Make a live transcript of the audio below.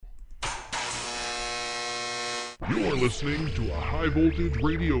You're listening to a High Voltage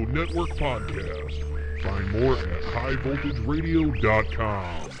Radio Network podcast. Find more at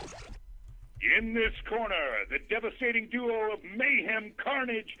highvoltageradio.com. In this corner, the devastating duo of mayhem,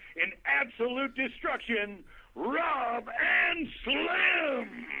 carnage, and absolute destruction, Rob and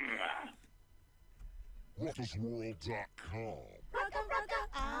Slim. Rottersworld.com.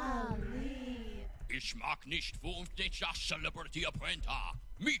 Ich mag nicht womtlicher Celebrity Apprentice.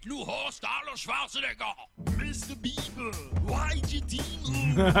 Meet new host Arnold Schwarzenegger. Mr. Bieber, YG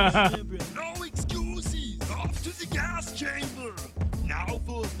Team. No excuses. Off to the gas chamber. Now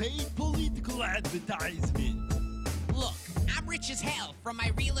for a paid political advertisement. Look, I'm rich as hell from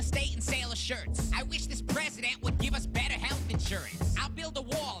my real estate and sale of shirts. I wish this president would give us better health insurance. I'll build a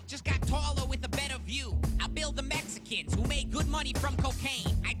wall, just got taller with a better view. I'll build the Mexicans who made good money from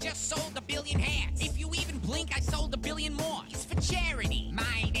cocaine. I just sold 1 billion hats. If you even blink, I sold 1 billion more. It's for charity.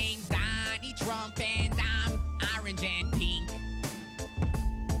 My name's Donnie Trump and I'm orange and pink.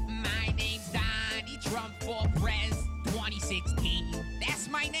 My name's Donnie Trump for Prez 2016. That's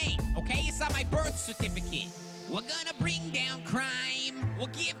my name, okay? It's on my birth certificate. We're gonna bring down crime. We'll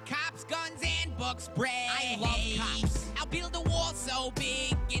give cops guns and bug spray. I love cops. I'll build a wall so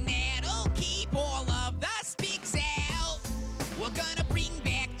big and that'll keep all of the speaks out. We're gonna bring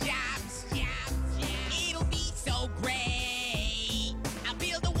back jobs. It'll be so great. I'll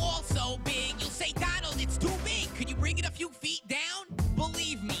build a wall so big. You'll say, Donald, it's too big. Could you bring it a few feet down?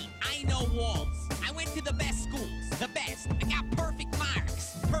 Believe me, I know walls. I went to the best schools. The best. I got perfect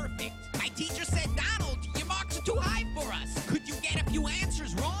marks. Perfect. My teacher said, Donald, your marks are too high for us. Could you get a few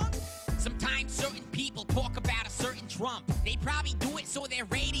answers wrong? Sometimes certain people talk about a certain Trump. They probably do it so their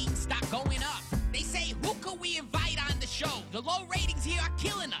ratings stop going up. They say, who could we invite on the show? The low ratings here are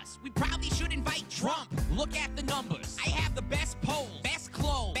killing us. We probably should invite Trump. Look at the numbers. I have the best poll, best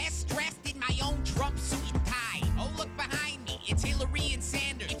clothes, best dressed in my own Trump suit and tie. Oh, look behind me. It's Hillary and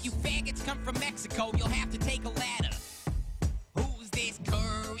Sanders. If you faggots come from Mexico, you'll have to take a ladder. Who's this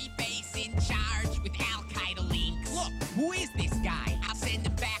curry face in charge with Al-Qaeda links? Look, who is this guy? I'll send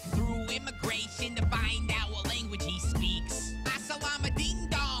him back through immigration to find out what language he speaks. Assalamu ding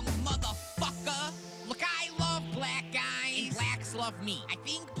dong, motherfucker. Look, I love black guys. And blacks love me. I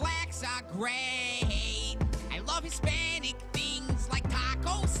think blacks are great. I love Hispanic things like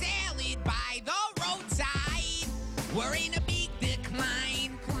taco salad by the roadside. We're in a big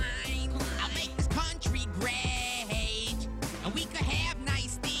decline. I'll make this country great. And we could have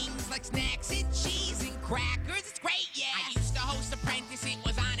nice things like snacks and cheese and crackers. It's great, yeah. I used to host Apprentice. It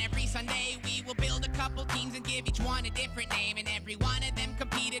was on every Sunday. We will build a couple teams and give each one a different name. And every one of them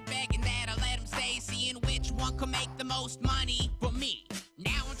competed, begging that I let them stay, seeing which one could make the most money for me.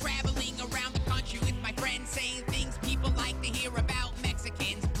 Now I'm traveling around the country with my friends, saying things people like to hear about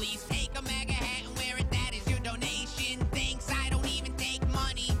Mexicans. Please take a MAGA hat and wear it. That is your donation. Thanks, I don't even take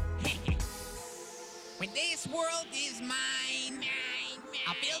money. When this world is mine,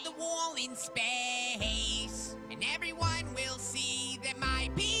 I'll build a wall in space, and everyone will see that my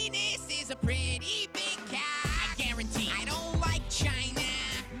penis is a pretty big cat. I guarantee I don't like China,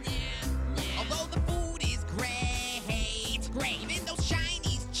 although the food is great. It's great. Even those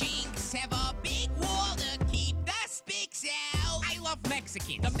Chinese chinks have a big wall to keep the spicks out. I love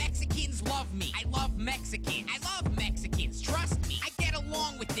Mexicans. The Mexicans love me. I love Mexicans. I love Mexicans. Trust me. I get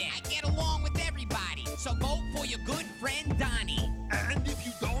along with them. I get along with everybody. So vote for your good friend Donnie. And if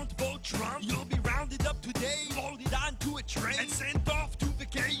you don't vote Trump, you'll be rounded up today, loaded onto a train, and sent off to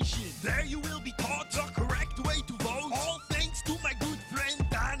vacation. There you will be taught the correct way to vote, all thanks to my good friend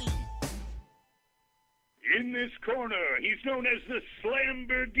Donnie. In this corner, he's known as the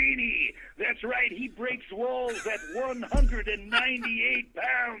Slamborghini. That's right, he breaks walls at 198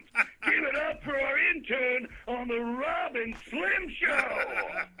 pounds. Give it up for our intern on the Rob and Slim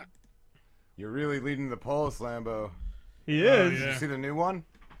Show. You're really leading the poll, Slambo. He is. Did you see the new one?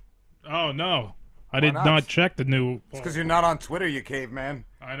 Oh, no. I did not? not check the new... It's because you're not on Twitter, you caveman.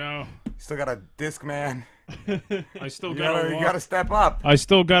 I know. You still got a disc, man. I still You got gotta step up. I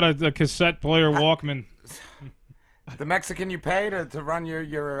still got a cassette player Walkman. The Mexican you pay to run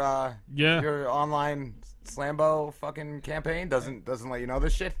your online Slambo fucking campaign doesn't let you know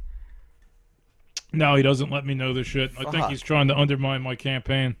this shit? No, he doesn't let me know this shit. I think Fuck. he's trying to undermine my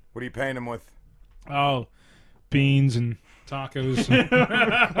campaign. What are you paying him with? Oh, beans and tacos.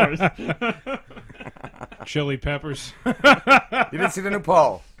 Chili peppers. You didn't see the new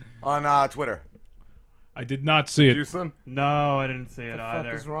poll on Twitter? I did not see it. Did you, Slim? No, I didn't see it What either. the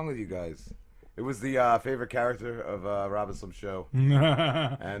fuck is wrong with you guys? It was the favorite character of Rob and Slim show.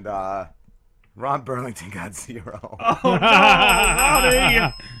 And Ron Burlington got 0. Oh, no,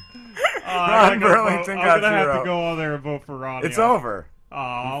 Ronnie! Ron Burlington got 0. I'm gonna have to go on there and vote for Ronnie. It's over.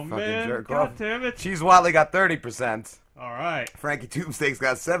 Oh man, jerk God off. damn it. Cheese Watley got 30%. All right. Frankie Tombsteaks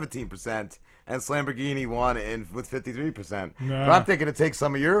got 17%. And Slamborghini won with 53%. Nah. But I'm thinking to take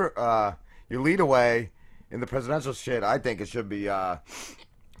some of your lead away in the presidential shit. I think it should be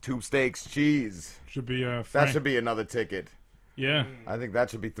Tombsteaks cheese. Should be that should be another ticket. Yeah. I think that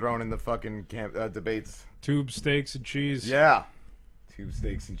should be thrown in the fucking debates. Tube steaks and cheese. Yeah. Tube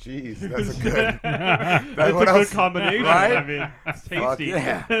steaks and cheese. That's a good. That's a good combination. Right? I mean, it's tasty. Fuck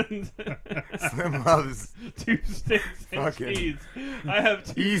yeah. Slim loves tube steaks and cheese. I have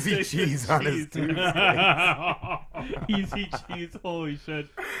tube easy cheese on his tube steaks. Easy cheese. Holy shit.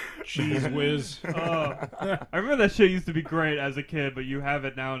 Cheese whiz. I remember that shit used to be great as a kid, but you have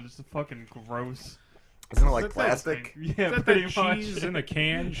it now and it's fucking gross. Isn't it like plastic? Yeah, that pretty that much. cheese in a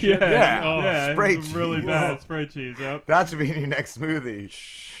can? Shit? Yeah, spray it's cheese. really bad spray cheese. Yep. That should be in your next smoothie.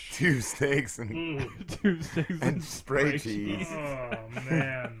 Tube steaks and tube steaks and spray cheese. Oh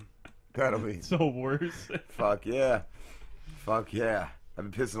man, that'll be so worse. Fuck yeah, fuck yeah. I've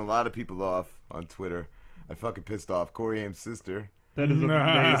been pissing a lot of people off on Twitter. I fucking pissed off Corey Haim's sister. That is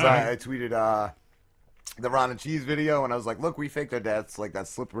amazing. I tweeted the Ron and Cheese video, and I was like, "Look, we faked our deaths like that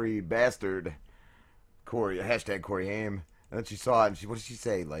slippery bastard." Corey, hashtag Corey Haim. And then she saw it, and what did she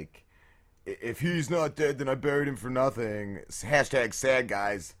say? Like, if he's not dead, then I buried him for nothing. Hashtag sad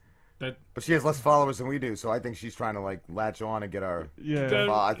guys. But she has less followers than we do, so I think she's trying to like latch on and get our. Yeah.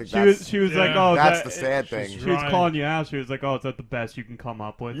 I think she was like, oh, that's the sad thing. She was calling you out. She was like, oh, is that the best you can come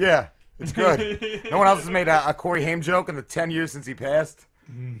up with? Yeah, it's good. No one else has made a Corey Haim joke in the 10 years since he passed.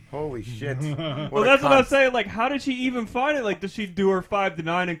 Holy shit. Well, that's what I was saying. Like, how did she even find it? Like, does she do her 5 to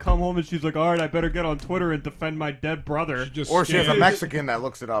 9 and come home and she's like, all right, I better get on Twitter and defend my dead brother? Or she has a Mexican that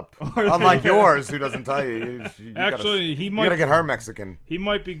looks it up. Unlike yours, who doesn't tell you. Actually, you gotta get her Mexican. He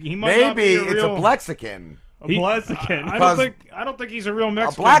might Maybe not be a it's real... a Blexican. I don't think he's a real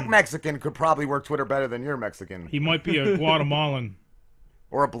Mexican. A black Mexican could probably work Twitter better than your Mexican. He might be a Guatemalan.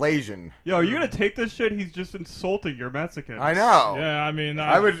 Or a Blasian. Yo, are you gonna take this shit? He's just insulting your Mexicans. I know. Yeah, I mean...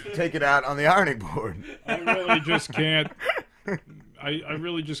 I would take it out on the ironing board. I really just can't... I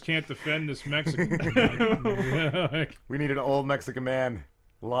really just can't defend this Mexican. We need an old Mexican man.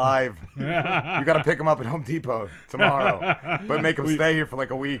 Live. You gotta pick him up at Home Depot tomorrow. But make him stay here for like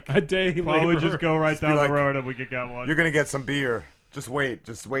a week. A day Probably just go right down like, the road and we could get one. You're gonna get some beer. Just wait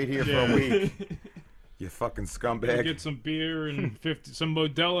here for a week. You fucking scumbag. Get some beer and some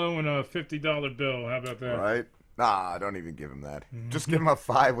Modelo and a $50 bill. How about that? Right? Nah, don't even give him that. Just give him a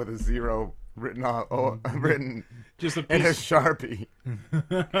 5 with a 0 written written just a in a Sharpie.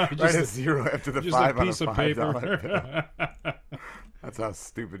 Write a 0 after the 5 on a $5 bill. That's how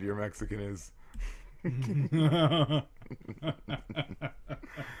stupid your Mexican is.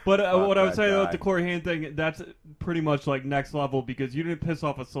 But what I would say about the Corey Haim thing, that's pretty much like next level because you didn't piss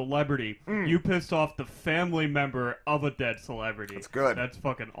off a celebrity. You pissed off the family member of a dead celebrity. That's good. That's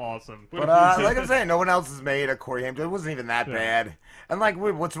fucking awesome. But like I'm saying, no one else has made a Corey Haim. It wasn't even that bad. And like,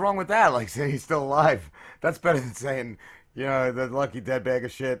 what's wrong with that? Like saying he's still alive. That's better than saying, you know, the lucky dead bag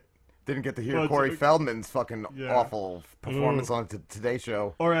of shit. Didn't get to hear Corey Feldman's fucking awful performance on Today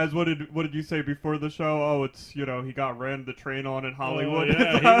Show. Or as what did you say before the show? Oh, it's, you know, he got ran the train on in Hollywood. Oh,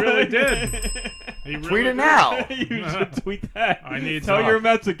 yeah, he really did. Tweet it now. You should tweet that. I need Tell your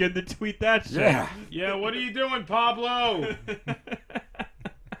Mexican to tweet that shit. Yeah. Yeah, what are you doing, Pablo?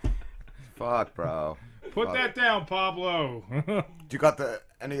 Fuck, bro. Put that down, Pablo. Do you got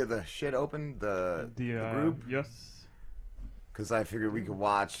any of the shit open? The group? Yes. Because I figured we could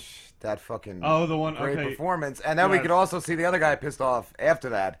watch that fucking the one great performance, and then we could also see the other guy pissed off after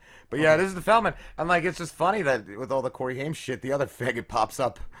that. But yeah, this is the Feldman, and like it's just funny that with all the Corey Haim shit, the other faggot pops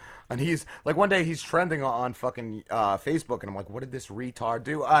up, and he's like one day he's trending on fucking Facebook, and I'm like, what did this retard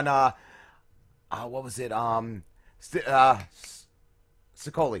do? And what was it?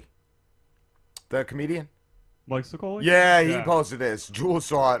 Sicoli, the comedian. Mike Sicoli? Yeah, he posted this. Jules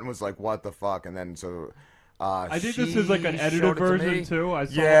saw it and was like, what the fuck? And then so. I think this is like an edited version too. I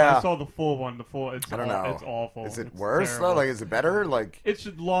saw the full one. I don't know. It's awful. Is it worse though? Like, is it better? Like, it's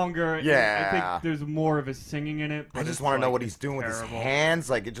longer. Yeah. I think there's more of his singing in it. I just want to know what he's doing with his hands.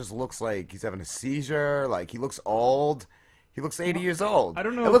 Like, it just looks like he's having a seizure. Like, he looks old. He looks 80 years old. I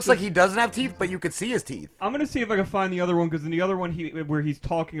don't know. It looks like he doesn't have teeth, but you could see his teeth. I'm gonna see if I can find the other one because in the other one where he's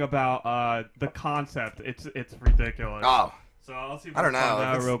talking about the concept, it's ridiculous. Oh. So I'll see if I don't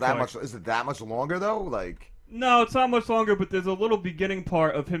know. Real that quick. much, is it that much longer though? Like. No, it's not much longer, but there's a little beginning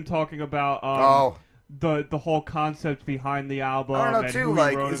part of him talking about the whole concept behind the album. I don't know, too.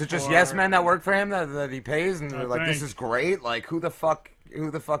 Like, is it just yes men that work for him that he pays? And they're like, thanks. this is great? Like, who the fuck Who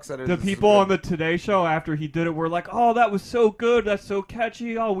the fuck said it? The people on the Today Show after he did it were like, "Oh, that was so good. That's so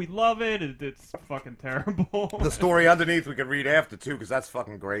catchy. Oh, we love it." It's fucking terrible. The story underneath we could read after too, because that's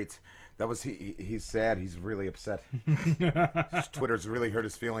fucking great. That was he's sad. He's really upset. Twitter's really hurt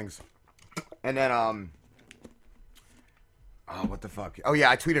his feelings. And then oh, what the fuck? Oh yeah,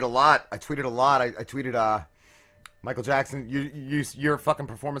 I tweeted a lot. I tweeted Michael Jackson, your fucking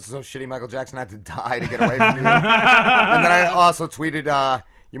performance is so shitty, Michael Jackson had to die to get away from you. And then I also tweeted,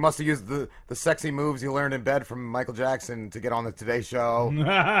 you must have used the sexy moves you learned in bed from Michael Jackson to get on the Today Show.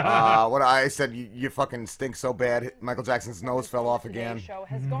 What I said, you fucking stink so bad, Michael Jackson's nose fell off again. Show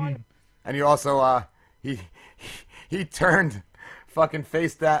has gone. And you also, he turned fucking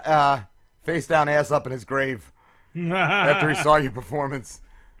face down, ass up in his grave after he saw your performance.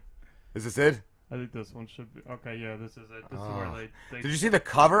 Is this it? I think this one should be okay. Yeah, this is it. This is where they. Did you see the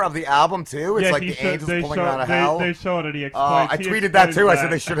cover of the album too? It's like the angels pulling him out of hell. They show it, and he explains. I tweeted that too. I said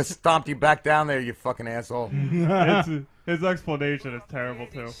they should have stomped you back down there, you fucking asshole. His explanation is terrible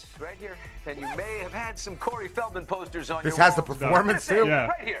too. Right here, and you may have had some Corey Feldman posters on this your has the walls. performance too. Yeah.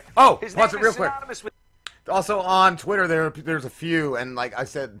 Right here. Oh, His pause name it real is quick. synonymous with Also on Twitter, there's a few, and like I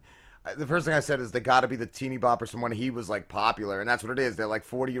said. The first thing I said is they got to be the teeny boppers from when he was like popular, and that's what it is. They're like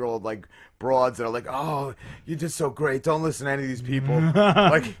 40-year-old like broads that are like, "Oh, you did so great. Don't listen to any of these people."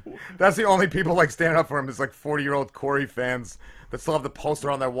 Like that's the only people like standing up for him is like 40-year-old Corey fans that still have the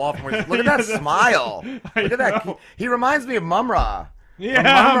poster on their wall. From look at that smile. Look at that. He reminds me of Mumra. Yeah,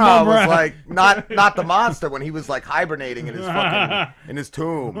 Mumra was like not the monster when he was like hibernating in his fucking in his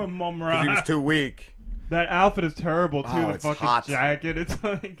tomb because he was too weak. That outfit is terrible too. Oh, the it's fucking hot. jacket. It's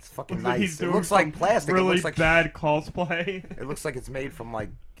like It's fucking looks like nice. he's It doing looks like some plastic. It Really looks like bad cosplay. It looks like it's made from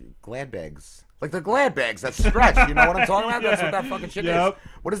like Glad bags. Like the Glad bags that stretch. You know what I'm talking about? That's what that fucking shit is.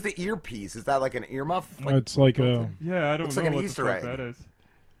 What is the earpiece? Is that like an earmuff? Like, It's like a. Yeah, I don't looks know like an what Easter the fuck egg. that is.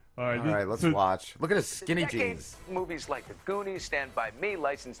 All right, let's watch. Look at his skinny jeans. movies like The Goonies, Stand By Me,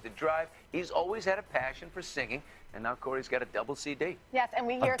 License to Drive. He's always had a passion for singing, and now Corey's got a double CD. Yes, and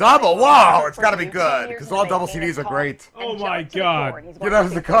we hear A double? Whoa, it's got to be good because all double CDs are great. Oh my god! Yeah, that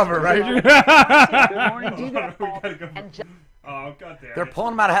was the cover, right? Good morning, do you get Oh god damn! They're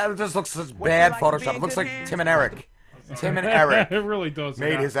pulling him out of head. It just looks such bad Photoshop. It looks like Tim and Eric. Tim and Eric It really does.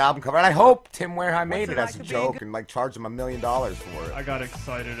 made his album cover, and I hope Tim Wareheim made it as a joke and like charged him $1 million for it. I got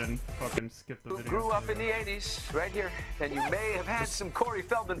excited and fucking skipped the Who video. grew up in the 80s, right here, and you may have had some Corey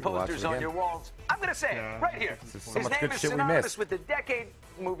Feldman watch posters it on again? your walls. I'm gonna say Yeah. it right here. so His much name good is shit we synonymous missed. with the decade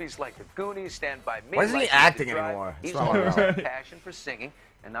movies like The Goonies, Stand By Me. Why isn't he License to acting Drive. anymore? He's That's what I always wanna had a passion for singing,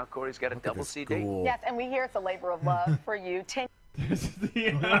 and now Corey's got a Look at double this CD. ghoul. Yes, and we hear it's a labor of love for you. 10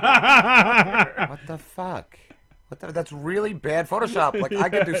 What the fuck? That's really bad Photoshop. Like I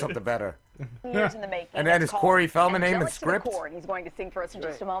could do something better. years in the making. And then It's is Corey called Feldman name and Angelic to the script? Core, and he's going to sing for us in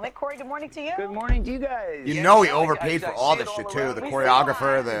just a moment. Corey, good morning to you. Good morning to you guys. You Yeah, know he I- overpaid I for all see this it shit all too. around. The We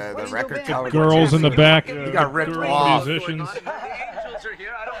choreographer, What the do you record do, company. Girls in the back. He got ripped Girl off. musicians. The angels are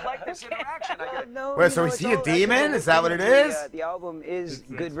here. I don't like this interaction. I got No, Wait, you so know, is it's he a all- demon? Is that what it is? The album is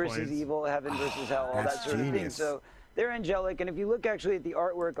It good versus explains. evil, heaven versus hell, all That's that sort of thing. genius. So they're angelic, and if you look actually at the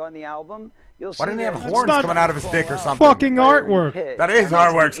artwork on the album, you'll see. Why didn't he have that- horns not coming out of his dick or something? Fucking artwork. Pit. That is And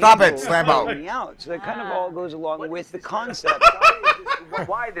that's artwork. the Stop it, angels Slambo. pulling me out. So that kind of all goes along with the concept.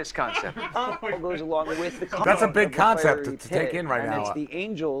 Why this concept? All goes along with the concept. That's a big of the concept fiery to take pit, in right and now. it's the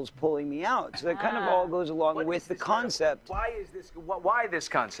angels pulling me out. So that kind of all goes along with the concept. Why is this? Why this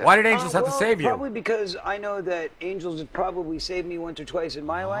concept? Why did angels have to Well, save you? Probably because I know that angels have probably saved me once or twice in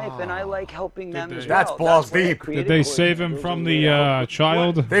my life, and I like helping them they? as well. That's balls why I deep. created Did they Corey save him Feldman. from Those are the help.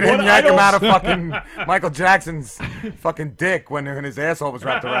 child? They didn't yank him out of fucking Michael Jackson's fucking dick when his asshole was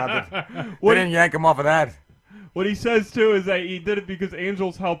wrapped around it. They didn't yank him off of that. What he says too is that he did it because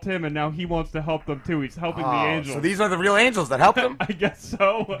angels helped him, and now he wants to help them too. He's helping the Oh, angels. so these are the real angels that helped him? I guess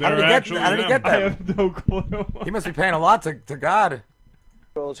so. How did he get, actually how did he get I them? have no clue. He must be paying a lot to God.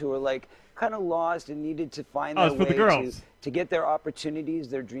 Girls who were like kind of lost and needed to find Oh, their it's for the way girls. to get their opportunities,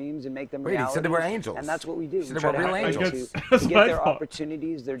 their dreams, and make them Wait, he realities. said they were angels. And that's what we do. He said We they were try to real help angels. people That's to what get I their thought.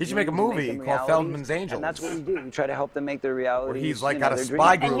 opportunities, their He should make a dreams, and movie them called realities. Feldman's Angels. And that's what we do. We try to help them make their realities. Where he's like you got know, a their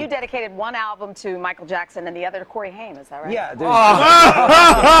spy dreams. group. And you dedicated one album to Michael Jackson and the other to Corey Haim, is that right? Yeah.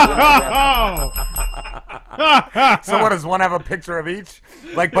 So what, does one have a picture of each?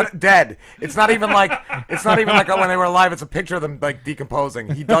 Like, but dead. It's not even like when they were alive. It's a picture of them like decomposing.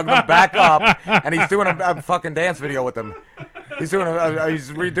 He dug them back up, and he's doing a fucking dance video with them. He's doing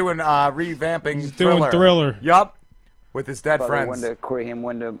he's redoing revamping. He's doing Thriller. Yup. With his dead Butler, friends. one to Corey Haim,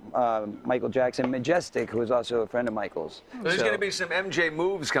 one to Michael Jackson. Majestic, who was also a friend of Michael's. There's going to be some MJ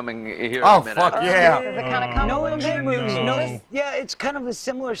moves coming here Oh, in a minute. fuck yeah. Does it kind of come No a little MJ bit? moves. No. No, yeah, it's kind of a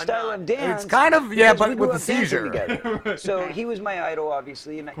similar style of dance. It's kind of, yeah, because but we with grew the up dancing seizure. together. So he was my idol,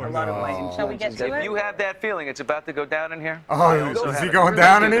 obviously, and a lot of my influences. Shall we get to definitely- it? If you have that feeling, it's about to go down in here. Oh, is he going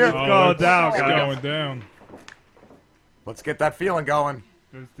down in here? Oh, Go down, it's guys. going down. Let's get that feeling going.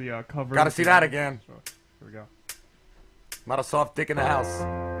 There's the cover. Gotta see that again. Here we go. Not a soft dick in the house.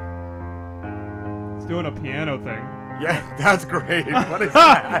 It's doing a piano thing. Yeah, that's great. What is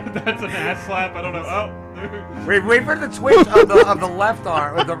that? That's an ass slap. I don't know. Oh. Wait for the twitch of the left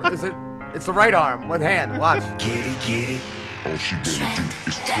arm. Is it? It's the right arm with hand. Watch. Get it. All she gonna do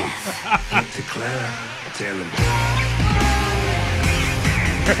is twerk. Hit the club. Tell him.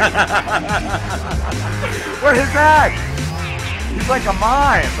 What is that? He's like a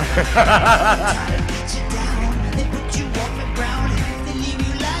mime.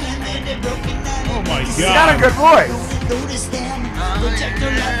 Oh my He's got a god. good voice.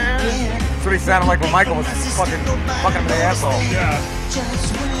 That's what he sounded like when Michael was fucking him in the asshole. Yeah.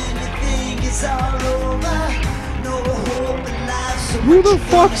 Who the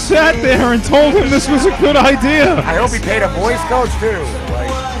fuck sat there and told him this was a good idea? I hope he paid a voice coach too.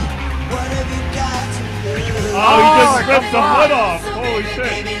 Like, Oh, he just Oh, ripped the come on. hood off. Holy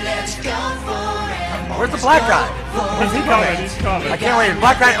shit. where's the black guy? Where's he He's coming. coming? He's coming. I can't wait.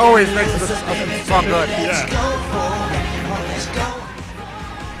 Black guy always makes this song good. Yeah.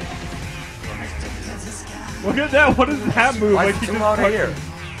 Look at that. What is that move? Why Like is he it too just loud to fucking- hear?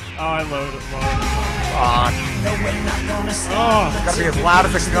 Oh, I love it. It's gotta be as loud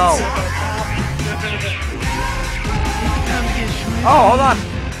as it can go. Oh, hold on.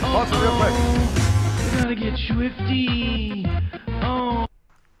 Pause it real quick. Gotta get swifty. Oh.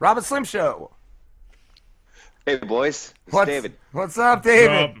 Robin Slim Show. Hey, boys. It's What's, David. What's up,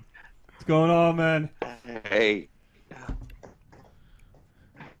 David? What's going on, man? Hey.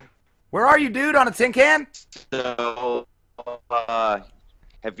 Where are you, dude? On a tin can? So,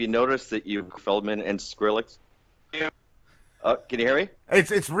 have you noticed that you Feldman and Skrillex? Can you hear me?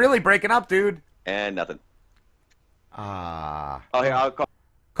 It's really breaking up, dude. And nothing. Ah. Oh, here, I'll call.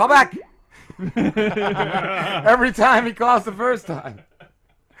 Call back. Every time he calls the first time.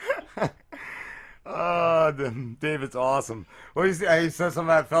 Oh, David's awesome. What he said something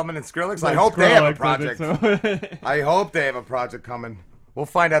about Feldman and Skrillex. I hope they have a project. I hope they have a project coming. We'll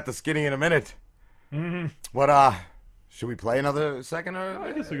find out the skinny in a minute. Mm-hmm. What? Should we play another second? Or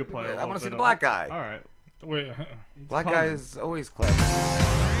I guess we could play. I want to see the black guy. All right. Wait. Black guy is always clever.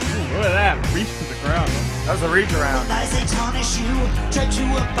 Look at that. Reach to the ground. That was a reach around.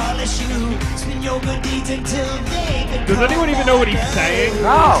 Does anyone even know what he's saying?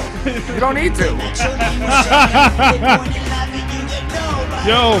 No, you don't need to.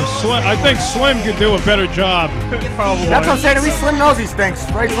 Yo, Slim, I think Slim could do a better job. Probably. That's what I'm saying. At least Slim knows he stinks,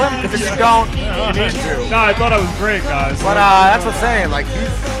 right, Slim? Because if you don't, you need to. No, I thought I was great, guys. But that's what I'm saying. Like, he's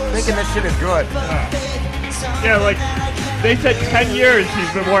thinking this shit is good. Yeah, like, they said 10 years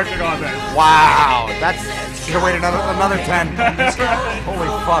he's been working on this. Wow, that's should have waited another 10. Holy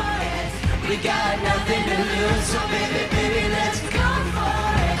fuck.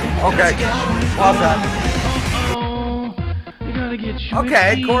 Okay, pause that.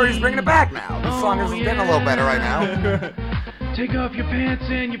 Okay, Corey's bringing it back now. This song is getting a little better right now. Take off your pants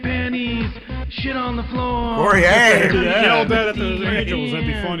and your panties. Shit on the floor. Corey, hey. Yell that at the Angels. That'd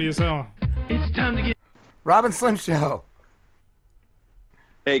be funny as hell. It's time to get. Robin Slim Show.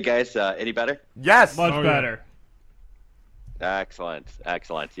 Hey, guys. Any better? Yes. Much better. Excellent.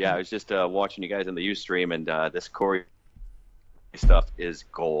 Excellent. Yeah, I was just watching you guys on the Ustream, and this Corey stuff is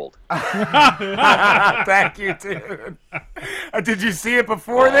gold. Thank you, dude. Did you see it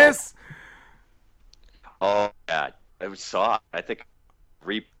before this? Oh, yeah. I saw it. I think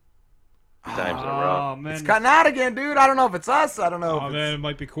 3 times in a row. Oh, man. It's cutting out again, dude. I don't know if it's us. I don't know. Oh if man, it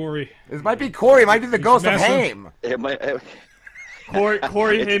might be Corey. It might be Corey. It might be the ghost of messing. Haim. It might. Corey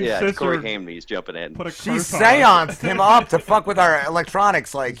Haim's Yeah, sister. Corey Haim. He's jumping in. Put a She curse on seanced him up to fuck with our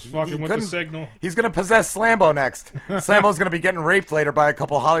electronics. Like, Fucking with the couldn't- signal. He's gonna possess Slambo next. Slambo's gonna be getting raped later by a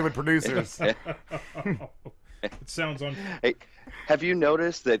couple Hollywood producers. It sounds Hey, have you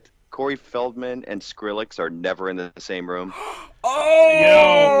noticed that Corey Feldman and Skrillex are never in the same room?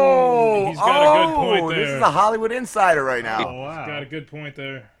 Oh, he's got a good point This there. is a Hollywood insider right now. Oh, wow. Got a good point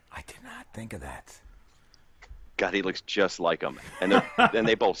there. I did not think of that. God, he looks just like him, and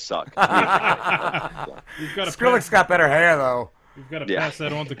they both suck. You've got a Skrillex got better hair though. We've got to pass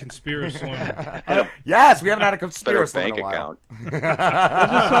that on to Conspiracy Slim. Yes, we haven't had a Conspiracy Better Slim in bank a while. I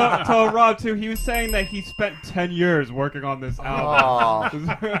just saw Rob too. He was saying that he spent 10 years working on this album.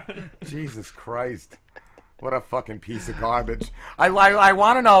 Oh, Jesus Christ. What a fucking piece of garbage. I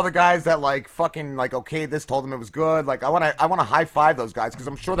want to know the guys that like fucking like okay, this told him it was good. Like I want to high five those guys because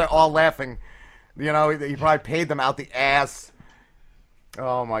I'm sure they're all laughing. You know, he probably paid them out the ass.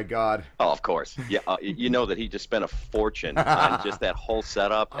 Oh my God. Oh, of course. Yeah, you know that he just spent a fortune on just that whole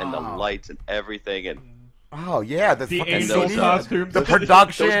setup and the lights and everything and. Oh yeah, the fucking angel CD, costumes. the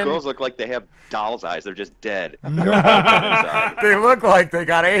production. Those girls look like they have doll's eyes. They're just dead. They look like they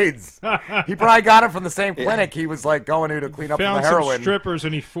got AIDS. He probably got it from the same clinic he was like going to clean up from the Found heroin. some strippers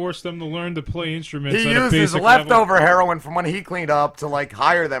and he forced them to learn to play instruments. He at a used his basic leftover level. heroin from when he cleaned up to like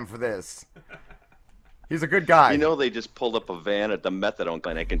hire them for this. He's a good guy. You know, they just pulled up a van at the methadone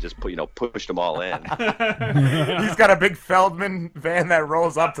clinic and just pushed them all in. He's got a big Feldman van that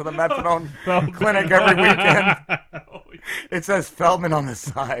rolls up to the methadone clinic every weekend. It says Feldman on the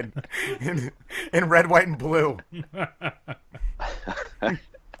side in red, white, and blue.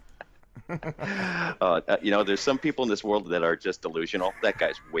 You know, there's some people in this world that are just delusional. That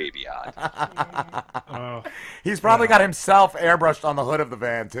guy's way beyond. He's probably got himself airbrushed on the hood of the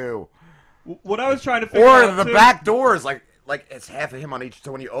van too. What I was trying to figure Or out the too, back doors, like it's half of him on each.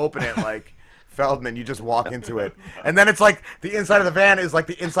 So when you open it, like Feldman, you just walk into it, and then it's like the inside of the van is like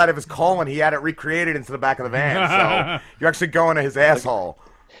the inside of his colon. He had it recreated into the back of the van, so you're actually going to his asshole.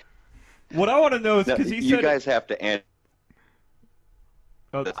 What I want to know is because he you said guys have to answer.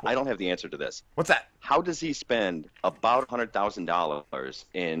 Oh, I don't have the answer to this. What's that? How does he spend about $100,000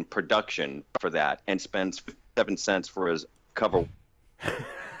 in production for that and spends 7 cents for his cover?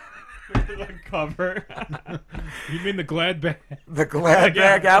 the cover. You mean the Glad bag? The Glad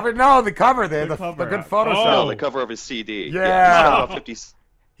bag album? No, the cover there, the cover good art. Photoshop. No, the cover of his CD. Yeah. About 50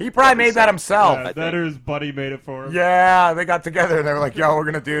 He probably made that himself. Yeah, that or his buddy made it for him. Yeah, they got together and they were like, yo, we're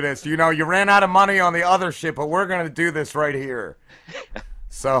going to do this. You know, you ran out of money on the other shit, but we're going to do this right here.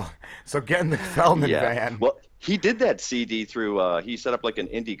 So get in the Feldman van. Well, he did that CD through, he set up like an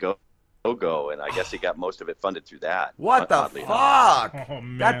Indiegogo, and I guess he got most of it funded through that. What the oddly fuck? enough. Oh,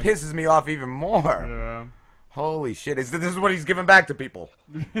 man. That pisses me off even more. Yeah. Holy shit. This is what he's giving back to people.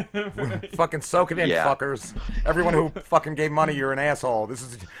 Fucking soak it in, Yeah. fuckers. Everyone who fucking gave money, you're an asshole. This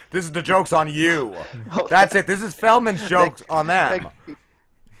is the joke's on you. That's it. This is Feldman's jokes on them.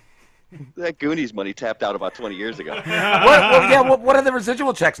 That Goonies money tapped out about 20 years ago. What are the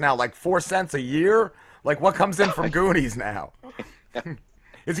residual checks now? Like 4 cents a year? Like what comes in from Goonies now?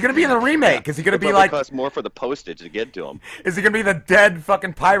 Is he gonna be in the remake? Is he gonna be like? Cost more for the postage to get to him. Is he gonna be the dead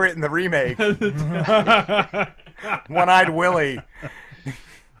fucking pirate in the remake? One-eyed Willie.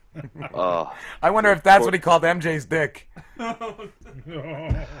 I wonder if that's what he called MJ's dick.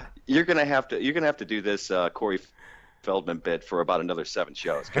 You're gonna have to do this Corey Feldman bit for about another 7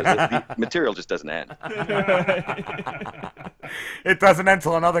 shows because the material just doesn't end. It doesn't end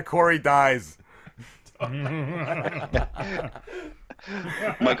until another Corey dies.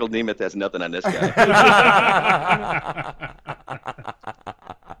 Michael Nemeth has nothing on this guy.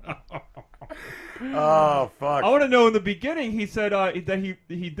 Oh fuck! I want to know. In the beginning, he said that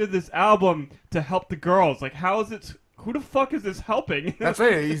he did this album to help the girls. Like, how is it? Who the fuck is this helping? That's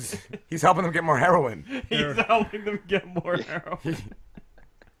it. He's helping them get more heroin. He's helping them get more heroin.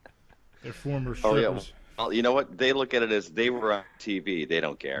 They're former Oh yeah. strippers. Well, you know what? They look at it as they were on TV. They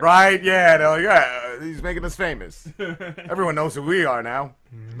don't care. Right? Yeah. They're like, yeah. He's making us famous. Everyone knows who we are now.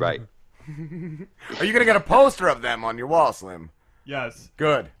 Right. Are you gonna get a poster of them on your wall, Slim? Yes.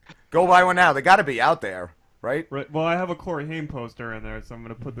 Good. Go buy one now. They got to be out there, right? Right. Well, I have a Corey Haim poster in there, so I'm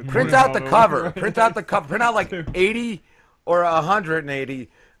gonna put the Print Corey out the photo cover. over. Print out the cover. Print out like 80 or 180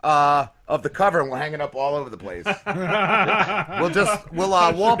 of the cover, and we'll hang it up all over the place. We'll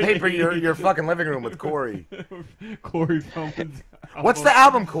wallpaper your fucking living room with Corey. Corey Feldman's What's the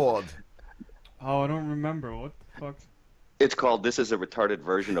album called? Oh, I don't remember. What the fuck? It's called "This Is a Retarded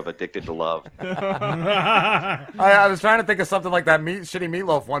Version of Addicted to Love." I was trying to think of something like that shitty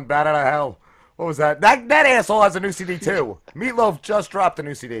Meatloaf one, Bad Out of Hell. What was that? That asshole has a new CD too. Meatloaf just dropped a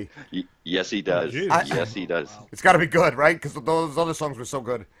new CD. Yes, he does. Yes, he does. It's got to be good, right? Because those other songs were so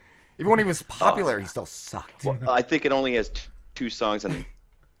good. Even when he was popular, he still sucked. Well, I think it only has 2 songs on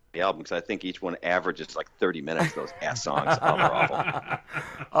the album because I think each one averages like 30 minutes. Those ass songs. Oh, they're awful.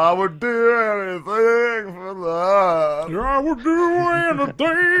 I would do anything for love. I would do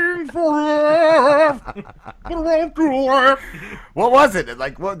anything for love, but I won't do it. What was it?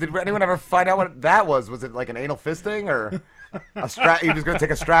 Like, what did anyone ever find out what that was? Was it like an anal fisting or a strap? He was going to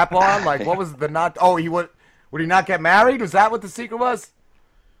take a strap on. Like, what was the not? Oh, he would. Would he not get married? Was that what the secret was?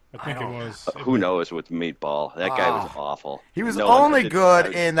 I think it was. Who knows with Meatball? That guy was awful. He was No one only did-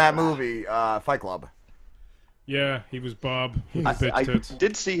 good in that movie, Fight Club. Yeah, he was Bob. He I, was bitch I tits.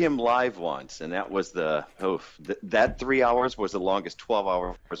 did see him live once, and that was that 3 hours was the longest 12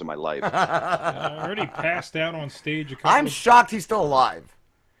 hours of my life. I heard he passed out on stage a couple I'm shocked he's still alive.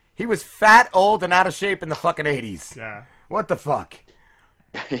 He was fat, old, and out of shape in the fucking 80s. Yeah. What the fuck?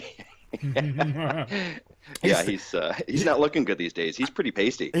 Yeah, he's not looking good these days. He's pretty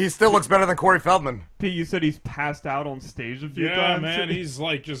pasty. He still looks better than Corey Feldman. Pete, you said he's passed out on stage a few Yeah, times. man, he's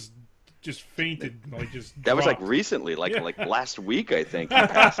like just fainted, like just. That was like dropped. recently, like last week, I think. He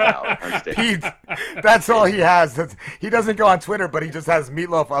passed out on stage. Pete, that's all he has. He doesn't go on Twitter, but he just has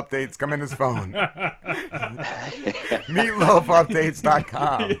Meatloaf updates come in his phone.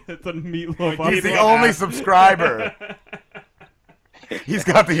 Meatloafupdates.com. It's a Meatloaf update. He's the only subscriber. He's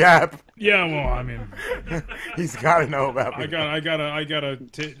got the app. Yeah, well, I mean, he's got to know about me. I gotta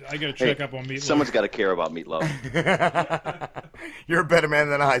check up on Meatloaf. Someone's got to care about Meatloaf. You're a better man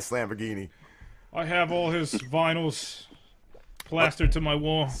than I, Lamborghini. I have all his vinyls plastered to my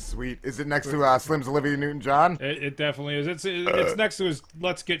wall. Sweet. Is it next to Slim's Olivia Newton-John? It definitely is. It's next to his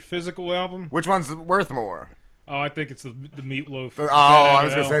Let's Get Physical album. Which one's worth more? Oh, I think it's the Meatloaf. Oh, I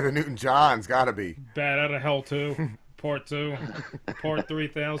was gonna say the Newton-John's got to be. Bad Out of Hell 2, Part 2, Part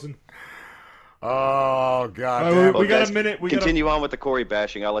 3000. Oh God! Right, we Well, got guys, a minute. Continue on with the Corey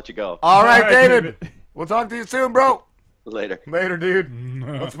bashing. I'll let you go. All right, David. David. We'll talk to you soon, bro. Later. Later, dude.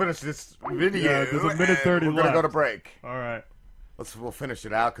 Let's finish this video. Yeah, there's a minute 30 We're gonna left. go to break. All right. We'll finish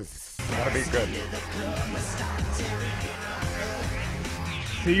it out because it's gotta be good.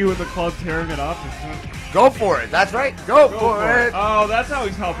 See you in the club tearing it up. Go for it. That's right. Go for it. Oh, that's how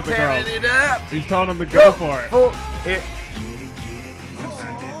he's helping the girls. Tearing it up. He's telling them to go for it. it.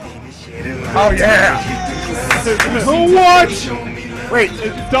 Oh yeah. What? Wait.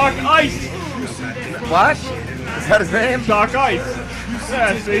 It's Doc Ice. What? Is that his name? Doc Ice.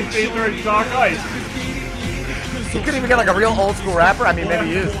 Yeah, he's featuring Doc Ice. He could even get like a real old school rapper. I mean, maybe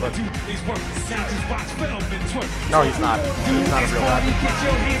he is, but no, he's not. He's not a real rapper.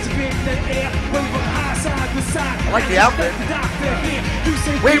 I like the outfit.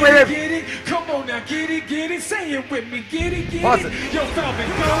 Wait. Come on now, get it, say it with me, get it. Pause it. Yo, Falvin,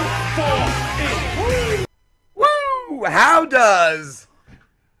 go for it. Woo! How does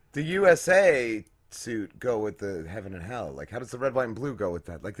the USA suit go with the Heaven and Hell? Like, how does the red, white, and blue go with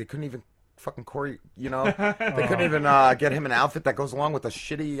that? Like, they couldn't even fucking Corey, you know? They couldn't even get him an outfit that goes along with the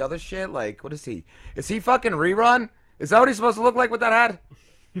shitty other shit? Like, what is he? Is he fucking Rerun? Is that what he's supposed to look like with that hat?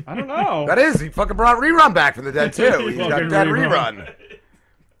 I don't know. That is. He fucking brought Rerun back from the dead, too. He's got dead Rerun.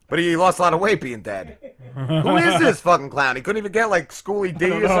 But he lost a lot of weight being dead. Who is this fucking clown? He couldn't even get like Schooly D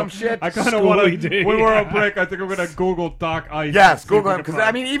or some shit. I kind of want to. When we're on break, I think I'm gonna Google Doc Ice. Yes, Google him because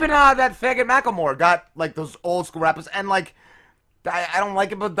I mean, even that faggot Macklemore got like those old school rappers, and like I don't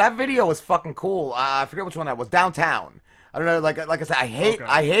like it, but that video was fucking cool. I forget which one that was. Downtown. I don't know. Like I said, I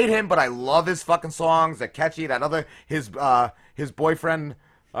hate him, but I love his fucking songs. They're catchy. That other his boyfriend.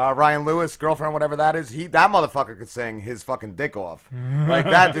 Ryan Lewis, girlfriend, whatever that is, that motherfucker could sing his fucking dick off. Like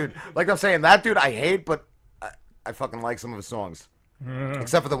that dude. Like I'm saying, that dude I hate, but I fucking like some of his songs.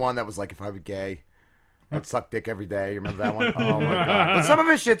 Except for the one that was like, if I were gay, I'd suck dick every day. You remember that one? Oh my god. But some of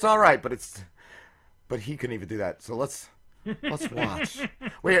his shit's alright, but he couldn't even do that. So let's watch.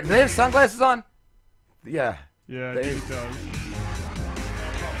 Wait, do they have sunglasses on? Yeah. Yeah, they he does.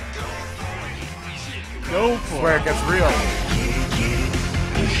 Go for it. Where it gets real.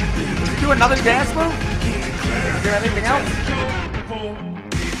 Did you do another dance move? Is there anything else?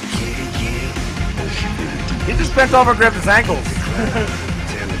 He just bent over and grabbed his ankles.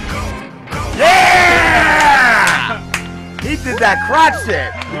 Yeah! He did that crotch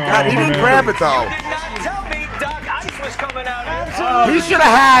shit. God, he didn't grab it though. Tell me Doc Ice was coming out. He should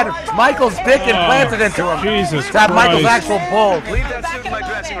have had Michael's dick implanted into him. Jesus to have Michael's actual bull. Leave that suit in my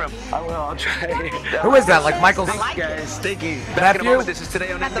dressing room. I will. I'll try. Who is that? Like Michael's Stinky. Back in a nephew? moment. This is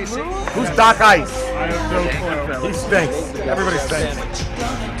Today on NBC. Who's Doc Ice? I have no clue. He stinks. Everybody stinks.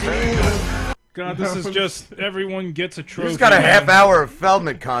 God, this is just everyone gets a You trophy. just got a half hour of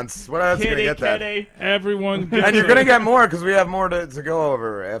Feldman cunts. What else are you gonna get that? Everyone gets And you're gonna get more because we have more to go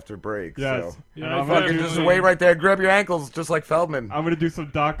over after break. Yes. So. Yeah, I'm Fucking just wait right there. Grab your ankles just like Feldman. I'm gonna do some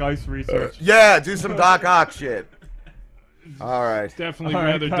Doc Ice research. Yeah, do some Doc Ock shit. All right. Definitely All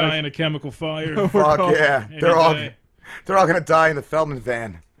right, rather guys. die in a chemical fire. Fuck yeah. Any They're all day. gonna die in the Feldman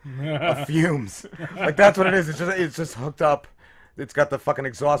van of fumes. Like that's what it is. It's just hooked up. It's got the fucking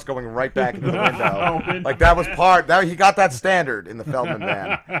exhaust going right back into the window. Like that was he got that standard in the Feldman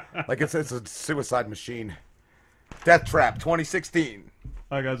van. Like it's a suicide machine. Death Trap 2016.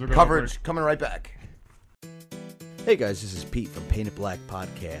 All right, guys, we're going coverage coming right back. Hey guys, this is Pete from Painted Black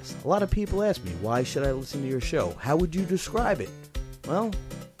Podcast. A lot of people ask me, why should I listen to your show? How would you describe it? Well,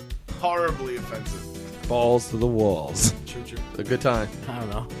 horribly offensive. Balls to the walls. A good time. I don't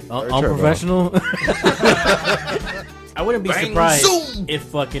know. Very Unprofessional. I wouldn't be Bang, surprised zoom! if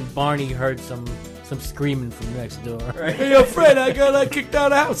fucking Barney heard some screaming from next door. Hey, Fred, I got kicked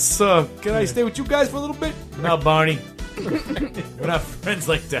out of the house. Can I stay with you guys for a little bit? No, Barney. We're not friends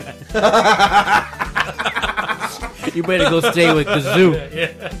like that. You better go stay with Kazoo.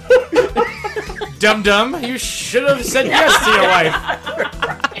 Dum Dum, you should have said yes to your wife.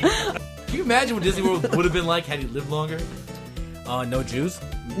 Can you imagine what Disney World would have been like had he lived longer? No Jews.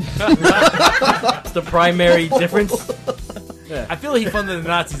 That's the primary difference. Yeah. I feel like he funded the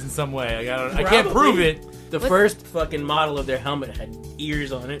Nazis in some way. I can't prove it. The first fucking model of their helmet had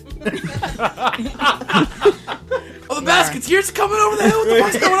ears on it. Oh, the Basketeers are coming over the hill. What the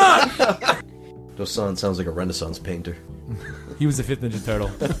fuck's going on? Dosan sounds like a Renaissance painter. He was the fifth Ninja Turtle.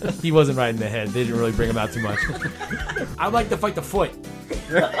 He wasn't right in the head. They didn't really bring him out too much. I'd like to fight the foot.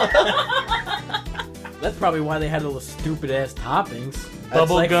 That's probably why they had all the stupid ass toppings.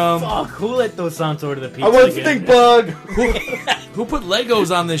 Bubble gum. Fuck, who let those sounds order the pizza? I want again? Stink Bug. Who put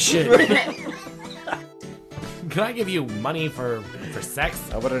Legos on this shit? Can I give you money for sex?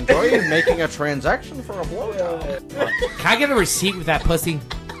 I would enjoy making a transaction for a blowjob. Can I get a receipt with that pussy?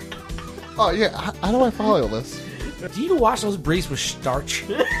 Oh, yeah. How do I follow this? Do you wash those briefs with starch?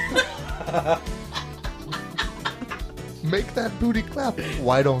 Make that booty clap.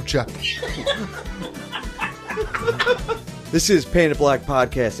 Why don't ya? this is Painted Black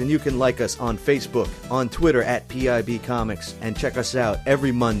Podcast, and you can like us on Facebook, on Twitter at PIB Comics, and check us out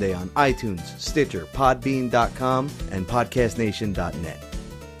every Monday on iTunes, Stitcher, Podbean.com, and PodcastNation.net.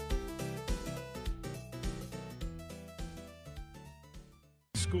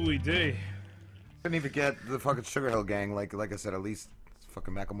 Schooly day. Couldn't even get the fucking Sugar Hill Gang. Like I said, at least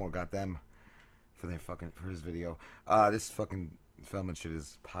fucking Macklemore got them for his video. This fucking Feldman shit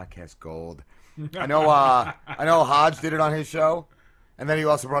is podcast gold. I know Hodge did it on his show, and then he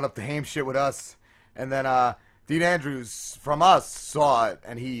also brought up the Haim shit with us, and then Dean Andrews from us saw it,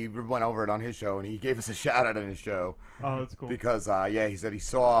 and he went over it on his show, and he gave us a shout out on his show. Oh, that's cool. Because he said he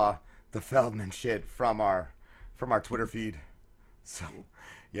saw the Feldman shit from our Twitter feed. So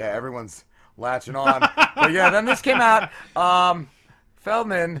yeah, everyone's latching on. But yeah, then this came out.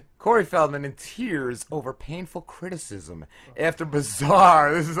 Corey Feldman in tears over painful criticism after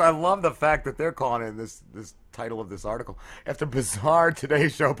bizarre. I love the fact that they're calling it this title of this article after bizarre Today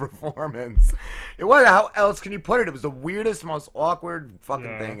Show performance. It was, how else can you put it? It was the weirdest, most awkward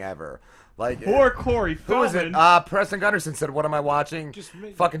fucking thing ever. Like poor Corey Feldman. Who was it? Preston Gunderson said, "What am I watching?"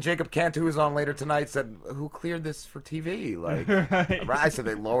 Fucking Jacob Cantu, who's on later tonight, said, "Who cleared this for TV?" Like, right. I said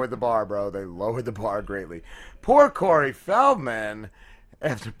they lowered the bar, bro. They lowered the bar greatly. Poor Corey Feldman.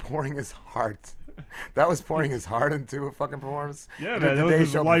 After pouring his heart, that was pouring his heart into a fucking performance. Yeah, man, that was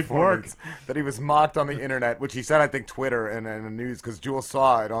his life work. That he was mocked on the internet, which he said, I think, Twitter and in the news, because Jules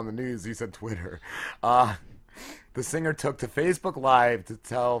saw it on the news. He said Twitter. The singer took to Facebook Live to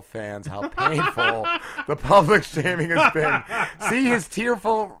tell fans how painful the public shaming has been. See his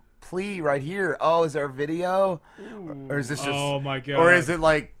tearful plea right here. Oh, is there a video? Or is this just? Oh my god! Or is it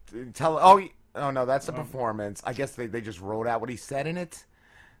like Oh no, that's the performance. I guess they just wrote out what he said in it.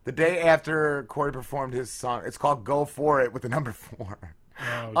 The day after Corey performed his song, it's called "Go For It" with the number 4.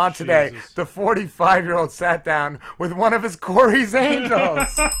 Oh, on today, Jesus. the 45-year-old sat down with one of his Corey's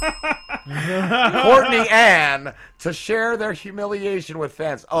angels, Courtney Ann, to share their humiliation with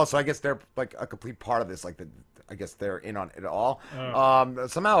fans. Oh, so I guess they're like a complete part of this. Like I guess they're in on it all.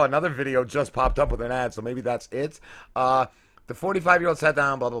 Somehow another video just popped up with an ad, so maybe that's it. The 45-year-old sat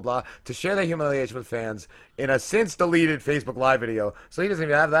down, blah, blah, blah, to share their humiliation with fans in a since-deleted Facebook Live video. So he doesn't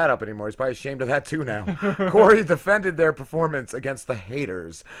even have that up anymore. He's probably ashamed of that, too, now. Corey defended their performance against the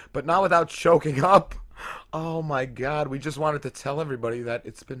haters, but not without choking up. Oh, my God. We just wanted to tell everybody that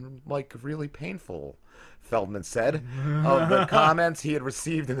it's been, like, really painful, Feldman said, of the comments he had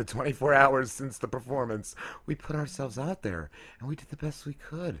received in the 24 hours since the performance. We put ourselves out there, and we did the best we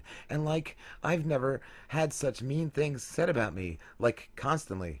could. And, like, I've never had such mean things said about me, like,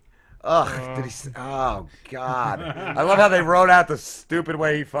 constantly. Ugh, did he? Oh God! I love how they wrote out the stupid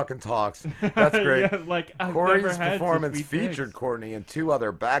way he fucking talks. That's great. Yeah, like, I've Corey's never had performance such sweet featured things. Courtney and 2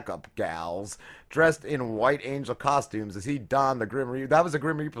 other backup gals dressed in white angel costumes as he donned the Grim Reaper. That was a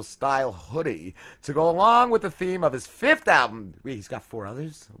Grim Reaper style hoodie to go along with the theme of his 5th album. Wait, he's got 4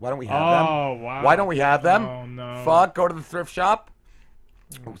 others. Why don't we have them? Oh, wow. Why don't we have them? Oh, no. Fuck! Go to the thrift shop.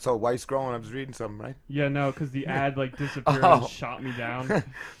 So while you're scrolling, I was reading something, right? Yeah, no, because the ad like disappeared Oh. and shot me down.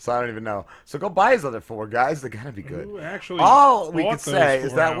 So I don't even know. So go buy his other 4, guys. They're gonna be good. Who actually All we bought could those say is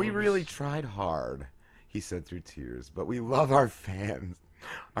 4 that we albums? really tried hard. He said through tears, but we love our fans,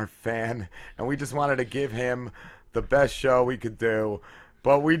 and we just wanted to give him the best show we could do.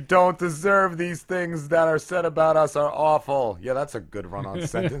 But we don't deserve these things that are said about us are awful. Yeah, that's a good run-on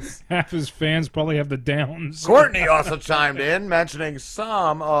sentence. Half his fans probably have the downs. Courtney also chimed in, mentioning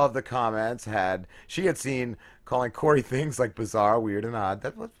some of the comments she had seen calling Corey things like bizarre, weird, and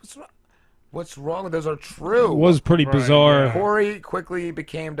odd. What's wrong with those are true. It was pretty bizarre. Yeah. Corey quickly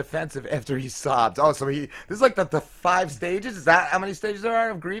became defensive after he sobbed. Oh, so this is like the 5 stages? Is that how many stages there are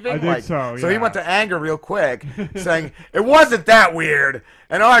of grieving? I think so, So he yeah. went to anger real quick, saying it wasn't that weird,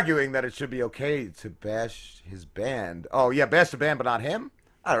 and arguing that it should be okay to bash his band. Oh, yeah, bash the band, but not him?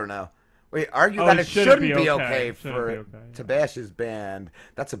 I don't know. Wait, argue that it shouldn't be okay to bash his band.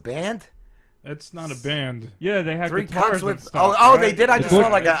 That's a band? It's not a band. Yeah, they have 3 guitars cuts with. and stuff, Oh, right? they did. I just saw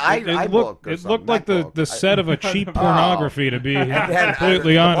like an iBook. It looked like the set of a cheap pornography, to be And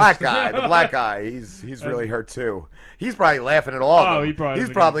completely the honest. the black guy, he's really hurt too. He's probably laughing at all. Oh, of them. He's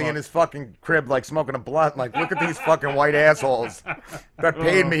probably in his fucking crib, like smoking a blunt. Like, look at these fucking white assholes that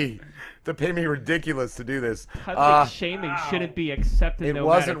paid me. To pay me ridiculous to do this. Public shaming shouldn't be accepted. It no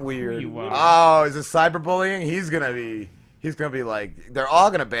wasn't matter weird. Who you are. Oh, is it cyberbullying? He's gonna be like, they're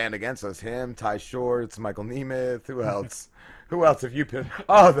all gonna band against us. Him, Ty Shorts, Michael Nemeth. Who else? Who else have you been?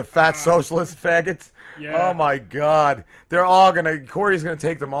 Oh, the fat socialist faggots. Yeah. Oh my God, they're all Corey's gonna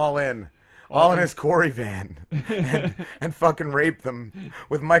take them all in. All in his Corey van and fucking rape them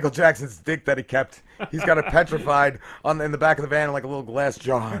with Michael Jackson's dick that he kept. He's got it petrified in the back of the van in like a little glass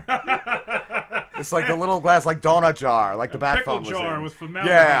jar. It's like a little glass, like donut jar, like the bat pickle phone was jar in. with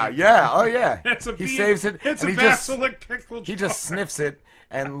formaldehyde. Yeah, oh yeah. He Saves it. It's and a he just, basilic pickle jar. he just sniffs it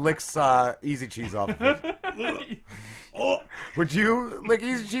and licks Easy Cheese off of it. Would you lick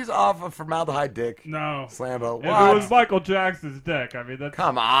Easy Cheese off a formaldehyde dick? No. Slambo. If What? it was Michael Jackson's dick, I mean, that's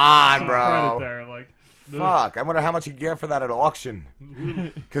Come on, some bro. credit there, like, Fuck. I wonder how much he'd get for that at auction.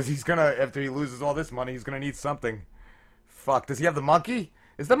 Because he's gonna, after he loses all this money, he's gonna need something. Fuck. Does he have the monkey?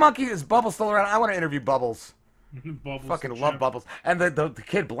 Is Bubbles still around? I want to interview Bubbles. Bubbles, Fucking love Bubbles. And the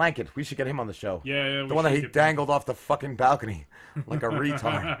kid Blanket. We should get him on the show. Yeah, the one that he dangled off the fucking balcony like a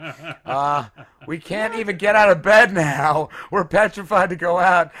retard. We can't even get out of bed now. We're petrified to go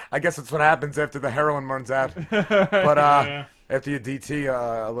out. I guess that's what happens after the heroin runs out. But after you DT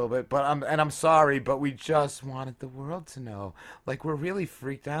a little bit. But I'm sorry, but we just wanted the world to know. Like, we're really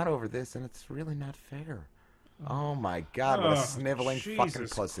freaked out over this, and it's really not fair. Oh my God, what a sniveling fucking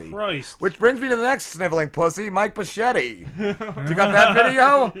pussy. Christ. Which brings me to the next sniveling pussy, Mike Bichetti. You got that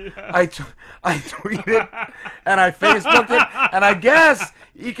video? Yeah. I tweeted and I Facebooked it, and I guess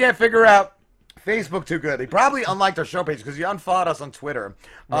he can't figure out Facebook too good. He probably unliked our show page because he unfollowed us on Twitter.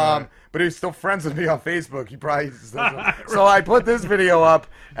 Right. But he's still friends with me on Facebook. He probably So I put this video up,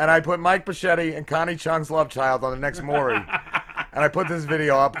 and I put Mike Bichetti and Connie Chung's love child on the next Maury. And I put this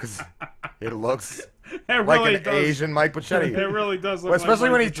video up because it looks... It like really an does. Asian Mike Bichetti. It really does look especially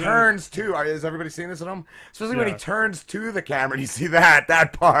like when Mike he Bichetti. turns to... Is everybody seeing this at home? Especially when he turns to the camera and you see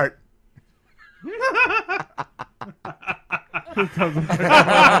that part.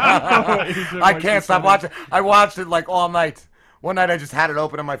 I can't stop watching. I watched it like all night. One night I just had it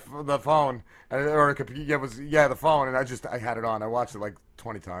open on the phone, or the phone, and I had it on. I watched it like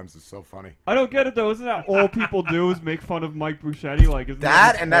 20 times. It's so funny. I don't get it though. Isn't that all people do is make fun of Mike Bichetti? Like, isn't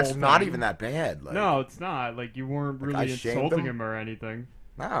that his and that's whole not thing? even that bad. Like, no, it's not. Like, you weren't really insulting him or anything.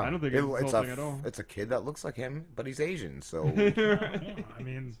 No, I don't think it's insulting at all. It's a kid that looks like him, but he's Asian, so. I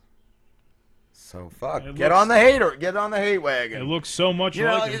mean. So fuck. Get on the hate wagon. It looks so much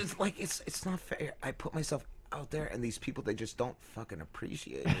like him. It's like it's not fair. I put myself out there, and these people, they just don't fucking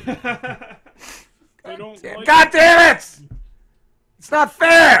appreciate it. God damn it! It's not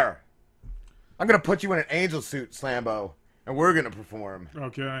fair. I'm gonna put you in an angel suit, Slambo, and we're gonna perform.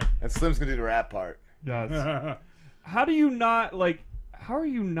 Okay. And Slim's gonna do the rap part. Yes. How are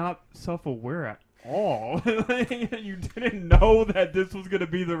you not self-aware at all? You didn't know that this was going to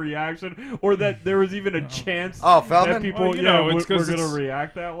be the reaction, or that there was even a chance Feldman? that people were going to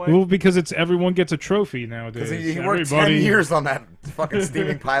react that way? Well, because everyone gets a trophy nowadays. Because he worked 10 years on that fucking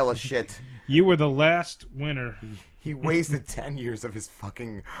steaming pile of shit. You were the last winner. He wasted 10 years of his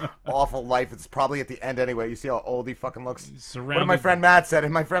fucking awful life. It's probably at the end anyway. You see how old he fucking looks? What did my friend Matt said?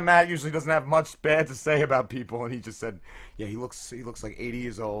 And my friend Matt usually doesn't have much bad to say about people. And he just said, yeah, he looks like 80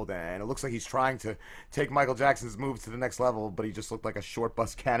 years old. And it looks like he's trying to take Michael Jackson's moves to the next level. But he just looked like a short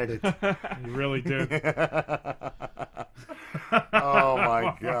bus candidate. He really did. Oh,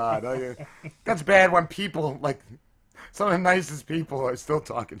 my God. That's bad when people, like... Some of the nicest people are still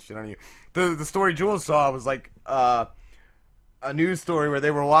talking shit on you. The story Jules saw was like a news story where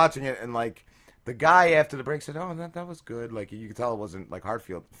they were watching it, and like the guy after the break said, "Oh, that was good." Like you could tell it wasn't like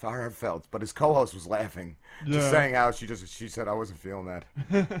heartfelt, but his co-host was laughing, just saying how she said, "I wasn't feeling that."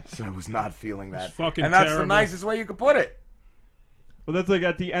 So I was not feeling that, and that's the nicest way you could put it. Well, that's like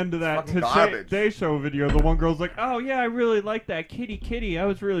at the end of that Today Show video, the one girl's like, "Oh yeah, I really like that kitty. I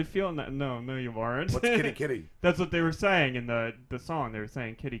was really feeling that." No, you weren't. What's kitty? That's what they were saying in the song. They were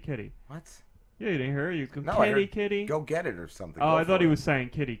saying kitty. What? Yeah, you didn't hear it? You go, no, kitty. Go get it or something. Oh, I thought he was saying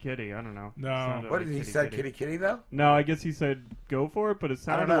kitty. I don't know. No. What did he say? Kitty though? No, I guess he said go for it, but it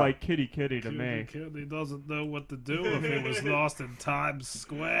sounded like kitty to me. Kitty doesn't know what to do if it was lost in Times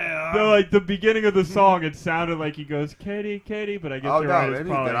Square. No, like the beginning of the song, it sounded like he goes kitty, but I guess you're right. It's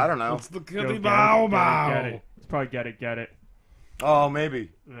probably, I don't know. It's the kitty bow. It's probably get it. Oh,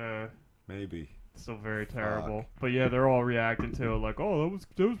 maybe. Maybe. Still very terrible. But yeah, they're all reacting to it like, "Oh, that was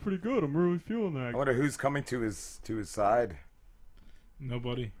pretty good. I'm really feeling that." I wonder who's coming to his side.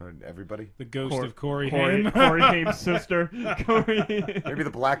 Nobody. Or everybody. The ghost of Corey Haim. Corey Haim's sister. Maybe the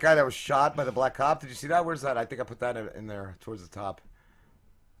black guy that was shot by the black cop. Did you see that? Where's that? I think I put that in there towards the top.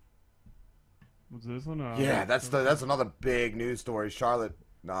 Was this one? Yeah, that's another big news story. Charlotte,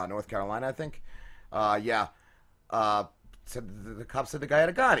 North Carolina, I think. Said the cop said the guy had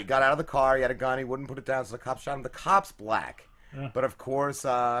a gun. He got out of the car. He had a gun. He wouldn't put it down, so the cop shot him. The cop's black. Yeah. But of course,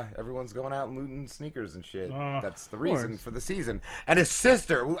 everyone's going out and looting sneakers and shit. That's the reason for the season. And his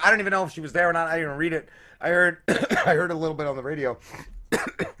sister, I don't even know if she was there or not. I didn't even read it. I heard I heard a little bit on the radio.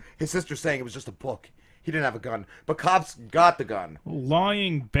 His sister saying it was just a book. He didn't have a gun, but cops got the gun.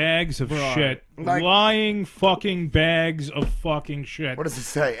 Lying bags of shit. Lying fucking bags of fucking shit. What does it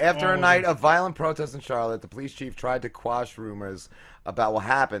say? After a night of violent protests in Charlotte, the police chief tried to quash rumors about what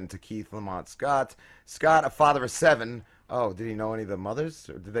happened to Keith Lamont Scott. Scott, a father of 7. Oh, did he know any of the mothers?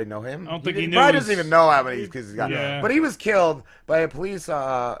 Or did they know him? I don't think he knew. He probably doesn't even know how many kids he's got. Yeah. But he was killed by a police in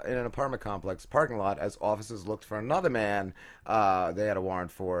an apartment complex parking lot as officers looked for another man they had a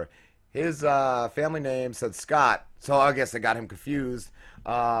warrant for. His family name said Scott, so I guess they got him confused.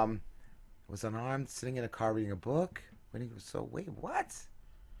 Was unarmed, sitting in a car reading a book. Wait, what?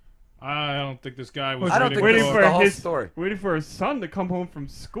 I don't think this guy was waiting for the whole story. Waiting for his son to come home from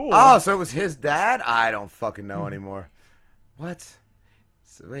school. Oh, so it was his dad? I don't fucking know anymore. What?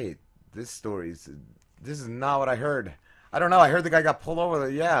 So, wait, this is not what I heard. I don't know. I heard the guy got pulled over.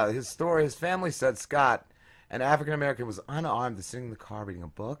 Yeah, his family said Scott, an African-American, was unarmed, sitting in the car reading a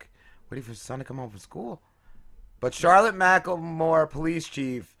book, waiting for his son to come home from school. But Charlotte McLemore, police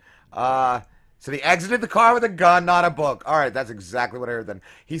chief, so he exited the car with a gun, not a book. All right, that's exactly what I heard then.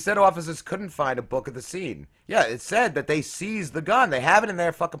 He said officers couldn't find a book at the scene. Yeah, it said that they seized the gun. They have it in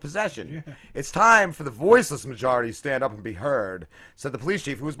their fucking possession. Yeah. It's time for the voiceless majority to stand up and be heard, said the police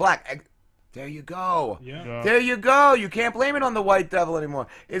chief, who was black. There you go. Yeah. There you go. You can't blame it on the white devil anymore.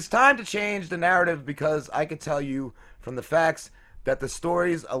 It's time to change the narrative because I could tell you from the facts that the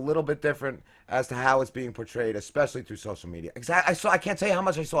story's a little bit different as to how it's being portrayed, especially through social media. I can't tell you how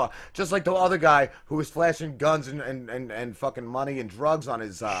much I saw. Just like the other guy who was flashing guns and fucking money and drugs on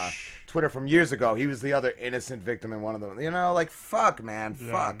his Twitter from years ago. He was the other innocent victim in one of them. You know, like, fuck, man.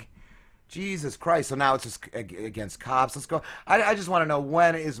 Yeah. Fuck. Jesus Christ. So now it's just against cops. Let's go. I just want to know,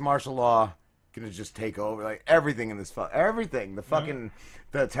 when is martial law going to just take over? Like, everything in this everything. The fucking...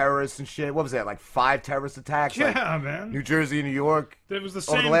 The terrorists and shit. What was that? Like 5 terrorist attacks? Yeah, like man. New Jersey, New York. It was the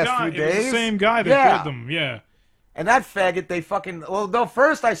over same the last guy. few days. It was the same guy that did them. Yeah. And that faggot, they fucking. Well, no.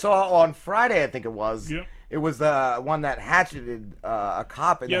 First, I saw on Friday, I think it was. Yep. It was the one that hatcheted a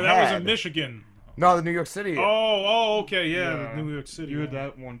cop in the head. Yeah, that was in Michigan. No, the New York City. Oh, okay, yeah, the New York City. You had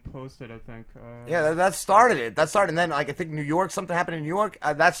that one posted, I think. Yeah, that started it. And then, like, I think New York, something happened in New York.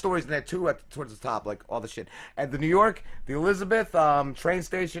 That story's in there, too, towards the top, like, all the shit. And the New York, the Elizabeth train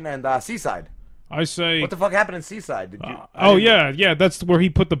station, and Seaside. I say... What the fuck happened in Seaside? Did you? Yeah, that's where he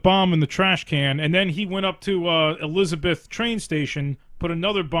put the bomb in the trash can, and then he went up to Elizabeth train station, put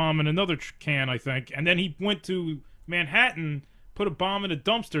another bomb in another can, I think, and then he went to Manhattan, put a bomb in a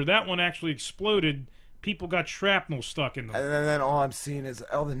dumpster. That one actually exploded. People got shrapnel stuck in them. And then all I'm seeing is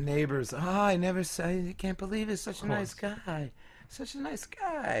all the neighbors. Oh, I can't believe it's such a nice guy. Such a nice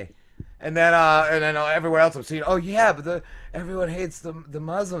guy. And then everywhere else I'm seeing, oh yeah, but everyone hates the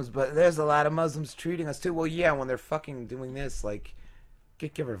Muslims, but there's a lot of Muslims treating us too. Well, yeah, when they're fucking doing this, like,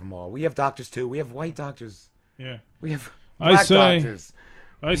 get rid of them all. We have doctors too. We have white doctors. Yeah. We have black doctors.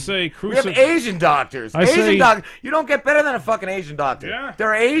 I say we have Asian doctors. Doctors. You don't get better than a fucking Asian doctor. Yeah.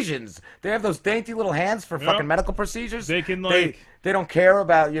 They're Asians. They have those dainty little hands for fucking medical procedures. They can like. They don't care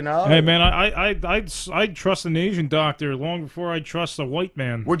about, you know. Hey man, I'd trust an Asian doctor long before I'd trust a white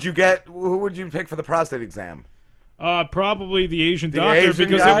man. Who would you pick for the prostate exam? Probably the Asian doctor Asian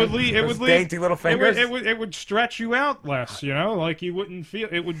because guy? it would leave dainty little fingers. It would stretch you out less, you know, like you wouldn't feel.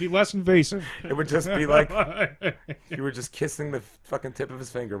 It would be less invasive. It would just be like you were just kissing the fucking tip of his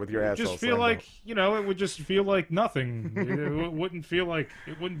finger with your asshole. Just feel like it would just feel like nothing. It wouldn't feel like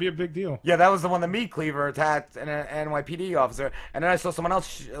it wouldn't be a big deal. Yeah, that was the one the meat cleaver attacked an NYPD officer, and then I saw someone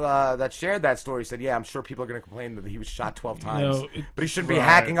else that shared that story. Said, "Yeah, I'm sure people are gonna complain that he was shot 12 times, but he shouldn't be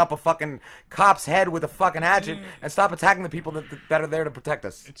hacking up a fucking cop's head with a fucking hatchet and stop attacking the people that are there to protect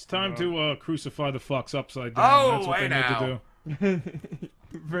us." It's time to crucify the fucks upside down. Oh, that's what they need to do.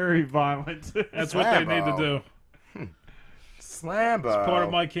 Very violent. That's what they need to do. Slambo. It's part of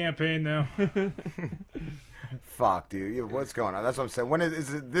my campaign now. Fuck, dude. What's going on? That's what I'm saying. When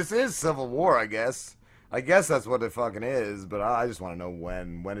is it? This is Civil War, I guess. I guess that's what it fucking is, but I just want to know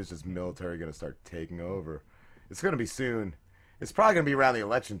when. When is this military going to start taking over? It's going to be soon. It's probably going to be around the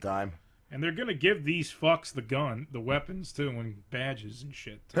election time. And they're going to give these fucks the weapons, too, and badges and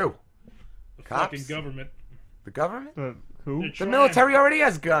shit. Who? The Cops? fucking government. The government? Who? The military already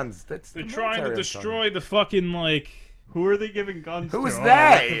has guns. They're trying to destroy the fucking, like... Who are they giving guns to? Who is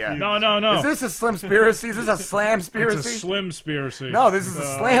they? No. Is this a slim-spiracy? Is this a slam-spiracy? It's a slim-spiracy. No, this is a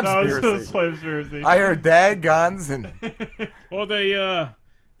slam-spiracy. No, it's a slam-spiracy. I heard dad guns and... Well, they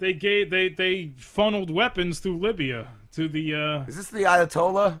funneled weapons through Libya to the... Is this the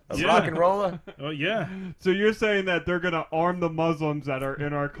Ayatollah of rock and roller? Oh, yeah. So you're saying that they're going to arm the Muslims that are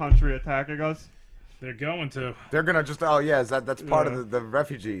in our country attacking us? They're going to. They're going to just... Oh, yeah, that's part of the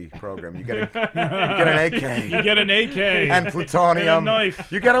refugee program. You get an AK. You get an AK. And plutonium. And a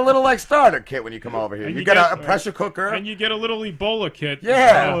knife. You get a little, like, starter kit when you come over here. You get a pressure cooker. And you get a little Ebola kit.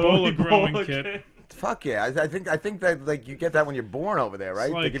 Yeah. Ebola growing kit. Fuck yeah. I think that, like, you get that when you're born over there,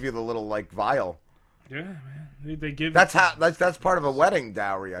 right? Like, they give you the little, like, vial. Yeah, man. They give... That's part of a wedding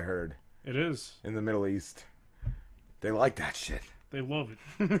dowry, I heard. It is. In the Middle East. They like that shit. They love it.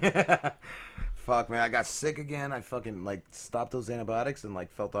 Fuck, man, I got sick again. I fucking, like, stopped those antibiotics and,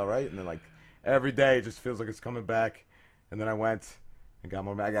 like, felt all right. And then, like, every day it just feels like it's coming back. And then I went and got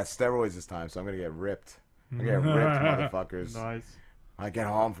more... I got steroids this time, so I'm going to get ripped. I'm going to get ripped, motherfuckers. Nice. I get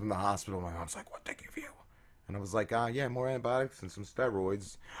home from the hospital, my mom's like, "What they give you?" And I was like, yeah, more antibiotics and some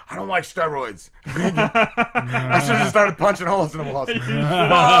steroids. I don't like steroids. I should have just started punching holes in the walls. Fuck!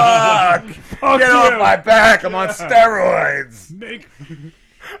 Get off my back! I'm on steroids!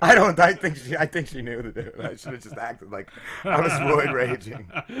 I think she knew to do it. I should have just acted like I was roid raging.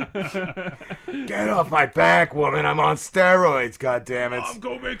 Get off my back, woman! I'm on steroids. God damn it! Mom,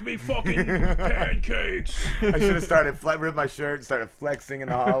 go make me fucking pancakes. I should have started ripped my shirt and started flexing in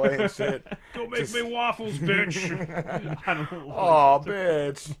the hallway and shit. Go make me waffles, bitch. I don't know. Oh,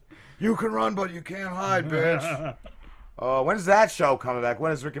 bitch! You can run, but you can't hide, bitch. When's that show coming back?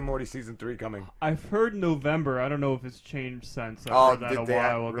 When is Rick and Morty season 3 coming? I've heard November. I don't know if it's changed since. I heard that a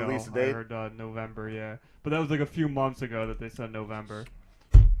while ago. Release a date? I heard November, yeah. But that was like a few months ago that they said November.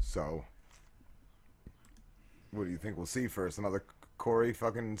 So, what do you think we'll see first? Another Corey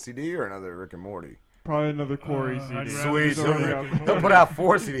fucking CD or another Rick and Morty? Probably another Corey CD. Sweet. They'll put out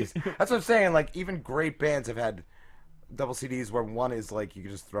 4 CDs. That's what I'm saying. Like, even great bands have had double CDs where one is like you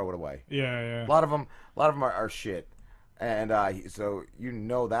can just throw it away. Yeah. A lot of them are shit. And so you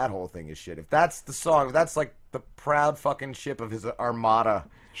know that whole thing is shit. If that's the song, if that's like the proud fucking ship of his armada,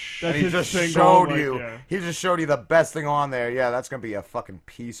 and he just showed you, he just showed you the best thing on there. Yeah, that's gonna be a fucking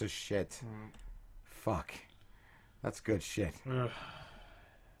piece of shit. Fuck, that's good shit.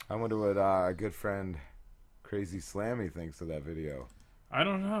 I wonder what our good friend Crazy Slammy thinks of that video. I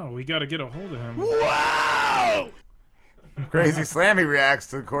don't know. We got to get a hold of him. Wow! Crazy Slammy reacts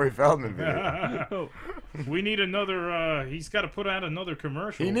to the Corey Feldman video. We need another. He's got to put out another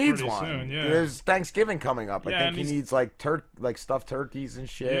commercial. He needs pretty one. Soon, yeah. There's Thanksgiving coming up. Yeah, I think he needs like stuffed turkeys and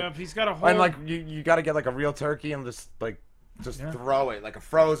shit. Yeah, if he's got a whole. And like you got to get like a real turkey and just throw it like a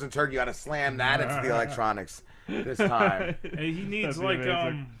frozen turkey. You got to slam that into the electronics this time. He needs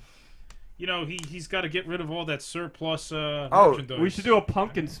you know, he's got to get rid of all that surplus merchandise. We should do a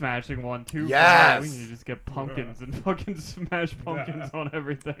pumpkin smashing one, too. Yes! We need to just get pumpkins and fucking smash pumpkins on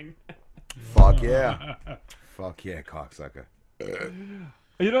everything. Fuck yeah. Fuck yeah, cocksucker.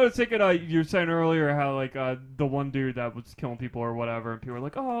 You know, it's like you were saying earlier how like the one dude that was killing people or whatever, and people were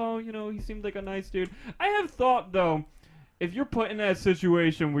like, oh, you know, he seemed like a nice dude. I have thought though, if you're put in that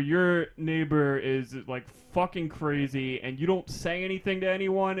situation where your neighbor is like fucking crazy and you don't say anything to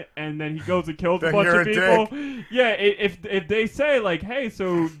anyone, and then he goes and kills a bunch of people, yeah, if they say like, hey,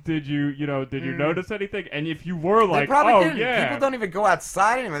 so did you notice anything? And if you were like, oh yeah, people don't even go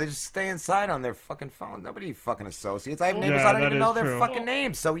outside anymore. They just stay inside on their fucking phone. Nobody fucking associates. I have neighbors I don't even know their fucking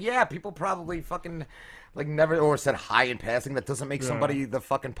names. So yeah, people probably fucking like never or said hi in passing. That doesn't make somebody the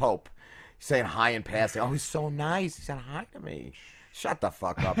fucking Pope. Saying hi in passing. Oh, he's so nice. He said hi to me. Shut the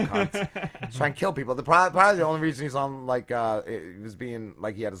fuck up, cunt. He's trying to kill people. Probably the only reason he's on, like, he was being,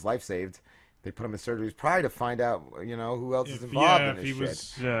 like, he had his life saved. They put him in surgery. He's probably to find out, you know, who else is involved in this shit.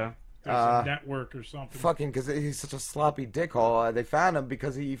 Was, there's a network or something. Fucking, because he's such a sloppy dickhole. They found him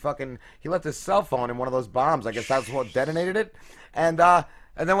because he left his cell phone in one of those bombs. I guess that's what detonated it. And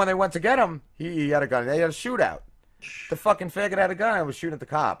then when they went to get him, he had a gun. They had a shootout. The fucking faggot had a gun and was shooting at the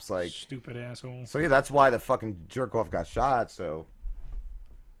cops. Like, stupid asshole. So yeah, that's why the fucking jerk off got shot. So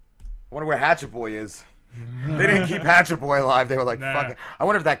I wonder where Hatchet Boy is. They didn't keep Hatchet Boy alive. They were like, fuck it. I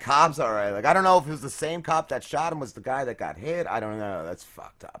wonder if that cop's alright. Like, I don't know if it was the same cop that shot him was the guy that got hit. I don't know. That's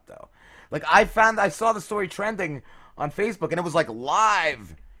fucked up though. Like, I saw the story trending on Facebook and it was like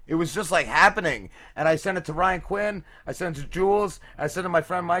live. It was just like happening. And I sent it to Ryan Quinn. I sent it to Jules. I sent it to my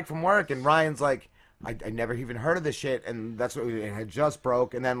friend Mike from work. And Ryan's like, I never even heard of this shit, and that's what it had just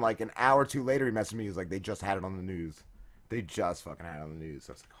broke. And then like an hour or two later, he messaged me. He was like, "They just had it on the news. They just fucking had it on the news."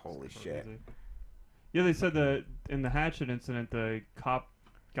 I was like, "Holy shit!" Yeah, they said that in the hatchet incident, the cop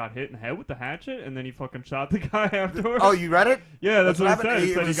got hit in the head with the hatchet, and then he fucking shot the guy afterwards. Oh, you read it? Yeah, that's what it happened. said.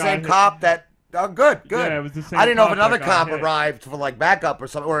 It was the same cop that. Oh, good. Yeah, it was the same. I didn't know if cop another that got cop hit. arrived for like backup or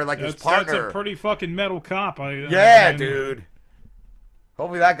something, or like his partner. That's a pretty fucking metal cop. Yeah, dude.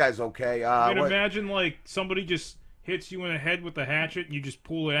 Hopefully that guy's okay. I mean, imagine like somebody just hits you in the head with a hatchet and you just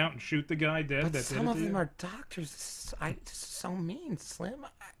pull it out and shoot the guy dead. But some of them are doctors. This is so mean, Slim.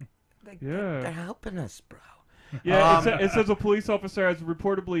 They're helping us, bro. Yeah, it says a police officer has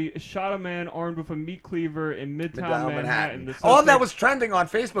reportedly shot a man armed with a meat cleaver in Midtown Manhattan. All that was trending on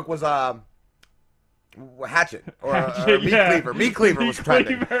Facebook was Hatchet or meat cleaver. Meat cleaver was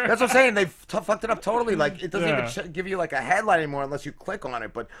trending. That's what I'm saying. They fucked it up totally. Like, it doesn't even give you like a headline anymore unless you click on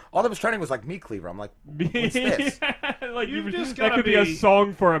it. But all that was trending was like meat cleaver. I'm like, what's this? Like, that could be a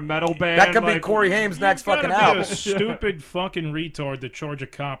song for a metal band. That could be Corey Haim's next fucking album. A stupid fucking retard to charge a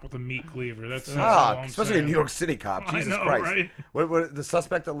cop with a meat cleaver. That's especially a New York City cop. Jesus Christ! Right? What, the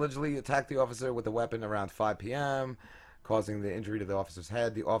suspect allegedly attacked the officer with a weapon around 5 p.m. causing the injury to the officer's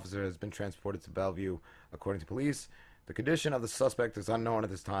head. The officer has been transported to Bellevue, according to police. The condition of the suspect is unknown at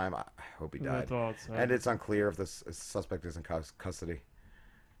this time. I hope he died. And it's unclear if the suspect is in custody.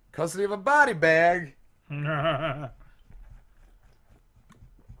 Custody of a body bag.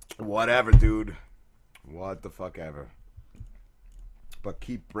 Whatever, dude. What the fuck ever. But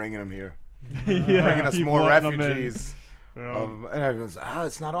keep bringing them here. Bringing us more refugees. And everyone's,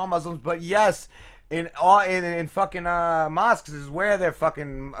 it's not all Muslims, but yes. In fucking mosques is where they're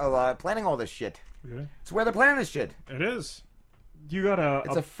fucking planning all this shit. Yeah. It's where they're planning this shit. It is. You got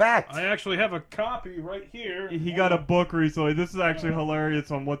It's a fact. I actually have a copy right here. He got a book recently. This is actually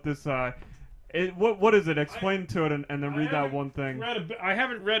hilarious on what this. What is it? Explain to it and then read that one thing. I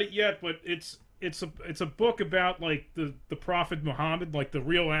haven't read it yet, but it's a book about like the Prophet Muhammad, like the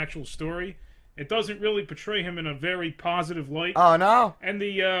real actual story. It doesn't really portray him in a very positive light. Oh no! And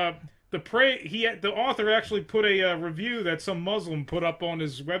the author actually put a review that some Muslim put up on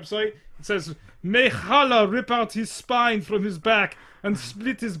his website. It says, "May Allah rip out his spine from his back and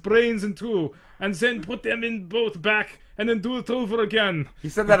split his brains in two, and then put them in both back, and then do it over again." He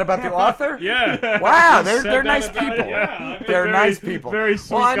said that about the author? Yeah. Wow, they're nice people. Yeah, they're nice people. Very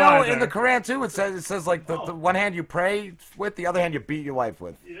sweet. Well, I know guy in the there. Quran too. It says like the one hand you pray with, the other hand you beat your wife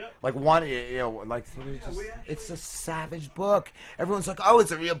with. Yeah. Like one, like it's a savage book. Everyone's like, oh, it's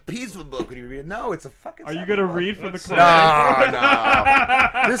a real peaceful book when you read it. No, it's a fucking. Are you gonna read from the Quran?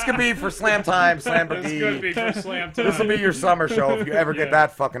 No. This could be for Slam Time, Slamborghini. This could be for Slam Time. This will be your summer show if you ever get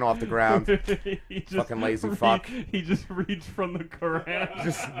that fucking off the ground. Fucking lazy fuck. He just reads from the Quran.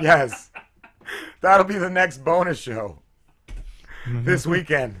 Yes. That'll be the next bonus show. This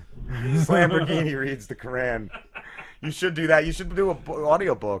weekend. Slamborghini reads the Quran. You should do that. You should do an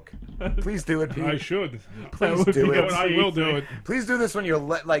audio book. Please do it, Pete. I should. Please do it. I will do it. Please do this when you're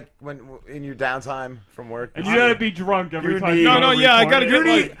when in your downtime from work. And you gotta be drunk every time. I gotta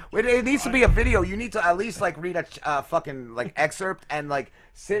get It needs to be a video. You need to at least like read a fucking like excerpt and like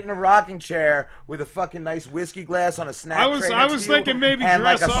sit in a rocking chair with a fucking nice whiskey glass on a snack tray. I was thinking maybe and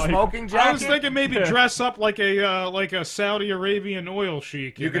dress like a up. smoking jacket. I was thinking maybe dress up like a Saudi Arabian oil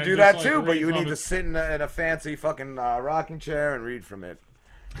sheik. You could and do just, that like, too, but read you from need it. to sit in a fancy fucking rocking chair and read from it,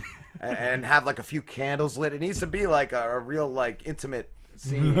 and have like a few candles lit. It needs to be like a real like intimate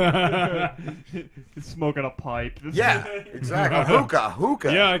scene. Smoking a pipe. Yeah, exactly. A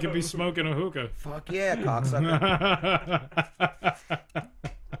hookah. Yeah, I could be smoking a hookah. Fuck yeah, cocksucker.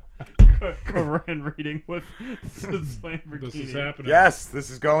 Koran reading with Lamborghini. This is happening. Yes, this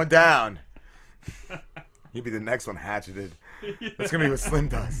is going down. He'd be the next one hatcheted. That's gonna be what Slim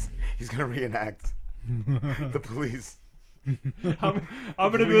does. He's gonna reenact the police. I'm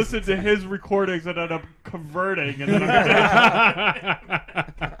gonna listen to his recordings and end up converting, and then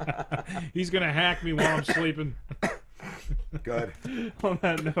He's gonna hack me while I'm sleeping. Good. On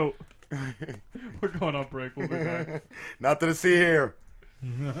that note, we're going on break. We'll be back. Nothing to see here.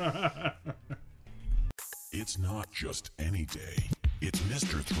 It's not just any day. It's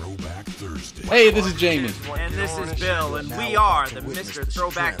Mr. Throwback Thursday. Hey, this is Jamie. And this is Bill, and we are the Mr.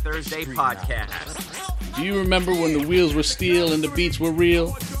 Throwback Thursday podcast. Do you remember when the wheels were steel and the beats were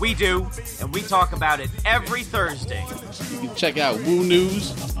real? We do, and we talk about it every Thursday. You can check out Woo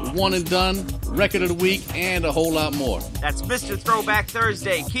News, One and Done, Record of the Week, and a whole lot more. That's Mr. Throwback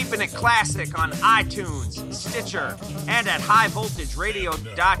Thursday, keeping it classic on iTunes, Stitcher, and at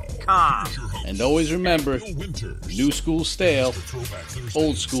highvoltageradio.com. And always remember, new school stale,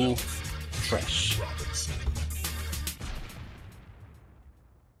 old school fresh.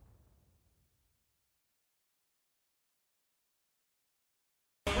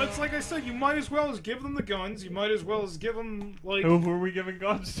 It's like I said, you might as well as give them the guns. You might as well as give them, like... Who are we giving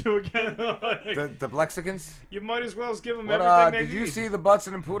guns to again? The Blexicans? You might as well as give them What, everything they did you need. see the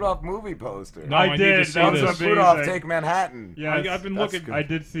Butson and Pudoff movie poster? No, I did. That was Butson and amazing. Pudoff Take Manhattan. Yeah, I've been That's looking. good. I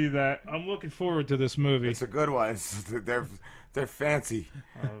did see that. I'm looking forward to this movie. It's a good one. They're fancy,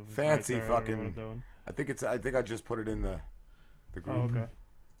 fancy right there, fucking. I think I just put it in the group. Oh, okay.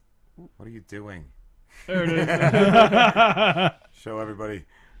 What are you doing? There it is. Show everybody.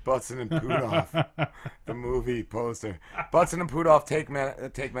 Butson and Pudoff, the movie poster. Butson and Pudoff Take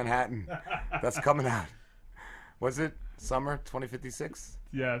Manhattan. That's coming out. Was it summer 2056?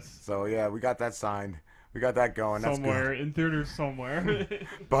 Yes. So yeah, we got that signed. We got that going. That's Somewhere good. in theaters somewhere.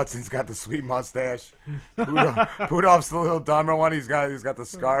 Butson's got the sweet mustache. Pudoff's the little dumber one. He's got the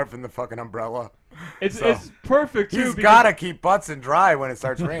scarf and the fucking umbrella. It's perfect too. He's because- gotta keep Butson dry when it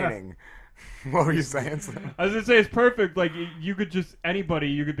starts raining. What were you saying, Slim? I was gonna say it's perfect. Like you could just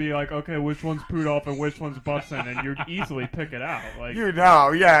you could be like, okay, which one's Pudoff and which one's Butson, and you'd easily pick it out. Like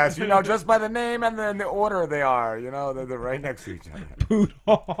Yes, just by the name and then the order they are. They're right next to each other.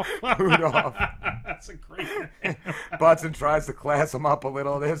 Pudoff. That's a great name. Butson tries to class him up a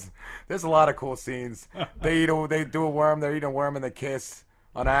little. There's a lot of cool scenes. They do a worm. They're eating a worm and they kiss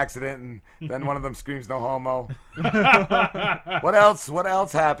on accident, and then one of them screams "No homo." What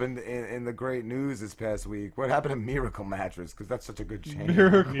else happened in the great news this past week? What happened to Miracle Mattress? Because that's such a good chain.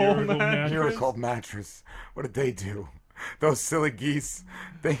 Miracle Mattress. What did they do? Those silly geese.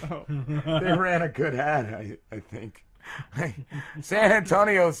 They ran a good ad, I think. San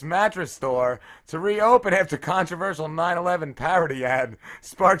Antonio's mattress store to reopen after controversial 9/11 parody ad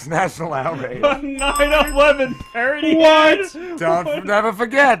sparks national outrage. 9/11 parody What? ad? Don't never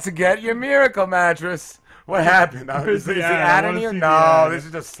forget to get your Miracle Mattress. What happened? Is the ad in here? No, this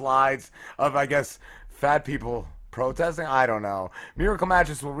is just slides of, I guess, fat people protesting. I don't know. Miracle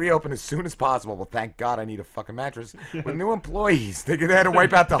Mattress will reopen as soon as possible. Well, thank God I need a fucking mattress. With new employees, they had to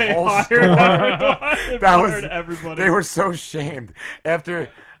wipe out the whole store. Everybody. They were so shamed after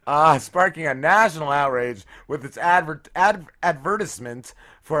sparking a national outrage with its advertisement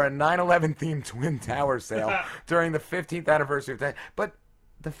for a 9/11 themed Twin Tower sale during the 15th anniversary of that. But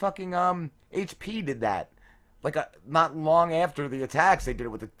the fucking HP did that. Like not long after the attacks, they did it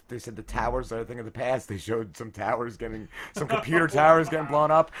with they said the towers are a thing of the past. They showed some computer towers getting blown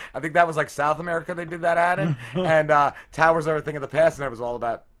up. I think that was like South America they did that ad in. And towers are a thing of the past, and it was all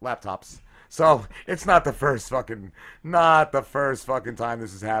about laptops. So it's not the first fucking time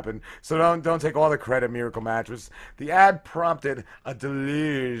this has happened. So don't take all the credit, Miracle Mattress. The ad prompted a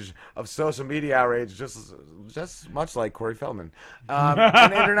deluge of social media outrage, just much like Corey Feldman,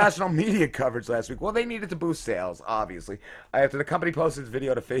 and international media coverage last week. Well, they needed to boost sales, obviously, after the company posted its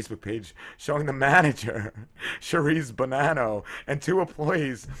video to Facebook page showing the manager, Cherise Bonanno, and two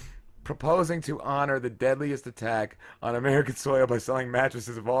employees proposing to honor the deadliest attack on American soil by selling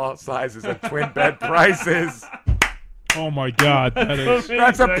mattresses of all sizes at twin bed prices. Oh my God, that is.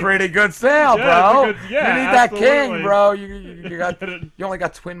 That's a pretty good sale, Yeah, bro. it's a good- yeah, you need that absolutely. king, bro. You only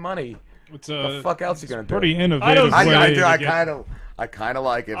got twin money. It's the fuck else you gonna do? pretty innovative I way to I get- kind of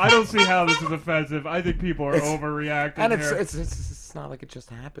like it. I don't see how this is offensive. I think people are overreacting. And here. it's not like it just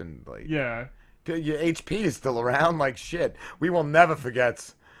happened. Like Yeah. Your HP is still around like shit. We will never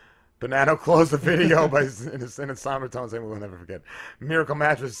forget. Bonanno closed the video by in a somber tone saying, "We will never forget." Miracle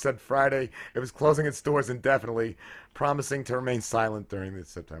Mattress said Friday it was closing its doors indefinitely, promising to remain silent during the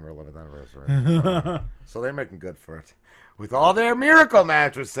September 11th anniversary. So they're making good for it with all their Miracle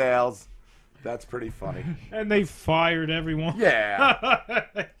Mattress sales. That's pretty funny. And they fired everyone. Yeah.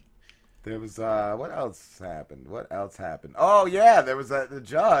 There was what else happened? Oh yeah, there was the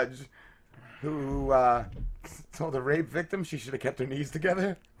judge who told a rape victim she should have kept her knees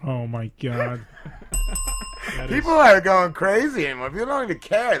together. Oh my God. People are going crazy anymore. People don't even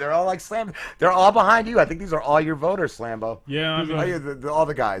care. They're all like slammed. They're all behind you. I think these are all your voters, Slambo. Yeah, I mean- all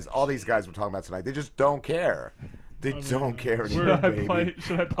the guys, all these guys we're talking about tonight. They just don't care. They don't care anymore, baby.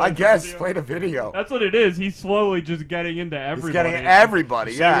 Should I play I the guess video? play the video. That's what it is. He's slowly just getting into everybody. getting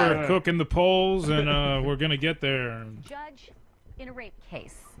everybody, So we're cooking the polls, and we're gonna get there. Judge in a rape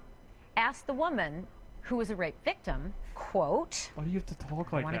case asked the woman who was a rape victim, quote, Why do you have to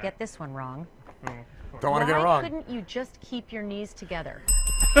talk like I want to that? get this one wrong. Don't want to get it wrong. Why couldn't you just keep your knees together?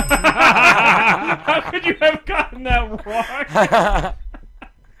 How could you have gotten that wrong?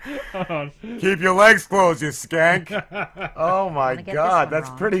 Keep your legs closed, you skank. Oh my Wanna get God, this one that's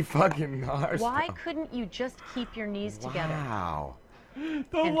wrong. pretty fucking harsh. Why couldn't you just keep your knees together? Wow.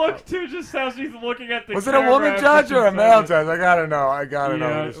 The look too just sounds she's looking at the Was it a camera woman after judge she or a said male it. judge? I gotta know. I gotta know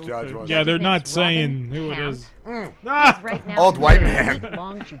Yeah, who this judge was. Yeah, they're not saying who it is. Is right now Old white in a man.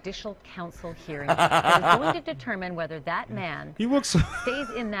 week-long judicial council hearing that is going to determine whether that man He looks. stays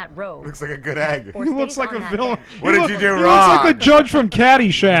in that robe. Looks like a good egg. Or He looks stays like on a that villain. bench. What did you do He wrong? looks like the judge from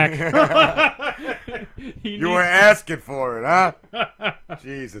Caddyshack. You were asking for it, huh?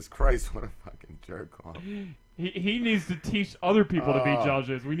 Jesus Christ, what a fucking jerk off. He needs to teach other people to be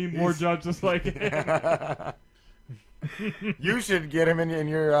judges. We need more judges like him. You should get him in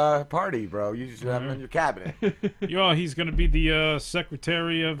your party, bro. You should have him in your cabinet. Yeah, he's going to be the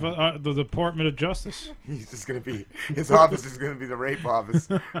secretary of the Department of Justice. He's just gonna be his office is gonna be the rape office.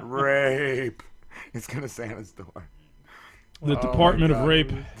 Rape. It's gonna say on his door. The Oh Department my of God.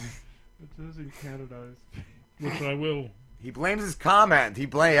 Rape. It says in Canada. Which I will. He blames his comment. He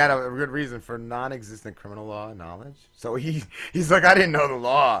had a good reason for non-existent criminal law knowledge. So he's like, I didn't know the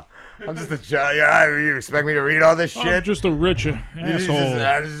law. I'm just a judge. Yeah, you expect me to read all this shit? I'm just a rich asshole.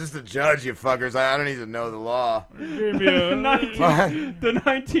 I'm just a judge, you fuckers. I don't need to know the law. The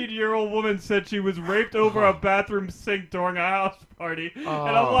 19-year-old woman said she was raped over a bathroom sink during a house party. And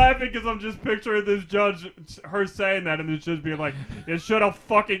I'm Oh. laughing because I'm just picturing this judge, her saying that, and it's just being like, you should have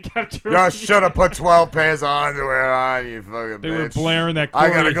fucking kept your... You should have put 12 pairs of underwear on, you fucking They bitch. were blaring that I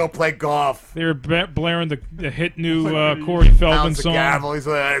gotta Corey- go play golf. They were blaring the hit new Corey Feldman Pounds the song. gavel. He's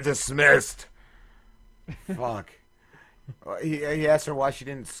like, dismissed. Fuck. He asked her why she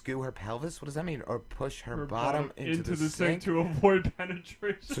didn't skew her pelvis. What does that mean? Or push her bottom into the sink to avoid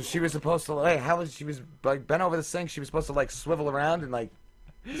penetration. So she was supposed to like she was like bent over the sink. She was supposed to like swivel around and like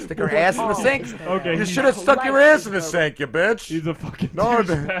stick her ass in the sink. Okay, You he's should have stuck your ass in the sink, you bitch. He's a fucking no.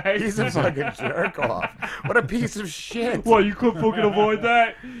 douchebag. He's a fucking jerk off. What a piece of shit. What, you couldn't fucking avoid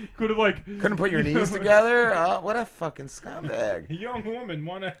that? Could have like couldn't put your knees together. What a fucking scumbag. A young woman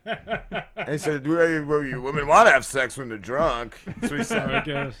wanna. And he said, well, you women want to have sex when they're drunk. That's what he said. I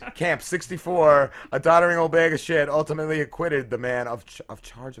guess. Camp 64, a doddering old bag of shit, ultimately acquitted the man of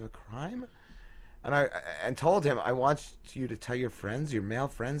charge of a crime. And told him, I want you to tell your friends, your male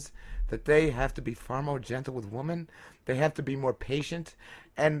friends, that they have to be far more gentle with women. They have to be more patient,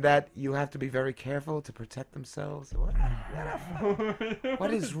 and that you have to be very careful to protect themselves. What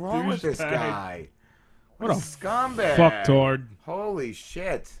is wrong with this Douchebag. guy? What a a scumbag! fucktard. Holy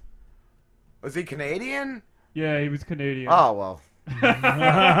shit! Was he Canadian? Yeah, he was Canadian. Oh well.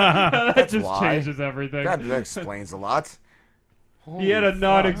 That That's just why. changes everything. That explains a lot. He had a Holy fuck.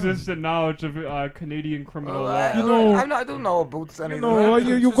 non-existent knowledge of Canadian criminal law. I don't know about any of No,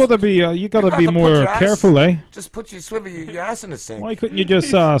 that. you gotta be you gotta got be to put more your ass- careful, eh? Just swivel your ass in the sink. Why couldn't you just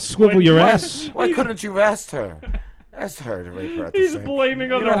swivel your ass? Why couldn't you have asked her? Asked her to rape her at the He's sink. blaming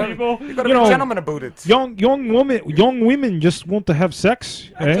You other know, people. You gotta be a gentleman about it. Young women just want to have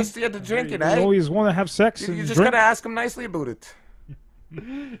sex. Eh? Just you had to drink it, They eh? always want to have sex You and just drink. gotta ask them nicely about it.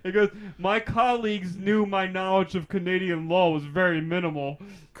 He goes, my colleagues knew my knowledge of Canadian law was very minimal.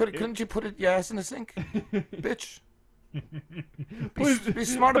 Couldn't you put your ass in the sink, bitch? Be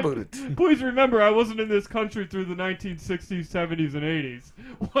smart about it. Please remember, I wasn't in this country through the 1960s, 70s, and 80s.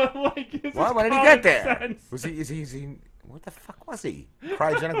 What, like, is Why? this When did he common get there? sense? Was he? Is he? What the fuck was he?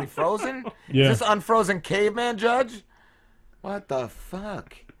 Cryogenically frozen? Yeah. Is this unfrozen caveman judge? What the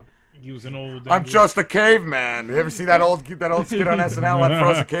fuck? He was an old. I'm just a caveman. You ever see that old skit on SNL?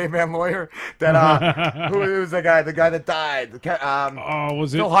 Unfrozen caveman lawyer. That who was the guy that died?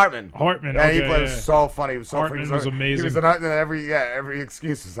 Was it Phil Hartman? Hartman. Yeah, he okay, played. It was so funny. He was so Hartman funny. was amazing. He was every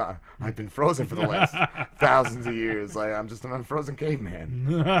excuse is I've been frozen for the last thousands of years. Like I'm just an unfrozen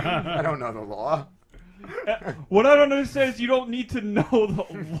caveman. I don't know the law. What I don't understand is you don't need to know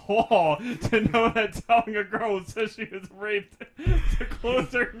the law to know that telling a girl who says she was raped to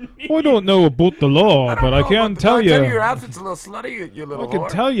close her knee. I don't know about the law, but I can tell you. Your outfit's a little slutty, you little I can whore.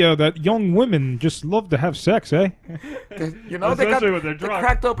 tell you that young women just love to have sex, eh? You know, they Especially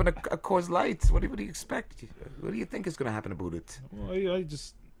cracked open a Coors Light. What do you expect? What do you think is going to happen about it? Well, I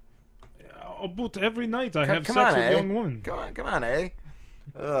just about every night I have Come sex on, with eh? young women. Come on, eh?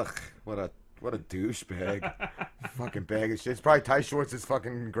 Ugh, what a douchebag. Fucking bag of shit. It's probably Ty Shorts'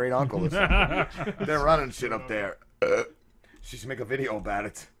 fucking great uncle or something. They're running shit up there. She should make a video about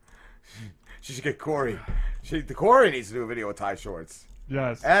it. She should get Corey. Corey needs to do a video with Ty Shorts.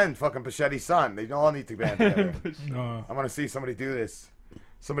 Yes. And fucking Bichetti's son. They all need to band together. I want to see somebody do this.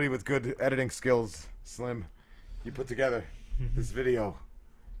 Somebody with good editing skills. Slim, you put together this video.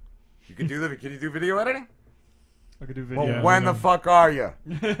 Can you do video editing? I could do video. Well, when the fuck are you?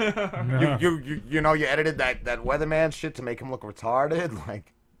 You know you edited that weatherman shit to make him look retarded,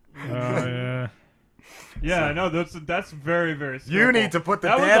 like. Yeah. Yeah, I know that's very, very skillful. You need to put the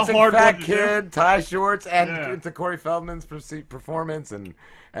That was a dancing hard fat one to kid, do. Ty Shorts, and Yeah. into Corey Feldman's performance, and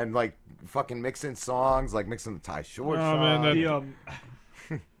like fucking mixing songs, like mixing the Ty Shorts song.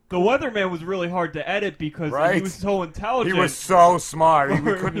 The weatherman was really hard to edit because Right. he was so intelligent. He was so smart. We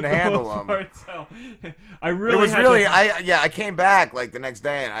couldn't handle him. I really It was had really. to- I came back like the next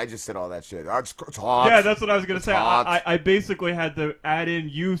day and I just said all that shit. It's hot. Yeah, that's what I was gonna It's say. hot. I basically had to add in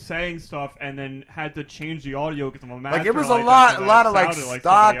you saying stuff and then had to change the audio because I'm a master. Like it was a like lot that, of like sounded like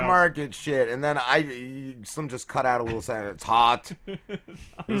stock somebody else. market shit, and then some just cut out a little saying it's hot. It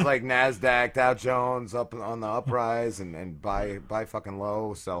was like Nasdaq, Dow Jones up on the uprise, and buy fucking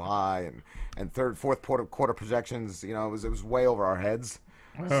low, sell high, and fourth quarter projections. You know, it was way over our heads.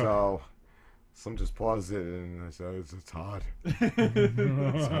 Oh. So some just paused it, and I said it's hot.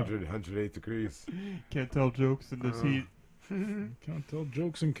 It's 108 degrees. Can't tell jokes in this heat. Can't tell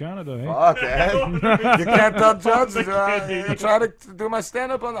jokes in Canada, eh? Fuck, eh? You can't tell jokes. I'm kidding. I try to do my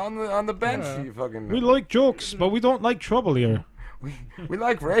stand up on the bench. Yeah. You fucking. We like jokes, but we don't like trouble here. We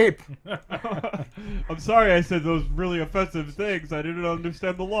like rape. I'm sorry I said those really offensive things. I didn't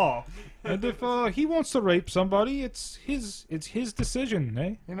understand the law. And if he wants to rape somebody, it's his decision,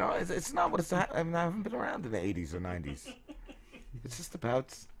 eh? You know, it's not what it's. I haven't been around in the 80s or 90s. It's just about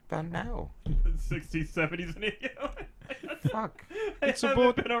now. 60s, 70s, and 80s. Fuck. It's I haven't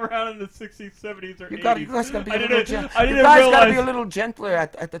about- been around in the 60s, 70s, or 80s. You guys gotta be a I little didn't gentle. You realize. guys gotta be a little gentler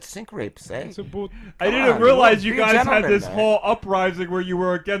at the sink rapes, eh? It's about. I Come didn't on, realize be you a guys had gentleman, this man. whole uprising where you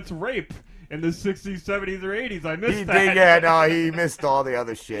were against rape in the 60s, 70s, or 80s. I missed He that. did, yeah, no, he missed all the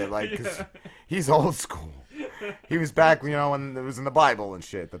other shit, like, 'cause he's old school. He was back, you know, when it was in the Bible and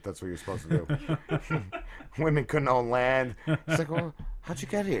shit, that's what you're supposed to do. Women couldn't own land. It's like, well, how'd you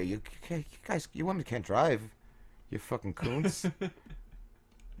get here? You guys, you women can't drive. You fucking coons.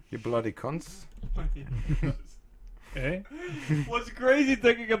 You bloody cunts. Eh? What's crazy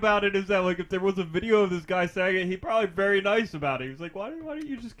thinking about it is that, like, if there was a video of this guy saying it, he'd probably be very nice about it. He was like, why don't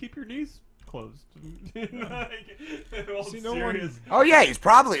you just keep your knees closed? All See, no serious. Oh yeah, he's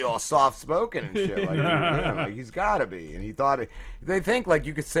probably all soft spoken and shit. Like, like he's gotta be. And he thought they think like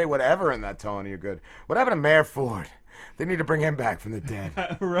you could say whatever in that tone. And you're good. What happened to Mayor Ford? They need to bring him back from the dead.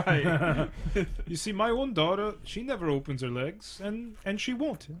 Right. You see, my own daughter, she never opens her legs, and she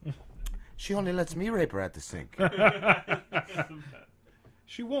won't. She only lets me rape her at the sink.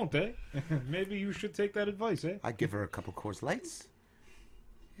 She won't, eh? Maybe you should take that advice, eh? I give her a couple Coors Lights.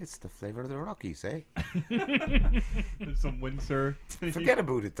 It's the flavor of the Rockies, eh? Some Windsor. Forget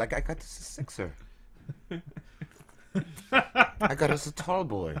about it. I got this a sixer. I got us a tall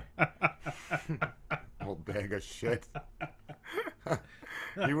boy. Old bag of shit.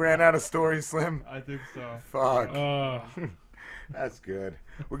 You ran out of stories, Slim? I think so. Fuck. That's good.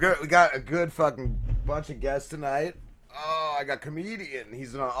 We got a good fucking bunch of guests tonight. Oh, I got comedian.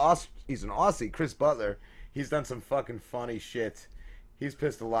 He's an Aussie, Chris Butler. He's done some fucking funny shit. He's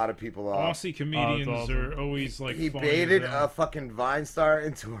pissed a lot of people off. Aussie comedians are always like. He funny baited as hell. a fucking Vine star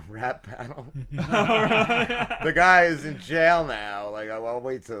into a rap battle. The guy is in jail now. Like I'll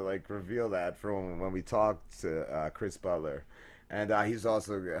wait to like reveal that from when we talked to Chris Butler, and he's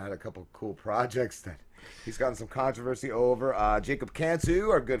also had a couple cool projects that he's gotten some controversy over. Jacob Cantu,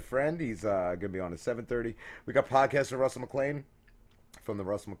 our good friend, he's gonna be on at 7:30. We got podcaster Russell McLain from the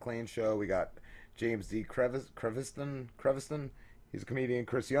Russell McLain Show. We got James D. Creviston. He's a comedian.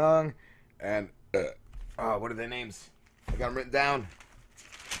 Chris Young, and what are their names? I got them written down.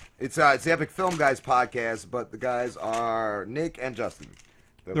 It's the Epic Film Guys podcast, but the guys are Nick and Justin.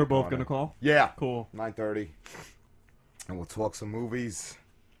 They're both gonna call? Yeah, cool. 9:30, and we'll talk some movies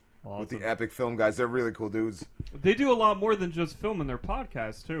with the Awesome. Epic Film Guys. They're really cool dudes. They do a lot more than just film in their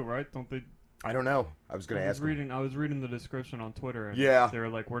podcast too, right? Don't they? I don't know. I was gonna ask them. I was reading the description on Twitter. And Yeah. they were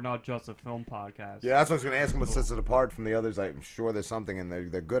like, "We're not just a film podcast." Yeah, that's what I was going to ask them. What sets it apart from the others? I'm sure there's something, and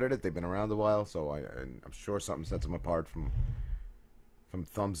they're good at it. They've been around a while, so I'm sure something sets them apart from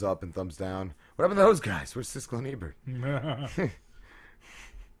thumbs up and thumbs down. What happened to those guys? Where's Siskel and Ebert?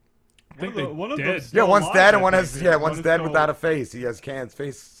 I think they one of dead. them's Yeah, still one's alive, dead, I and one think. has one's is dead still- without a face. He has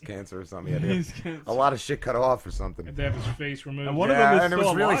face cancer or something. He He's had cancer. a lot of shit cut off or something. They have his face removed. And one of them is and it was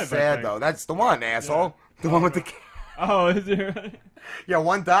still really alive, I sad think. though. That's the one, asshole. The one with the. Oh, is it? Yeah,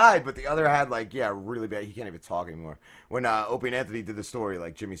 one died, but the other had really bad. He can't even talk anymore. When Opie and Anthony did the story,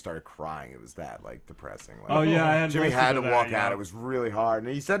 Jimmy started crying. It was that depressing. Oh, yeah, I had Jimmy listened had to to that, walk yeah. out. It was really hard,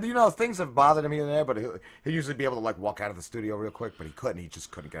 and he said, things have bothered him here and there, but he'll usually be able to walk out of the studio real quick, but he couldn't. He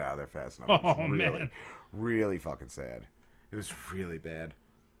just couldn't get out of there fast enough. It was Oh, really, man. really fucking sad. It was really bad.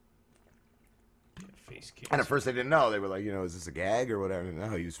 Face cancer. And at first they didn't know. They were like, is this a gag or whatever?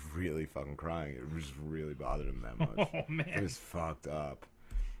 No, he was really fucking crying. It just really bothered him that much. Oh, man. It was fucked up.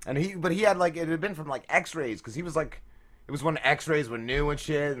 And he had it had been from X-rays because he was it was when X-rays were new and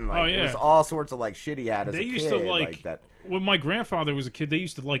shit, and Oh, yeah. it was all sorts of shit he had as They a used kid, to that. when my grandfather was a kid, they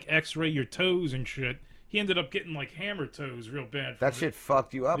used to X-ray your toes and shit. He ended up getting hammer toes real bad. That from shit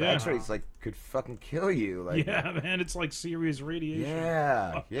fucked you up. Yeah. X-rays could fucking kill you. yeah, man, it's serious radiation.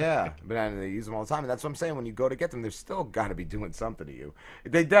 Yeah, yeah. But they use them all the time, and that's what I'm saying. When you go to get them, they're still got to be doing something to you.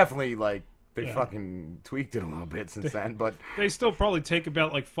 They definitely they Yeah. fucking tweaked it a little bit since then, but They still probably take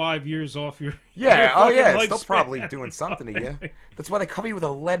about 5 years off your. yeah, your oh yeah, fucking it's still lifespan. probably doing something to you. That's why they cover you with a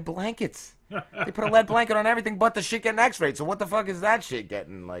lead blanket. They put a lead blanket on everything but the shit getting X-rayed. So what the fuck is that shit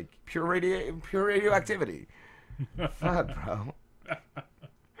getting? Pure radioactivity. Fuck, bro.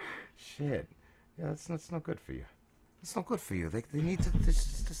 Shit. Yeah, that's not good for you. It's not good for you. They need to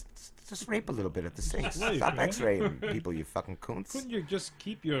just rape a little bit at the sink. Slave, Stop man. X-raying people, you fucking coons. Couldn't you just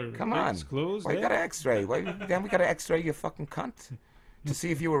keep your Come on. legs closed? Why you eh? gotta X-ray? Then we gotta X-ray you fucking cunt to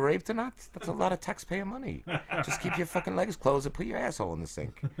see if you were raped or not? That's a lot of taxpayer money. Just keep your fucking legs closed and put your asshole in the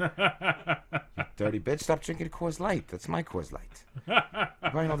sink. You dirty bitch, stop drinking Coors Light. That's my Coors Light. You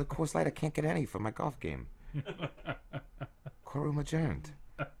buying all the Coors Light I can't get any for my golf game. Courtroom adjourned.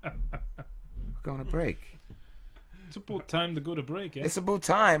 We're going to break. It's about time to go to break, eh? It's about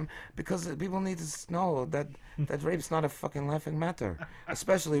time because people need to know that rape's not a fucking laughing matter,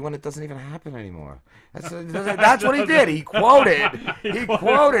 especially when it doesn't even happen anymore. That's what he did. He quoted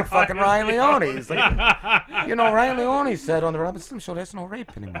fucking Ryan Leone. He's Ryan Leone said on the Robert Slim Show, "There's no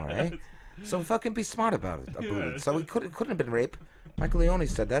rape anymore, eh?" So fucking be smart about it. So it couldn't have been rape. Michael Leone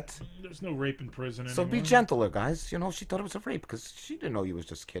said that. There's no rape in prison So anymore. be gentler, guys. She thought it was a rape because she didn't know he was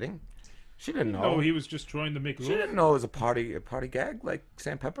just kidding. She didn't know. No, he was just trying to make love. She didn't know it was a party gag like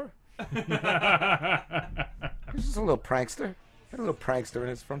Sam Pepper. He was just a little prankster. Had a little prankster in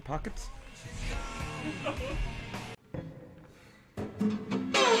his front pockets.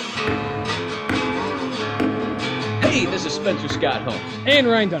 Hey, this is Spencer Scott Holmes. And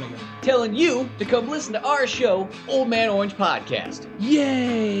Ryan Dunnigan. Telling you to come listen to our show, Old Man Orange Podcast.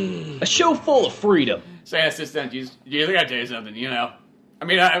 Yay! A show full of freedom. Say, assistant, I gotta tell you something, me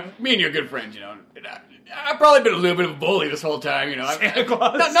and you are good friends, I've probably been a little bit of a bully this whole time, Santa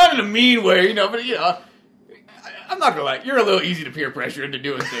Claus. Not in a mean way, but, I'm not gonna lie, you're a little easy to peer pressure into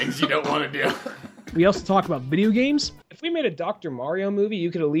doing things you don't want to do. We also talk about video games. If we made a Dr. Mario movie,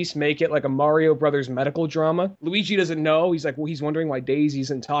 you could at least make it like a Mario Brothers medical drama. Luigi doesn't know. He's wondering why Daisy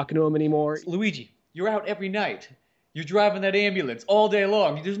isn't talking to him anymore. Luigi, you're out every night. You're driving that ambulance all day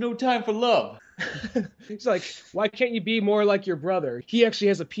long. There's no time for love. He's like, why can't you be more like your brother? He actually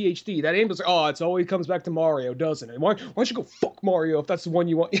has a PhD. That ambulance, it always comes back to Mario, doesn't it? Why don't you go fuck Mario if that's the one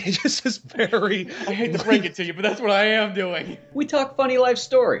you want? It's just very... I hate to break it to you, but that's what I am doing. We talk funny life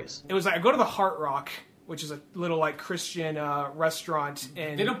stories. It was I go to the Heart Rock which is a little like Christian restaurant.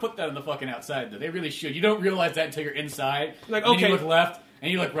 And They don't put that on the fucking outside, though. They really should. You don't realize that until you're inside. Like, and okay. then you look left, and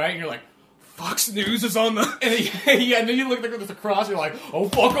you look right, and you're like, Fox News is on the. and then you look across, and you're like, oh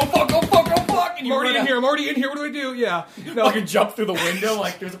fuck, oh fuck, oh fuck, oh fuck, and I'm already in here. I'm already in here. What do I do? Yeah. No. Fucking jump through the window.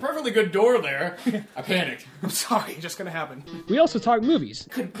 Like, there's a perfectly good door there. I panicked. I'm sorry. Just gonna happen. We also talk movies.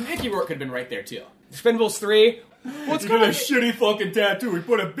 Mickey Rourke could have been right there too. Expendables 3. What's got a shitty fucking tattoo? He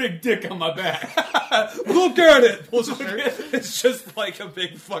put a big dick on my back. Look at it! It's just like a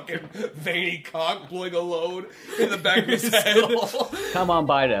big fucking veiny cock blowing a load in the back of his head. Come on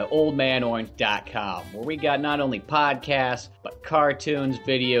by to oldmanorange.com, where we got not only podcasts, but cartoons,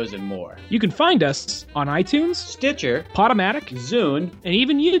 videos, and more. You can find us on iTunes, Stitcher, Podomatic, Zune, and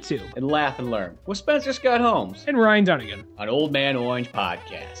even YouTube. And Laugh and Learn with Spencer Scott Holmes and Ryan Dunnigan on Old Man Orange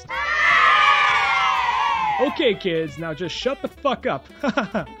Podcast. Okay, kids, now just shut the fuck up.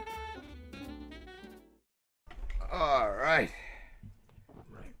 All right.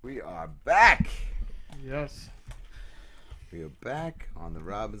 We are back. Yes. We are back on the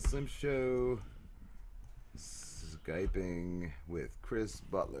Rob and Slim Show. Skyping with Chris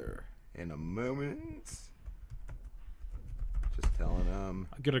Butler in a moment. Just telling him.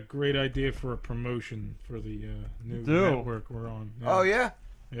 I got a great idea for a promotion for the new Do. network we're on. Oh, yeah?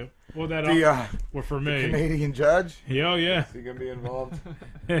 Yep. Well, that well, for me. The Canadian judge? Yeah, oh, yeah. Is he going to be involved?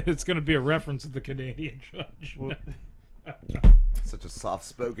 It's going to be a reference to the Canadian judge. Such a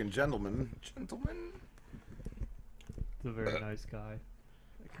soft-spoken gentleman. He's a very nice guy.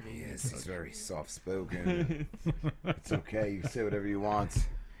 He is. He's very soft-spoken. It's okay. You can say whatever you want.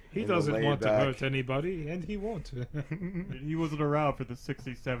 He doesn't want to hurt anybody, and he won't. He wasn't around for the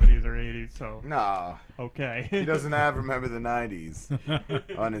 60s, 70s, or 80s, so... No. Okay. He doesn't have Remember the 90s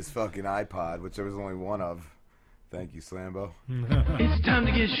on his fucking iPod, which there was only one of. Thank you, Slambo. It's time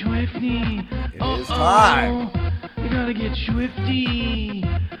to get swifty. It is time. You gotta get swifty.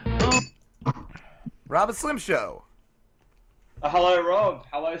 Rob and Slim Show. Hello, Rob.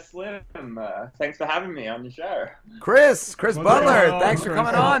 Hello, Slim. Thanks for having me on your show. Chris Butler. Thanks for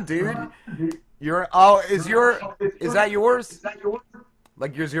coming on, dude. Is that yours?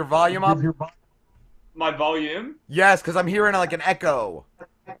 Like, is your volume up? My volume? Yes, because I'm hearing like an echo.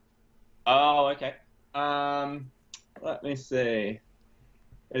 Oh, okay. Let me see.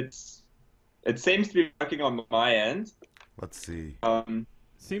 It seems to be working on my end. Let's see.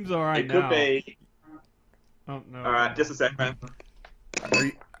 Seems all right now. It could be. Oh, no. All right, just a second.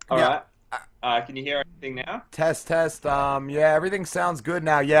 All right. Can you hear anything now? Test. Yeah, everything sounds good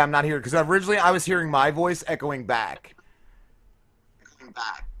now. Yeah, I'm not hearing because originally I was hearing my voice echoing back.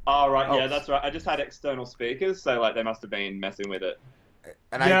 Oh, right. Yeah, that's right. I just had external speakers, so like they must have been messing with it.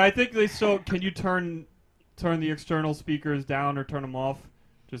 And I think they still. Can you turn the external speakers down or turn them off,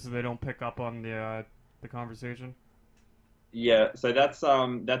 just so they don't pick up on the conversation? Yeah. So that's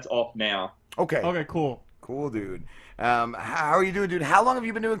off now. Okay. Okay. Cool. Cool, dude. How are you doing, dude? How long have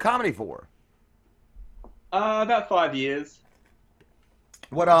you been doing comedy for? About 5 years.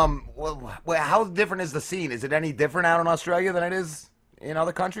 How different is the scene? Is it any different out in Australia than it is in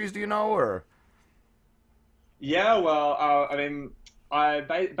other countries? Do you know, or? Yeah, well, I mean,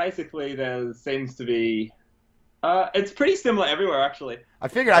 basically there seems to be. It's pretty similar everywhere, actually. I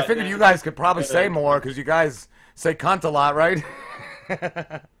figured you guys could probably say more because you guys say cunt a lot, right?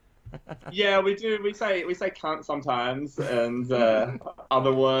 Yeah, we do. We say cunt sometimes, and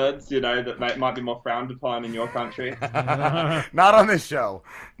other words, that might be more frowned upon in your country. Not on this show.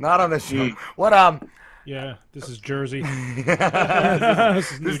 What Yeah, this is Jersey.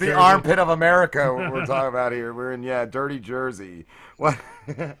 This is the armpit of America. We're talking about here. We're in dirty Jersey. What?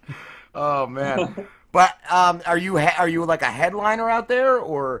 Oh man. But are you like a headliner out there,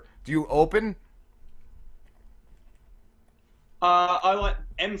 or do you open? I like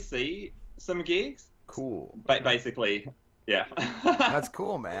MC some gigs. Cool. Basically, yeah. That's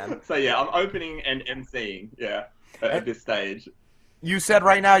cool, man. So yeah, I'm opening and MCing. Yeah, at this stage. You said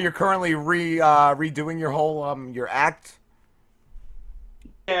right now you're currently redoing your whole your act.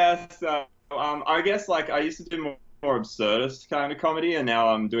 Yeah. So I guess like I used to do more absurdist kind of comedy, and now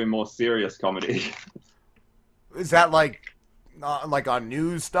I'm doing more serious comedy. Is that like on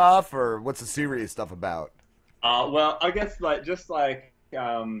news stuff, or what's the serious stuff about? Well, I guess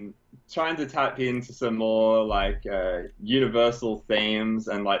trying to tap into some more universal themes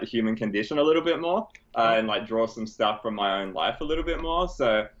and the human condition a little bit more, and draw some stuff from my own life a little bit more.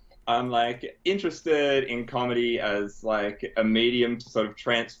 So I'm interested in comedy as a medium to sort of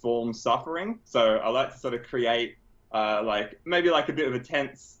transform suffering. So I like to sort of create maybe a bit of a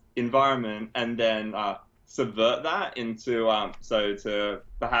tense environment and then subvert that into so to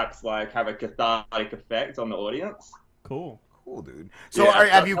perhaps like have a cathartic effect on the audience. Cool, dude. So Yeah,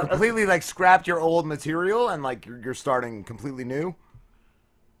 have you completely like scrapped your old material and like you're starting completely new?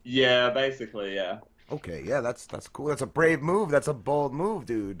 Yeah, basically, yeah. Okay, yeah, that's cool. That's a brave move. That's a bold move,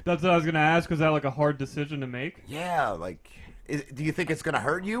 dude. That's what I was gonna ask. Was that like a hard decision to make? Yeah, like, do you think it's gonna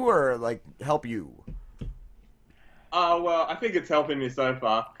hurt you or like help you? Well, I think it's helping me so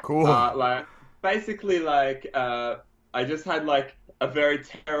far. Cool. Like, basically, like, I just had like a very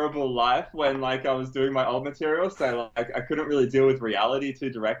terrible life when like I was doing my old material, so like I couldn't really deal with reality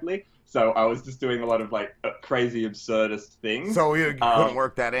too directly. So I was just doing a lot of like crazy, absurdist things. So you couldn't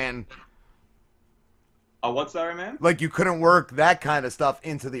work that in. What's that, man? Like you couldn't work that kind of stuff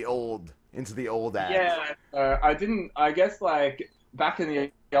into the old ads. Yeah, I didn't. I guess like back in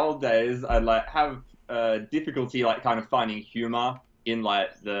the old days, I'd like have difficulty like kind of finding humor in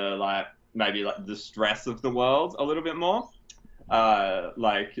like the maybe like the stress of the world a little bit more.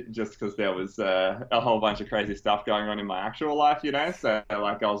 Like just because there was a whole bunch of crazy stuff going on in my actual life, you know. So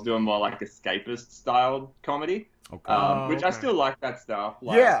like I was doing more like escapist styled comedy, which I still like that stuff.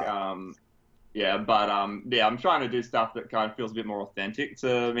 Like, yeah, but yeah, I'm trying to do stuff that kind of feels a bit more authentic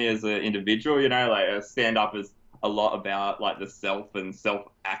to me as an individual, you know. Like stand up is a lot about like the self and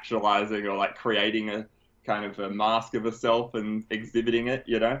self-actualizing, or like creating a kind of a mask of a self and exhibiting it,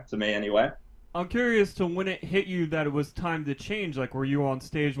 you know, to me anyway. I'm curious to when it hit you that it was time to change. Like, were you on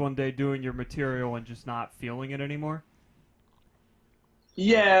stage one day doing your material and just not feeling it anymore?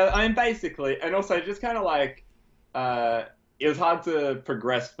 Yeah, I mean, basically, and also just kind of like, it was hard to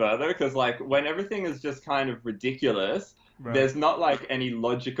progress further because like when everything is just kind of ridiculous, there's not like any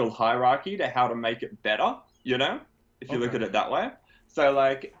logical hierarchy to how to make it better, you know, if you look at it that way. So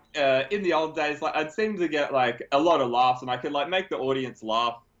like in the old days, like I'd seem to get like a lot of laughs and I could like make the audience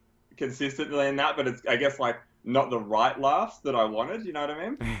laugh consistently in that, but it's I guess like not the right laughs that I wanted, you know what I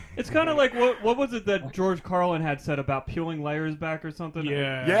mean? It's kind of like what was it that George Carlin had said about peeling layers back or something?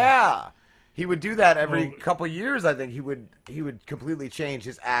 Yeah. He would do that every couple years. I think he would completely change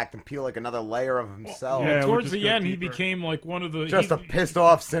his act and peel like another layer of himself. Yeah, towards the end, he became like one of the a pissed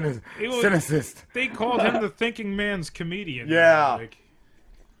off cynicist. They called him the thinking man's comedian. Yeah. Like.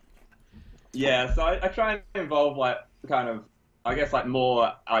 Yeah, so I try and involve like kind of I guess like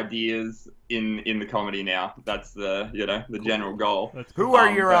more ideas in the comedy now. That's the the general goal. Who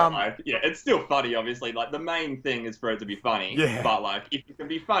are your like, yeah, it's still funny, obviously. Like the main thing is for it to be funny. Yeah. But like if it can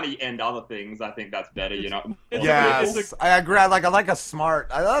be funny and other things, I think that's better. You know. Yes, I agree. I like I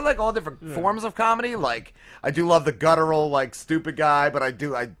like all different forms of comedy. Like I do love the guttural, like stupid guy, but I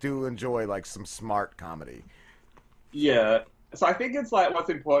do enjoy like some smart comedy. Yeah. So I think it's like what's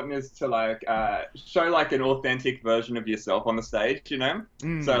important is to like show like an authentic version of yourself on the stage, you know.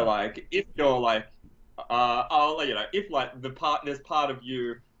 So like if you're like, if like there's part of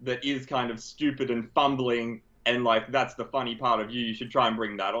you that is kind of stupid and fumbling, and like that's the funny part of you, you should try and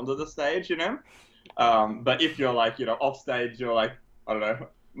bring that onto the stage, you know. But if you're like off stage, you're like I don't know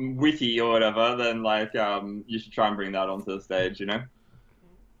witty or whatever, then like you should try and bring that onto the stage, you know.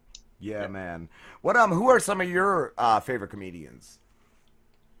 Yeah, man. What who are some of your favorite comedians?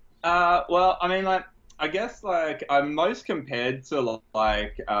 Well, I mean, like, I guess like I'm most compared to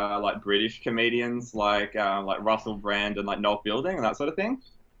like British comedians, like Russell Brand and like Noel Fielding and that sort of thing.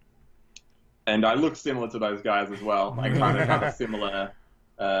 And I look similar to those guys as well. I kind of have a similar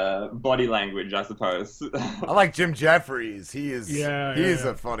body language, I suppose. I like Jim Jeffries. He's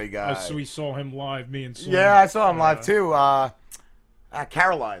a funny guy. So we saw him live, me and Slim. Yeah, I saw him live too.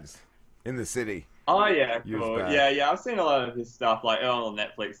 Caroline's in the city. Oh yeah, cool. Yeah. I've seen a lot of his stuff like on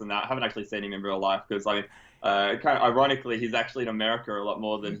Netflix and that. I haven't actually seen him in real life because I mean, kind of ironically, he's actually in America a lot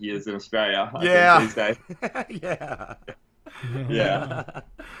more than he is in Australia. I think, these days. Yeah.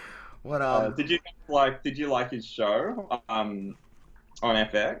 What did you like his show on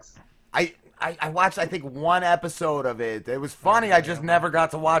FX? I watched I think one episode of it. It was funny. I just never got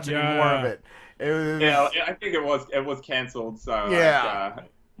to watch any more of it. I think it was cancelled. So I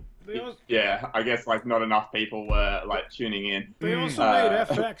guess like not enough people were like tuning in. They also made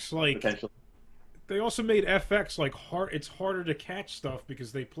FX like they also made FX like it's harder to catch stuff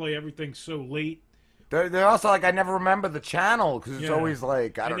because they play everything so late. They're also like I never remember the channel because it's always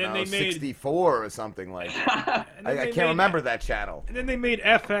like I don't know 64 or something like. I can't remember that channel. And then they made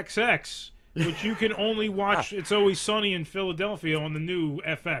FXX, which you can only watch. It's Always Sunny in Philadelphia on the new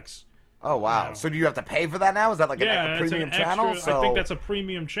FX. Oh wow! So do you have to pay for that now? Is that like a premium channel? I think that's a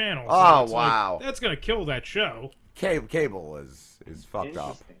premium channel. Oh wow! That's gonna kill that show. Cable is fucked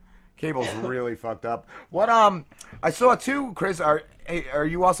up. Cable's really fucked up. What I saw too, Chris. Are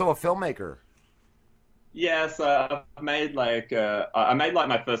you also a filmmaker? Yeah, so I made like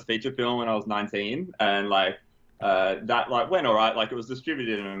my first feature film when I was 19, and like that like went all right. Like it was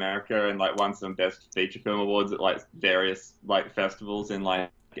distributed in America and like won some best feature film awards at like various like festivals in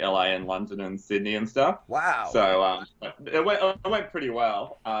like LA and London and Sydney and stuff. Wow. So it went pretty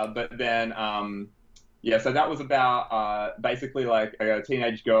well. But then yeah, so that was about basically like a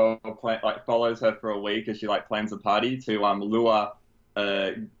teenage girl like follows her for a week as she like plans a party to lure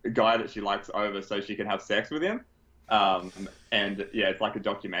a guy that she likes over so she can have sex with him. And yeah, it's like a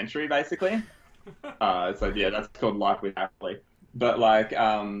documentary basically. So yeah, that's called Life with Ashley. But like,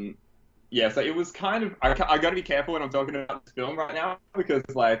 yeah, so it was kind of, I got to be careful when I'm talking about this film right now because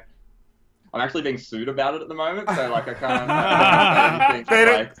like, I'm actually being sued about it at the moment. So like, I can't.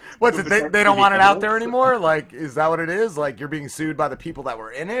 They don't want it out there anymore? Like, is that what it is? Like, you're being sued by the people that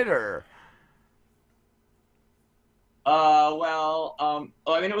were in it, or? Well,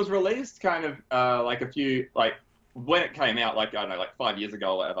 I mean, it was released kind of like a few, like when it came out, like I don't know, like 5 years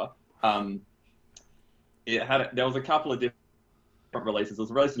ago or whatever. There was a couple of different releases. It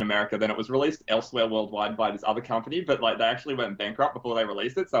was released in America, then it was released elsewhere worldwide by this other company, but like they actually went bankrupt before they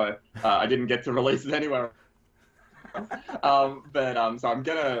released it, so I didn't get to release it anywhere. So I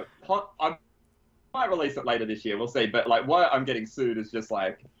might release it later this year. We'll see. But like, why I'm getting sued is just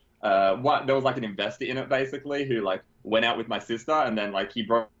like. There was like an investor in it basically who like went out with my sister and then like he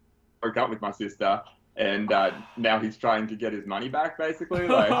broke up with my sister and now he's trying to get his money back basically.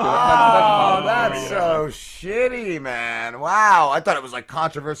 Like, that's so shitty, man. Wow, I thought it was like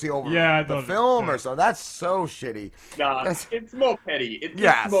controvery over the film or so. That's so shitty. Nah, it's more petty. It's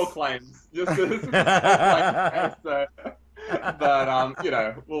just more claims. Just but you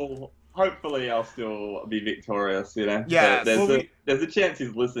know, we'll. Hopefully, I'll still be victorious, you know. Yeah. There's a chance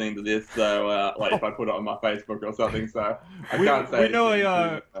he's listening to this, so like if I put it on my Facebook or something, so I can't say.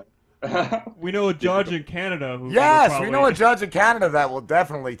 We know a judge in Canada who. Yes, we know a judge in Canada that will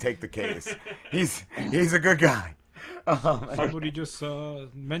definitely take the case. He's a good guy. Somebody just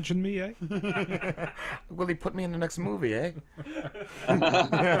mentioned me, eh? Will he put me in the next movie, eh?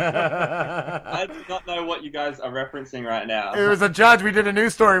 I do not know what you guys are referencing right now. It was a judge. We did a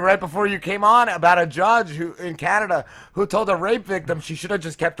news story right before you came on about a judge who in Canada who told a rape victim she should have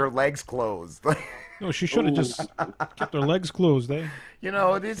just kept her legs closed. No, she should have just kept her legs closed, eh? You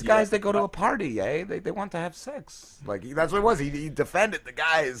know, these guys, they go to a party, eh? They want to have sex. Like, that's what it was. He defended the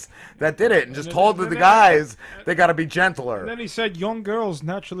guys that did it and just told the guys they got to be gentler. And then he said young girls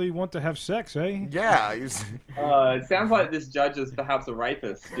naturally want to have sex, eh? Yeah. It sounds like this judge is perhaps a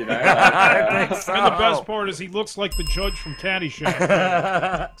rapist, you know? I think so. And the best part is he looks like the judge from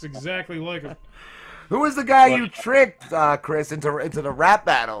Caddyshack. It's exactly like him. Who was the guy you tricked, Chris, into the rap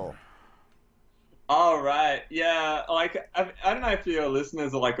battle? Oh, right. Yeah. Like, I don't know if your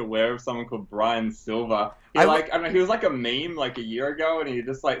listeners are, like, aware of someone called Brian Silver. He was, like, a meme, like, a year ago, and he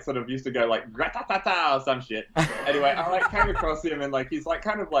just, like, sort of used to go, like, rat-ta-ta-ta or some shit. Anyway, I, like, came across him, and, like, he's, like,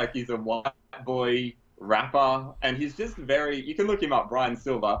 kind of, like, he's a white boy rapper, and he's just very... You can look him up, Brian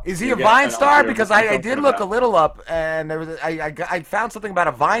Silver. Is he a Vine star? Because I did look a little up, and there was I found something about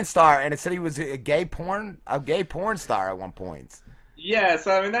a Vine star, and it said he was a gay porn star at one point. Yeah, so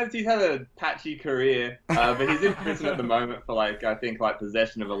I mean, he's had a patchy career, but he's in prison at the moment for like I think like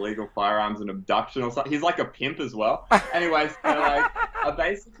possession of illegal firearms and abduction or something. He's like a pimp as well. Anyway, so like I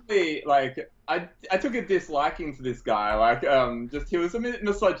basically like I took a disliking to this guy. Like just he was a bit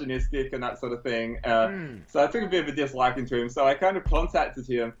misogynistic and that sort of thing. So I took a bit of a disliking to him. So I kind of contacted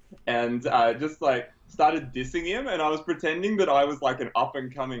him and just like started dissing him, and I was pretending that I was like an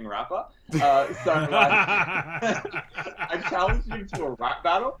up-and-coming rapper. So like, I challenged him to a rap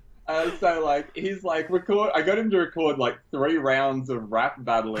battle. So like he's like I got him to record like 3 rounds of rap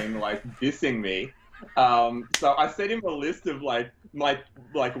battling, like dissing me. So I sent him a list of like my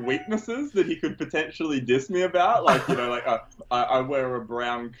like weaknesses that he could potentially diss me about, like you know, like I wear a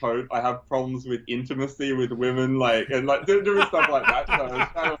brown coat, I have problems with intimacy with women, like and like doing stuff like that. So I was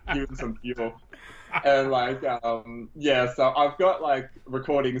trying to give him some fuel. And like, yeah, so I've got like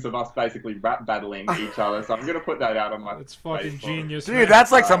recordings of us basically rap battling each other. So I'm gonna put that out on my. It's fucking Facebook. genius, dude. That's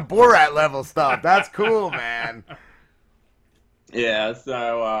like some Borat level stuff. That's cool, man. Yeah.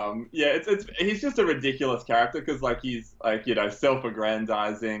 So yeah, he's just a ridiculous character because like he's like you know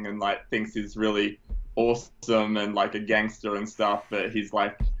self-aggrandizing and like thinks he's really awesome and like a gangster and stuff, but he's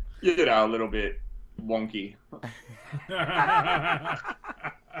like you know a little bit wonky.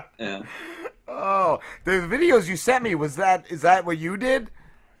 Yeah. Oh, the videos you sent me is that what you did?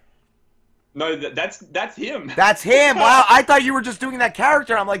 No, that's him. That's him. Wow, I thought you were just doing that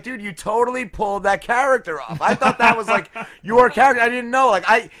character. I'm like, dude, you totally pulled that character off. I thought that was like your character. I didn't know.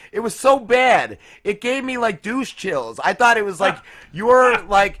 It was so bad. It gave me like douche chills. I thought it was like you were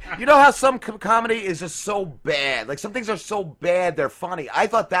like, you know how some comedy is just so bad. Like some things are so bad they're funny. I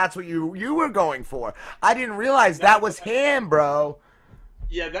thought that's what you were going for. I didn't realize that was him, bro.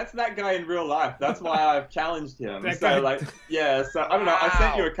 Yeah, that's that guy in real life. That's why I've challenged him. That So guy- like, yeah. So I don't know. I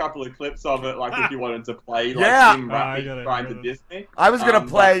sent you a couple of clips of it, like if you wanted to play, like Yeah. him rapping, trying to diss me. I was gonna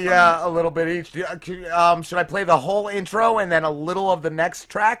play but, a little bit each. Should I play the whole intro and then a little of the next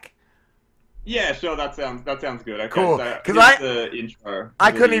track? Yeah, sure. That sounds good. Okay, Cool, So 'cause here's the intro.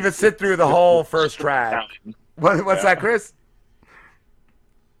 I couldn't even sit through the whole first track. What's that, Chris?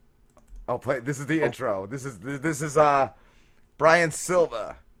 I'll play. This is the intro. This is Brian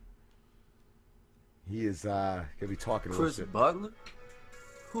Silva. He is gonna be talking a Chris little bit. Butler?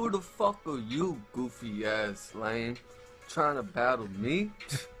 Who the fuck are you, goofy ass lame? Trying to battle me?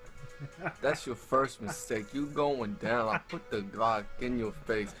 That's your first mistake. You going down. I put the Glock in your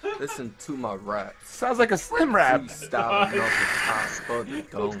face. Listen to my raps. Sounds like a Slim rap. Freestyling off the top for the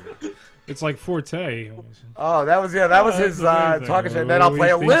dome. It's like Forte. Oh, that was his amazing. talking shit. And then I'll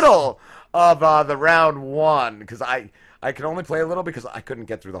play a little of the round one because I could only play a little because I couldn't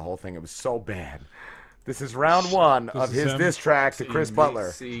get through the whole thing. It was so bad. This is round one of his diss track to Chris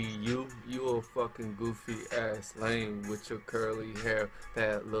Butler. See you a fucking goofy ass lame with your curly hair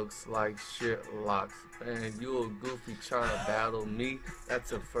that looks like shit locks. Man, you a goofy trying to battle me?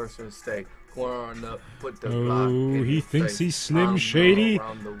 That's a first mistake. Growing up, put the block in he your thinks face. he's Slim I'm Shady. known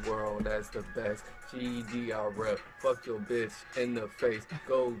around the world as the best. GED I rep. Fuck your bitch in the face.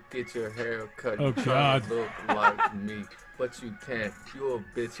 Go get your hair cut. Oh, You tryna God. look like me. But you can't. You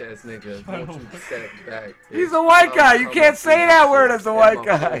a bitch ass nigga. Won't you step back? He's a white guy. You can't say that word as a white my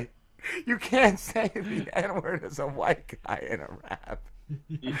guy. You can't say the N word as a white guy in a rap.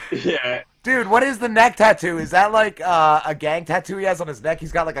 Yeah. Dude, what is the neck tattoo? Is that like a gang tattoo he has on his neck?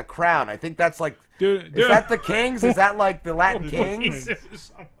 He's got like a crown. I think that's like. Dude. Is that the Kings? Is that like the Latin Kings?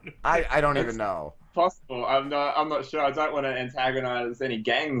 Jesus. I don't even know. Possible. I'm not sure. I don't want to antagonize any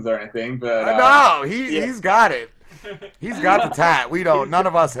gangs or anything, but No, he's got it. He's got the tat. We don't. None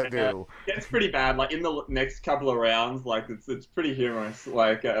of us do. It's pretty bad. Like in the next couple of rounds, like it's pretty humorous.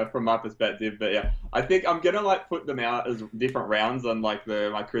 Like from my perspective, but yeah, I think I'm gonna like put them out as different rounds on like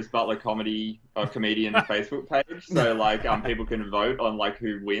my Chris Butler comedian Facebook page, so like people can vote on like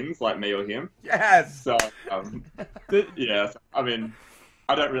who wins, like me or him. Yes. So yeah, I mean.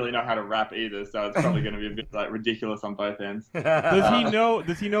 I don't really know how to rap either, so it's probably going to be a bit like ridiculous on both ends. Does he know?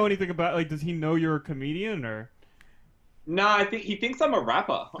 Does he know anything about? Like, does he know you're a comedian or? No, I think he thinks I'm a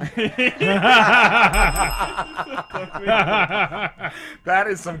rapper. That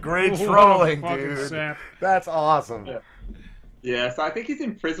is some great trolling, fucking dude. sap. That's awesome. Yeah, so I think he's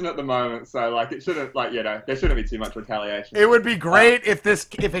in prison at the moment, so like it shouldn't there shouldn't be too much retaliation. It would be great if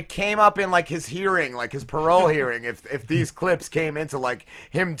it came up in like his hearing, like his parole hearing, if these clips came into like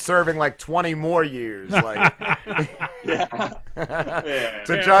him serving like 20 more years, like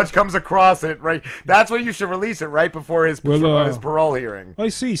the judge comes across it, right? That's when you should release it right before his his parole hearing. I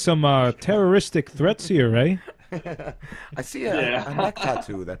see some terroristic threats here, eh? I see a neck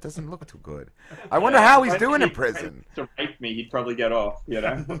tattoo that doesn't look too good. I wonder how he's doing in prison. To rape me, he'd probably get off, you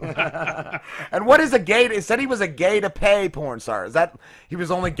know. And what is a gay? It said he was a gay to pay porn star. Is that he was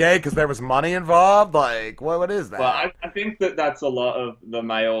only gay because there was money involved? Like, what is that? Well, I think that's a lot of the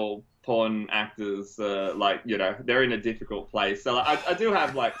male porn actors. Like, you know, they're in a difficult place. So like, I do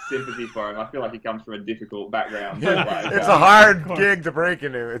have like sympathy for him. I feel like he comes from a difficult background. So, like, It's a hard gig to break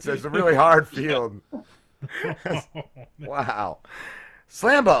into. It's a really hard field. Wow.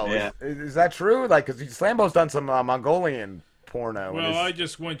 Slambo, Yeah. is that true? Like, because Slambo's done some Mongolian porno. Well, I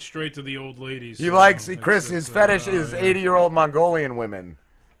just went straight to the old ladies. He so likes, that's Chris, his fetish is 80-year-old Mongolian women.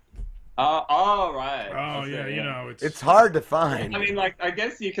 Right. Oh, yeah, you know, It's hard to find. I mean, like, I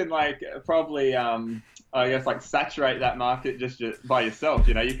guess you can, like, probably, I guess, like, saturate that market just by yourself,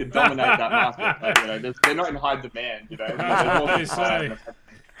 you know? You could dominate that market. Like, you know, they're not in high demand, you know? There's more They supply. say.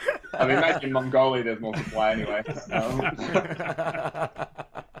 I mean, maybe in Mongolia there's more supply anyway.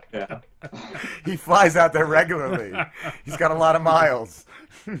 Yeah. He flies out there regularly. He's got a lot of miles.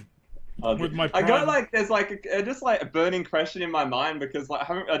 With my I got like there's like just like a burning question in my mind because like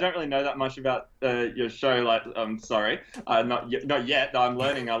I don't really know that much about your show. Like I'm sorry, not yet. Though I'm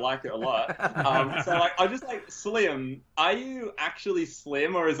learning. I like it a lot. So like I just like Slim. Are you actually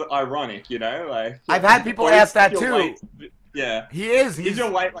slim or is it ironic? You know, like I've had people or is ask that your too. weight- yeah, He is. Is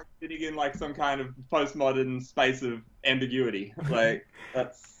your weight like sitting in like some kind of postmodern space of ambiguity? Like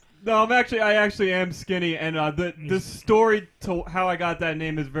that's. No, I actually am skinny, and the story to how I got that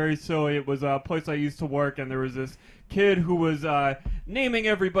name is very silly. It was a place I used to work, and there was this kid who was naming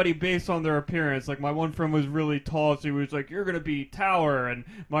everybody based on their appearance. Like, my one friend was really tall, so he was like, "You're gonna be Tower," and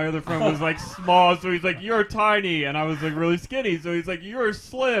my other friend was like small, so he's like, "You're tiny," and I was like really skinny, so he's like, "You're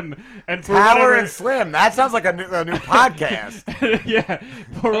Slim." And for Tower and Slim. That sounds like a new podcast. Yeah,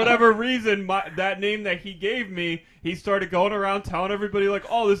 for whatever reason, that name that he gave me, he started going around telling everybody like,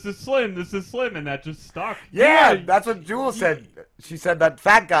 "Oh, this is Slim, and that just stuck. Yeah, that's what Jules said. She said that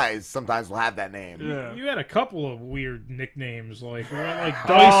fat guys sometimes will have that name. Yeah. You had a couple of weird nicknames, like Dice.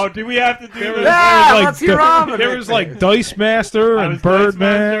 Oh, do we have to do this? Let's hear all the There was like Dice Master and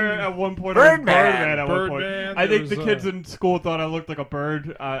Birdman. At one point, Birdman. at one point. I think the kids in school thought I looked like a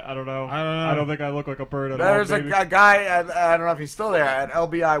bird. I don't know. I don't think I look like a bird at all. There's a guy, I don't know if he's still there, at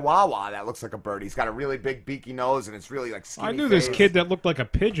LBI Wawa that looks like a bird. He's got a really big beaky nose, and it's really like skinny I knew face. this kid that looked like a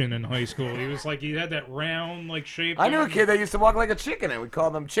pigeon in high school. He was like, he had that round like shape. I knew a kid that used to walk like a chicken, and we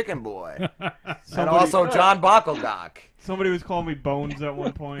called him Chicken Boy. And also John Bockledock. Somebody was calling me Bones at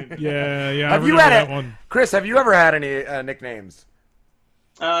one point. Yeah. Have you had that one? Chris, have you ever had any nicknames?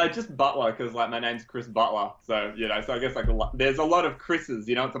 Just Butler, because like my name's Chris Butler, so so I guess there's a lot of Chris's.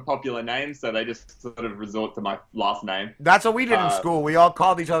 It's a popular name, so they just sort of resort to my last name. That's what we did in school. We all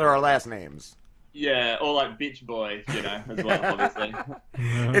called each other our last names. Yeah, or like Bitch Boy, as well, obviously.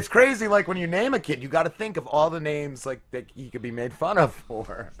 It's crazy, like when you name a kid, you got to think of all the names like that he could be made fun of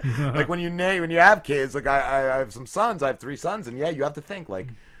for. Like when you have kids, like I have some sons, I have 3 sons, and you have to think like,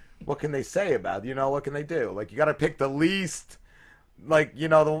 what can they say about what can they do? Like you got to pick the least. Like,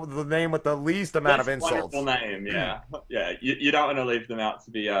 the name with the least amount of insults. Wonderful name, yeah. Yeah, you don't want to leave them out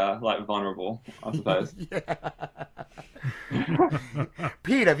to be, vulnerable, I suppose.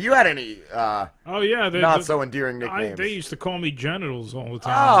 Pete, have you had any, not so endearing nicknames? They used to call me genitals all the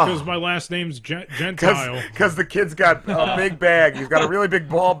time, because my last name's Gentile. Because the kid's got a big bag. He's got a really big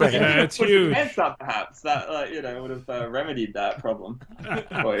ball bag. Yeah, it's huge. Hands up, perhaps. That, would have remedied that problem.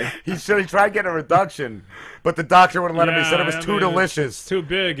 He tried getting a reduction, but the doctor wouldn't let him. He said it was too delicious. It's too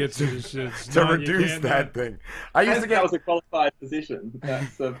big. It's to reduce that thing. I used to get. That was a qualified position.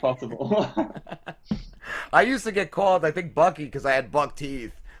 That's possible. I used to get called, I think, Bucky, because I had buck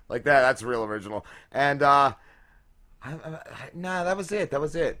teeth. Like that. That's real original. And that was it. That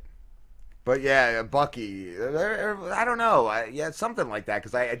was it. But yeah, Bucky. I don't know. Something like that,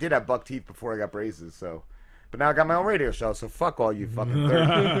 because I did have buck teeth before I got braces. So, but now I got my own radio show. So fuck all you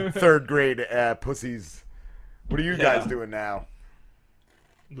fucking third grade pussies. What are you guys doing now?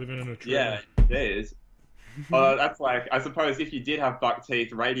 Living in a tree. Yeah, it is. That's like, I suppose if you did have buck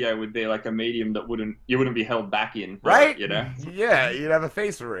teeth, radio would be like a medium that you wouldn't be held back in, right? Yeah, you'd have a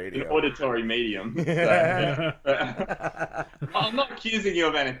face for radio, an auditory medium. So, I'm not accusing you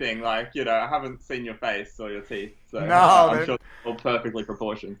of anything. Like, I haven't seen your face or your teeth, so no, I'm sure they're all perfectly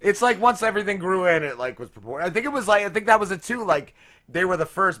proportioned. It's like once everything grew in, it like was proportioned. I think that was it too. Like they were the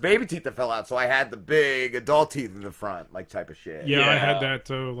first baby teeth that fell out, so I had the big adult teeth in the front, like type of shit. Yeah, I had that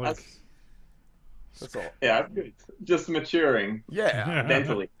too. Like. That's all. Yeah, good. Just maturing. Yeah,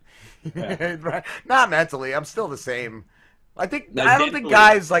 mentally. Yeah. Not mentally. I'm still the same. I don't think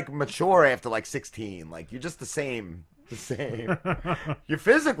guys like mature after like 16. Like you're just the same. You're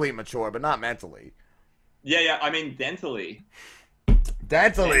physically mature, but not mentally. Yeah. I mean, dentally.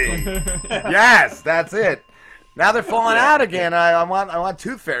 Yes, that's it. Now they're falling out again. I want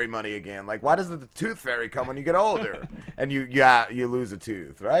Tooth Fairy money again. Like, why doesn't the Tooth Fairy come when you get older and you lose a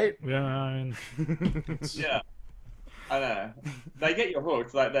tooth, right? Yeah, I mean, yeah. I know. They get your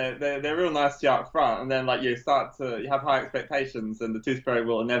hooks. Like they're real nice to you up front, and then like you have high expectations, and the Tooth Fairy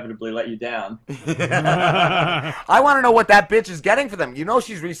will inevitably let you down. I want to know what that bitch is getting for them.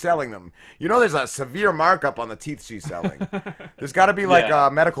 She's reselling them. There's a severe markup on the teeth she's selling. There's got to be like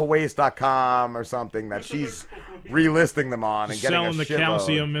medicalwaste.com or something that she's relisting them on and getting selling the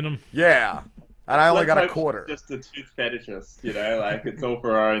calcium in them. Yeah. And I only got a quarter. Just a tooth fetishist, like it's all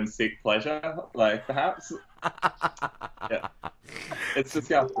for our own sick pleasure, like perhaps. Yeah, it's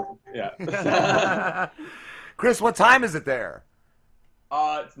disgusting. Yeah. Chris, what time is it there?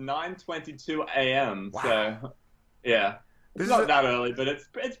 It's 9:22 a.m. Wow. So, yeah, it's not that early, but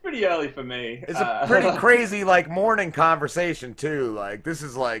it's pretty early for me. It's a pretty crazy like morning conversation too. Like this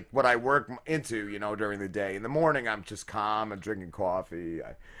is like what I work into, during the day. In the morning, I'm just calm and drinking coffee.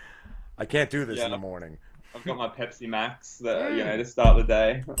 I can't do this in the morning. I've got my Pepsi Max that to start the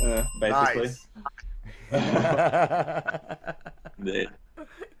day, basically. Nice.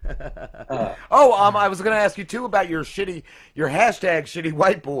 I was gonna ask you too about your hashtag shitty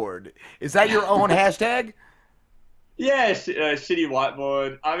whiteboard. Is that your own hashtag? Yeah, shitty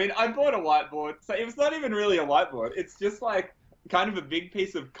whiteboard. I mean, I bought a whiteboard, so it's not even really a whiteboard. It's just like kind of a big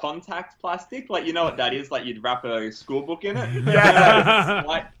piece of contact plastic. Like, you know what that is? Like, you'd wrap a school book in it. Yeah. It's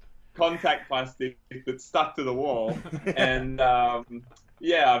like contact plastic that's stuck to the wall. And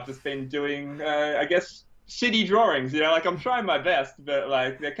yeah, I've just been doing, I guess, shitty drawings. You know, like I'm trying my best, but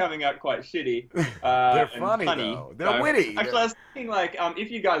like they're coming out quite shitty. They're and funny, though. They're witty. Actually, I was thinking like,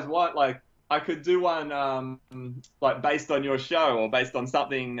 if you guys want, like, I could do one like based on your show or based on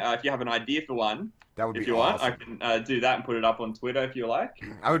something. If you have an idea for one, that would be if you awesome. want, I can do that and put it up on Twitter if you like.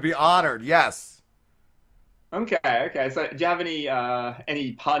 I would be honored. Yes. Okay. So, do you have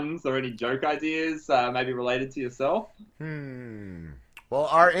any puns or any joke ideas, maybe related to yourself? Well,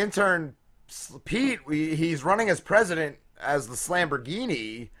 our intern Pete, he's running as president as the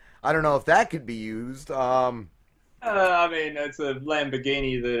Slamborghini. I don't know if that could be used. I mean, it's a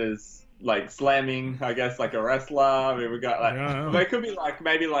Lamborghini that is like slamming, I guess, like a wrestler. I mean, we got like, but it could be like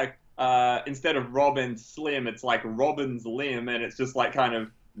maybe like instead of Robin Slim, it's like Robin's Limb, and it's just like kind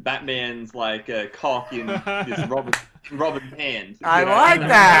of Batman's like cock in this Robin's hand. I like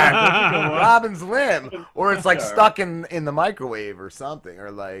that. Robin's limb, or it's like stuck in the microwave or something,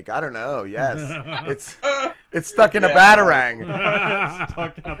 or like I don't know. Yes, it's stuck in a batarang.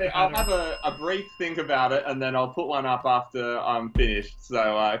 I'll have a brief think about it, and then I'll put one up after I'm finished.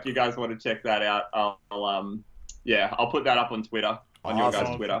 So if you guys want to check that out, I'll put that up on Twitter, on your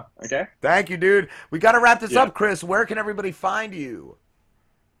guys' Twitter. Okay. Thank you, dude. We got to wrap this up, Chris. Where can everybody find you?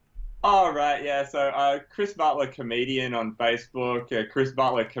 All right, yeah. So Chris Butler Comedian on Facebook, Chris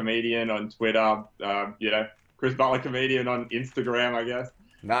Butler Comedian on Twitter, Chris Butler Comedian on Instagram, I guess.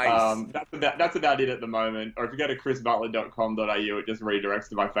 Nice. That's about it at the moment. Or if you go to chrisbutler.com.au, it just redirects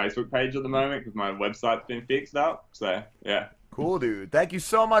to my Facebook page at the moment because my website's been fixed up. So, yeah. Cool, dude. Thank you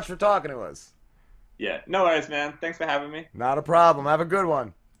so much for talking to us. Yeah, no worries, man. Thanks for having me. Not a problem. Have a good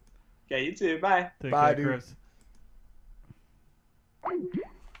one. Okay, you too. Bye. Bye, dude. Chris.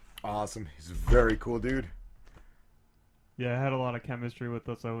 Awesome. He's a very cool dude. Yeah, I had a lot of chemistry with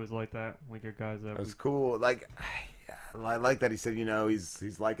us. I always like that. We get guys that. That's cool. Like, I like that he said,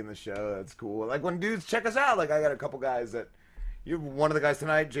 he's liking the show. That's cool. Like when dudes check us out. Like I got a couple guys that, one of the guys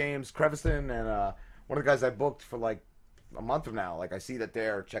tonight, James Creviston, and one of the guys I booked for like a month from now. Like I see that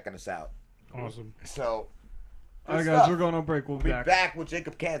they're checking us out. Awesome. So, all right, guys, we're going on break. We'll be back with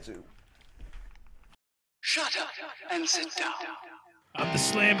Jacob Cantu. Shut up and sit down. I'm the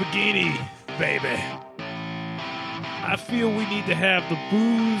Slamborghini, baby. I feel we need to have the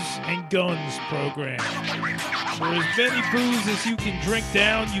booze and guns program. For as many booze as you can drink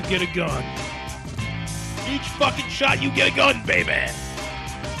down, you get a gun. Each fucking shot, you get a gun, baby. And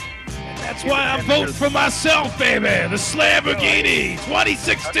that's why I'm voting for myself, baby. The Slamborghini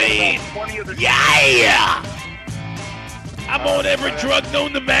 2016. Yeah! I'm on every drug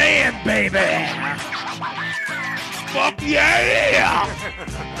known to man, baby. Fuck yeah!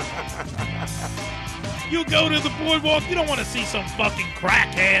 You go to the boardwalk, you don't want to see some fucking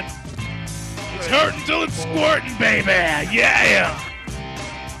crackhead. It's hurting till it's squirting, baby. Yeah!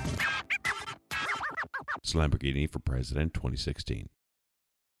 Lamborghini for President 2016.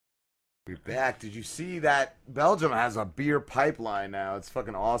 We're back. Did you see that Belgium has a beer pipeline now? It's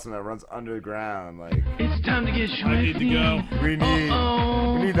fucking awesome. That runs underground. Like it's time to get swifty. I need to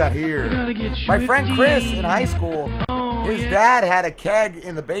go. We need that here. My friend Chris in high school, his dad had a keg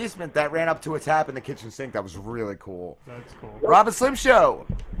in the basement that ran up to a tap in the kitchen sink. That was really cool. That's cool. Rob and Slim Show.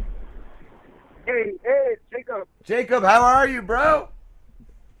 Hey, Jacob. Jacob, how are you, bro?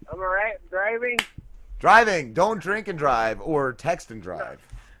 I'm alright. Driving. Driving. Don't drink and drive or text and drive.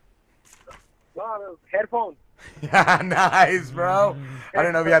 No, headphones. Yeah, nice, bro. I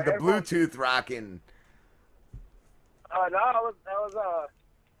don't know if you had the Bluetooth rocking. No, I was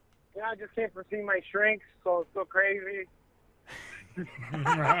I just can't foresee my shrinks, so it's so crazy.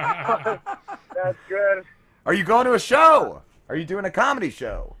 That's good. Are you going to a show? Are you doing a comedy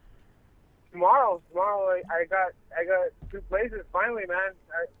show? Tomorrow, I got 2 places finally, man.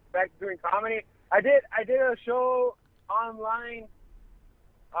 Back to doing comedy. I did a show online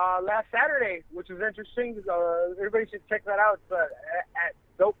last Saturday, which was interesting. Everybody should check that out. It's at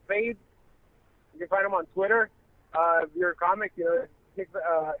Dope Fades. You can find him on Twitter. If you're a comic, hit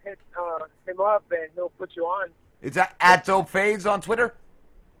him up and he'll put you on. Is that at Dope Fades on Twitter?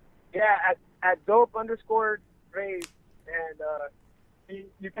 Yeah, at Dope_Fades, and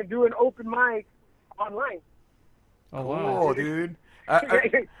you can do an open mic online. Oh wow, cool, dude.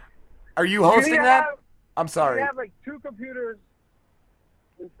 Are you You hosting that? I'm You sorry. have like 2 computers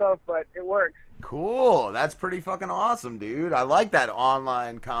and stuff, but it works. Cool. That's pretty fucking awesome, dude. I like that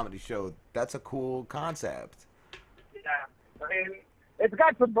online comedy show. That's a cool concept. I mean, it's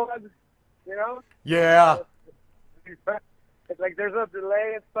got some bugs, you know. Yeah. It's like there's a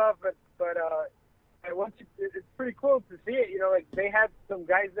delay and stuff, but and once it's pretty cool to see it. You know, like they had some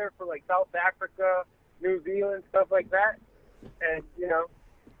guys there from like South Africa, New Zealand, stuff like that, and you know,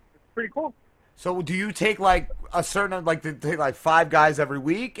 it's pretty cool. So do you take like a certain take like 5 guys every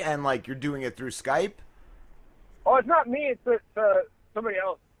week, and like you're doing it through Skype? Oh, it's not me. It's somebody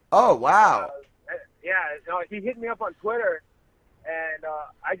else. Oh wow. Yeah, no, he hit me up on Twitter, and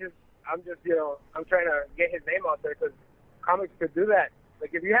I'm just I'm trying to get his name out there because comics could do that.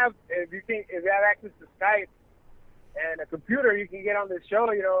 Like if you have access to Skype and a computer, you can get on this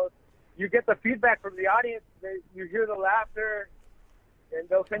show. You know, you get the feedback from the audience. You hear the laughter, and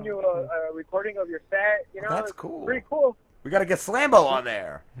they'll send you a recording of your set. You know, That's it's cool. Pretty cool. We got to get Slambo on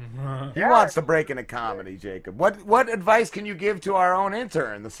there. He wants to break into comedy, Jacob. What advice can you give to our own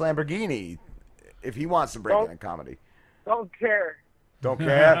intern, the Slamborghini, if he wants to break into comedy? Don't care. Don't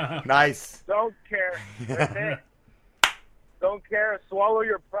care? Nice. Don't care. That's it. Don't care. Swallow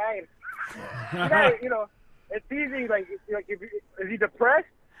your pride. You know, it's easy. Like is he depressed?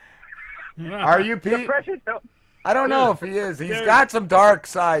 Are you, Pete? Depression? No. I don't know if he is. He's got some dark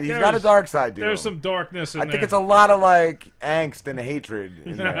side. He's got a dark side to him. There's some darkness in there. I think it's a lot of like angst and hatred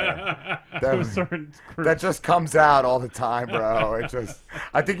in there. that just comes out all the time, bro.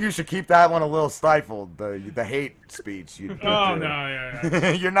 I think you should keep that one a little stifled. The hate speech. No,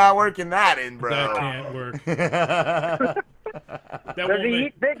 yeah. You're not working that in, bro. That can't work. Does he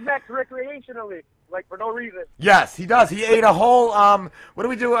eat Big Macs recreationally, like for no reason? Yes, he does. He ate a whole. What do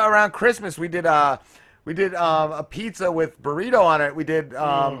we do around Christmas? We did a pizza with burrito on it. We did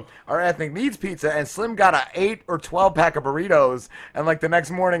our ethnic needs pizza, and Slim got a 8 or 12 pack of burritos, and like the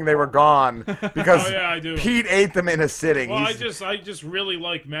next morning they were gone because I do. Pete ate them in a sitting. Well, I just really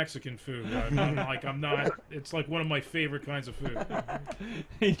like Mexican food. It's like one of my favorite kinds of food.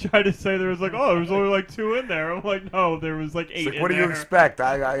 He tried to say there was like, there was only like 2 in there. I'm like, no, there was like 8 in what do you there. expect?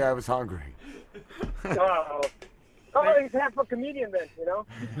 I was hungry. Oh, he's half a comedian then, you know?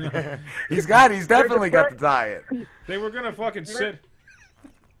 He's definitely got the diet. They were gonna fucking sit.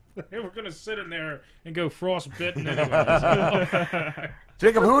 They were gonna sit in there and go frostbitten anyway.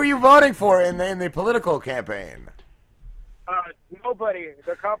 Jacob, who are you voting for in the political campaign? Nobody.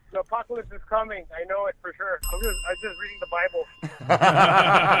 The apocalypse is coming. I know it for sure. I'm just reading the Bible.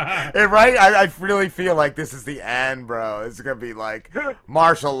 Right? I really feel like this is the end, bro. It's gonna be like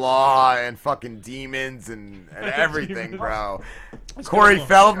martial law and fucking demons and everything, bro. Corey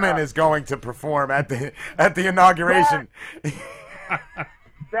Feldman is going to perform at the inauguration.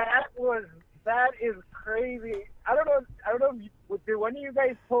 That is crazy. I don't know. Did one of you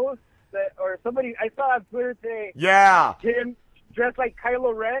guys post that, or somebody? I saw on Twitter today. Yeah. Him dressed like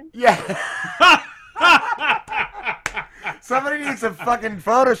Kylo Ren. Yeah. Somebody needs to fucking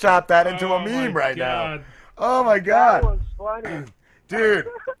Photoshop that into a meme right now. Oh my god. That was funny. Dude,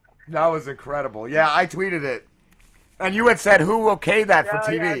 that was incredible. Yeah, I tweeted it. And you had said who okayed that for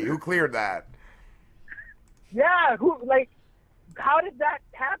TV? Yeah. Who cleared that? Yeah, how did that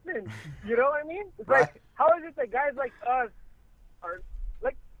happen? You know what I mean? It's like, how is it that guys like us are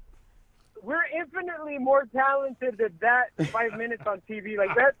like, we're infinitely more talented than that 5 minutes on TV.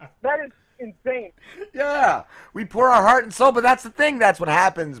 Like that is insane. Yeah, we pour our heart and soul, but that's the thing. That's what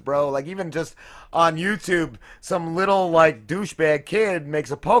happens, bro. Like even just on YouTube, some little like douchebag kid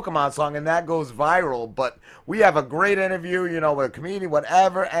makes a Pokemon song and that goes viral. But we have a great interview, you know, with a comedian,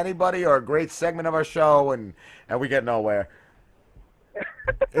 whatever, anybody, or a great segment of our show, and we get nowhere.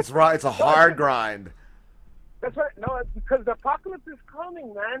 It's right. It's a hard grind. That's right. No, it's because the apocalypse is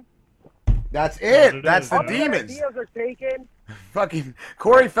coming, man. That's it. That's the demons. Ideas are taken. Fucking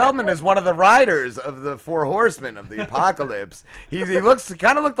Corey Feldman is one of the riders of the 4 horsemen of the apocalypse. He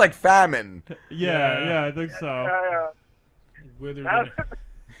kind of looked like famine. Yeah, I think so. Withered in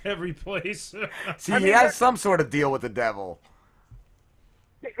every place. See, he has some sort of deal with the devil.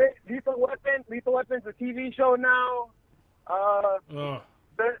 Lethal Weapon's a TV show now.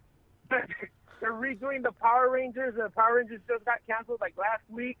 They're redoing the Power Rangers, and the Power Rangers just got canceled like last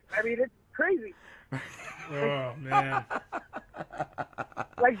week. I mean, it's crazy. Oh man!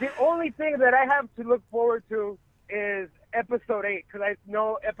 Like the only thing that I have to look forward to is episode 8, because I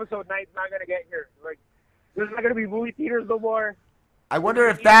know episode 9 is not gonna get here. Like, there's not gonna be movie theaters no more. I wonder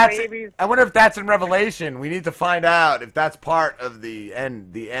if that's in Revelation. We need to find out if that's part of the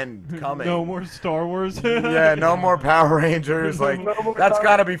end coming. No more Star Wars. Yeah, no more Power Rangers. Like that's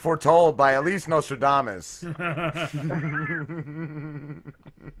got to be foretold by at least Nostradamus.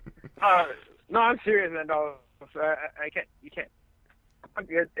 No, I'm serious, man. No, I can't. You can't.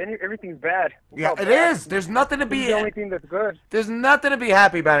 everything's bad. Yeah, It's it all bad. is. There's nothing to This is be. the only thing that's good. There's nothing to be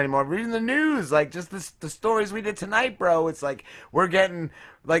happy about anymore. Reading the news, like just the stories we did tonight, bro. It's like we're getting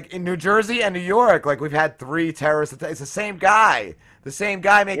like in New Jersey and New York, like we've had 3 terrorist attacks. It's the same guy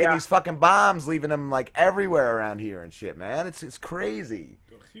making these fucking bombs, leaving them like everywhere around here and shit, man. It's crazy.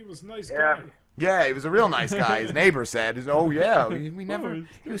 He was a nice guy. Yeah, he was a real nice guy. His neighbor said, "Oh yeah, we never.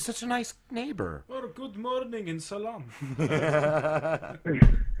 He was such a nice neighbor." Well, good morning in Salam.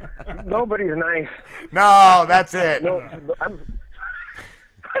 Nobody's nice. No, that's it. No,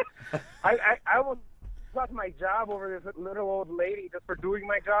 I almost lost my job over this little old lady just for doing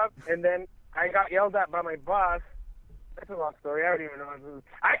my job, and then I got yelled at by my boss. That's a long story. I don't even know.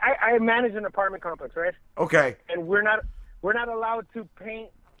 I manage an apartment complex, right? Okay. And we're not allowed to paint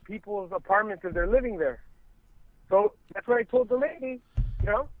people's apartments if they're living there. So that's what I told the lady, you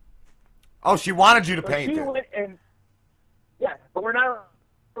know. Oh, she wanted you to So paint she it. went and yeah, but we're not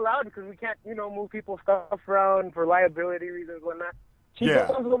allowed because we can't, move people's stuff around for liability reasons and whatnot. She Yeah.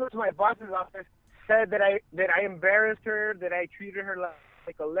 goes over to my boss's office, said that I embarrassed her, that I treated her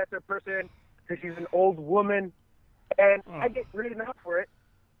like a lesser person because she's an old woman, and I get written up for it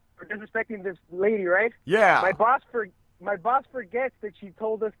for disrespecting this lady, right? Yeah. My boss forgets that she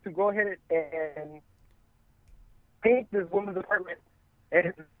told us to go ahead and paint this woman's apartment, and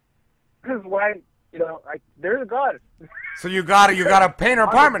this is why there's a God. So you gotta paint her On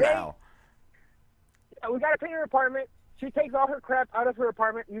the apartment day- now. Yeah, we gotta paint her apartment. She takes all her crap out of her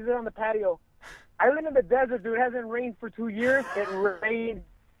apartment, uses it on the patio. I live in the desert, dude. It hasn't rained for 2 years. It rained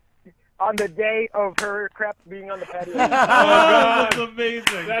on the day of her crap being on the patio. Oh, that's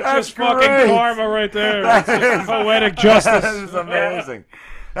amazing. That's just fucking great. karma right there. That That's just is- poetic justice. That is amazing.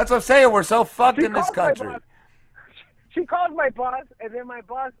 That's what I'm saying. We're so fucked in this calls my country. boss. She calls my boss, and then my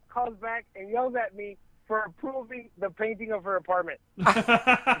boss calls back and yells at me for approving the painting of her apartment.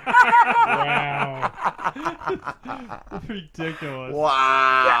 Ridiculous.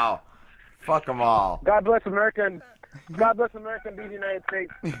 Wow. Fuck them all. God bless America and God bless America and be the United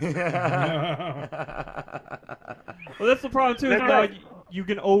States. Well, that's the problem too. Is That's now right. you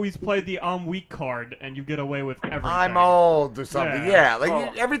can always play the I'm weak card, and you get away with everything. I'm old or something. Yeah, like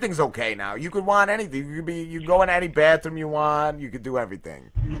Oh. everything's okay now. You could want anything. You can go in any bathroom you want. You could do everything.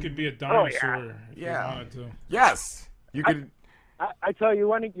 You could be a Oh, dinosaur if you Yeah. wanted to. Yes, you could. I tell you, you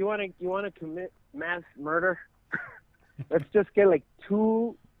want to commit mass murder? Let's just get like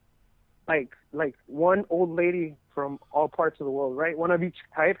 2, like one old lady from all parts of the world, right? One of each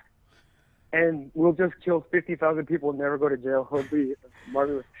type, and we'll just kill 50,000 people and never go to jail. It'll be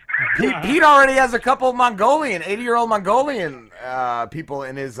marvelous. Pete already has a couple Mongolian, 80-year-old Mongolian people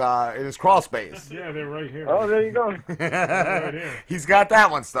in his crawl space. Yeah, they're right here. Oh, there you go. Right here. He's got that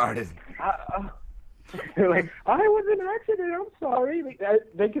one started. They're like, I was an accident. I'm sorry.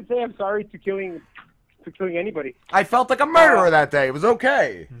 They could say I'm sorry to killing anybody. I felt like a murderer that day. It was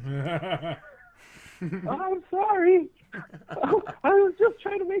okay. I'm sorry. I was just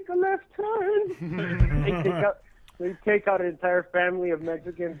trying to make a left turn. They take out an entire family of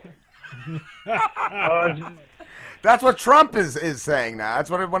Mexicans. That's what Trump is saying now. That's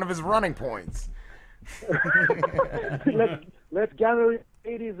one of his running points. Let's gather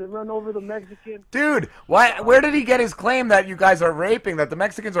ladies and run over the Mexicans. Dude, where did he get his claim that you guys are raping, that the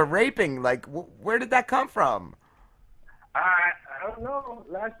Mexicans are raping? Like, where did that come from? I don't know.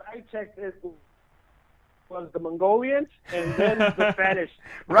 Last I checked, it was the Mongolians and then the Spanish.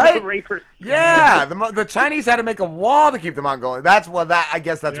 Right? The rapers. Yeah, the Chinese had to make a wall to keep them on going. I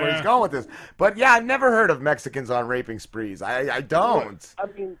guess that's where he's going with this. But yeah, I've never heard of Mexicans on raping sprees. I don't. I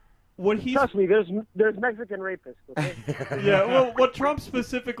mean, trust me, there's Mexican rapists. Okay? Yeah, well, what Trump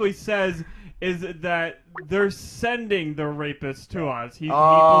specifically says is that they're sending the rapists to us. He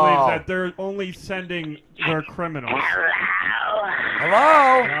believes that they're only sending their criminals.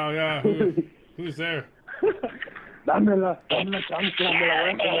 Hello? Oh, yeah. Who's there?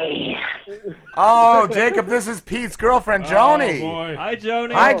 Oh, Jacob, this is Pete's girlfriend, Joni. Oh, boy. Hi,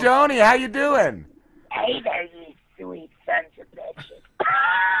 Joni. Hi, Joni. How you doing? Hey there, you sweet sons of bitches.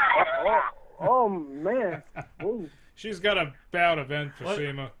 Oh man. Ooh. She's got a bout of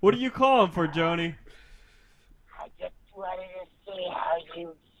emphysema. What are you calling for, Joni? I just wanted to see how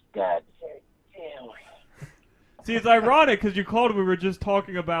you studs are doing. See, it's ironic because you called. We were just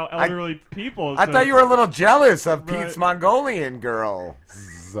talking about elderly people. I so- thought you were a little jealous of Right. Pete's Mongolian girl.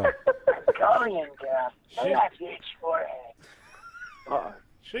 Mongolian girl. They have huge forehead.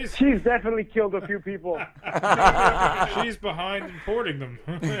 She's definitely killed a few people. She's behind importing them.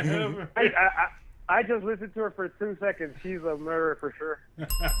 I just listened to her for 2 seconds. She's a murderer for sure.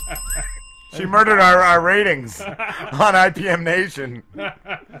 She murdered our ratings on IPM Nation.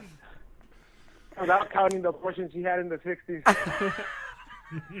 Without counting the portion she had in the 60s.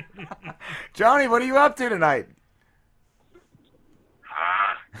 Johnny, what are you up to tonight?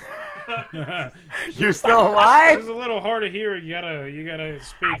 You're still alive? It's a little hard to hear. You gotta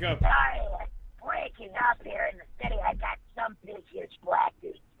speak up. Sorry, breaking up here in the city. I got some big, huge black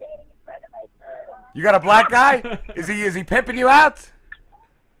dude standing in front of my phone. You got a black guy? Is he pimping you out?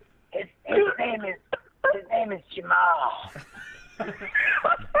 His name is Jamal.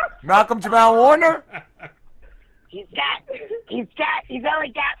 Malcolm Jamal Warner? He's only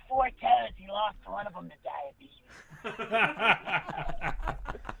got 4 toes. He lost one of them to diabetes.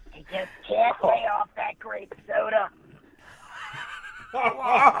 He just can't stay off that grape soda.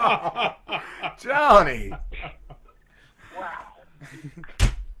 Johnny.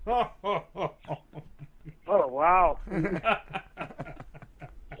 Wow. Oh, wow.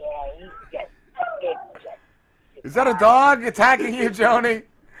 Is that a dog attacking you, Joni?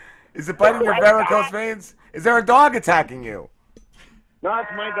 Is it biting your varicose veins? Is there a dog attacking you? No,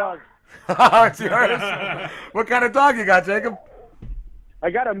 it's my dog. Oh, it's yours? What kind of dog you got, Jacob? I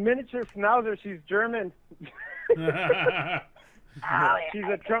got a miniature schnauzer. She's German. She's a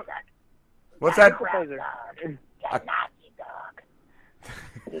Trump. What's that? A Nazi dog.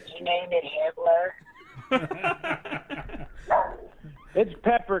 Did you name it Hitler? It's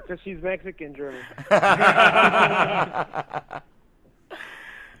Pepper because she's Mexican German.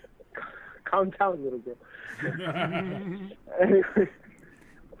 Calm down, little girl. Anyway.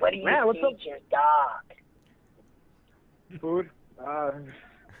 What do you Man, what's feed up? your dog? Food.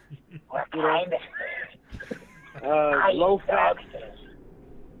 What kind of food? Low fat.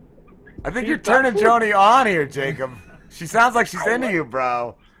 I think you're turning Joni on here, Jacob. She sounds like she's into you,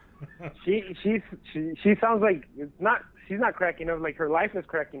 bro. She sounds like she's not cracking up, like her life is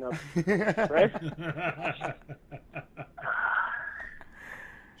cracking up. Right?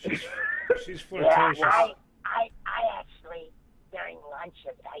 She's flirtatious. Yeah, I actually, during lunch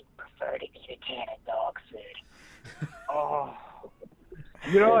at night, prefer to eat a can of dog food. Oh.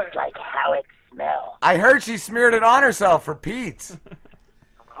 You know it's like how it smells. I heard she smeared it on herself for Pete.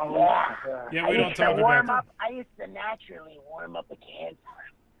 Oh, yeah, we don't talk about that. I used to naturally warm up a can for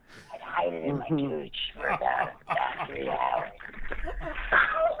him. I'd hide it in my cooch for about 3 hours.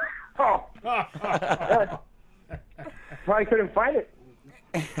 Probably couldn't find it.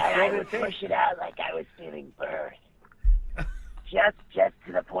 And I would push it out like I was giving birth. Just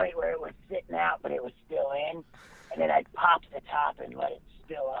to the point where it was sitting out, but it was still in. And then I'd pop the top and let it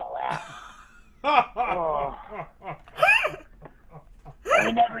spill all out.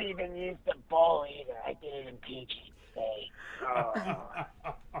 I never even used a bowl either. I did it in PG state.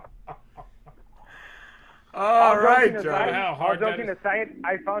 All right, Joe. Joe. All joking aside,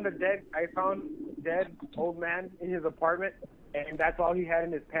 I found dead old man in his apartment, and that's all he had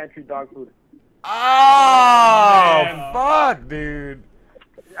in his pantry, dog food. Oh, fuck, dude.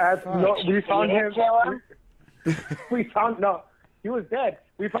 No, we found him. He was dead.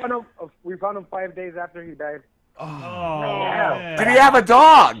 We found him 5 days after he died. Oh. Did he have a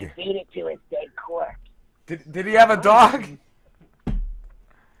dog? Feed it to his dead corpse. Did he have a dog?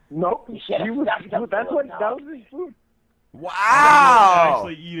 Nope. That was his food. Wow.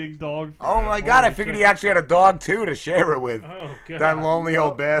 Actually eating dog food. Oh my god, I figured he actually had a dog too to share it with. Oh, God. That lonely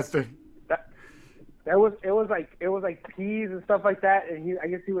old bastard. It was like peas and stuff like that, and I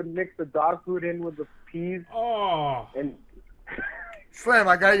guess he would mix the dog food in with the peas. Oh. And Slim,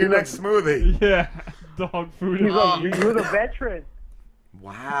 I got your next smoothie. Yeah, dog food. He was a veteran.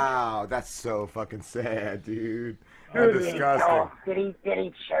 Wow, that's so fucking sad, dude. How disgusting. Did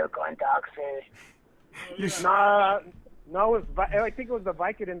he choke on dog food? No, I think it was the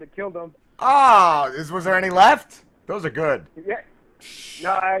Vicodin that killed him. Oh, was there any left? Those are good. Yeah.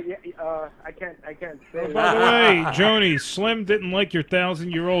 No, I can't say. By the way, Joni, Slim didn't like your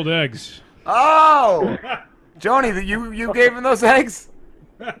 1,000-year-old eggs. Oh, Joni, you gave him those eggs?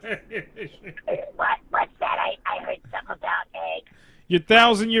 What's that? I heard something about eggs. Your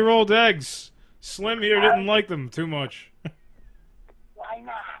 1,000-year-old eggs. Slim here didn't like them too much. Why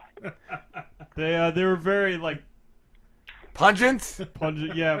not? They were very pungent.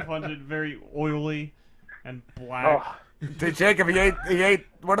 Pungent, very oily and black. Oh. Jacob, he ate.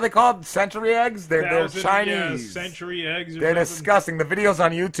 What are they called? Century eggs? They're Chinese. Yeah, century eggs. They're disgusting. The video's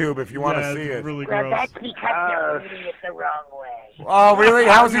on YouTube if you want to see it. Really Well, gross. that's because you're eating it the wrong way. Oh, really?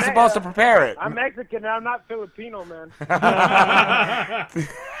 How is he supposed to prepare it? I'm Mexican. I'm not Filipino, man. So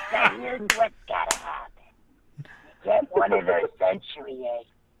here's what's gotta happen. You get one of those century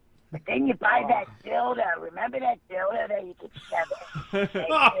eggs, But then you buy that dildo. Remember that dildo that you could shove it?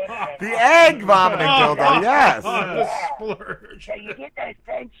 The egg vomiting dildo, yes. Yeah. So you get those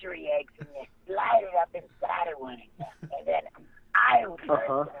century eggs and you slide it up inside of one of them. And then I will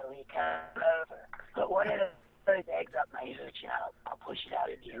personally come over, put one of those eggs up my hooch, and I'll push it out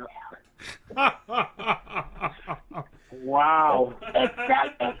into your mouth. Wow. It's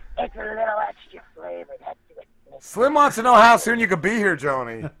a little extra flavor. That's what. Slim wants to know how soon you could be here,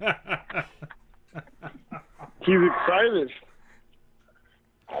 Joni. He's excited.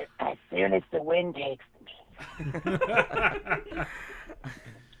 As soon as the wind takes me.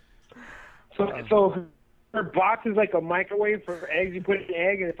 So her box is like a microwave for eggs. You put an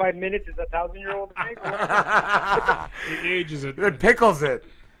egg, and in 5 minutes, it's a 1,000-year-old egg. It ages it. It pickles it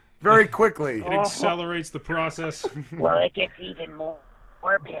very quickly. It accelerates the process. Well, it gets even more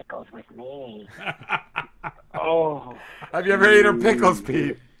pickles with me. Oh. Have you ever eaten pickles,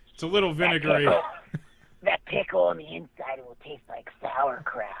 Pete? It's a little vinegary. That pickle on the inside will taste like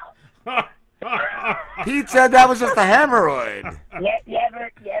sauerkraut. Pete said that was just a hemorrhoid. You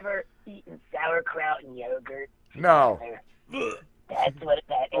ever eaten sauerkraut and yogurt? No. That's what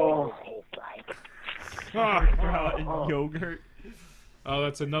that egg tastes like. Sauerkraut and yogurt. Oh,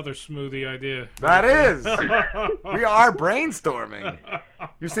 that's another smoothie idea. That is. We are brainstorming.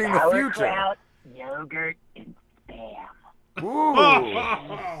 You're seeing the future. Sauerkraut, yogurt, and spam.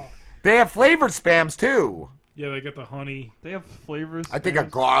 Ooh. They have flavored spams too. Yeah, they get the honey. They have flavors. I think a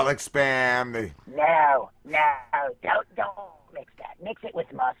garlic spam. No, don't mix that. Mix it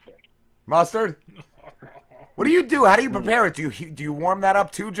with mustard. Mustard? What do you do? How do you prepare it? Do you warm that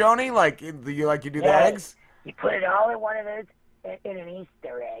up too, Joni? Like you do the eggs? You put it all in one of those in an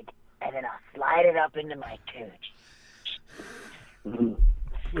Easter egg, and then I'll slide it up into my cooch.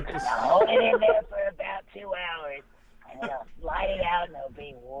 I'll hold it in there for about 2 hours, and then I'll slide it out, and it'll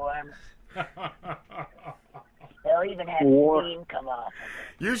be warm. They'll even have steam come off.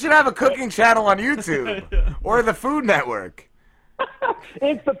 You should have a cooking channel on YouTube or the Food Network.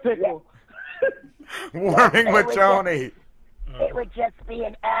 It's the pickle. Warming with Joni. It would just be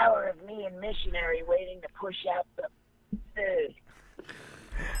an hour of me and missionary waiting to push out the food.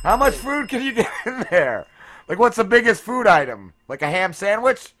 How much food can you get in there? Like, what's the biggest food item? Like a ham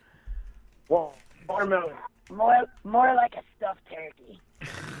sandwich? Well, watermelon. More like a stuffed turkey.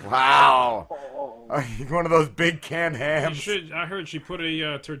 Wow. One of those big canned You hams. should, I heard she put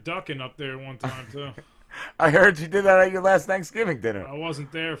a turducken up there one time, too. I heard you did that at your last Thanksgiving dinner. I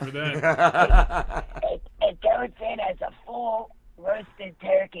wasn't there for that. It goes in as a full roasted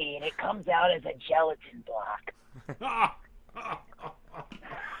turkey, and it comes out as a gelatin block.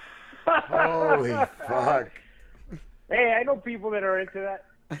 Holy fuck. Hey, I know people that are into that.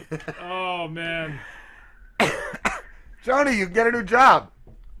 Oh, man. Joni, you get a new job.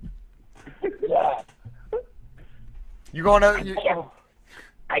 Yeah. You going to...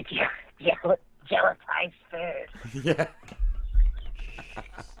 I gelatize food. Yeah.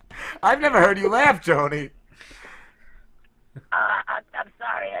 I've never heard you laugh, Joni. I'm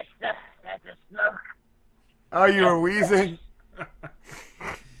sorry. That's a smoke. Oh, you were wheezing?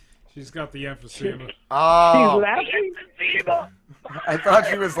 She's got the emphysema. Oh. She's laughing? I thought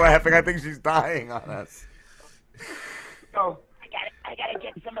she was laughing. I think she's dying on us. Oh. I gotta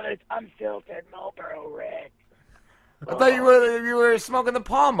get some of those unfiltered Marlboro Red. I thought you were smoking the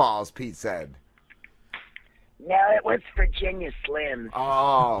Pall Malls, Pete said. No, it was Virginia Slims.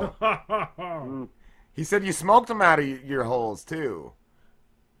 Oh. He said you smoked them out of your holes, too.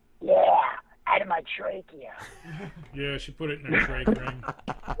 Yeah, out of my trachea. Yeah, she put it in her trach ring.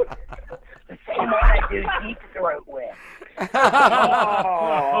 The same one I do deep throat with. Oh,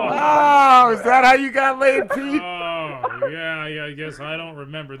 is that how you got laid, Pete? Oh, yeah, I guess I don't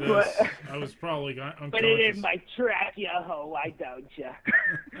remember this. I was probably unconscious. Put it in my trachea, why don't you?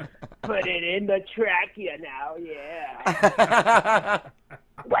 Put it in the trachea now, yeah.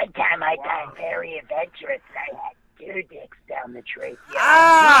 One time I got very adventurous and I had 2 dicks down the trachea.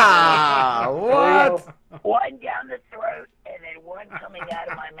 Ah, what? One down the throat and then one coming out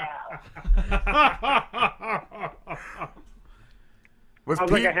of my mouth. Was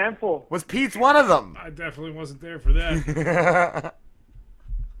Sounds Pete, like a handful. Was Pete's one of them? I definitely wasn't there for that.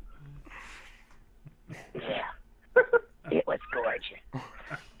 Yeah. It was gorgeous.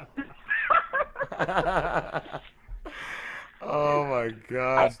 Oh my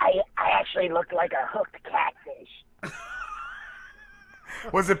God. I actually looked like a hooked catfish.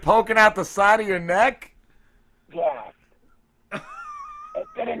 Was it poking out the side of your neck? Yes. It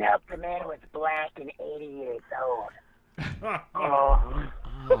didn't help the man was black and 80 years old.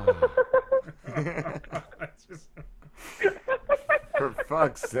 For fuck's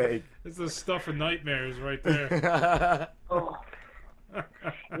fuck's sake. It's the stuff of nightmares right there.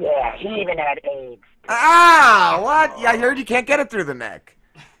 Yeah, he even had AIDS. Ah, what? Yeah, I heard you can't get it through the neck.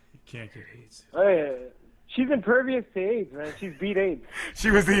 You can't get AIDS. Oh, yeah. She's impervious to AIDS, man. She's beat AIDS. She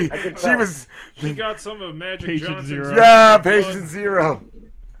was She got some of Magic Patient Johnson's. Zero. Yeah, patient zero.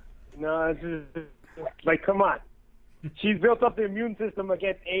 No, it's just, like, come on. She's built up the immune system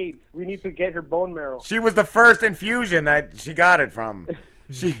against AIDS. We need to get her bone marrow. She was the first infusion that she got it from.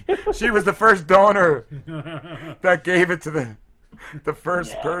 She was the first donor that gave it to the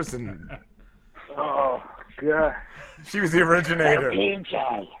first person. Oh, God. She was the originator.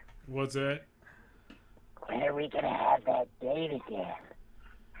 PJ, What's that? when are we going to have that date again?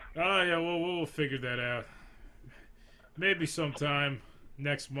 Oh, yeah, well, we'll figure that out. Maybe sometime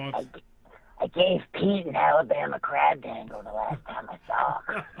next month. I gave Pete an Alabama crab dangle the last time I saw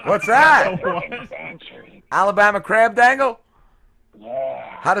him. What's that? Century. Alabama crab dangle?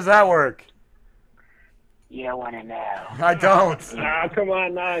 Yeah, How does that work? you don't want to know. I don't. Ah, come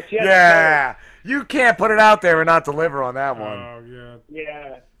on, nah. She has Yeah. You can't put it out there and not deliver on that one. Oh, yeah.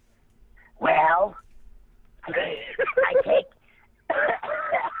 Yeah. Well, I take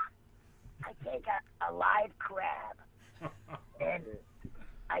a live crab, and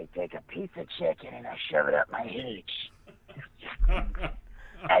I take a piece of chicken and I shove it up my hooch.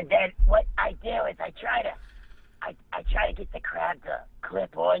 And then what I do is I try to get the crab to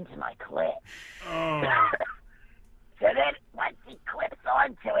clip onto my clit. Oh. So then once he clips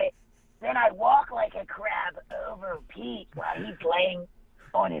onto it, then I walk like a crab over Pete while he's laying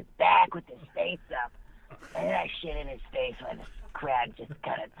on his back with his face up. And then I shit in his face when the crab just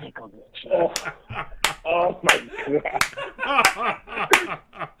kind of tickled the chin. Oh, my God.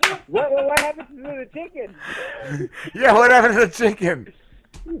 What happened to the chicken? Yeah, what happened to the chicken?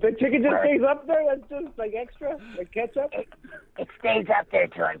 The chicken just stays up there? That's just like extra? Like ketchup? It stays up there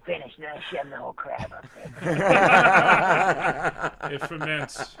till I'm finished, and then I shove the whole crab up there. It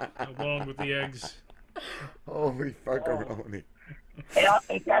ferments along with the eggs. Holy fuckaroni.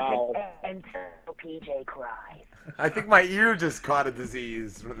 It doesn't end until PJ cries. I think my ear just caught a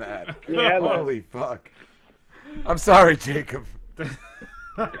disease from that. Yeah, Holy fuck. I'm sorry, Jacob.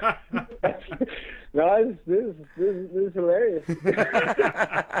 No, this is hilarious.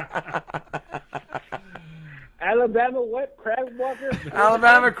 Alabama what? Crab walker?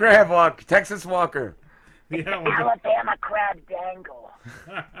 Alabama crab walk. Texas walker. Alabama crab dangle.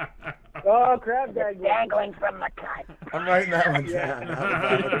 Oh, crab dangle. Dangling from the cut. I'm writing that one down.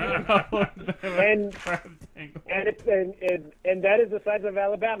 And that is the size of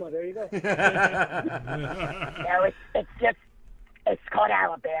Alabama. There you go. No, it's called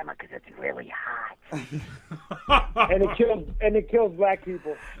Alabama because it's really hot. and it kills black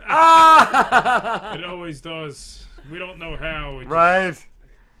people. It always does. We don't know how. Right.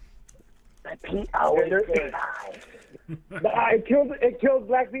 But Pete always survives. It killed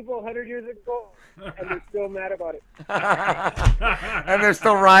black people 100 years ago, and they're still mad about it. And there's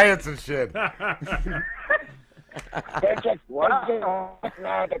still riots and shit. They're just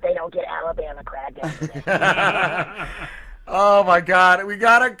mad that they don't get Alabama crab dangle. Oh my God, we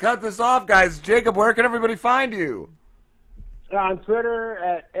gotta cut this off, guys. Jacob, where can everybody find you? On Twitter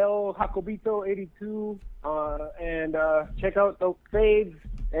at El Jacobito82, and check out the page.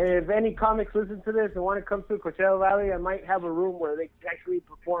 And if any comics listen to this and want to come to Coachella Valley, I might have a room where they can actually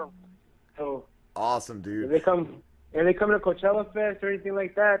perform. So awesome, dude. If they come to Coachella Fest or anything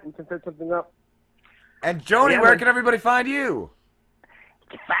like that, we can set something up. And Joni, where can everybody find you? You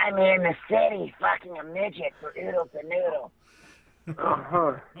can find me in the city, fucking a midget for oodle to noodle.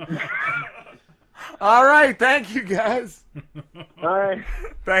 Uh-huh. All right, thank you, guys. All right.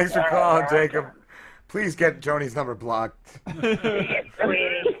 Thanks for calling, Jacob. Please get Joni's number blocked.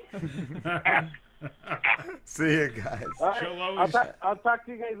 See you guys. All right. I'll talk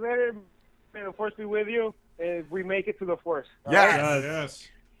to you guys later. May the force be with you if we make it to the force. Yes. Yes.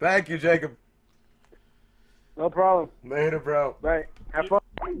 Thank you, Jacob. No problem. Later, bro. Right. Have fun.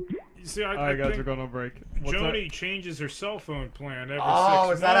 You see, I Alright, guys, think we're going on break. What's Joni changes her cell phone plan every 6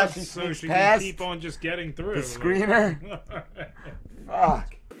 Oh, is that how months she so sneaks she past can keep on just getting through. the screener?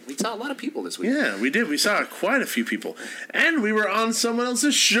 Fuck. We saw a lot of people this week. Yeah, we did. We saw quite a few people. And we were on someone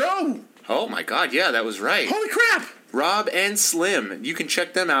else's show. Oh my god, yeah, that was right. Holy crap! Rob and Slim. You can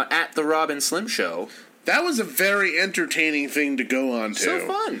check them out at The Rob and Slim Show. That was a very entertaining thing to go on to. So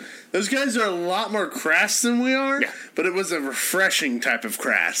fun. Those guys are a lot more crass than we are, but it was a refreshing type of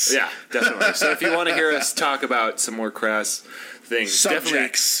crass. Yeah, definitely. So if you want to hear us talk about some more crass things,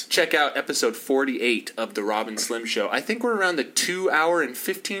 subjects, definitely check out episode 48 of The Rob and Slim Show. I think we're around the 2 hour and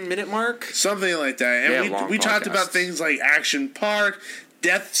 15 minute mark. Something like that. And we talked about things like Action Park,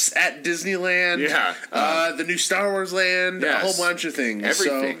 deaths at Disneyland. Yeah. The new Star Wars land. Yes. A whole bunch of things.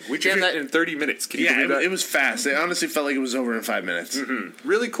 Everything. So, We jammed that in 30 minutes. Can you believe that? It was fast. It honestly felt like it was over in 5 minutes. Mm-hmm.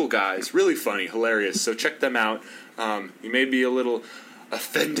 Really cool guys. Really funny. Hilarious. So check them out. You may be a little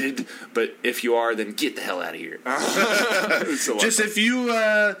offended, but if you are, then get the hell out of here. Just if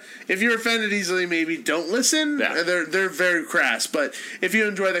you're offended easily, maybe don't listen. Yeah. They're very crass, but if you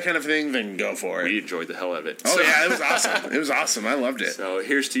enjoy that kind of thing, then go for it. We enjoyed the hell out of it. Oh yeah, it was awesome. It was awesome. I loved it. So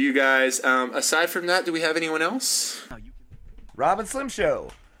here's to you guys. Aside from that, do we have anyone else? Robin Slim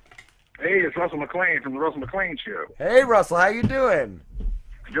Show. Hey, it's Russell McLain from the Russell McLain Show. Hey, Russell, how you doing?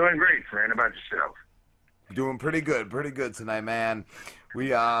 Doing great, friend. How about yourself? Doing pretty good tonight, man.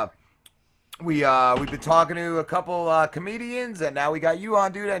 We've been talking to a couple comedians, and now we got you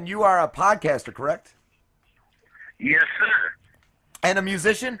on, dude. And you are a podcaster, correct? Yes, sir. And a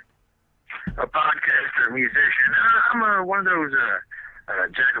musician? A podcaster, musician. I'm one of those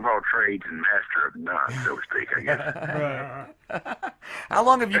jack of all trades and master of none, so to speak, I guess. How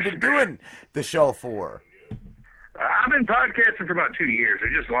long have you been doing the show for? I've been podcasting for about 2 years. I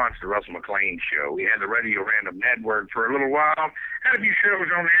just launched the Russell McLain Show. We had the Radio Random Network for a little while. Had a few shows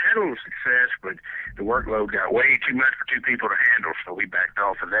on there. Had a little success, but the workload got way too much for two people to handle, so we backed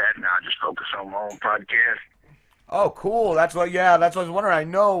off of that, and I just focus on my own podcast. Oh, cool. That's what I was wondering. I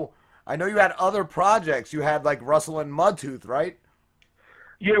know you had other projects. You had like Russell and Mudtooth, right?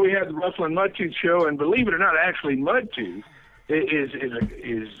 Yeah, we had the Russell and Mudtooth Show, and believe it or not, actually Mudtooth is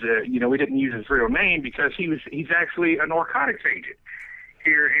we didn't use his real name because he's actually a narcotics agent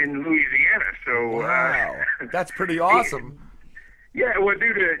here in Louisiana. So wow, that's pretty awesome. Yeah, well,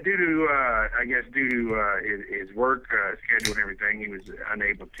 due to his work schedule and everything, he was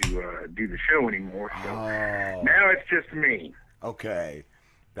unable to do the show anymore. So now it's just me. Okay.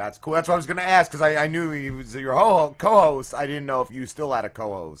 That's cool. That's what I was going to ask, because I knew he was your co-host. I didn't know if you still had a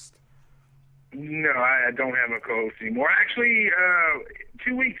co-host. No, I don't have a co-host anymore. Actually,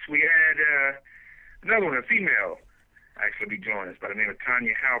 2 weeks we had another one, a female, actually be joining us by the name of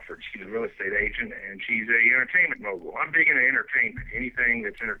Tanya Halford. She's a real estate agent, and she's a entertainment mogul. I'm big into entertainment. Anything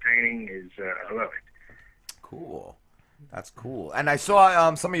that's entertaining is I love it. Cool. That's cool. And I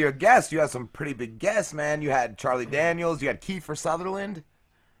saw some of your guests. You had some pretty big guests, man. You had Charlie Daniels. You had Kiefer Sutherland.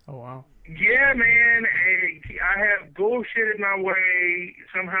 Oh, wow. Yeah, man. I have bullshitted my way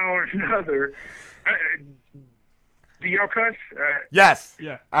somehow or another. Do y'all cuss? Yes.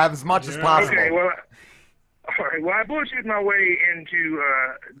 Yeah. As much as possible. Okay, well, all right. Well, I bullshitted my way into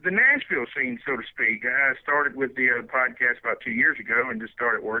the Nashville scene, so to speak. I started with the podcast about 2 years ago and just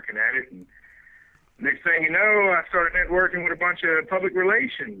started working at it. And next thing you know, I started networking with a bunch of public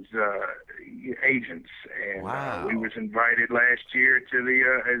relations agents. And we was invited last year to the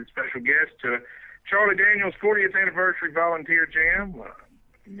as a special guest to Charlie Daniels' 40th anniversary volunteer jam.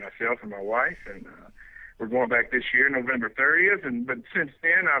 Myself and my wife, and we're going back this year, November 30th. But since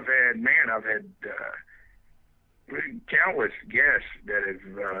then, I've had countless guests that is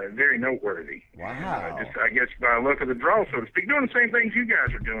very noteworthy. Wow. Just, I guess, by luck of the draw, so to speak, doing the same things you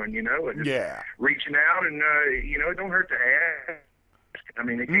guys are doing, and just reaching out, and it don't hurt to ask. I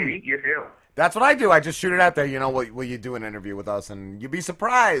mean, they can't eat you hell. That's what I do. I just shoot it out there. Will you do an interview with us? And you'd be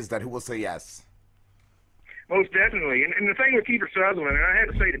surprised at who will say yes. Most definitely. And the thing with Kiefer Sutherland, and I had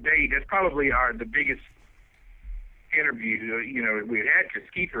to say today, that's probably the biggest interview, we've had, because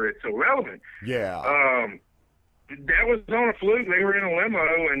Kiefer is so relevant. Yeah. That was on a fluke. They were in a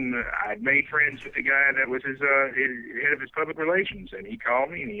limo, and I made friends with the guy that was his head of his public relations, and he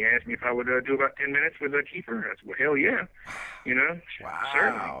called me, and he asked me if I would do about 10 minutes with Kiefer. I said, well, hell yeah. Wow.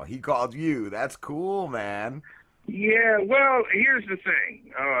 Certainly. He called you. That's cool, man. Yeah, well, here's the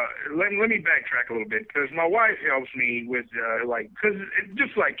thing. Let me backtrack a little bit, because my wife helps me with, because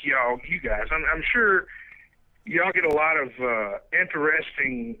just like you guys, I'm sure y'all get a lot of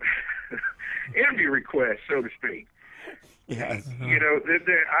interesting interview requests, so to speak. Yes.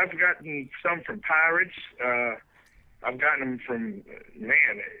 I've gotten some from pirates. I've gotten them from,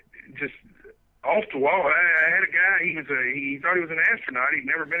 just off the wall. I had a guy, he thought he was an astronaut. He'd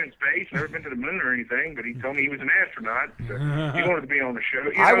never been in space, never been to the moon or anything, but he told me he was an astronaut. So he wanted to be on the show.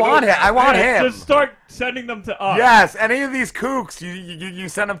 I want him. Just start sending them to us. Yes, any of these kooks, you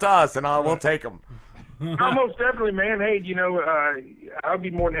send them to us, and we'll take them. Oh, most definitely, man. Hey, I'll be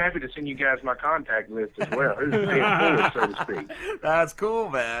more than happy to send you guys my contact list as well. This is being foolish, so to speak. That's cool,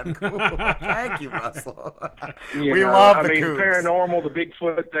 man. Cool. Thank you, Russell. We love the kooks. Paranormal, the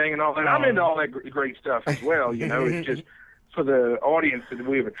Bigfoot thing, and all that. I'm into all that great stuff as well. It's just for the audience that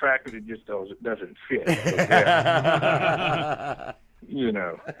we have attracted, it just doesn't fit. you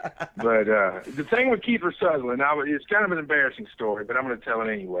know. But the thing with Kiefer Sutherland, it's kind of an embarrassing story, but I'm going to tell it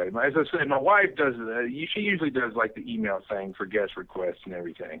anyway. As I said, my wife does. She usually does like the email thing for guest requests and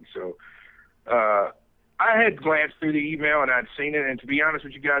everything. So I had glanced through the email and I'd seen it, and to be honest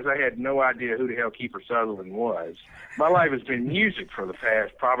with you guys, I had no idea who the hell Kiefer Sutherland was. My life has been music for the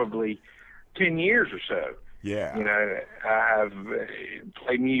past probably 10 years or so. Yeah. You know, I've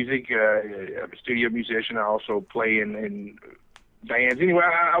played music. I'm a studio musician. I also play in bands. Anyway,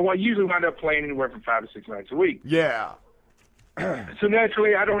 I usually wind up playing anywhere from 5 to 6 nights a week. Yeah. So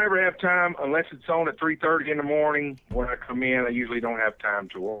naturally, I don't ever have time unless it's on at 3:30 in the morning. When I come in, I usually don't have time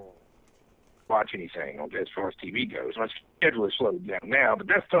to watch anything as far as TV goes. My schedule is slowed down now, but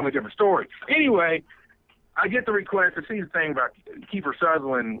that's a totally different story. Anyway, I get the request to see the thing about Kiefer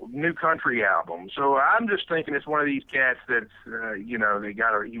Sutherland new country album. So I'm just thinking it's one of these cats that's, you know, they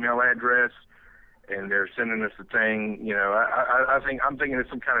got our email address and they're sending us the thing. You know, I'm thinking it's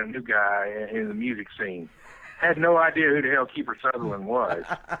some kind of new guy in the music scene. Had no idea who the hell Kiefer Sutherland was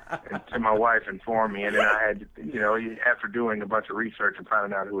until my wife informed me, and then I had to, you know, after doing a bunch of research and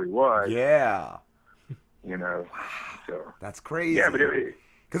finding out who he was. Yeah. You know, so that's crazy. Yeah, but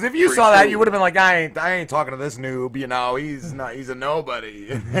because if you saw that, you would have been like, I ain't talking to this noob. You know, he's a nobody,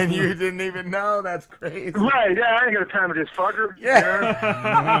 and you didn't even know. That's crazy. Right? Yeah, I ain't got time for this fucker. Yeah. You know?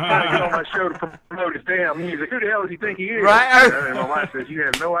 I'm trying to get on my show to promote his damn music. Who the hell does he think he is? Right. And my wife says, "You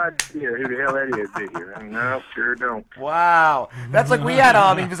have no idea who the hell that is, do you?" And no, sure don't. Wow, that's like we had.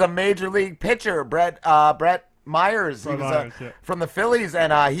 He was a major league pitcher, Brett Myers. He was from the Phillies,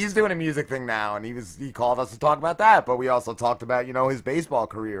 and he's doing a music thing now, and he called us to talk about that. But we also talked about, you know, his baseball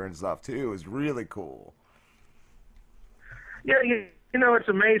career and stuff too. It was really cool. Yeah, you know, it's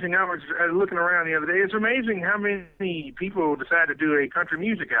amazing. I was looking around the other day. It's amazing how many people decide to do a country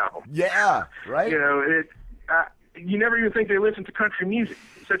music album. Yeah, right. You know, you never even think they listen to country music,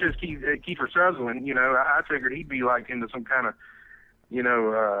 such as Kiefer Sutherland. You know, I figured he'd be like into some kind of, you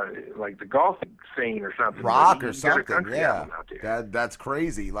know, like the golf scene or something. Rock or something, yeah. That's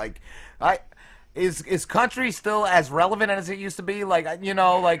crazy. Like, is country still as relevant as it used to be? Like, you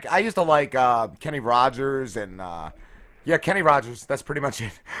know, like I used to like Kenny Rogers and yeah, Kenny Rogers. That's pretty much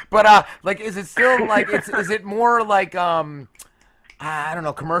it. But like, is it still like is it more like I don't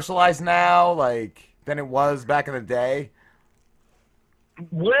know, commercialized now like than it was back in the day?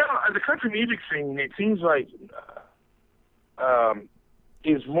 Well, the country music scene, it seems like.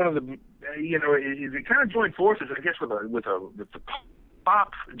 Is one of the, you know, it kind of joined forces, I guess, with the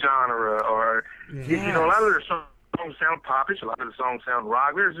pop genre, or you know, a lot of their songs sound popish, a lot of the songs sound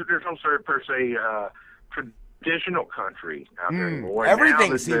rock. There's no sort of per se traditional country out there anymore.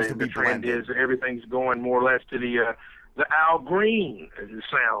 Everything now seems to be the trend blended. is everything's going more or less to the Al Green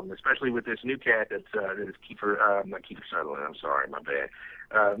sound, especially with this new cat that is not Kiefer Sutherland. I'm sorry, my bad,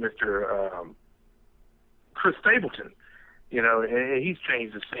 Mr. Chris Stapleton. You know, he's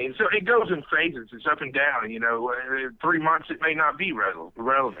changed the scene. So it goes in phases. It's up and down. You know, 3 months it may not be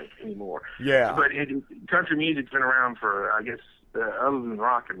relevant anymore. Yeah. But country music's been around for, I guess, other than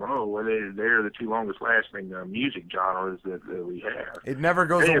rock and roll, they're the two longest lasting music genres that we have. It never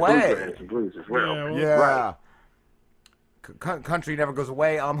goes and away. Bluegrass and blues as well. Yeah. Right. Country never goes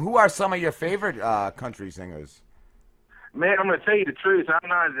away. Who are some of your favorite country singers? Man, I'm going to tell you the truth. I'm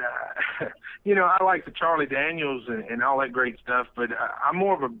not, you know, I like the Charlie Daniels and all that great stuff, but I'm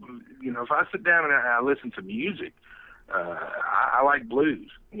more of a, you know, if I sit down and I listen to music, I like blues.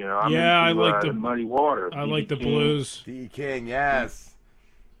 You know, I like the Muddy Water. I like the blues. D. King, yes.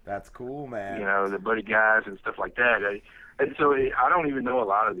 That's cool, man. You know, the Buddy Guys and stuff like that. And so I don't even know a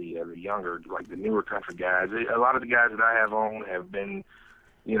lot of the younger, like the newer country guys. A lot of the guys that I have on have been,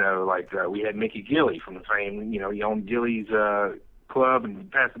 you know, like we had Mickey Gilley from the fame, you know, he owned Gilley's club in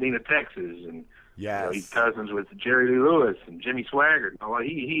Pasadena, Texas, and you know, he's cousins with Jerry Lee Lewis and Jimmy Swaggart.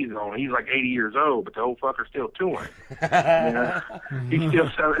 He's like 80 years old, but the old fucker's still touring. You know, he's still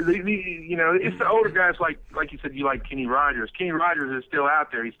you know, it's the older guys like you said, you like Kenny Rogers. Kenny Rogers is still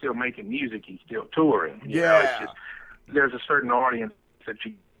out there. He's still making music. He's still touring. You know, it's just, there's a certain audience that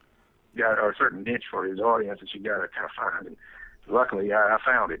you got, or a certain niche for his audience that you got to kind of find. And luckily, I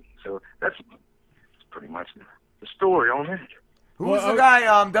found it. So that's pretty much the story on that. Who was the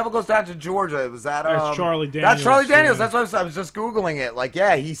guy? Devil Goes Down to Georgia. Was that? That's Charlie Daniels. That's Charlie Daniels. That's what I was just Googling it. Like,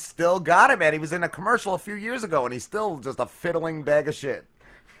 yeah, he still got it, man. He was in a commercial a few years ago, and he's still just a fiddling bag of shit.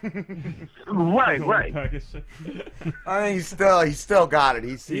 Right. I mean, he's still got it.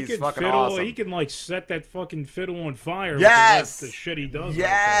 He's fucking awesome. He can like set that fucking fiddle on fire. Yes, with the shit he does.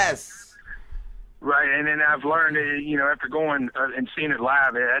 Yes. Right, and then I've learned, you know, after going and seeing it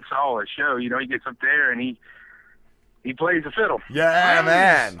live, that's all a show. You know, he gets up there and he He plays the fiddle. Yeah,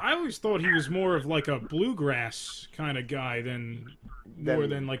 man. I always thought he was more of like a bluegrass kind of guy than more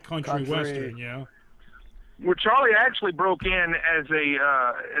than like country western, you know? Well, Charlie actually broke in as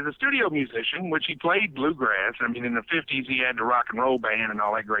a studio musician, which he played bluegrass. I mean, in the 50s, he had the rock and roll band and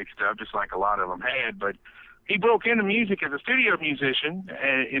all that great stuff, just like a lot of them had. But he broke into music as a studio musician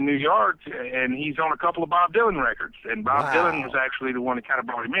in New York, and he's on a couple of Bob Dylan records. And Bob Dylan was actually the one that kind of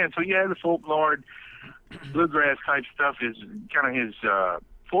brought him in. So, yeah, the folklore, bluegrass type stuff is kind of his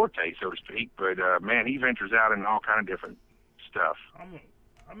forte, so to speak. But, man, he ventures out in all kind of different stuff.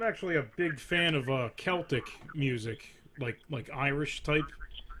 I'm actually a big fan of Celtic music, like Irish type,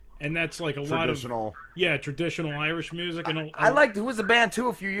 and that's like a lot of traditional Irish music. And I liked who was the band too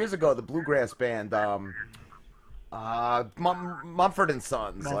a few years ago, the bluegrass band, Mumford and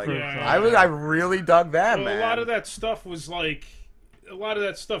Sons. I really dug that, man. A lot of that stuff was like. A lot of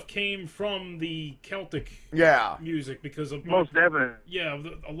that stuff came from the Celtic music because of most definitely. Yeah,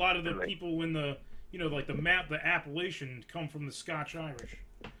 a lot of the people in the like the Appalachian come from the Scotch Irish.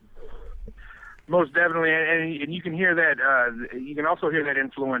 Most definitely, and you can hear that. You can also hear that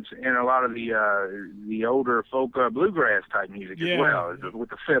influence in a lot of the older folk bluegrass type music as well, with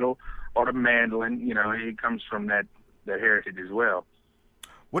the fiddle or the mandolin. It comes from that heritage as well.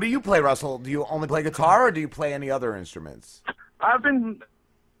 What do you play, Russell? Do you only play guitar, or do you play any other instruments? I've been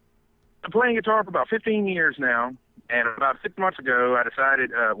playing guitar for about 15 years now, and about 6 months ago, I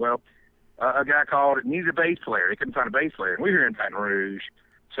decided, a guy called and needed a bass player. He couldn't find a bass player, and we're here in Baton Rouge.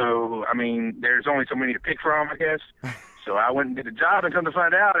 So, I mean, there's only so many to pick from, I guess. So I went and did the job, and come to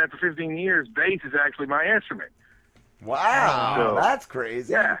find out, after 15 years, bass is actually my instrument. Wow, that's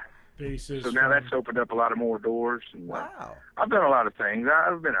crazy. Yeah. Basses. So now that's opened up a lot of more doors. And, I've done a lot of things.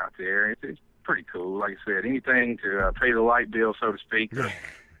 I've been out there. It's pretty cool. Like I said, anything to pay the light bill, so to speak,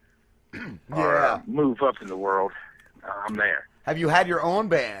 or move up in the world, I'm there. Have you had your own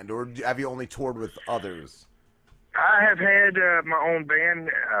band, or have you only toured with others? I have had my own band,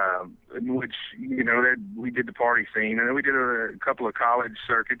 in which, we did the party scene, and then we did a couple of college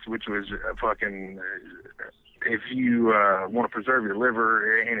circuits, which was fucking, if you want to preserve your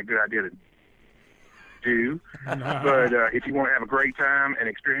liver, it ain't a good idea to do. But if you want to have a great time and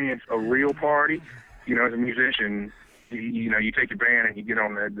experience a real party, as a musician, you take your band and you get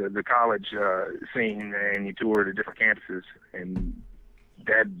on the college scene and you tour to different campuses, and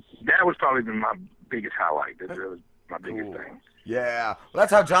that was probably been my biggest highlight. That was my biggest thing. Yeah, well,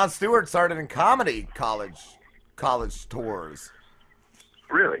 that's how Jon Stewart started in comedy college tours.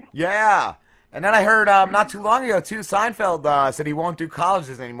 Really? Yeah. And then I heard not too long ago too, Seinfeld said he won't do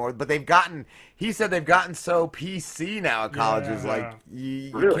colleges anymore, but he said they've gotten so PC now at colleges, like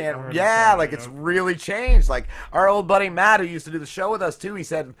you really? can't, like it's really changed. Like our old buddy Matt, who used to do the show with us too, he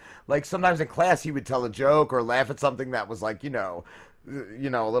said like sometimes in class he would tell a joke or laugh at something that was like a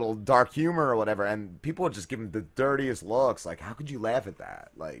little dark humor or whatever, and people would just give him the dirtiest looks. Like, how could you laugh at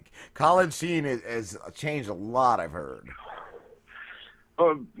that? Like, college scene has changed a lot, I've heard.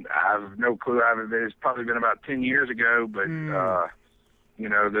 Well, I have no clue. It's probably been about 10 years ago, but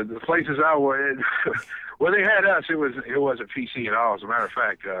the places I went, well, they had us. It wasn't PC at all. As a matter of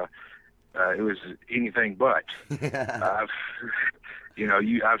fact, it was anything but. I've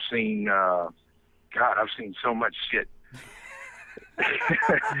seen, I've seen so much shit.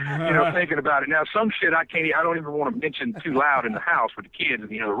 Thinking about it now, some shit I don't even want to mention too loud in the house with the kids in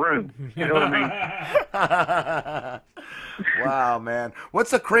the other room. You know what I mean? Wow, man. What's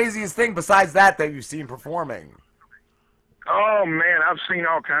the craziest thing besides that you've seen performing? Oh man, I've seen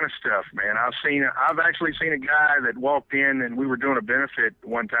all kind of stuff, man. I've actually seen a guy that walked in, and we were doing a benefit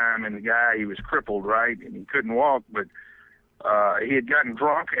one time, and the guy, he was crippled, right, and he couldn't walk, but he had gotten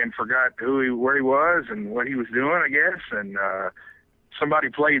drunk and forgot where he was and what he was doing, I guess, and somebody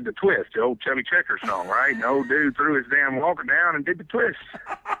played the twist, the old Chubby Checker song, right? And the old dude threw his damn walker down and did the twist.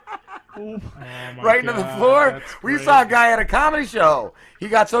 Right into the floor. We saw a guy at a comedy show. He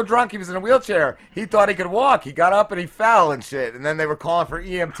got so drunk he was in a wheelchair. He thought he could walk. He got up and he fell and shit. And then they were calling for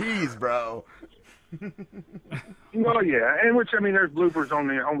EMTs, bro. Well, yeah, and there's bloopers on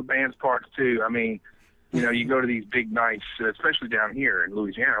the band's parts too. I mean, you go to these big nights, especially down here in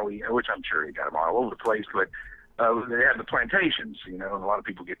Louisiana, which I'm sure you got them all over the place, but they have the plantations, and a lot of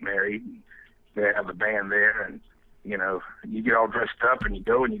people get married. And they have the band there, and you get all dressed up and you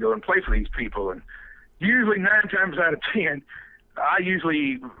go and play for these people. And usually 9 times out of 10, I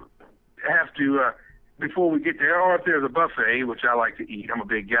usually have to, before we get there, or if there's a buffet, which I like to eat, I'm a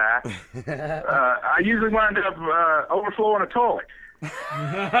big guy, I usually wind up overflowing a toilet.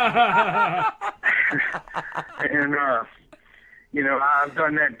 And, You know, I've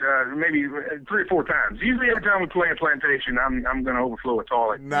done that maybe 3 or 4 times. Usually every time we play a plantation, I'm going to overflow a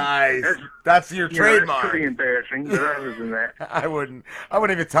toilet. Nice. That's your trademark. That's pretty embarrassing, but other than that. I wouldn't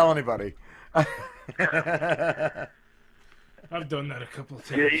even tell anybody. I've done that a couple of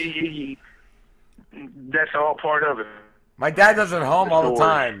times. That's all part of it. My dad does it at home all the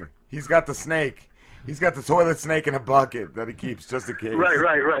time. He's got the snake. He's got the toilet snake in a bucket that he keeps just in case.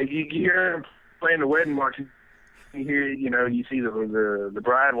 Right. You hear him playing the wedding march. You hear, you see the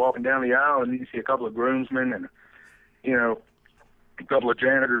bride walking down the aisle, and you see a couple of groomsmen and, a couple of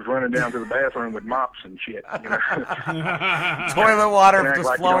janitors running down to the bathroom with mops and shit. Toilet water just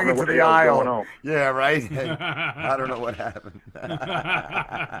like flowing into the aisle. Yeah, right. Hey, I don't know what happened.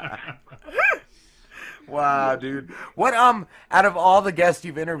 Wow, dude. What out of all the guests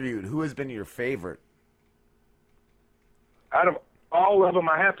you've interviewed, who has been your favorite? Out of all of them,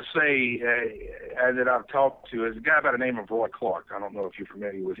 I have to say that I've talked to is a guy by the name of Roy Clark. I don't know if you're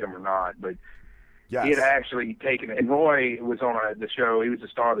familiar with him or not, but yes. He had actually taken it. And Roy was on the show. He was the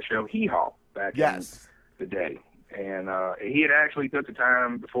star of the show Hee Haw back in the day. And he had actually took the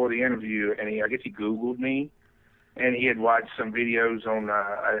time before the interview, and I guess he Googled me, and he had watched some videos on,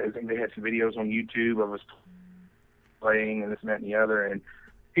 I think they had some videos on YouTube of us playing and this and that and the other. And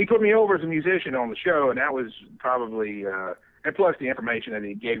he put me over as a musician on the show, and that was probably, and plus the information that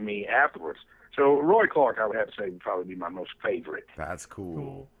he gave me afterwards. So Roy Clark, I would have to say, would probably be my most favorite. That's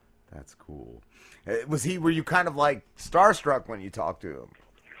cool. That's cool. Were you kind of like starstruck when you talked to him?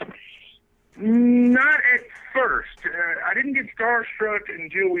 Not at first. I didn't get starstruck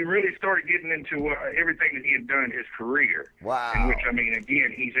until we really started getting into everything that he had done in his career. Wow. In which,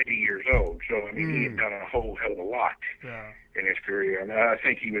 again, he's 80 years old, so, he had done a whole hell of a lot in his career. And I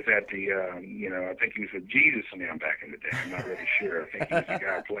think he was at the, I think he was with Jesus and them back in the day. I'm not really sure. I think he was the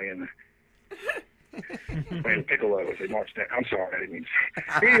guy playing piccolo as they marched down. I'm sorry, I didn't mean to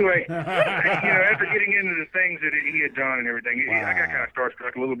say. Anyway, after getting into the things that he had done and everything, I got kind of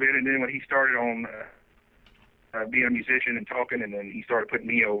starstruck a little bit. And then when he started on being a musician and talking, and then he started putting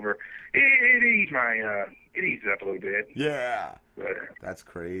me over, it eased up a little bit. Yeah, but, that's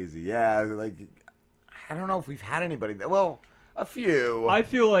crazy. Yeah, like I don't know if we've had anybody. Well, a few. I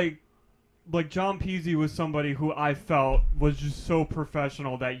feel like John Peasy was somebody who I felt was just so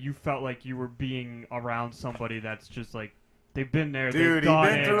professional that you felt like you were being around somebody that's just like they've been there. Dude, he's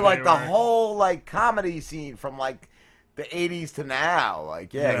been through like the whole like comedy scene from like the 80s to now.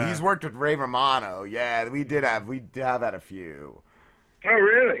 Like, he's worked with Ray Romano. Yeah, we have had a few. Oh,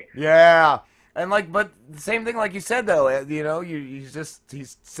 really? Yeah. And but the same thing, like you said, though,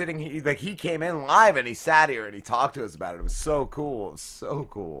 he's sitting, like he came in live and he sat here and he talked to us about it. It was so cool. It was so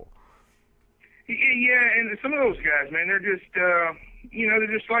cool. Yeah, and some of those guys, man, they're just, they're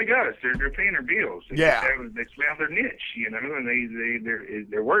just like us. They're paying their bills. They found their niche, and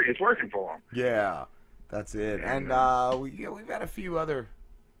it's working for them. Yeah, that's it. And we've had a few other.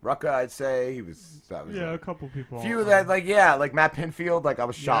 Rucka, I'd say he was. A couple people. A few that, like Matt Pinfield. Like I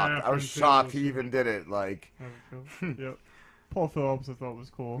was shocked. I was shocked he even did it. Like. Cool. Yep. Paul Phillips, I thought was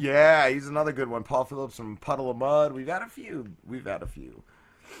cool. Yeah, he's another good one. Paul Phillips from Puddle of Mud. We've had a few.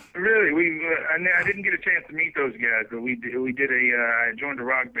 Really, I didn't get a chance to meet those guys, but I joined a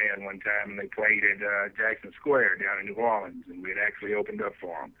rock band one time, and they played at Jackson Square down in New Orleans, and we had actually opened up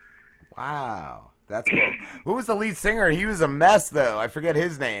for them. Wow, that's cool. Who was the lead singer? He was a mess, though. I forget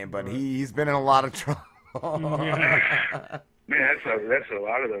his name, but he's been in a lot of trouble. Man, that's a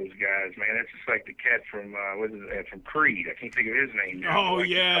lot of those guys, man. That's just like the cat from from Creed. I can't think of his name now. Oh,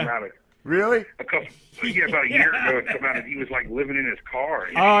 yeah. Really? About a year ago, it came out, and he was like living in his car.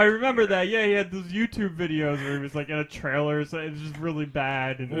 Oh, I remember that. Yeah, he had those YouTube videos where he was like in a trailer, so it was just really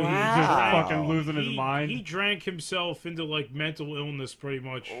bad, and he was just fucking losing his mind. He drank himself into like mental illness, pretty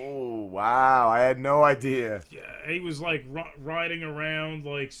much. Oh wow, I had no idea. Yeah, he was like riding around,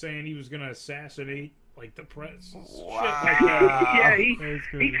 like saying he was gonna assassinate like the press. Wow. Shit. Yeah, he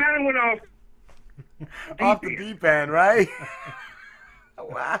kind of went off the deep end, right?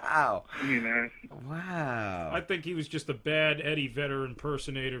 Wow. Wow. I think he was just a bad Eddie Vedder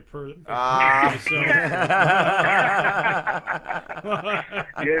impersonator. Yes,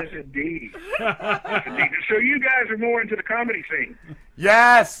 indeed. So you guys are more into the comedy scene?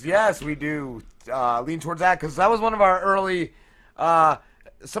 Yes, we do lean towards that, because that was one of our early.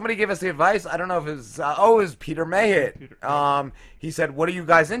 Somebody gave us the advice. I don't know if it was. It was Peter Mayhit. He said, "What are you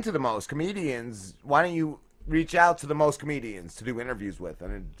guys into the most? Comedians. Why don't you reach out to the most comedians to do interviews with?"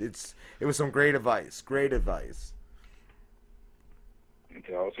 And it was some great advice. That's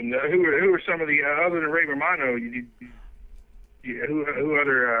awesome. Who are some of the other than Ray Romano? Yeah, who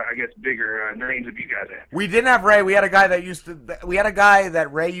other, I guess, bigger names have you guys had? We didn't have Ray. We had a guy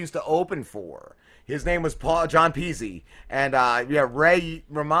that Ray used to open for. His name was John Peasy, and Ray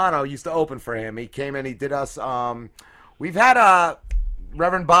Romano used to open for him. He came in, he did us. We've had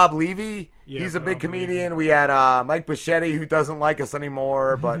Reverend Bob Levy. Yeah, He's a big Bob comedian. We had Mike Bichetti, who doesn't like us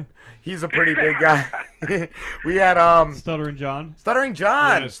anymore, but he's a pretty big guy. We had Stuttering John. Stuttering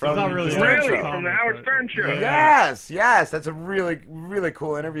John. Yeah, from not really from the Howard Stern show. Yes, that's a really, really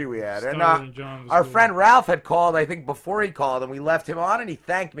cool interview we had. And Stuttering John was our good. friend Ralph had called, I think, before he called, and we left him on, and he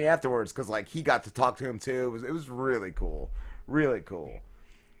thanked me afterwards because like he got to talk to him too. It was really cool, really cool.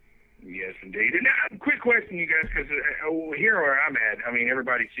 Yes, indeed. And now, quick question, you guys, because here where I'm at, I mean,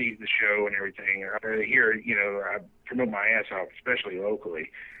 everybody sees the show and everything. Here, I promote my ass off, especially locally.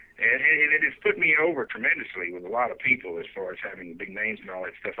 And it has put me over tremendously with a lot of people as far as having big names and all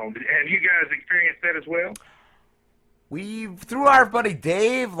that stuff on. Have you guys experienced that as well? Through our buddy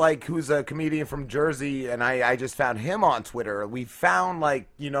Dave, who's a comedian from Jersey, and I just found him on Twitter. We found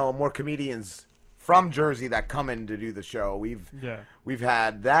more comedians from Jersey that come in to do the show. We've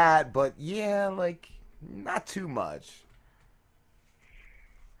had that, but not too much.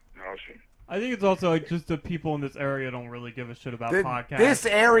 Awesome. I think it's also just the people in this area don't really give a shit about podcasts. This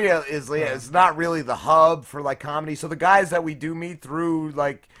area is not really the hub for comedy. So the guys that we do meet through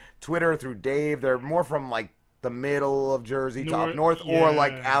Twitter, through Dave, they're more from the middle of Jersey to up north, or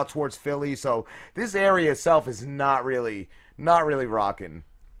out towards Philly. So this area itself is not really rocking.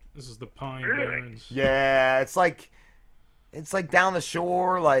 This is the Pine Barrens. Yeah, it's like down the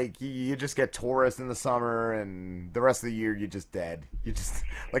shore. You just get tourists in the summer, and the rest of the year you're just dead. You're just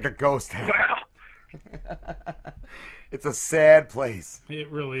like a ghost town. Wow. It's a sad place. It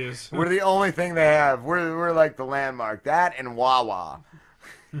really is. We're the only thing they have. We're like the landmark. That and Wawa.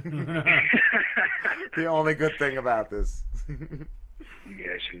 The only good thing about this.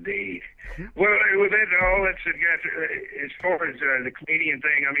 Yes, indeed. Well, with all that said, guys, as far as the comedian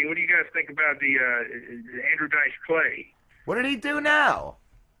thing, I mean, what do you guys think about the Andrew Dice Clay? What did he do now?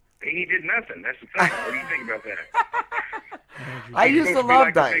 He did nothing. That's the thing. What do you think about that? I used to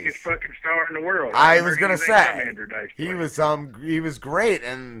love Dice. The biggest fucking star in the world. I was gonna say Andrew Dice Clay. He was great,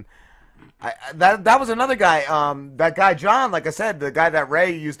 and that was another guy. That guy John, like I said, the guy that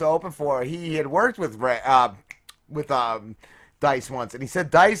Ray used to open for. He had worked with Ray, Dice once, and he said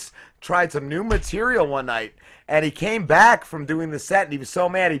Dice tried some new material one night, and he came back from doing the set, and he was so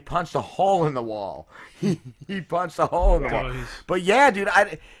mad he punched a hole in the wall. He punched a hole in the wall. But yeah, dude,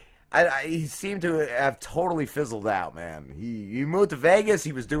 he seemed to have totally fizzled out, man. He moved to Vegas.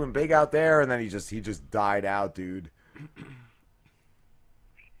 He was doing big out there, and then he just died out, dude.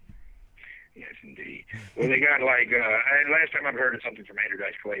 Yes, indeed. Well, they got last time I've heard of something from Andrew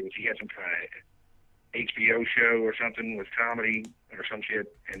Dice Clay was he had some kind of HBO show or something with comedy or some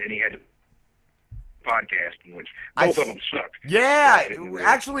shit, and then he had a podcast in which both of them sucked. Yeah,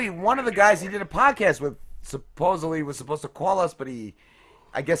 actually, one of the guys he did a podcast with supposedly was supposed to call us, but I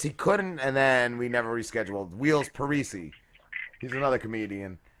guess he couldn't, and then we never rescheduled. Wheels Parisi. He's another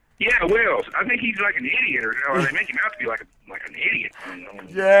comedian. Yeah, Wills. I think he's like an idiot, or they make him out to be like an idiot. Yeah,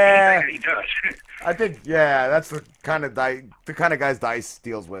 anything that he does. I think that's the kind of guys Dice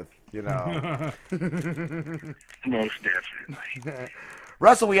deals with. Most definitely.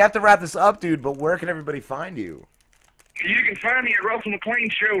 Russell, we have to wrap this up, dude, but where can everybody find you? You can find me at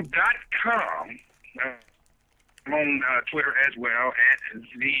RussellMcLainShow.com. I'm on Twitter as well, at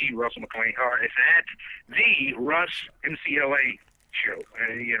the Russell McLain, or it's at the Russ MCLA Show.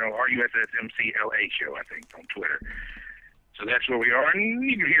 RUSSMCLA Show, I think, on Twitter. So that's where we are. And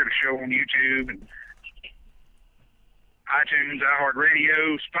you can hear the show on YouTube and iTunes,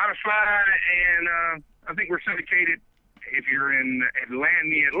 iHeartRadio, Spotify, and I think we're syndicated. If you're in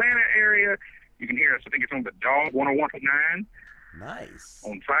the Atlanta area, you can hear us. I think it's on the Dog 101.9. Nice.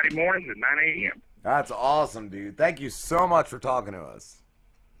 On Friday mornings at 9 a.m. That's awesome, dude. Thank you so much for talking to us.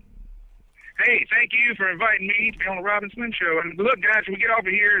 Hey, thank you for inviting me to be on the Robin Slim Show. And look, guys, when we get over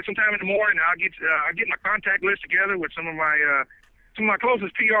here sometime in the morning, I'll get my contact list together with some of my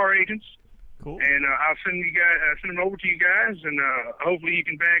closest PR agents. Cool. And I'll send them over to you guys, and hopefully you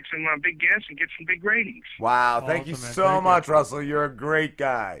can bag some big guests and get some big ratings. Wow, thank you so much, Russell. You're a great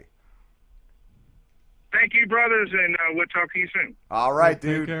guy. Thank you, brothers, and we'll talk to you soon. All right,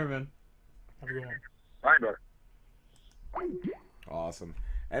 dude. Take care, man. Have a good one. Bye, brother. Awesome.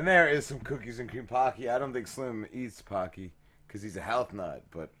 And there is some cookies and cream Pocky. I don't think Slim eats Pocky because he's a health nut,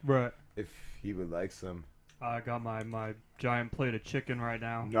 but if he would like some. I got my giant plate of chicken right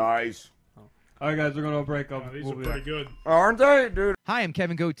now. Nice. All right, guys, we're going to break up. These are pretty good. Aren't they, dude? Hi, I'm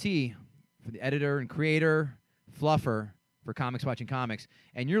Kevin Goatee, the editor and creator, fluffer for Comics Watching Comics,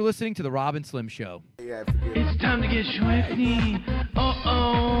 and you're listening to The Rob and Slim Show. Yeah, It's time to get swifty.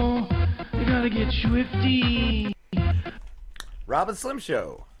 Uh-oh. You gotta get swifty. Rob and Slim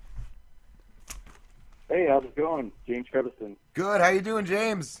Show. Hey, how's it going? James Creviston. Good. How you doing,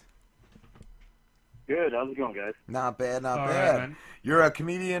 James? Good. How's it going, guys? Not bad, not All bad. right, man. You're a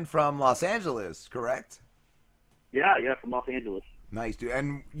comedian from Los Angeles, correct? Yeah, from Los Angeles. Nice, dude.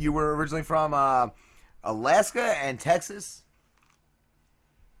 And you were originally from Alaska and Texas?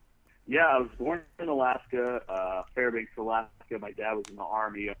 Yeah, I was born in Alaska, Fairbanks, Alaska. My dad was in the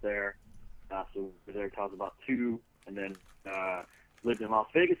Army up there, so we were there till I was about 2, and then lived in Las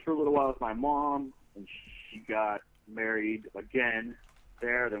Vegas for a little while with my mom, and she got married again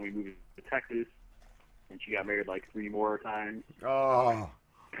there. Then we moved to Texas, and she got married like 3 more times. Oh.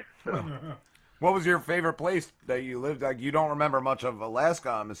 What was your favorite place that you lived? Like, you don't remember much of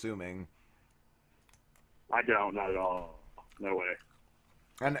Alaska, I'm assuming. I don't, not at all. No way.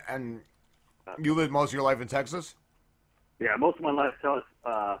 And you lived most of your life in Texas? Yeah, most of my life till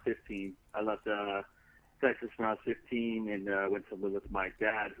I was 15. I left Texas when I was 15 and went to live with my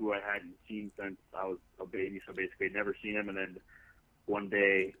dad, who I hadn't seen since I was a baby. So basically, I'd never seen him. And then one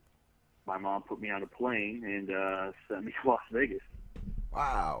day, my mom put me on a plane and sent me to Las Vegas.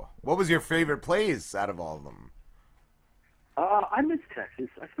 Wow. What was your favorite place out of all of them? I miss Texas.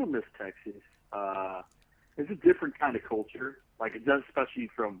 I still miss Texas. It's a different kind of culture. Like, it does, especially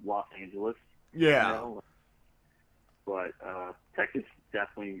from Los Angeles. Yeah. You know? But Texas is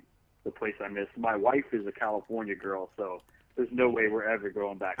definitely the place I miss. My wife is a California girl, so there's no way we're ever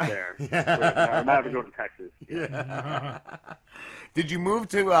going back there. I'm never going to Texas. Yeah. Did you move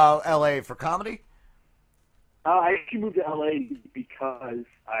to L.A. for comedy? I actually moved to L.A. because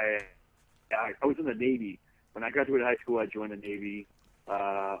I was in the Navy. When I graduated high school, I joined the Navy.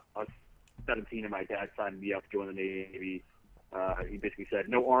 I was 17, and my dad signed me up to join the Navy. He basically said,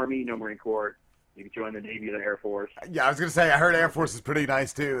 no Army, no Marine Corps. You can join the Navy or the Air Force. Yeah, I was going to say, I heard Air Force is pretty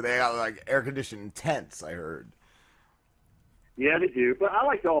nice, too. They got, like, air-conditioned tents, I heard. Yeah, they do. But I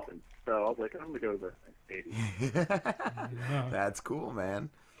like dolphins, so I was like, I'm going to go to the Navy. That's cool, man.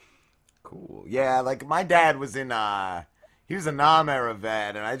 Cool. Yeah, like, my dad was in, he was a Nam-era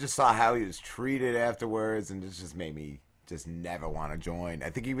vet, and I just saw how he was treated afterwards, and it just made me just never want to join. I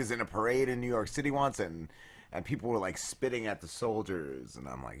think he was in a parade in New York City once, and people were like spitting at the soldiers, and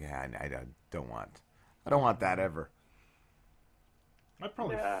I'm like, yeah, I don't want that ever. I'd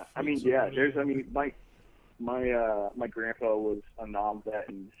probably. Yeah, I mean, yeah. My grandpa was a Nam vet,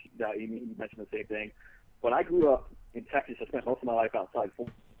 and he mentioned the same thing. But I grew up in Texas. I spent most of my life outside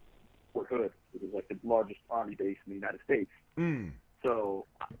Fort Hood, which is like the largest Army base in the United States. Mm. So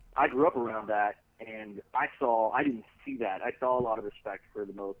I grew up around that. And I didn't see that. I saw a lot of respect for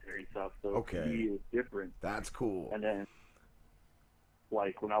the military and stuff. So to me, it was different. That's cool. And then,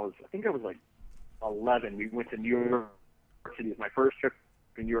 like, when I think I was like 11, we went to New York City. It was my first trip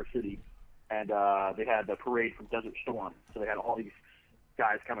to New York City. And they had the parade from Desert Storm. So they had all these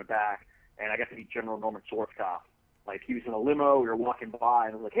guys coming back. And I got to meet General Norman Schwarzkopf. Like, he was in a limo. We were walking by.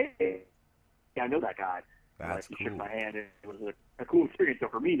 And I was like, hey, yeah, I know that guy. That's He cool. shook my hand. And it was a cool experience. So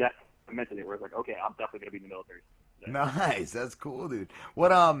for me, that cemented it, where it's like, okay, I'm definitely going to be in the military. Nice. That's cool, dude.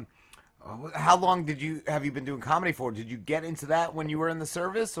 What, how long have you been doing comedy for? Did you get into that when you were in the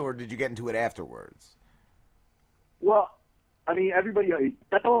service, or did you get into it afterwards? Well, I mean,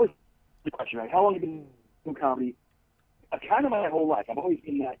 that's always the question, right? How long have you been doing comedy? Kind of my whole life. I've always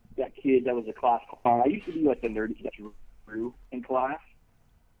been that kid that was a class clown. I used to be like the nerd that drew in class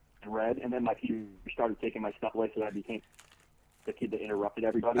and read, and then my teacher started taking my stuff away, so I became the kid that interrupted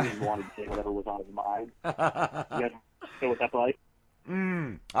everybody and wanted to say whatever was on his mind. You guys know what that's like?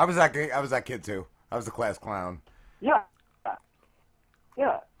 I was that kid too. I was the class clown. Yeah.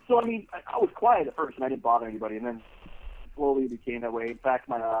 Yeah. So, I mean, I was quiet at first and I didn't bother anybody, and then slowly it became that way. In fact,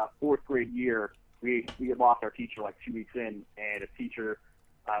 my 4th grade year, we had lost our teacher like 2 weeks in, and a teacher,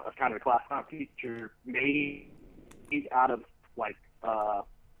 was kind of a class clown teacher, made out of like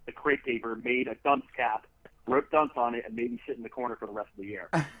the crepe paper, made a dunce cap, wrote dunce on it, and made me sit in the corner for the rest of the year.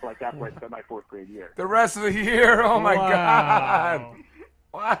 So, like, that's where I spent my 4th grade year. The rest of the year? Oh, my God.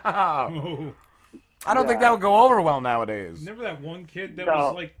 Wow. I don't think that would go over well nowadays. Remember that one kid that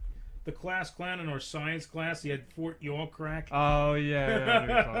was like the class clown in our science class? He had Fort York crack. Oh,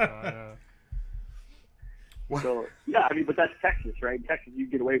 yeah. So, yeah, I mean, but that's Texas, right? In Texas, you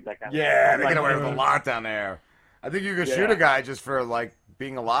get away with that kind of stuff. Yeah, they get away with a lot down there. I think you could shoot a guy just for, like,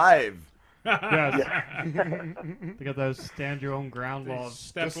 being alive. Yes. They got those stand your own ground laws.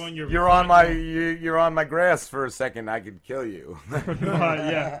 Step on your. You're on my grass for a second. I could kill you.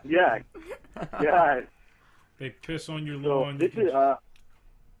 Yeah. They piss on your So lawn. this is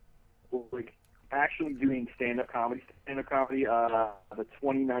like actually doing stand-up comedy. The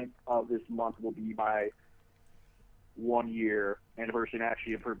 29th of this month will be my 1-year anniversary, and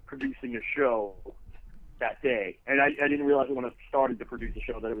actually for producing a show that day. And I didn't realize when I started to produce the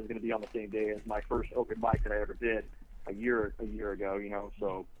show that it was going to be on the same day as my first open mic that I ever did a year ago. You know,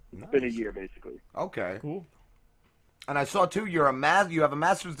 so it's been a year basically. Okay. Cool. And I saw too. You have a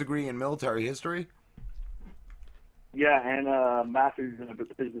master's degree in military history. Yeah, and a master's in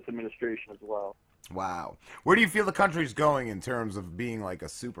business administration as well. Wow. Where do you feel the country's going in terms of being like a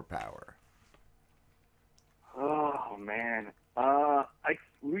superpower? Oh man,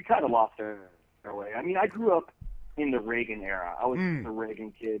 we kind of lost our way. I mean, I grew up in the Reagan era. I was a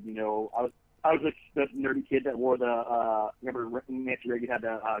Reagan kid. You know, I was the nerdy kid that wore the remember Nancy Reagan had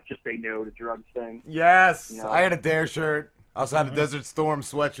the "Just Say No to Drugs" thing. Yes, You know? I had a Dare shirt. I also had a Desert Storm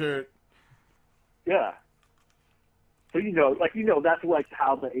sweatshirt. Yeah. So that's like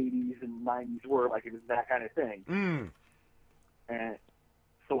how the 80s and 90s were. Like it was that kind of thing. And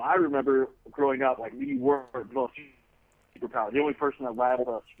so I remember growing up, like we were the most superpower. The only person that rivaled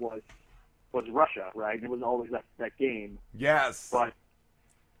us was Russia, right? And it was always that game. Yes. But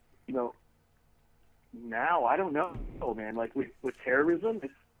you know, now I don't know, man. Like with terrorism,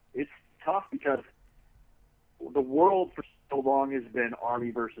 it's tough because the world for so long has been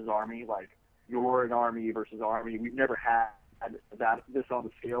army versus army. Like you're an army versus army. We've never had this on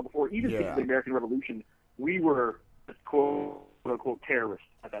the scale before. Even since the American Revolution, we were quote unquote terrorists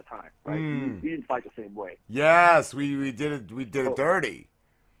at that time, right? We didn't fight the same way. Yes, we did it. We did it dirty.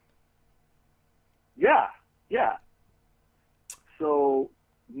 Yeah. So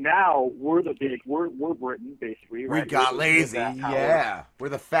now we're Britain basically. Right? We got We're lazy. that power. Yeah, we're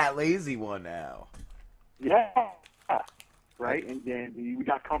the fat lazy one now. Yeah. Right, and then we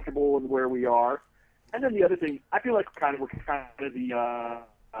got comfortable in where we are. And then the other thing, I feel like we're kind of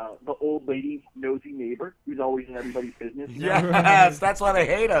the old lady nosy neighbor who's always in everybody's business. You know? Yes, that's why they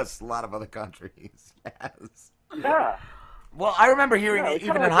hate us. A lot of other countries. Yes. Yeah. Well, I remember hearing it's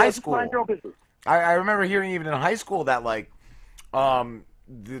even kinda in like high a school. mind your own business. I remember hearing even in high school that like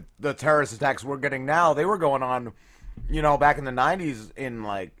the terrorist attacks we're getting now, they were going on, you know, back in the 90s in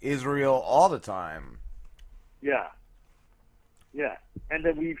like Israel all the time. Yeah. And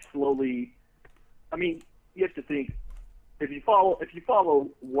then we've slowly, I mean, you have to think, if you follow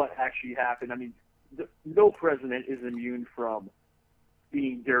what actually happened, I mean, no president is immune from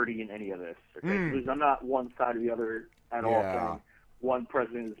being dirty in any of this. Okay? Because I'm not one side or the other at all saying one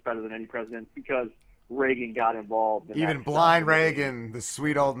president is better than any president because Reagan got involved. In Even that blind stuff. Reagan, the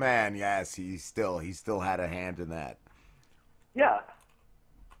sweet old man, yes, he still had a hand in that. Yeah.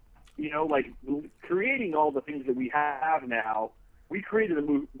 You know, like creating all the things that we have now, we created a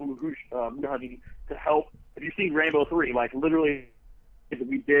movie to help. Have you seen Rainbow 3? Like literally,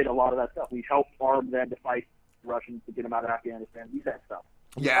 we did a lot of that stuff. We helped arm them to fight Russians to get them out of Afghanistan. We did that stuff.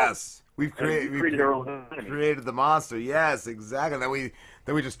 Yes, we've created our own enemy. Created the monster. Yes, exactly.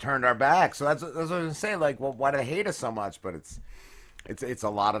 Then we just turned our back. So that's what I was gonna say. Like, well, why do they hate us so much? But it's a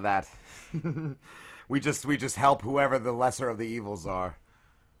lot of that. we just help whoever the lesser of the evils are.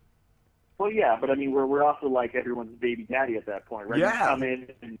 Well, yeah, but I mean, we're also like everyone's baby daddy at that point, right? Yeah. You come in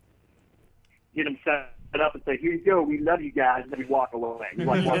and get them set up and say, "Here you go, we love you guys," and then we walk away. You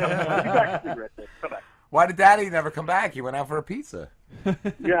like, walk up, you back to cigarettes, then. Come back. Why did Daddy never come back? He went out for a pizza.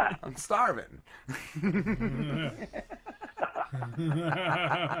 Yeah. I'm starving.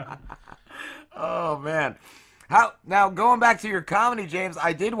 Oh, man. Now, going back to your comedy, James,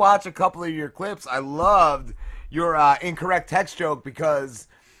 I did watch a couple of your clips. I loved your incorrect text joke because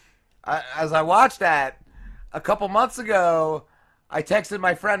as I watched that, a couple months ago, I texted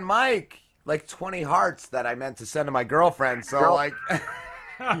my friend Mike like 20 hearts that I meant to send to my girlfriend. So, like...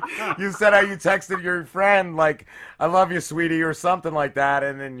 You said how you texted your friend, like, I love you, sweetie, or something like that,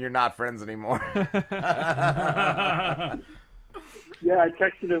 and then you're not friends anymore. Yeah, I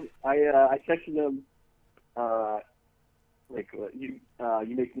texted him. I texted him, like, you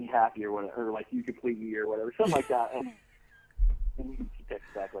make me happy or whatever, or like, you complete me or whatever, something like that. And he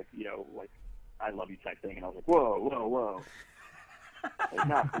texted back, like, you know, like, I love you type thing. And I was like, whoa. Like,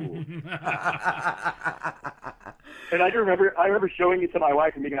 not cool. And I remember showing it to my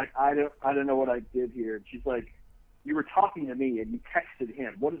wife and being like, I don't know what I did here. And she's like, you were talking to me and you texted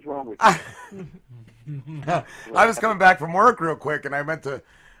him. What is wrong with you? I was coming back from work real quick, and I went to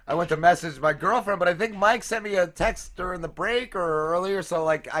message my girlfriend, but I think Mike sent me a text during the break or earlier, so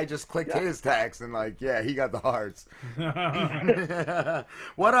like I just clicked his text and like, yeah, he got the hearts. How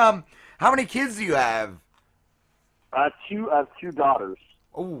many kids do you have? I have two daughters.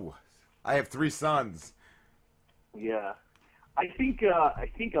 Oh, I have 3 sons. Yeah, I think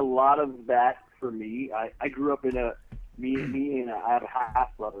a lot of that for me. I grew up in me and I have a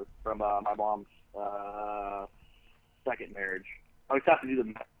half brother from my mom's second marriage. I always have to do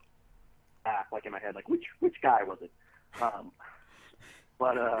the math like in my head, like which guy was it?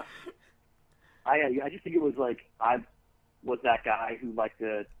 But I just think it was like I was that guy who liked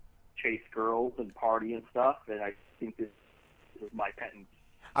to chase girls and party and stuff, and I think this was my penance.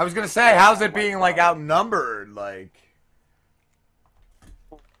 I was gonna say, how's it being like outnumbered? Like,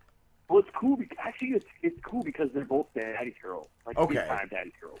 well, it's cool. Actually, it's cool because they're both daddy's girls, like Okay. big time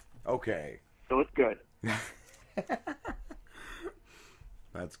daddy's girls. Okay, So it's good.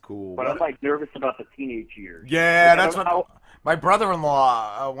 that's cool. But I'm like nervous about the teenage years. Yeah, Like, that's I don't- what my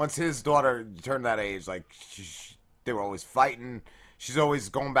brother-in-law. Once his daughter turned that age, like they were always fighting. She's always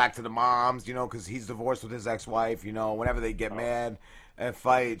going back to the moms, you know, because he's divorced with his ex-wife. You know, whenever they get mad and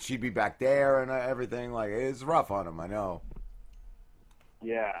fight, she'd be back there and everything. Like, it's rough on him. I know.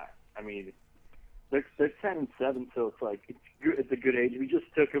 Yeah, I mean, they're 10 and 7, so it's like it's a good age. We just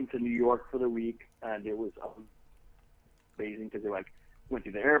took them to New York for the week, and it was amazing because they like went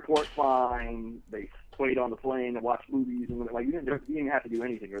to the airport fine. They played on the plane and watched movies, and like you didn't have to do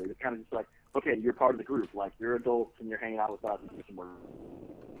anything really. It's kind of just like, okay, you're part of the group. Like you're adults and you're hanging out with us, and we're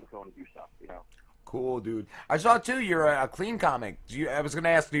going to do stuff, you know. Cool, dude. I saw too. You're a clean comic. I was gonna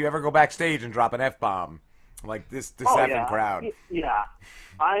ask, do you ever go backstage and drop an F-bomb like this effing crowd? Yeah,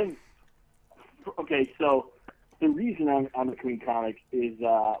 I'm okay. So the reason I'm a clean comic is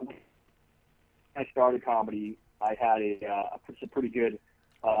when I started comedy, I had a pretty good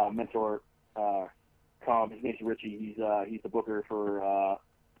mentor. His name's Richie. He's the booker for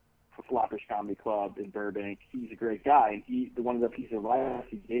Flappers Comedy Club in Burbank. He's a great guy, and one of the pieces of advice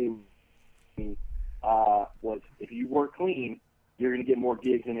he gave me was if you work clean, you're going to get more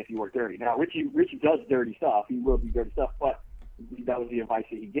gigs than if you work dirty. Now, Richie does dirty stuff. He will do dirty stuff, but that was the advice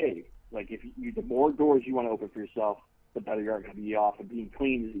that he gave. Like, the more doors you want to open for yourself, the better you're going to be off. And being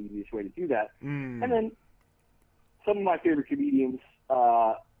clean is the easiest way to do that. And then some of my favorite comedians,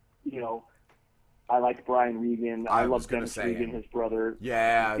 I like Brian Regan. I love Dennis Regan, his brother.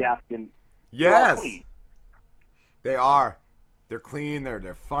 Yeah. Gaskin. Yes. They are. They're clean.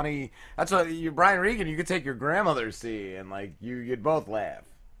 They're funny. That's what Brian Regan. You could take your grandmother to see, and like you'd both laugh.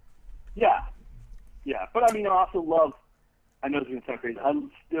 Yeah. But I mean, I also love. I know it's gonna sound crazy. I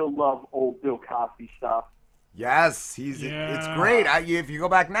still love old Bill Cosby stuff. Yes, it's great. If you go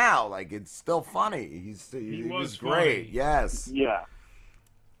back now, like it's still funny. He was great. funny. Yes. Yeah.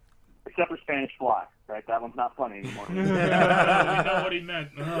 Except for Spanish Fly, right? That one's not funny anymore. We know what he meant.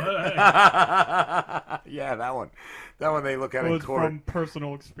 Yeah, that one. That one they look at in was court. from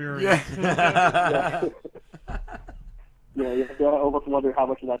personal experience. Yeah, you almost wonder how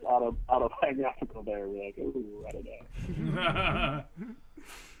much of that's autobiographical there. We're like, ooh, I don't know.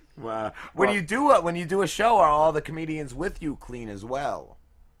 Wow. When you do a show, are all the comedians with you clean as well?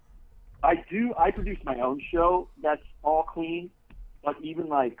 I do. I produce my own show that's all clean, but even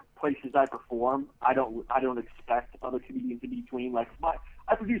like places I perform, I don't expect other comedians to be clean. Like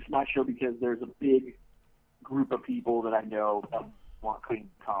I produce my show because there's a big group of people that I know that want clean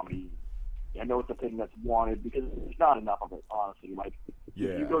comedy. I know it's a thing that's wanted because there's not enough of it, honestly. Like if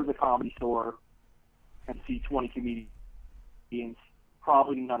you go to the Comedy Store and see 20 comedians,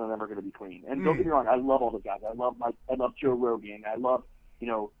 probably none of them are going to be clean. And don't get me wrong, I love all the guys. I love Joe Rogan. I love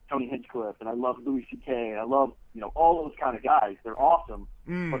Tony Hinchcliffe, and I love Louis C.K. and I love all those kind of guys. They're awesome,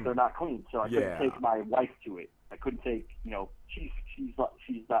 but they're not clean. So I couldn't take my wife to it. I couldn't take she's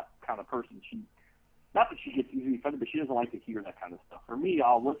that kind of person. Not that she gets easily offended, but she doesn't like to hear that kind of stuff. For me,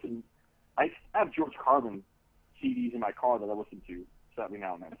 I'll listen. I have George Carlin CDs in my car that I listen to every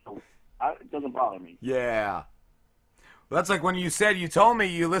now and then, so it doesn't bother me. Yeah. Well, that's like when you told me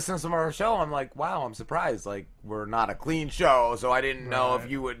you listen to some of our show. I'm like, wow, I'm surprised. Like, we're not a clean show, so I didn't know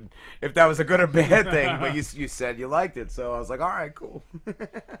if that was a good or bad thing. But you said you liked it, so I was like, all right, cool.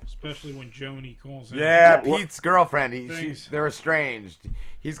 Especially when Joni calls in. Yeah, Pete's girlfriend. They're estranged.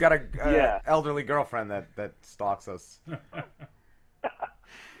 He's got a elderly girlfriend that stalks us.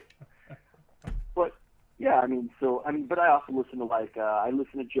 But yeah, but I also listen to I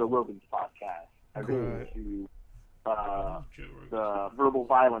listen to Joe Rogan's podcast. I listen to the Verbal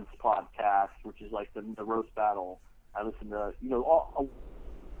Violence podcast, which is like the roast battle. I listen to a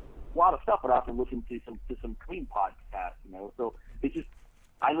lot of stuff, but I also listen to some clean podcasts. So it's just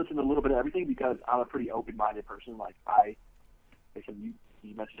I listen to a little bit of everything because I'm a pretty open-minded person. Like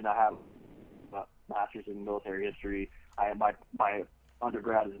you mentioned, I have a master's in military history. I have my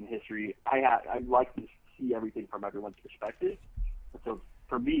undergrad is in history. I like to see everything from everyone's perspective. So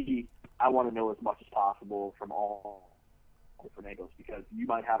for me, I want to know as much as possible from all different angles because you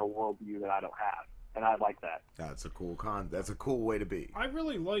might have a worldview that I don't have, and I like that. That's a cool That's a cool way to be. I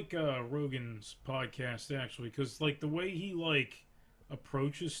really like Rogan's podcast actually, because like the way he like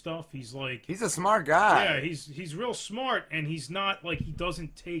approaches stuff, he's a smart guy. Yeah, he's real smart, and he's not like he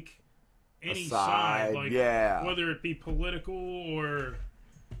doesn't take any side, like yeah. whether it be political or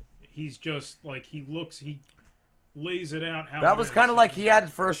he's just like he lays it out how That it was is. kind of like he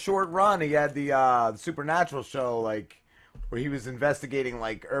had for a short run. He had the Supernatural show, like where he was investigating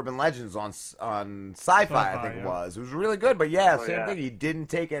like urban legends on sci-fi. I think it was. It was really good. But yeah, same thing. He didn't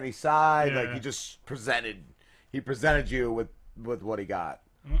take any side. Yeah. Like he just presented you with what he got.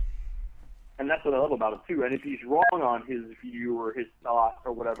 And that's what I love about him too. And if he's wrong on his view or his thought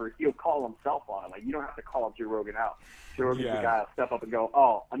or whatever, he'll call himself on it. Like you don't have to call Joe Rogan out. Joe Rogan's the guy to step up and go,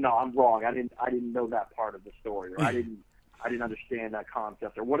 "Oh no, I'm wrong. I didn't know that part of the story, or I didn't understand that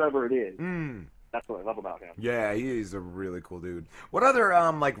concept, or whatever it is." That's what I love about him. Yeah, he's a really cool dude. What other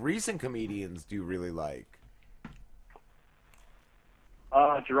like recent comedians do you really like?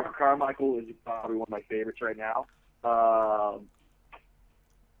 Gerard Carmichael is probably one of my favorites right now.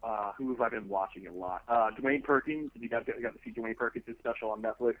 Who have I been watching a lot? Dwayne Perkins. You got to see Dwayne Perkins' special on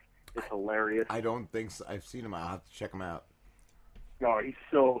Netflix. It's hilarious. I don't think so. I've seen him. I'll have to check him out. Oh, he's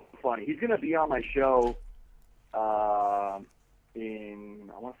so funny. He's going to be on my show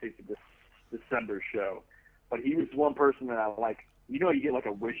in, I want to say it's this December show. But he was one person that I like. You know, you get like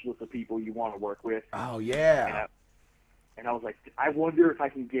a wish list of people you want to work with. Oh, yeah. And I was like, I wonder if I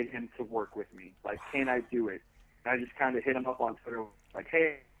can get him to work with me. Like, can I do it? And I just kind of hit him up on Twitter, like,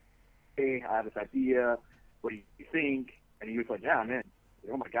 hey, I have this idea. What do you think? And he was like, yeah, man.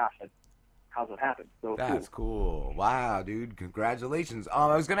 Oh my gosh, how's it happen? So That's cool. Wow, dude. Congratulations.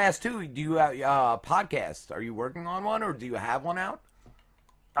 I was gonna ask too. Do you have a podcast? Are you working on one, or do you have one out?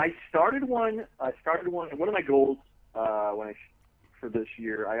 I started one. One of my goals for this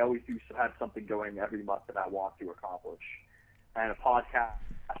year, I always do have something going every month that I want to accomplish, and a podcast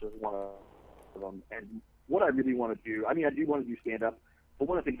is one of them. And what I really want to do, I mean, I do want to do stand up. But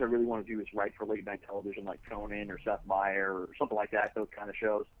one of the things I really want to do is write for late night television like Conan or Seth Meyer or something like that, those kind of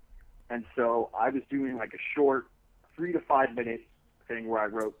shows. And so I was doing like a short 3 to 5 minute thing where I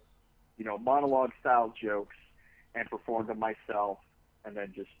wrote, monologue style jokes and performed them myself and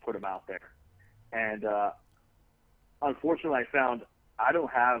then just put them out there. And unfortunately I found I don't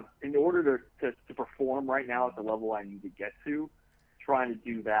have, in order to perform right now at the level I need to get to, trying to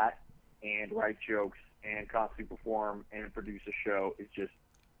do that and write jokes and constantly perform and produce a show is just,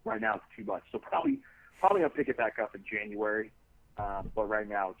 right now it's too much. So probably I'll pick it back up in January. But right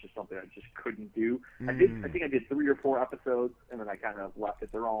now it's just something I just couldn't do. I think I did 3 or 4 episodes and then I kind of left it.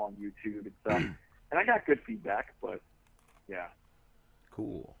 They're all on YouTube and stuff. And I got good feedback, but yeah.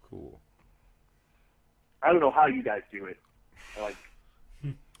 Cool. I don't know how you guys do it. Like,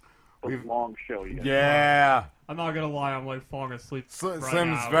 long show you guys Yeah. I'm not gonna lie, I'm like falling asleep. Slim's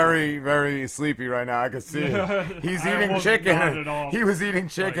now. very, very sleepy right now. I can see it. He's I eating was chicken. nodded off. He was eating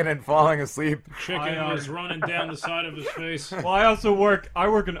chicken and falling asleep. Chicken was running down the side of his face. Well, I also work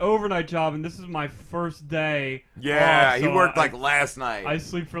an overnight job, and this is my first day. Yeah, off, he so worked like last night. I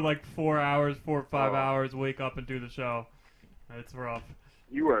sleep for like 4 hours, 4 or 5 hours, wake up and do the show. It's rough.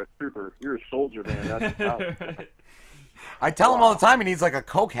 You are a trooper. You're a soldier, man. That's tough. I tell him all the time he needs like a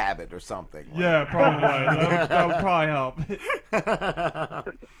coke habit or something. Yeah, probably. that would probably help.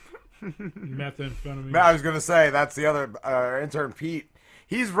 Methamphetamine. I was gonna say that's the other intern Pete.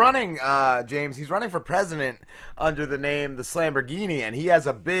 He's running, James. He's running for president under the name the Slamborghini, and he has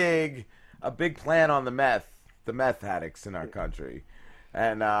a big plan on the meth addicts in our country.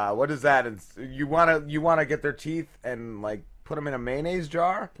 And what is that? You wanna get their teeth and like put them in a mayonnaise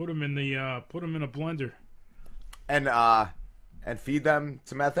jar? Put them in a blender. And feed them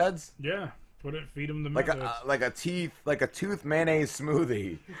to meth heads? Yeah, feed them to meth heads. like a tooth mayonnaise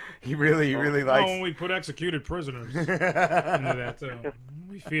smoothie. He really likes. Oh, when we put executed prisoners into that,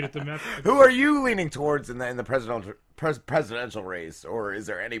 we feed it to meth heads. Who are you leaning towards in the presidential race, or is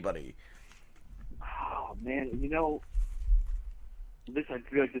there anybody? Oh man, I feel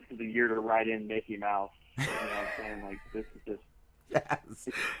like this is the year to write in Mickey Mouse. You know what I'm saying? Like this is just. Yes,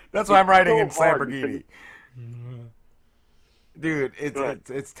 that's why I'm writing in so hard Lamborghini. Dude,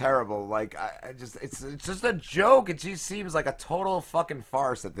 it's terrible. Like it's just a joke. It just seems like a total fucking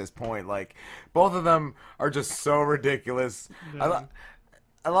farce at this point. Like both of them are just so ridiculous. Yeah.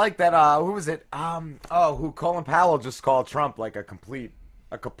 I like that. Who was it? Who Colin Powell just called Trump like a complete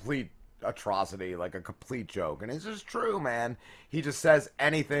atrocity, like a complete joke, and it's just true, man. He just says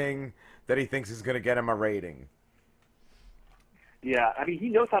anything that he thinks is gonna get him a rating. Yeah, I mean, he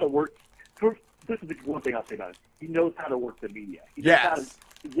knows how to work this is the one thing I'll say about it. He knows how to work the media. He knows how to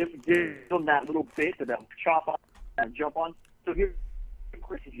give them that little bit that they'll chop on and jump on. So here, of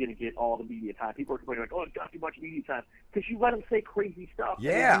course, he's going to get all the media time. People are complaining like, "Oh, it's got too much media time," because you let him say crazy stuff.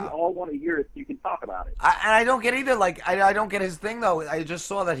 Yeah. And we all want to hear it. So you can talk about it. I don't get either. Like, I don't get his thing, though. I just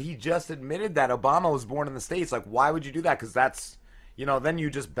saw that he just admitted that Obama was born in the States. Like, why would you do that? Because that's, then you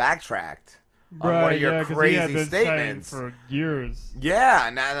just backtracked on one of your 'cause he crazy had been saying statements. for years. Yeah,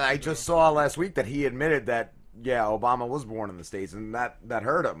 and I just saw last week that he admitted that, Obama was born in the States, and that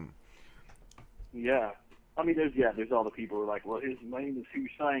hurt him. Yeah. I mean, there's all the people who are like, well, his name is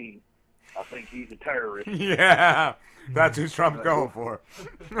Hussein. I think he's a terrorist. Yeah, that's who Trump's going for.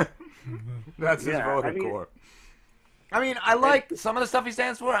 That's his voting core. I mean, I like some of the stuff he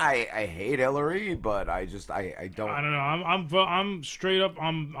stands for. I hate Hillary, but I don't. I don't know. I'm straight up.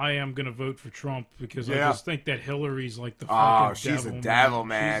 I am gonna vote for Trump because I just think that Hillary's like the fucking she's devil, a devil,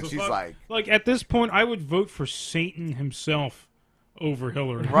 man. She's She's like at this point, I would vote for Satan himself over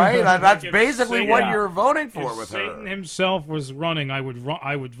Hillary. Right? That's If basically Satan- what you're voting for if with Satan her. himself was running, I would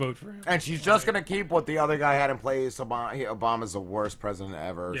vote for him. And she's just gonna keep what the other guy had in place. Obama's the worst president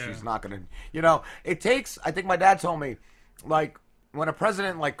ever. Yeah. She's not gonna. It takes. I think my dad told me, like, when a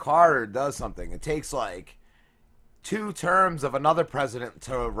president like Carter does something, it takes like 2 terms of another president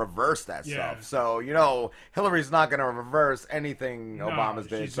to reverse that stuff. So Hillary's not gonna reverse anything Obama's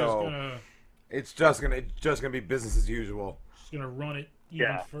did. she's So it's just gonna be business as usual. She's gonna run it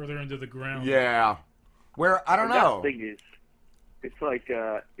even further into the ground. Yeah. Where I don't know. The thing is, it's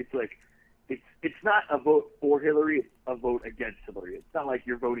not a vote for Hillary, it's a vote against Hillary. It's not like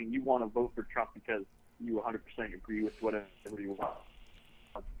you want to vote for Trump because you 100% agree with whatever you want.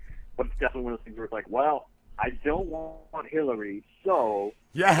 But it's definitely one of those things where it's like, well, I don't want Hillary, so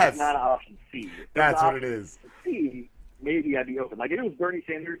Yes. it's not option C. If That's it's what it option is. C, maybe I'd be open. Like, if it was Bernie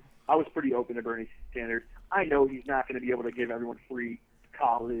Sanders, I was pretty open to Bernie Sanders. I know he's not going to be able to give everyone free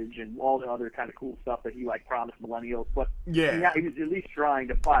college and all the other kind of cool stuff that he promised millennials, but he was at least trying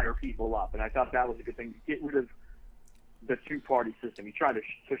to fire people up, and I thought that was a good thing to get rid of the 2-party system. He tried to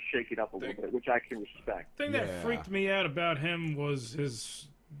shake it up a little bit, which I can respect. The thing that freaked me out about him was his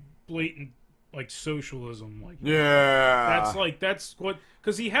blatant socialism. That's what,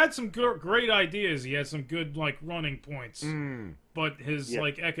 because he had some great ideas. He had some good running points, but his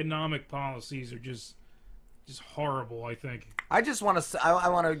economic policies are just horrible. I think. I just want to. I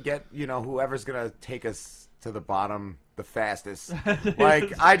want to get whoever's gonna take us to the bottom the fastest.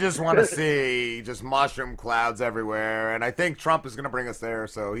 I just want to see just mushroom clouds everywhere, and I think Trump is gonna bring us there.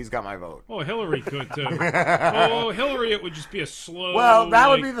 So he's got my vote. Oh, Hillary could too. Hillary, it would just be a slow. Well, that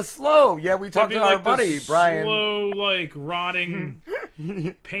would be the slow. Yeah, we talked to our buddy Brian. Slow, rotting,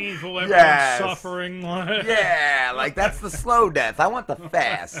 painful, everyone's suffering. That's the slow death. I want the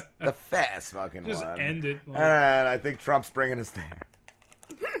fast fucking just one. End it. And I think Trump's bringing us there.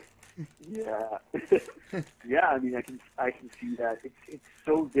 Yeah, yeah. I mean, I can see that. It's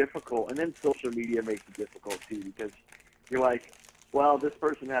so difficult, and then social media makes it difficult too, because you're like, well, this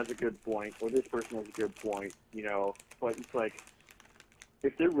person has a good point, or this person has a good point, But it's like,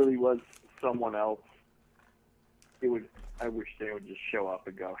 if there really was someone else, I wish they would just show up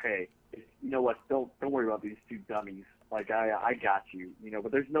and go, hey, you know what? Don't worry about these 2 dummies. I got you,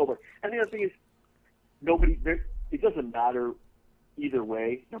 But there's nobody. And the other thing is, nobody. It doesn't matter either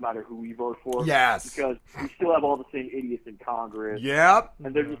way, no matter who we vote for. Yes. Because we still have all the same idiots in Congress. Yep.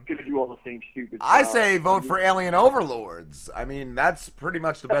 And they're just going to do all the same stupid I stuff. say vote for alien overlords. I mean, that's pretty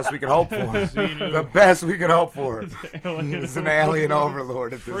much the best we can hope for. The best we can hope for. It's an alien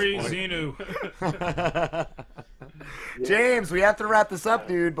overlord at this Free point. Xenu. James, we have to wrap this up,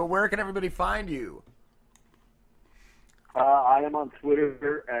 dude, but where can everybody find you? I am on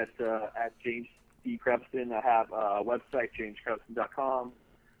Twitter at James D. Creviston. I have a website, jamescreviston.com.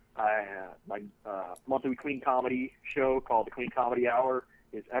 I have my monthly clean comedy show called The Clean Comedy Hour.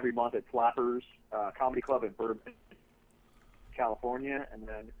 It's every month at Flappers Comedy Club in Burbank, California. And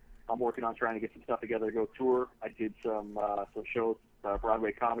then I'm working on trying to get some stuff together to go tour. I did some shows,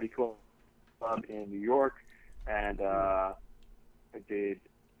 Broadway Comedy Club in New York, and I did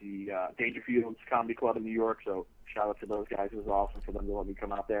the Dangerfields Comedy Club in New York. So shout out to those guys. It was awesome for them to let me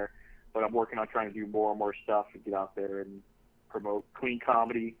come out there. But I'm working on trying to do more and more stuff and get out there and promote clean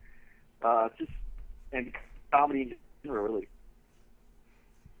comedy, and comedy in general, really.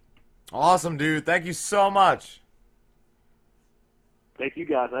 Awesome, dude. Thank you so much. Thank you,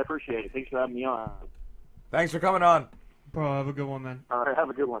 guys. I appreciate it. Thanks for having me on. Thanks for coming on. Bro, have a good one, man. All right, have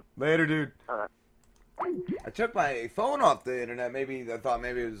a good one. Later, dude. All right. I took my phone off the internet. I thought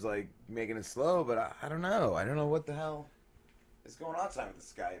maybe it was making it slow, but I don't know. I don't know what the hell is going on with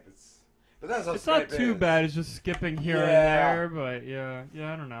the Skype. But that's how it's not Skype too is. bad. It's just skipping here and Yeah. there, but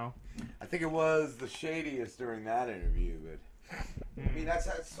yeah, I don't know. I think it was the shadiest during that interview, but I mean that's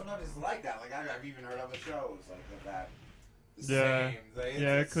sometimes it's like that. Like I've even heard other shows like that. The Yeah, same.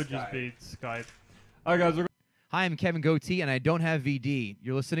 yeah, it could just be Skype. All right, guys. Hi, I'm Kevin Goatee, and I don't have VD.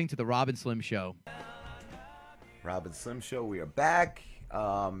 You're listening to The Rob and Slim Show. Rob and Slim Show. We are back.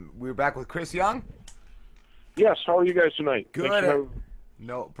 We were back with Chris Young. Yes. How are you guys tonight? Good. Thanks for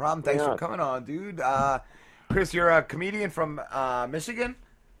No problem. Thanks for coming on, dude. Chris, you're a comedian from Michigan?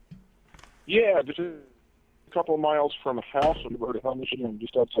 Yeah, just a couple of miles from Hell, so we're to Hell, Michigan,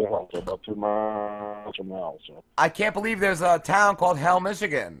 just outside Hell, so about 2 miles from Hell. So. I can't believe there's a town called Hell,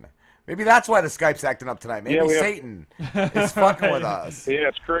 Michigan. Maybe that's why the Skype's acting up tonight. Maybe Satan is fucking with us. Yeah,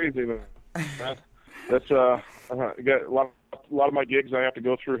 it's crazy, man. That's got a lot of my gigs I have to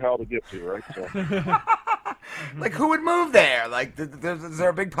go through Hell to get to, right? So. Like, who would move there? Like, is there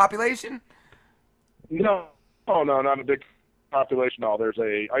a big population? No, not a big population. No, there's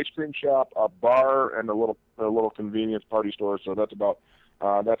a ice cream shop, a bar, and a little convenience party store. So that's about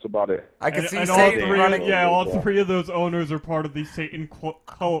it. I can see and Satan running. all three of those owners are part of the Satan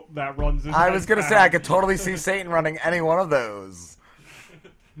cult that runs. I was gonna say I could totally see Satan running any one of those.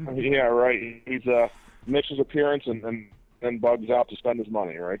 Yeah, right. He's makes his appearance and bugs out to spend his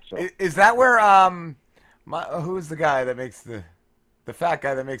money, right? So Is that where who's the guy that makes the fat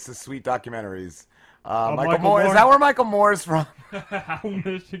guy that makes the sweet documentaries? Michael Moore. Is that where Michael Moore is from?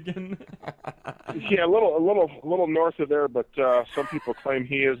 Michigan. Yeah, a little north of there, but some people claim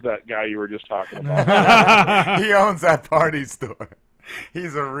he is that guy you were just talking about. He owns that party store.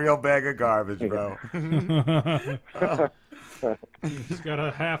 He's a real bag of garbage, bro. He's got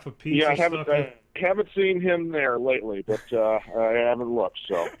a half a piece. Yeah, of I haven't seen him there lately, but I haven't looked.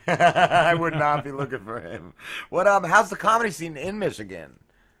 So I would not be looking for him. What? How's the comedy scene in Michigan?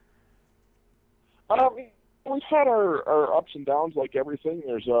 We've had our ups and downs, like everything.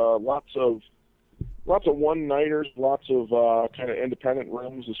 There's lots of one-nighters, lots of kind of independent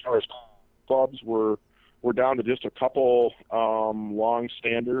rooms. As far as clubs, we're down to just a couple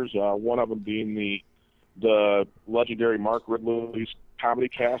long-standers. One of them being the legendary Mark Ridley's Comedy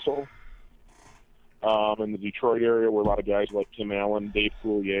Castle in the Detroit area, where a lot of guys like Tim Allen, Dave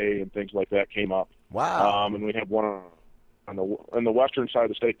Coulier, and things like that came up. Wow. And we have one on the western side of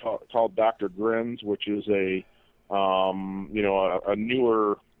the state called Dr. Grins, which is a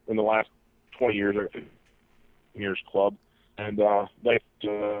newer, in the last 20 years or 15 years club, and that's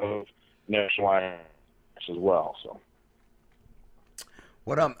national acts as well. So,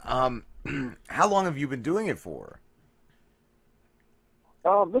 What how long have you been doing it for?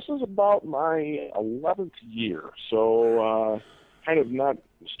 This is about my 11th year, so kind of not.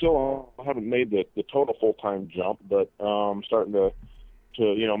 Still haven't made the total full-time jump, but starting to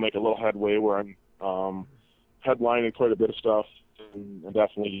make a little headway where I'm headlining quite a bit of stuff and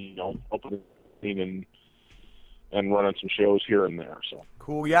definitely opening and running some shows here and there. So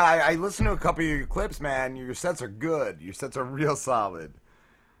Cool. Yeah, I listened to a couple of your clips, man. Your sets are good. Your sets are real solid.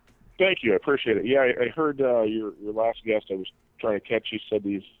 Thank you, I appreciate it. Yeah, I heard your last guest. I was trying to catch. You said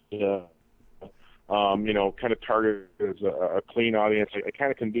these. Kind of targeted as a clean audience. I kind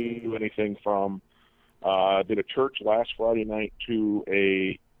of can do anything from did a church last Friday night to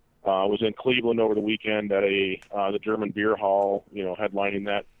was in Cleveland over the weekend at the German Beer Hall, headlining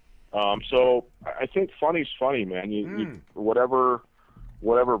that. So I think funny's funny, man. You whatever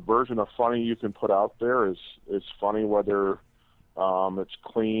version of funny you can put out there is funny, whether it's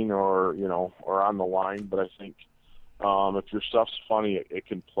clean or on the line. But I think if your stuff's funny, it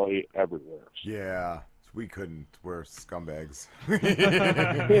can play everywhere. Yeah, we couldn't. We're scumbags.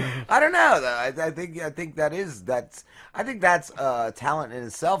 I don't know though. I think that's talent in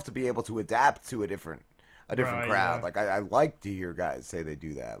itself to be able to adapt to a different crowd. Yeah. Like I like to hear guys say they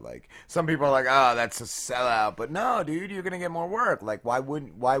do that. Like some people are like, oh, that's a sellout, but no, dude, you're gonna get more work. Like why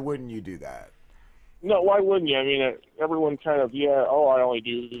wouldn't you do that? No, why wouldn't you? I mean, everyone kind of I only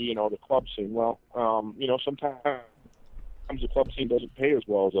do the club scene. Well, sometimes the club scene doesn't pay as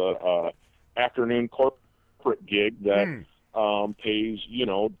well as a afternoon corporate gig that pays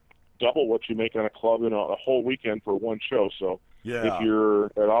double what you make on a club in a whole weekend for one show. So Yeah. if you're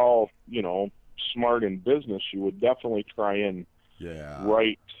at all smart in business, you would definitely try and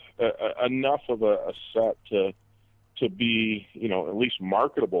write enough of a set to be at least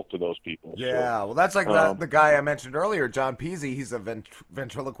marketable to those people. Yeah, So, well, that's like the guy I mentioned earlier, John Peasy. He's a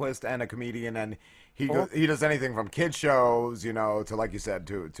ventriloquist and a comedian, and he does anything from kid shows, to like you said,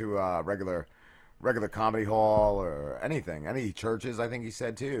 to regular comedy hall or anything, any churches. I think he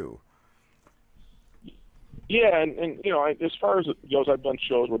said too. Yeah, and you know, as far as it goes, I've done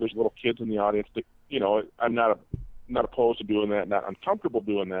shows where there's little kids in the audience. That, you know, I'm not opposed to doing that, not uncomfortable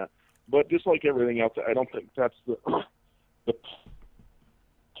doing that. But just like everything else, I don't think that's the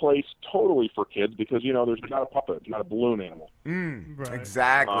place totally for kids, because, you know, there's not a puppet, it's not a balloon animal. Right.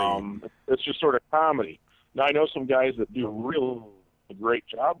 Exactly. It's just sort of comedy. Now, I know some guys that do a real great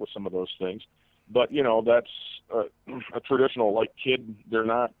job with some of those things, but, you know, that's a traditional, like, kid. They're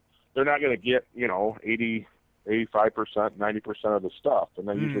not going to get, you know, 80, 85%, 90% of the stuff, and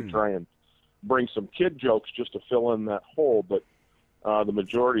they usually try and bring some kid jokes just to fill in that hole, but the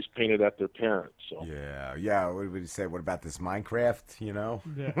majority's painted at their parents. So yeah. What would you say? What about this Minecraft? You know?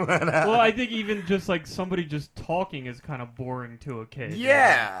 Yeah. Well, I think even just like somebody just talking is kind of boring to a kid.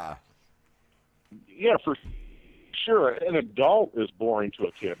 Yeah. Yeah, for sure. An adult is boring to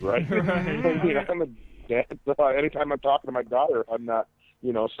a kid, right? Right. I mean, I'm a dad. Anytime I'm talking to my daughter, I'm not,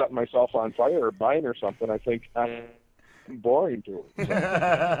 you know, setting myself on fire or buying her something. I think I'm boring to her. So.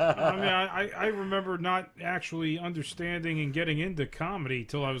 I mean, I remember not actually understanding and getting into comedy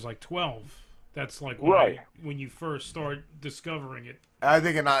till I was like 12. That's like when you first start discovering it. I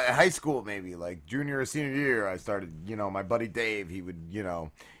think in high school, maybe like junior or senior year, I started. You know, my buddy Dave, he would, you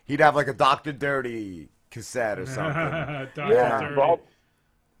know, he'd have like a Dr. Dirty cassette or something.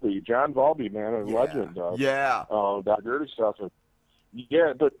 John Valby, man, a legend. Dr. Dirty stuff.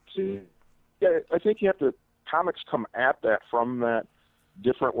 Yeah, but see, I think you have to. Comics come at that from that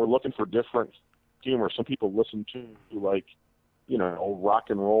different. We're looking for different humor. Some people listen to, like, you know, rock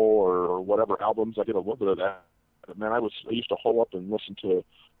and roll or whatever albums. I did a little bit of that. But man, I used to hole up and listen to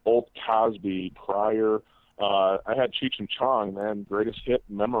old Cosby, Pryor. I had Cheech and Chong, man, greatest hit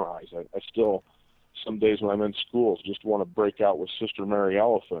memorized. I still, some days when I'm in school, just want to break out with Sister Mary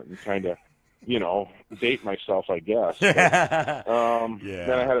Elephant and kind of, you know, date myself, I guess. But, then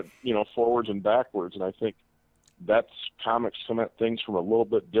I had it, you know, forwards and backwards, and I think that's comics come at things from a little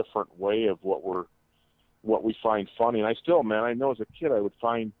bit different way of what we find funny. And I still, man, I know as a kid I would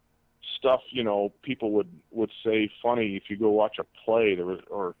find stuff, you know, people would say funny if you go watch a play.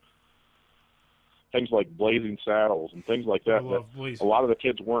 Or things like Blazing Saddles and things like that. A lot of the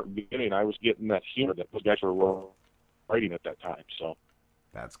kids weren't getting. I was getting that humor that those guys were writing at that time. So.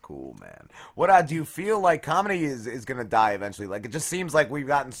 That's cool, man. What do you feel like comedy is going to die eventually? Like, it just seems like we've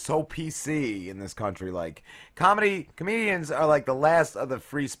gotten so PC in this country. Like, comedians are like the last of the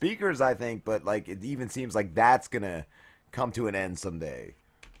free speakers, I think, but like it even seems like that's going to come to an end someday.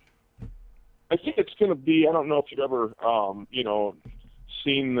 I think it's going to be, I don't know if you've ever, you know,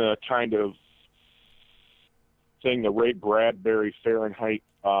 seen the kind of thing, the Ray Bradbury Fahrenheit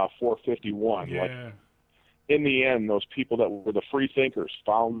 451. Yeah. Like, in the end, those people that were the free thinkers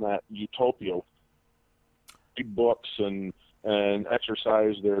found that utopia, read books and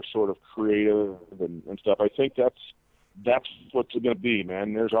exercise their sort of creative and stuff. I think that's what's going to be,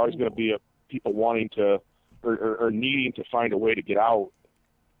 man. There's always going to be people wanting to or needing to find a way to get out,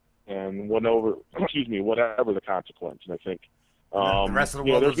 and whatever the consequence. And I think the rest of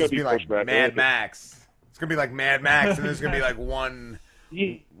the world is going to be like Mad Max. It's going to be like Mad Max, and there's going to be like one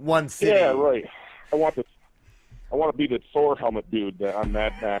city. Yeah, right. I want to be the Thor helmet dude on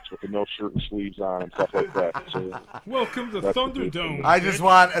Mad Max with the no shirt and sleeves on and stuff like that. So, welcome to Thunderdome. I just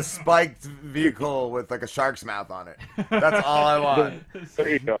want a spiked vehicle with like a shark's mouth on it. That's all I want. There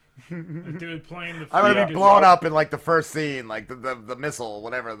you go. Dude playing the. I'm gonna be blown up in like the first scene, like the missile,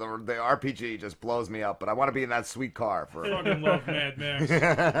 whatever. The RPG just blows me up, but I want to be in that sweet car for. Fucking love Mad Max.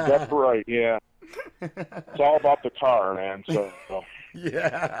 That's right. Yeah. It's all about the car, man. So.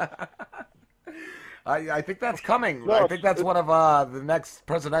 Yeah. I think that's coming. No, I think that's one of the next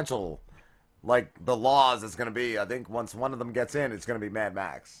presidential, like, the laws is going to be. I think once one of them gets in, it's going to be Mad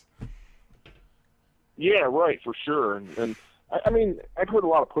Max. Yeah, right, for sure. And I mean, I've heard a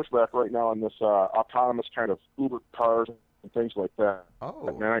lot of pushback right now on this autonomous kind of Uber cars and things like that.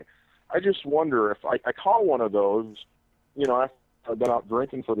 Oh. Man, I just wonder if I call one of those, you know, I've been out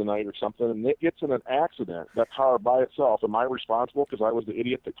drinking for the night or something, and it gets in an accident, that car by itself. Am I responsible because I was the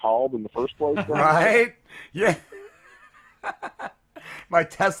idiot that called in the first place? Right? Yeah. My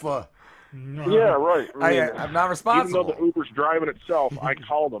Tesla. Yeah, right. I'm not responsible. Even though the Uber's driving itself, I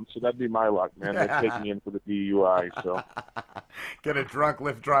called them, so that'd be my luck, man. They'd take me in for the DUI. So get a drunk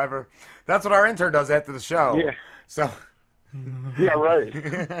Lyft driver. That's what our intern does after the show. Yeah. So. Yeah, right.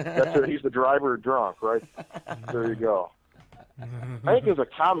 That's it. He's the driver drunk, right? There you go. I think as a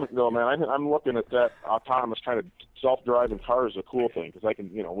comic, though, man, I'm looking at that autonomous kind of self-driving car as a cool thing because I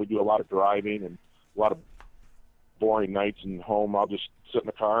can, you know, we do a lot of driving and a lot of boring nights and home. I'll just sit in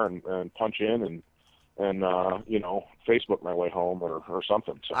the car and punch in and Facebook my way home or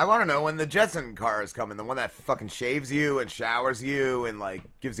something. So. I want to know when the Jetson car is coming, the one that fucking shaves you and showers you and like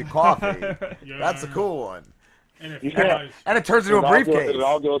gives you coffee. Yeah. That's a cool one. And, if and it turns into a briefcase. It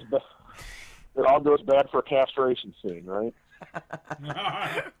all goes bad for a castration scene, right?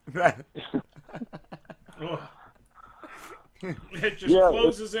 It just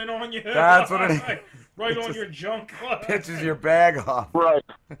closes in on you. That's what it is. Right on your junk. Pitches your bag off. Right.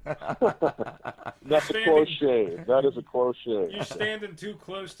 That's a close shave. That is a close shave. You're standing too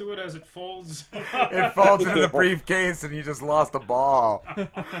close to it as it folds. It folds into the briefcase and you just lost a ball. Yeah.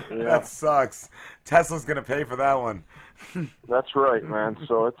 That sucks. Tesla's going to pay for that one. That's right, man.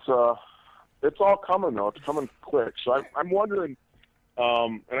 So it's all coming, though. It's coming quick. So I'm wondering,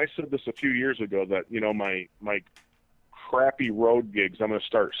 and I said this a few years ago, that, my crappy road gigs, I'm going to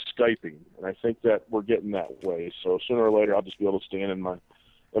start Skyping, and I think that we're getting that way. So sooner or later, I'll just be able to stand in my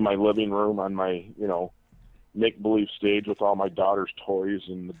living room on my make-believe stage with all my daughter's toys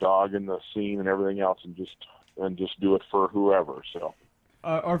and the dog and the scene and everything else, and just do it for whoever. So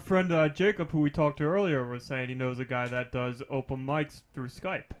our friend Jacob, who we talked to earlier, was saying he knows a guy that does open mics through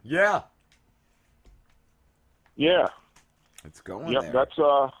Skype. Yeah. It's going. Yep, there. that's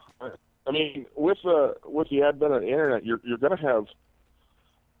I mean, with the advent of the internet, you're going to have,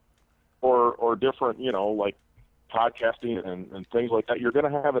 or different, like podcasting and things like that. You're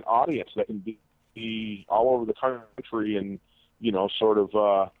going to have an audience that can be all over the country and sort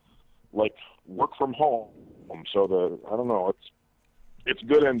of like work from home. So I don't know, it's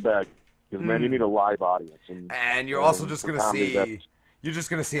good and bad. Because man, you need a live audience, and you're also just going to see. You're just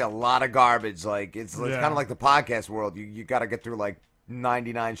going to see a lot of garbage. Like it's kind of like the podcast world. You got to get through like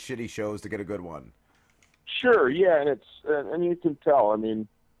 99 shitty shows to get a good one. Sure, yeah, and you can tell. I mean,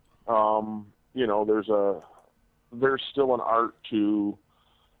 there's still an art to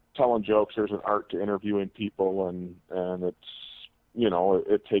telling jokes. There's an art to interviewing people, and it's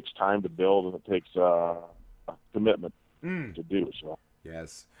it takes time to build, and it takes commitment to do. So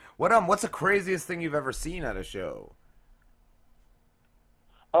yes. What's the craziest thing you've ever seen at a show?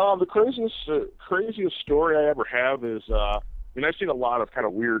 The craziest story I ever have is. I've seen a lot of kind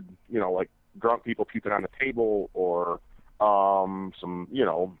of weird, like drunk people puking on the table, or some,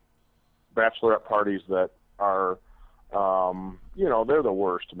 bachelorette parties that are, they're the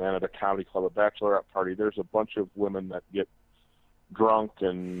worst, man. At a comedy club, a bachelorette party, there's a bunch of women that get drunk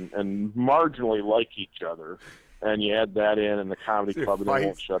and marginally like each other, and you add that in the comedy club, and they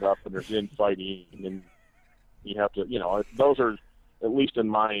won't shut up, and there's infighting, and you have to, those are, at least in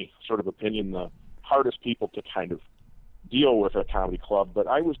my sort of opinion, the hardest people to kind of deal with at a comedy club. But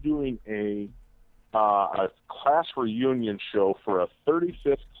I was doing a class reunion show for a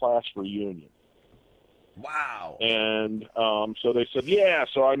 35th class reunion. Wow. And so they said, yeah.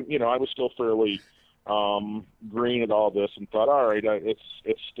 So I was still fairly green at all this, and thought, all right,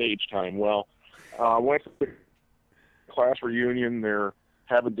 it's stage time. Well, went to the class reunion. They're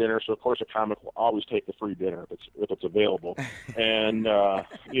having dinner, so of course a comic will always take the free dinner if it's available. And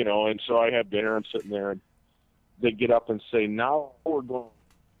and so I have dinner. I'm sitting there, and they get up and say, now we're going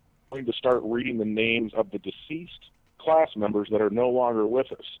to start reading the names of the deceased class members that are no longer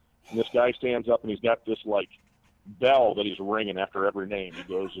with us. And this guy stands up, and he's got this, like, bell that he's ringing after every name. He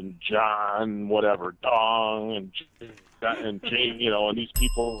goes, and John, whatever, Dong, and Jane, and these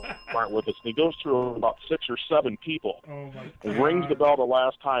people aren't with us. And he goes through about 6 or 7 people. Oh my God. And rings the bell the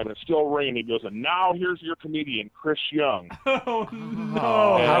last time, and it's still ringing. He goes, and now here's your comedian, Chris Young. Oh, no.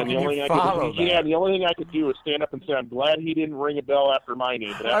 How can you follow that? Yeah, the only thing I could do is stand up and say, I'm glad he didn't ring a bell after my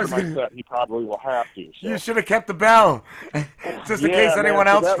name, but after my set, he probably will have to. So. You should have kept the bell, just in case anyone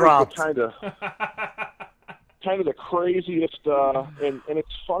else dropped. Kind of the craziest, and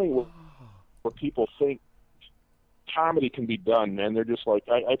it's funny where people think comedy can be done, man. They're just like,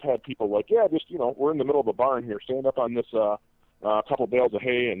 I've had people like, yeah, just, we're in the middle of a barn here, stand up on this couple bales of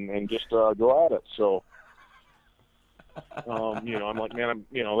hay and just go at it. So, I'm like, man,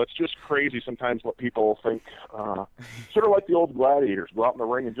 that's just crazy sometimes what people think. Sort of like the old gladiators, go out in the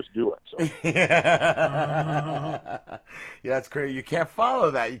ring and just do it. So. Yeah, that's crazy. You can't follow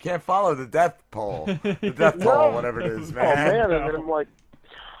that. You can't follow the death toll, whatever it is, man. Oh man, and I'm like,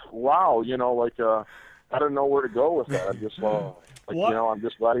 wow, I don't know where to go with that. I'm just I'm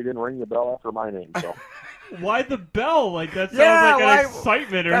just glad he didn't ring the bell after my name. So. Why the bell? Like that sounds like an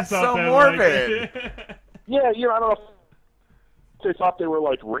excitement or that's something. That's so morbid. Yeah, I don't know. They thought they were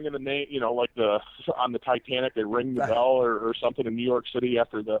like ringing the name, like on the Titanic, they ring the bell or something in New York City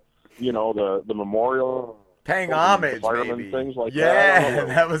after the memorial. Paying homage, firemen, maybe. Things like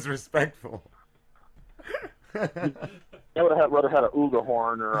that was respectful. I would have rather had a Ooga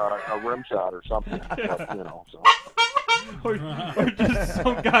horn or a rim shot or something. But, you know, so. or just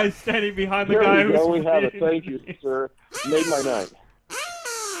some guy standing behind the There guy we who's. go. We have it. Thank you, sir. Made my night.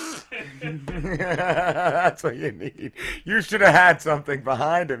 That's what you need. You should have had something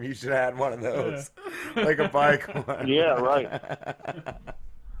behind him. You should have had one of those, like a bike one. Yeah, right.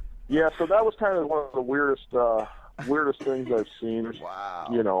 Yeah, so that was kind of one of the weirdest things I've seen. Wow.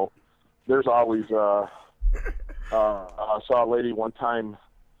 You know, there's always I saw a lady one time,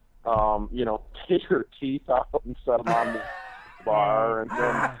 you know, take her teeth out and set them on the bar, and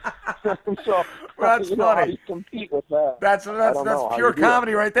then so that's you funny. know, how do you compete with that? That's I don't know how pure you do it.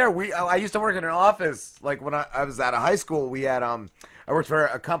 comedy right there. I used to work in an office, like when I was out of high school. We had I worked for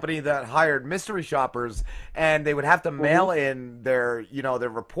a company that hired mystery shoppers, and they would have to mail in their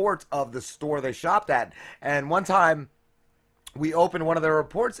reports of the store they shopped at. And one time, we opened one of their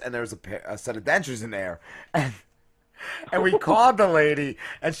reports, and there was a set of dentures in there, and we called the lady,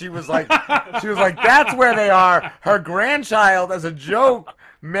 and she was like, that's where they are. Her grandchild, as a joke,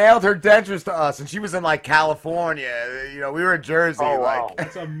 mailed her dentures to us, and she was in like California. You know, we were in Jersey. Oh, wow. Like,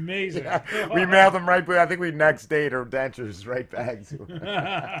 That's amazing. yeah, we mailed them right. I think we next dayed her dentures right back to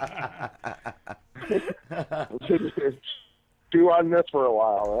her. Chew on this for a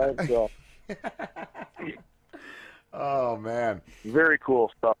while, right? So. Oh man, very cool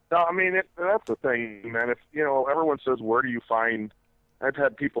stuff. No, I mean that's the thing, man. If you know, everyone says, where do you find? I've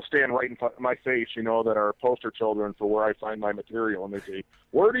had people stand right in front of my face, you know, that are poster children for where I find my material, and they say,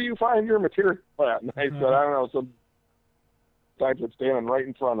 "Where do you find your material at?" And I said, "I don't know. Sometimes it's standing right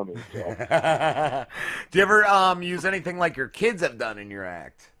in front of me." So. Do you ever use anything like your kids have done in your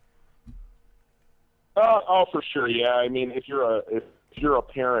act? Oh, for sure, yeah. I mean, if you're a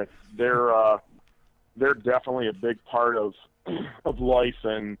parent, they're definitely a big part of life.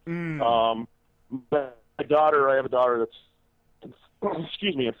 And my daughter, I have a daughter that's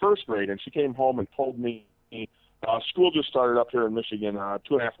in first grade, and she came home and told me school just started up here in Michigan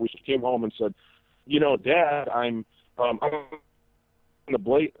 2.5 weeks. She came home and said, you know, Dad, I'm out on the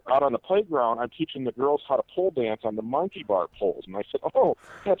playground. I'm teaching the girls how to pole dance on the monkey bar poles. And I said, oh,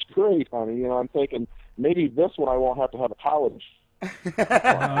 that's great, honey. You know, I'm thinking maybe this one I won't have to have a college.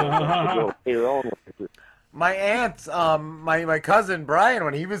 My aunt, my cousin Brian,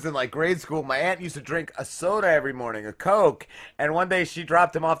 when he was in like grade school, my aunt used to drink a soda every morning, a Coke. And one day she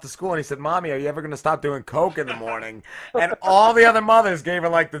dropped him off to school, and he said, "Mommy, are you ever going to stop doing Coke in the morning?" And all the other mothers gave her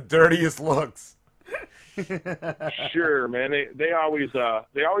like the dirtiest looks. Sure, man. They always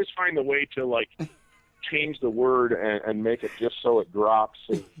find a way to like change the word and make it just so it drops,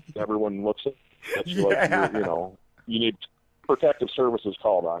 so everyone looks at you like you know you need protective services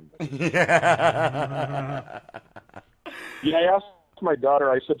called on. Yeah. Yeah, I asked my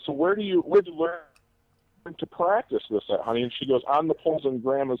daughter. I said, "So where'd you learn to practice this at, honey?" And she goes, "On the poles in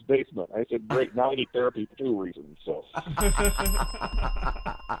Grandma's basement." I said, "Great, now I need therapy for 2 reasons." So.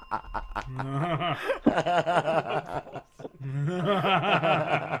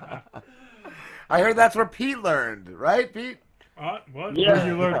 I heard that's where Pete learned, right, Pete? What? Yeah, Where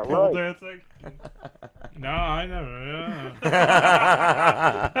you learned pole dancing? No, I never.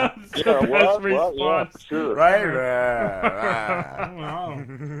 That's the best response. Yeah, sure. Right.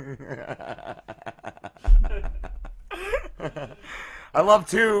 I love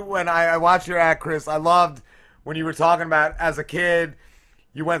too when I watched your act, Chris. I loved when you were talking about as a kid,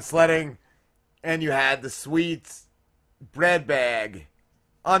 you went sledding, and you had the sweets bread bag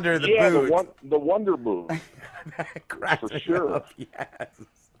under the boot. The Wonder Boot. For sure. Up, yes.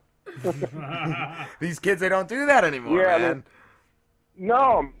 These kids, they don't do that anymore, man.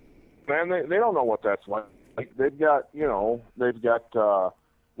 No, man, they don't know what that's like. Like they've got what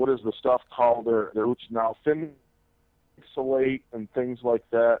is the stuff called? Their roots now, thin insulate and things like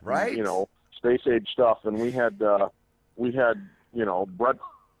that. Right. And, you know, space age stuff, and we had breadcrumb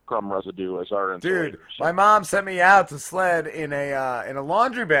residue as our insulator. Dude, my mom sent me out to sled in a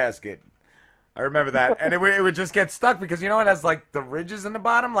laundry basket. I remember that, and it would just get stuck because, you know, it has like the ridges in the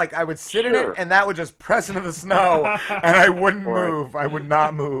bottom. Like I would sit in it, and that would just press into the snow, and I wouldn't move. I would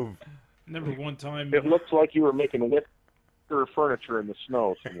not move. Never one time. It looks like you were making wicker furniture in the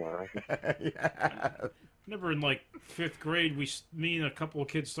snow somewhere. Yeah. Never in like 5th grade, me and a couple of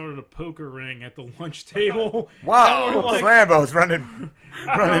kids started a poker ring at the lunch table. Wow, Like, Slambo's running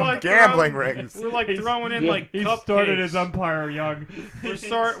like gambling rings. We're like throwing in like he cupcakes. started his umpire young.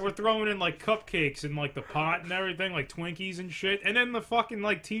 We're throwing in like cupcakes in like the pot and everything, like Twinkies and shit. And then the fucking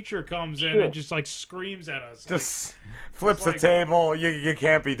like teacher comes in and just like screams at us. Just flips the table. You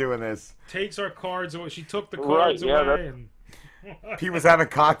can't be doing this. Takes our cards away. She took the cards away. Pete was having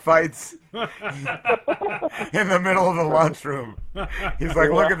cockfights in the middle of the lunchroom. He's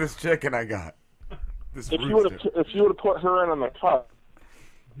like, "Look at this chicken I got." This if you would have put her in on the cut,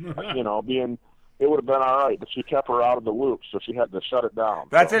 it would have been all right, but she kept her out of the loop, so she had to shut it down.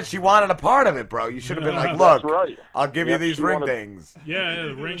 That's it. She wanted a part of it, bro. You should have been like, "Look, That's right. I'll give you these ring dings." Yeah,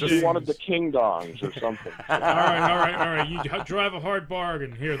 the ring She dings. wanted the king dongs or something. All right. You drive a hard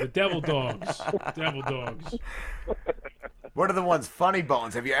bargain here. The devil dogs. Devil dogs. What are the ones? Funny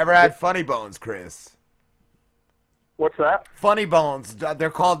Bones. Have you ever had Funny Bones, Chris? What's that? Funny Bones.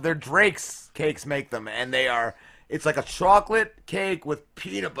 They're Drake's cakes make them, and it's like a chocolate cake with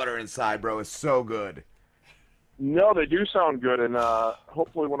peanut butter inside, bro. It's so good. No, they do sound good, and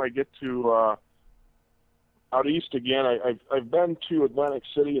hopefully when I get to out east again, I've been to Atlantic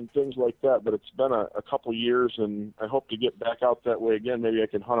City and things like that, but it's been a couple years, and I hope to get back out that way again. Maybe I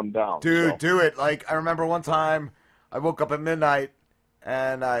can hunt them down. Dude, do it. Like, I remember one time I woke up at midnight,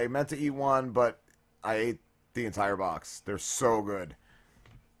 and I meant to eat one, but I ate the entire box. They're so good.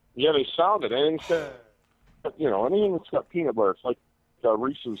 Yeah, they sounded. Anything that's got peanut butter, it's like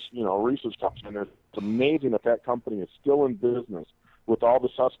Reese's Cups, and it's amazing that company is still in business with all the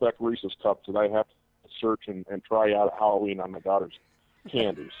suspect Reese's Cups that I have to search and try out at Halloween on my daughter's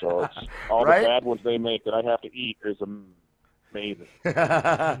candy. So it's all Right? the bad ones they make that I have to eat is amazing.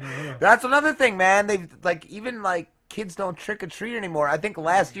 That's another thing, man. Even kids don't trick or treat anymore. I think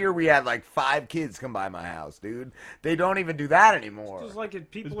last year we had 5 kids come by my house, dude. They don't even do that anymore. Just like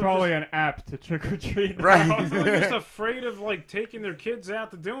people It's are probably just, an app to trick or treat. Right. people are just afraid of taking their kids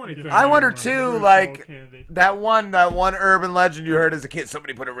out to do anything. I wonder anymore. too, that one urban legend you heard as a kid.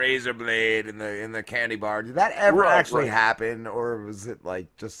 Somebody put a razor blade in the candy bar. Did that ever actually happen, or was it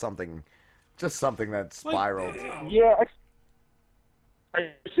just something that spiraled? Yeah,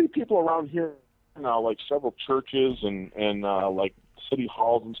 I see people around here now, several churches and city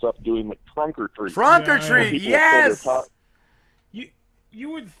halls and stuff doing trunk or treat. Trunk or treat, yes. You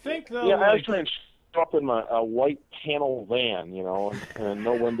would think though. Yeah, I was trying to show up in a white panel van, and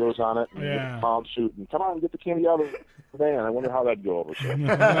no windows on it, and Yeah. get a clown suit, and come on, get the candy out of the van. I wonder how that'd go over.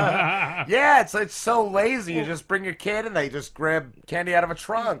 Yeah, it's so lazy. You just bring your kid and they just grab candy out of a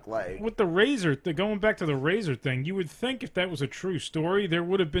trunk, With the razor, going back to the razor thing, you would think if that was a true story, there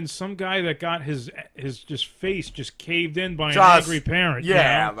would have been some guy that got his face just caved in by an angry parent.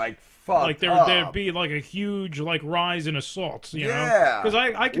 Yeah, fuck. There'd be a huge rise in assaults. You know? Because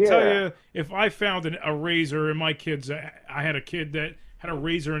I can tell you, if I found a razor in my kids, I had a kid that had a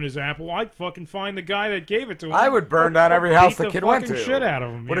razor in his apple, I'd fucking find the guy that gave it to him. I would burn down every house the kid went to. Shit out of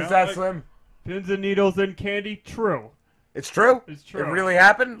him. What is that, Slim? Pins and needles and candy. True. It's true? It's true. It really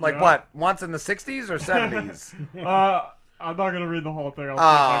happened? Yeah. What? Once in the 60s or 70s? I'm not gonna read the whole thing. I'll see if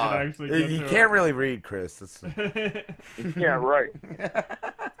I can actually get you to can't it. really read, Chris. Yeah, right.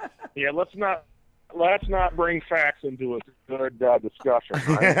 Yeah, let's not bring facts into a good discussion.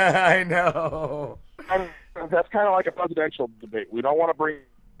 Right? I know. That's kind of like a presidential debate. We don't want to bring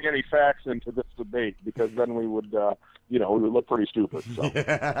any facts into this debate because then we would, we would look pretty stupid. So.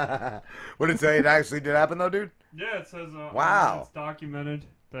 What did it say? It actually did happen, though, dude? Yeah, it says wow. It's documented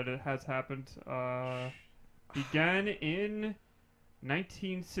that it has happened. Began in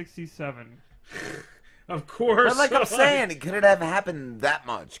 1967. Of course. But like I'm saying, could it have happened that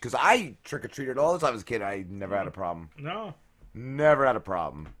much? Because I trick-or-treated all the time as a kid. I never had a problem. No. Never had a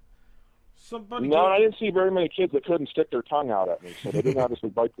problem. I didn't see very many kids that couldn't stick their tongue out at me, so they didn't obviously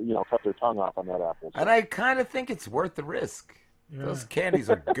cut their tongue off on that apple. So. And I kind of think it's worth the risk. Yeah. Those candies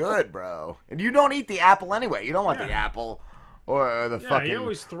are good, bro. And you don't eat the apple anyway. You don't want the apple or the fucking. You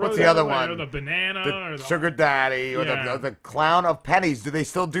always throw what's the other one? Or the banana, or the sugar daddy, or the clown of pennies. Do they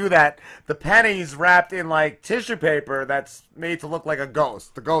still do that? The pennies wrapped in tissue paper that's made to look like a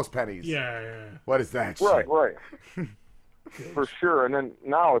ghost. The ghost pennies. Yeah. What is that? Right, right. For sure. And then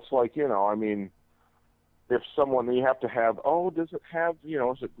now it's if someone you have to have, does it have,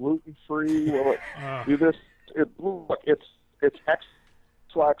 is it gluten free? Will it do this? It's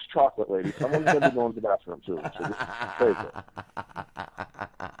X-Lax chocolate, lady. Someone's going to be going to the bathroom too. So just save it.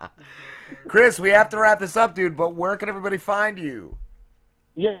 Chris, we have to wrap this up, dude. But where can everybody find you?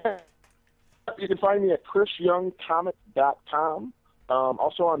 Yeah, you can find me at chrisyoungcomic.com.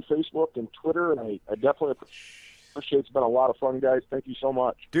 Also on Facebook and Twitter, and I definitely appreciate it. It's been a lot of fun, guys. Thank you so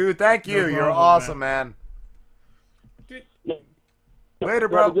much. Dude, thank you. You're awesome, man. Yeah. Later,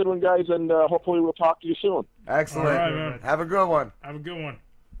 bro. Have a good one, guys, and hopefully we'll talk to you soon. Excellent. All right, man. Have a good one. Have a good one.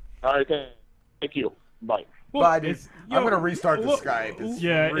 All right, thank you. Bye. Well, Bye, dude. I'm gonna restart the Skype. It's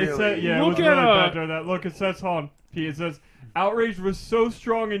really... it said, it was really bad during that. Look, it says, hold on, Pete, it says, outrage was so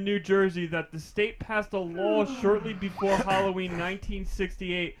strong in New Jersey that the state passed a law shortly before Halloween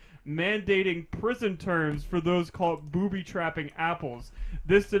 1968 mandating prison terms for those caught booby-trapping apples.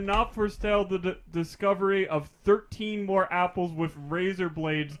 This did not foretell the discovery of 13 more apples with razor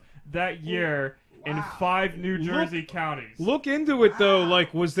blades that year in 5 New Jersey counties. Look into it though.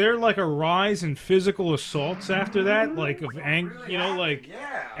 Like, was there like a rise in physical assaults after that? Like of angry.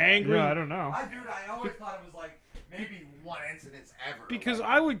 Yeah, I don't know. Dude, I always thought it was like maybe one incident ever. Because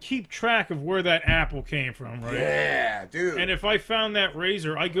I would keep track of where that apple came from, right? Yeah, dude. And if I found that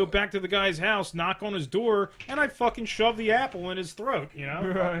razor, I'd go back to the guy's house, knock on his door, and I'd fucking shove the apple in his throat, you know?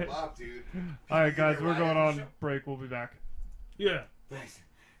 Right. Wow, dude. All right, guys, we're going on break. We'll be back. Yeah. Thanks.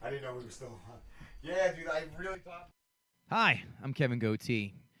 I didn't know we were still on. Yeah, dude, I really thought... Hi, I'm Kevin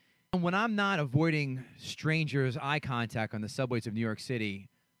Goatee. When I'm not avoiding strangers' eye contact on the subways of New York City,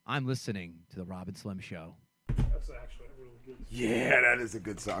 I'm listening to The Rob and Slim Show. That's actually a really good song. Yeah, that is a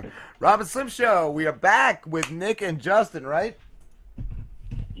good song. Rob and Slim Show, we are back with Nick and Justin, right?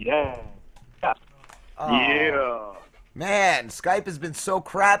 Yeah. Oh. Yeah. Man, Skype has been so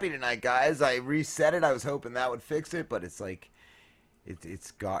crappy tonight, guys. I reset it. I was hoping that would fix it, but it's like...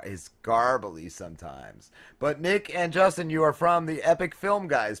 It's garbly sometimes. But Nick and Justin, you are from the Epic Film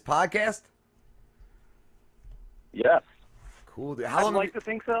Guys podcast? Yes. Cool. I'd like to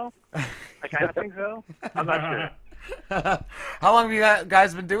think so. I kind of think so. I'm not sure. How long have you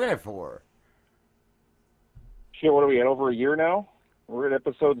guys been doing it for? Shit, what are we at? Over a year now? We're at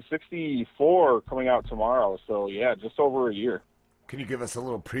episode 64 coming out tomorrow. So, yeah, just over a year. Can you give us a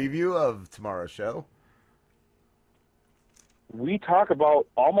little preview of tomorrow's show? We talk about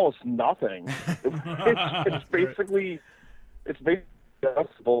almost nothing. It's basically just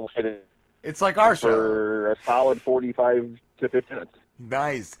bullshit. It's like our show. For a solid 45 to 50 minutes.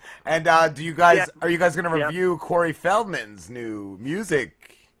 Nice. And are you guys going to review Corey Feldman's new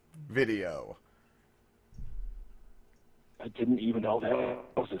music video? I didn't even know that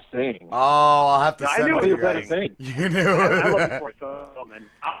was a thing. Oh, I'll have to send it it to you you guys. guys. You knew. I love Corey Feldman.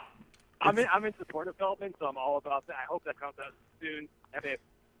 I'm in support of Feldman, so I'm all about that. I hope that comes out soon. If they have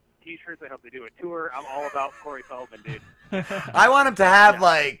T-shirts, I hope they do a tour. I'm all about Corey Feldman, dude. I want him to have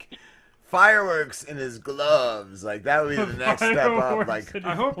like fireworks in his gloves. Like that would be the next step up. Like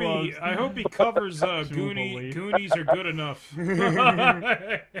I hope he covers Goonies are good enough.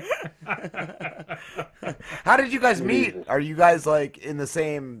 How did you guys meet? Are you guys like in the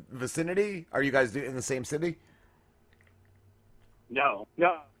same vicinity? Are you guys in the same city? No.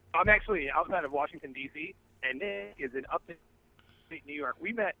 I'm actually outside of Washington, D.C., and Nick is in upstate New York.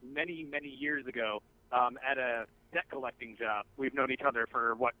 We met many, many years ago at a debt collecting job. We've known each other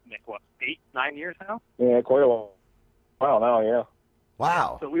for, Nick, 8, 9 years now? Yeah, quite a while now, yeah.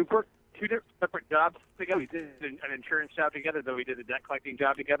 Wow. So we worked 2 separate jobs together. We did an insurance job together, though we did a debt collecting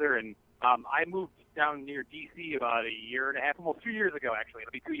job together, and I moved down near D.C. about a year and a half, almost 2 years ago, actually.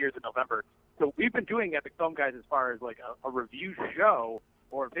 It'll be 2 years in November. So we've been doing Epic Film Guys as far as like a review show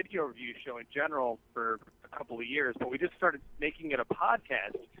or a video review show in general for a couple of years, but we just started making it a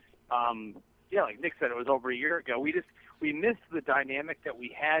podcast. Like Nick said, it was over a year ago. We missed the dynamic that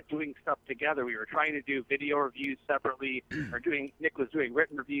we had doing stuff together. We were trying to do video reviews separately, Nick was doing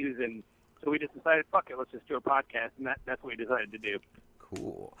written reviews, and so we just decided, fuck it, let's just do a podcast, and that's what we decided to do.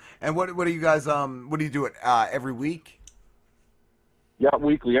 Cool. And what do you guys what do you do it every week? Yeah,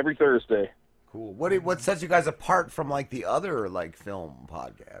 weekly, every Thursday. Cool. What sets you guys apart from like the other like film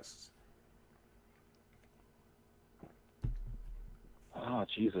podcasts? Oh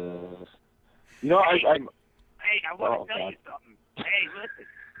Jesus! You know, I want to tell you something. Hey, listen,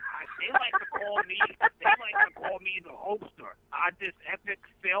 they like to call me the hoster on this Epic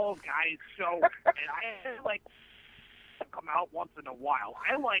Film Guys show, and I like to come out once in a while.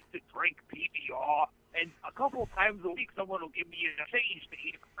 I like to drink PBR, and a couple of times a week, someone will give me a change to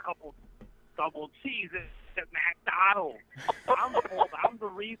eat a couple double cheese at McDonald's. I'm the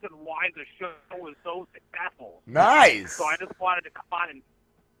reason why the show is so successful. Nice. So I just wanted to come on and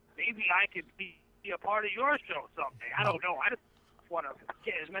maybe I could be a part of your show someday. I don't know. I just want to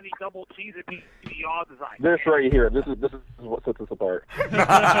get as many double cheese and PBRs as I can. This right here, this is what sets us apart.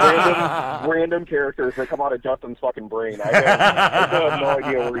 random characters that come out of Justin's fucking brain. I have no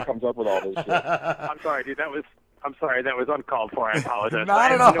idea where he comes up with all this shit. I'm sorry, dude. I'm sorry, that was uncalled for. I apologize. Not I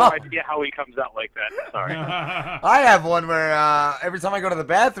at have no all. idea how he comes out like that. Sorry. I have one where every time I go to the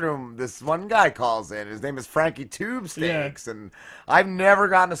bathroom, this one guy calls in. His name is Frankie Tube Steaks, and I've never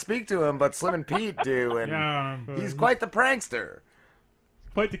gotten to speak to him, but Slim and Pete do, and he's quite the prankster.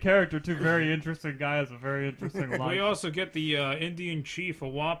 Quite the character, too. Very interesting guy. Has a very interesting life. We also get the Indian chief,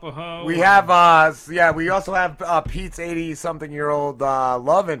 Awapaho. We have, we also have Pete's 80-something-year-old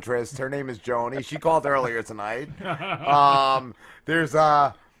love interest. Her name is Joni. She called earlier tonight. There's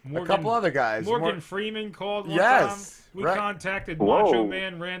a couple other guys. Morgan Freeman called one yes, time. We right. contacted Whoa. Macho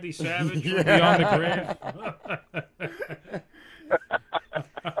Man Randy Savage from Beyond the Grave.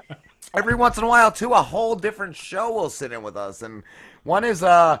 Every once in a while, too, a whole different show will sit in with us. And one is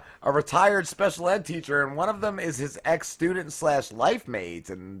a retired special ed teacher, and one of them is his ex-student / life mate.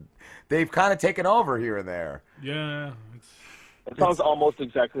 And they've kind of taken over here and there. Yeah. It sounds almost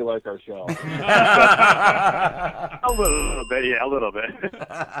exactly like our show. A little bit, yeah, a little bit.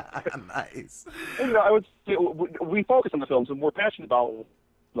 Nice. And, I would say we focus on the films, and we're passionate about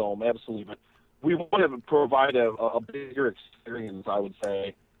film, absolutely. But we want to provide a bigger experience, I would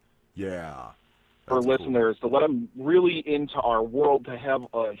say. Yeah. For listeners, to let them really into our world, to have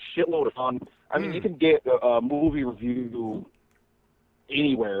a shitload of fun. I mean, you can get a movie review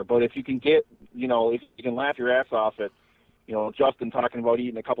anywhere, but if you can get, if you can laugh your ass off at, Justin talking about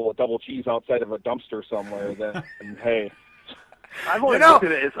eating a couple of double cheese outside of a dumpster somewhere, then hey. I've always looked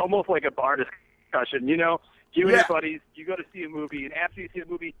at it. It's almost like a bar discussion. You and your buddies, you go to see a movie, and after you see the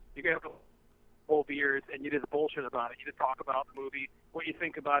movie, you get a couple beers, and you just bullshit about it. You just talk about the movie, what you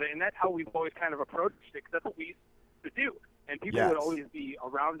think about it, and that's how we've always kind of approached it, because that's what we used to do. And people would always be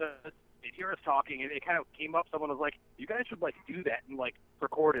around us, they'd hear us talking, and it kind of came up. Someone was like, "You guys should do that and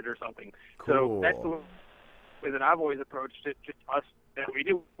record it or something." Cool. So that's the way that I've always approached it. Just us, that we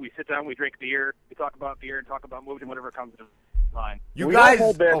do. We sit down, we drink beer, we talk about beer, and talk about movies and whatever comes to mind. We don't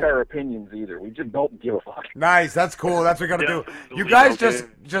hold back our opinions either. We just don't give a fuck. Nice, that's cool. That's what we're gonna do. You guys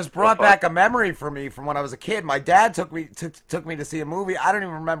just brought back a memory for me from when I was a kid. My dad took me to see a movie. I don't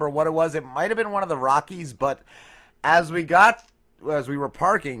even remember what it was. It might have been one of the Rockies, but as we were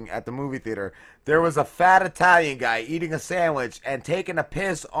parking at the movie theater, there was a fat Italian guy eating a sandwich and taking a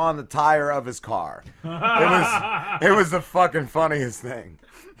piss on the tire of his car. It was the fucking funniest thing.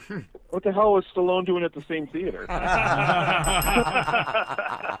 What the hell was Stallone doing at the same theater?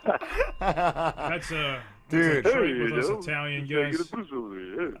 That's dude. That's a treat with us Italian guys.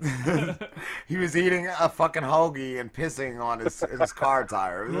 He was eating a fucking hoagie and pissing on his car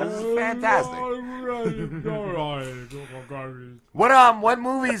tire. It was fantastic. What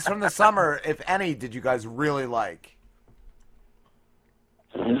movies from the summer, if any, did you guys really like?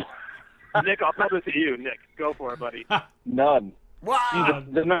 Nick, I'll throw this to you. Nick, go for it, buddy. None. Wow.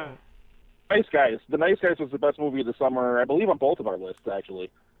 The Nice Guys. The Nice Guys was the best movie of the summer, I believe, on both of our lists, actually.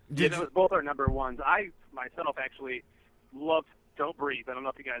 Yeah, those both are number ones. I, myself, actually loved Don't Breathe. I don't know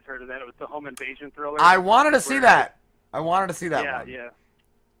if you guys heard of that. It was the home invasion thriller. I wanted to see that. Yeah, one. Yeah.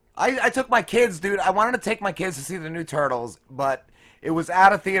 I took my kids, dude. I wanted to take my kids to see the new Turtles, but it was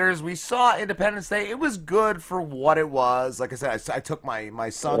out of theaters. We saw Independence Day. It was good for what it was. Like I said, I took my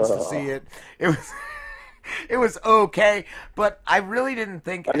sons to see it. It was okay, but I really didn't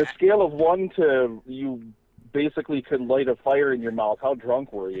think... On a scale of 1 to you basically could light a fire in your mouth, how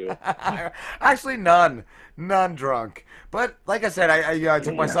drunk were you? Actually, none drunk. But like I said, I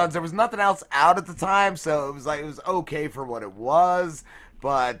took my sons. There was nothing else out at the time, so it was okay for what it was.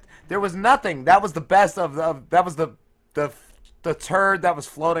 But there was nothing. That was the best of that was the turd that was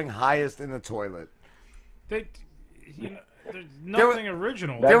floating highest in the toilet. There's nothing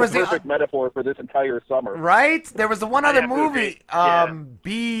original. That was the perfect metaphor for this entire summer. Right? There was the one other movie.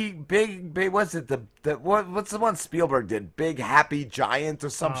 What's it? What's the one Spielberg did? Big Happy Giant or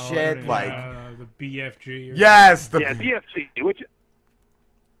some shit the BFG. Yes, BFG. Which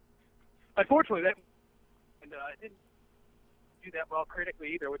unfortunately that didn't do that well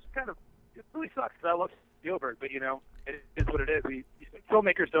critically either, which kind of it really sucks. I love Spielberg, but it is what it is.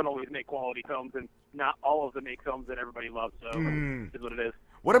 Filmmakers don't always make quality films, and not all of them make films that everybody loves. So it is what it is.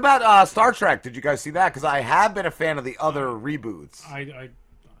 What about Star Trek? Did you guys see that? Because I have been a fan of the other reboots.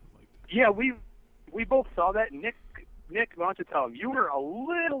 Yeah, we both saw that. Nick, why don't you tell him? You were a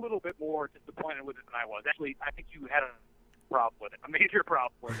little bit more disappointed with it than I was. Actually, I think you had a problem with it, a major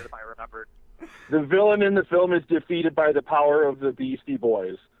problem with it, if I remember. The villain in the film is defeated by the power of the Beastie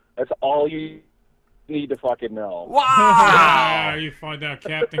Boys. That's all you need to fucking know. Wow! You find out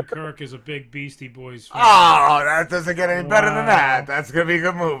Captain Kirk is a big Beastie Boys fan. Oh, that doesn't get any better than that. That's gonna be a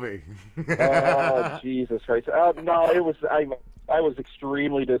good movie. Oh, Jesus Christ! No, it was. I was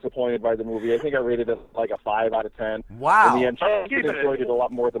extremely disappointed by the movie. I think I rated it like a 5 out of 10. Wow! In the end, I enjoyed it a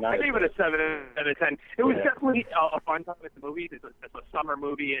lot more than I. I gave it a 7 out of 10. It was definitely a fun time with the movie. It's a summer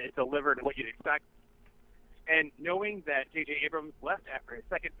movie. It delivered what you'd expect. And knowing that J.J. Abrams left after his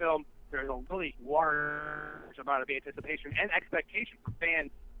second film, there's a really large amount of anticipation and expectation from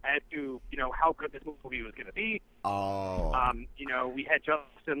fans as to, how good this movie was going to be. Oh. We had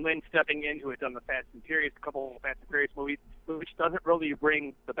Justin Lin stepping in, who had done the Fast and Furious, a couple of Fast and Furious movies, which doesn't really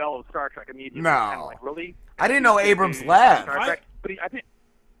ring the bell of Star Trek immediately. No. Kind of like, really? I didn't know Abrams left. But I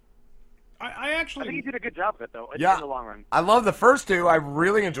think he did a good job of it, though, in the long run. I love the first two. I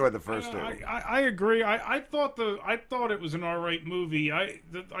really enjoyed the first two. I agree. I thought it was an all right movie. I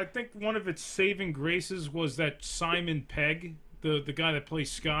think one of its saving graces was that Simon Pegg, the guy that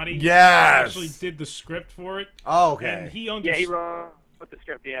plays Scotty. Yes. Actually did the script for it. Oh, okay. And he he wrote the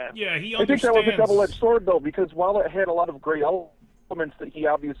script. Yeah. Yeah, he I think that was a understands. double-edged sword, though, because while it had a lot of great elements that he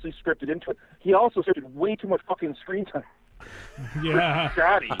obviously scripted into it, he also scripted way too much fucking screen time. Yeah.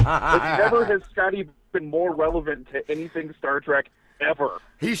 Scotty. Never has Scotty been more relevant to anything Star Trek ever.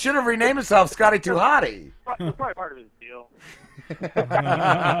 He should have renamed himself Scotty Too Hottie. That's probably part of his deal.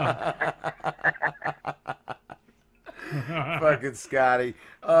 Fucking Scotty.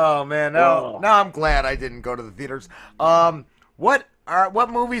 Oh man, no, I'm glad I didn't go to the theaters. What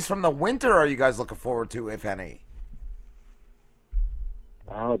movies from the winter are you guys looking forward to, if any?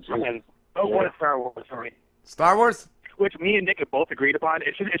 Oh, geez. What is Star Wars? Sorry. Star Wars? Which me and Nick have both agreed upon.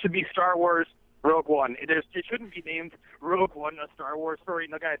 It should be Star Wars Rogue One. It shouldn't be named Rogue One, a Star Wars story.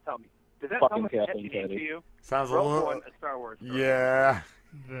 No, guys, tell me. Does that Fucking sound like a Kathleen catchy name to Kennedy. you? Sounds a Rogue little. One, a Star Wars story. Yeah.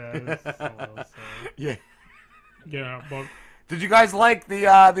 That is so well said. Yeah. Yeah, but Did you guys like the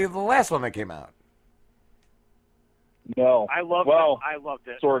last one that came out? No. I loved it. I loved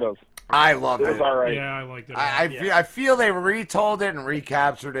it. Sort of. I loved it. It was all right. Yeah, I liked it. I feel they retold it and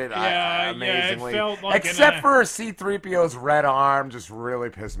recaptured it amazingly. it felt like Except for C-3PO's red arm, just really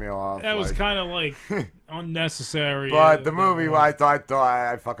pissed me off. That was kind of like unnecessary. But the movie, I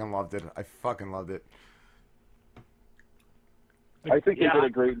fucking loved it. I fucking loved it. I think they did a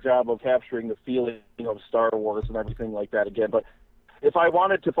great job of capturing the feeling of Star Wars and everything like that again. But if I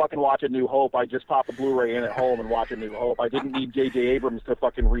wanted to fucking watch A New Hope, I'd just pop a Blu-ray in at home and watch A New Hope. I didn't need J.J. Abrams to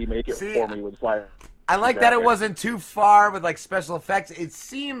fucking remake it for me with fire. I like that it wasn't too far with like special effects. It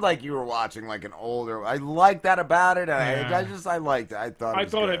seemed like you were watching like an older. I like that about it. I liked it. I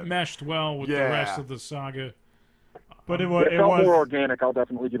thought it meshed well with the rest of the saga. But it felt was more organic. I'll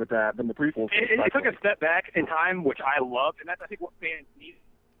definitely give it that than the prequels. It took a step back in time, which I loved, and that's I think what fans need.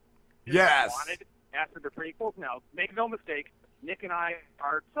 Yes. Wanted after the prequels. Now, make no mistake, Nick and I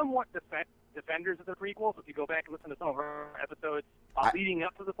are somewhat defenders of the prequels. If you go back and listen to some of our episodes leading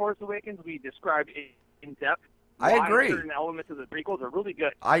up to The Force Awakens, we described in depth. I agree. Certain elements of the prequels are really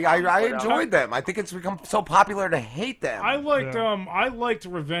good. I enjoyed them. I think it's become so popular to hate them. I liked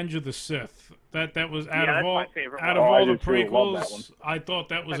Revenge of the Sith. That was out of all my favorite out one. of all the I did too. Love that one. prequels. I thought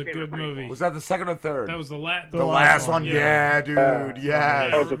that was a good movie. Was that the second or third? That was the last one. Yeah, dude. Yeah.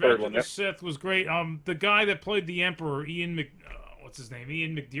 That was the third Revenge one. of the Sith was great. The guy that played the Emperor, what's his name?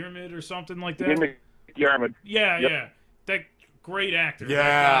 Ian McDiarmid or something like that. Ian McDiarmid. Yeah, Yep. yeah. That great actor.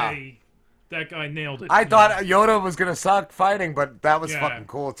 Yeah. That guy nailed it. I thought Yoda was gonna suck fighting, but that was Yeah. fucking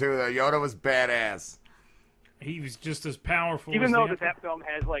cool too. Yoda was badass. He was just as powerful. Even as though the that film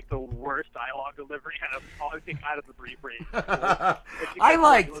has like the worst dialogue delivery out of the brief. I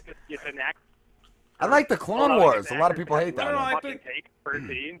liked the Clone Wars. A lot of people hate that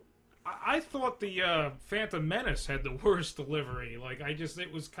one. I thought the Phantom Menace had the worst delivery. Like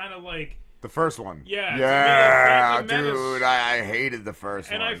it was kind of like The first one. Yeah. Yeah, to me, Phantom Menace- dude. I hated the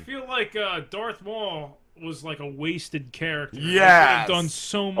first And one. I feel like Darth Maul was like a wasted character. They could Yes. have done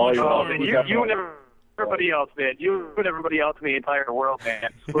so much more. with him. You and everybody else, man. You and everybody else in the entire world,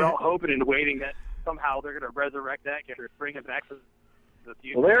 man. We're all hoping and waiting that somehow they're going to resurrect that character, bring him back to the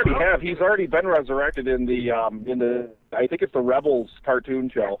future. Well, they already have. He's already been resurrected in the I think it's the Rebels cartoon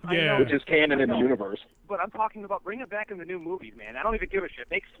show, Yeah. which is canon in the universe. But I'm talking about bring him back in the new movies, man. I don't even give a shit.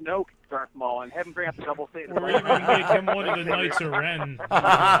 Make Snoke Darth Maul and have him bring up the double Satan. Or even make him one of the Knights of Ren.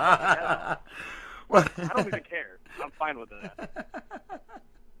 I don't even care. I'm fine with that.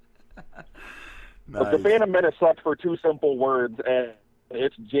 But the Phantom Menace sucked for two simple words, and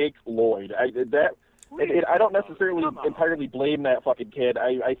it's Jake Lloyd. I don't necessarily entirely blame that fucking kid.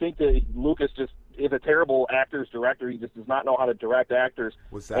 I think that Lucas just is a terrible actor's director. He just does not know how to direct actors.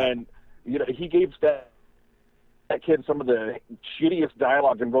 What's that? And he gave that kid some of the shittiest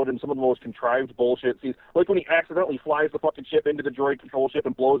dialogue and wrote in some of the most contrived bullshit scenes. Like when he accidentally flies the fucking ship into the droid control ship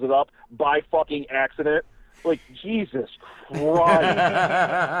and blows it up by fucking accident. Like, Jesus Christ.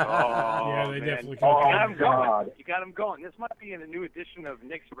 Yeah, they definitely You got him God. going. You got him going. This might be in a new edition of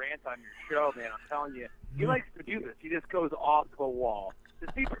Nick's rant on your show, man. I'm telling you. He likes to do this. He just goes off the wall.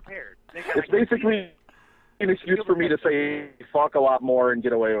 Just be prepared. It's basically an excuse for me to say fuck a lot more and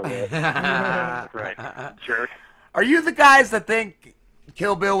get away with it. Right. Jerk. Are you the guys that think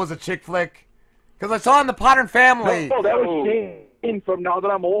Kill Bill was a chick flick? Because I saw in the Potter family. No, that was Shane from Now That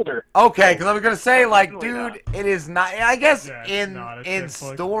I'm Older. Okay, because I was gonna say, like, dude, it is not. I guess Yeah, it's in not a in chick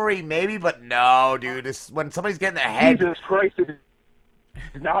flick. story maybe, but no, dude. It's when somebody's getting their head. Jesus Christ, it's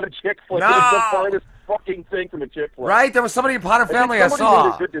not a chick flick. No. It's the farthest fucking thing from a chick flick. Right? There was somebody in Potter I think family I somebody saw.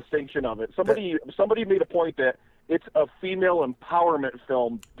 made a good distinction of it. Somebody made a point that it's a female empowerment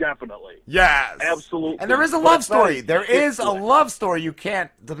film, definitely. Yes. Absolutely. And there is a But love it's not story. a There chick is a flick. love story you can't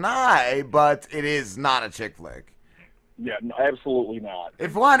deny, but it is not a chick flick. Yeah, no, absolutely not.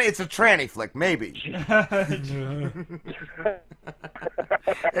 If one, it's a tranny flick, maybe.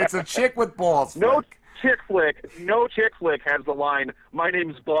 It's a chick with balls. No chick flick. No chick flick has the line, "My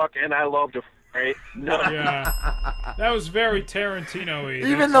name's Buck and I love to." Right? No. Yeah, that was very Tarantino-y.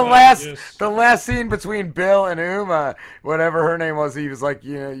 Even That's the last scene between Bill and Uma, whatever her name was, he was like,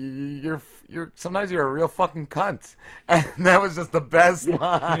 you know, you're sometimes you're a real fucking cunt, and that was just the best line.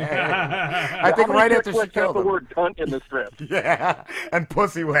 I think How many right chick after she flicks have killed the him. word cunt in the script. Yeah, and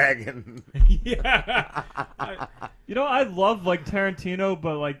pussy wagon. Yeah. You know, I love like Tarantino,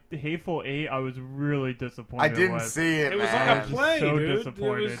 but like Hateful Eight, I was really disappointed. I didn't with. see it. It was man. like a play, So dude.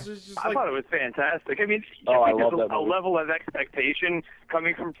 disappointed. It was just I thought it was fantastic. I mean, Oh, I I think love there's that a movie. level of expectation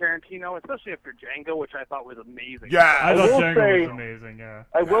coming from Tarantino, especially after Django, which I thought was amazing. Yeah, I thought will Django say- was amazing. Yeah.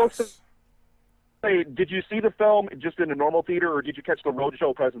 I will say, did you see the film just in a normal theater, or did you catch the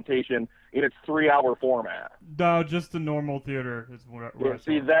roadshow presentation in its 3-hour format? No, just the normal theater is where Yeah, I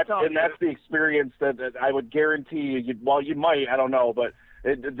see, saw it. that's the experience that I would guarantee you. Well, you might, I don't know, but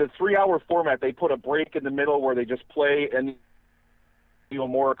the 3-hour format, they put a break in the middle where they just play and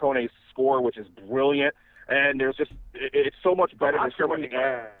Morricone's score, which is brilliant, and there's just it's so much better than so many.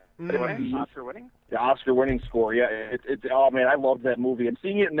 Oscar-winning? The Oscar-winning score, yeah. It's oh man, I loved that movie, and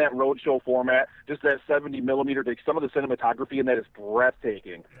seeing it in that roadshow format, just that 70 millimeter, some of the cinematography in that is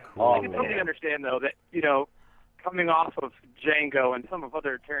breathtaking. Oh, I can totally understand, though, that, you know, coming off of Django and some of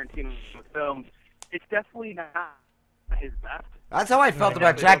other Tarantino films, it's definitely not his best. That's how I felt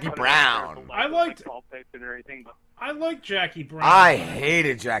about Jackie Brown. I liked Pulp Fiction or anything, but I like Jackie Brown. I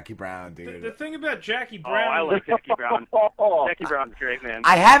hated Jackie Brown, dude. The thing about Jackie oh, Brown. I like Jackie Brown. Jackie Brown's great, man.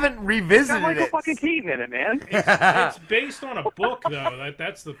 I haven't Got revisited Michael it. fucking Keaton in it, man. It's based on a book, though.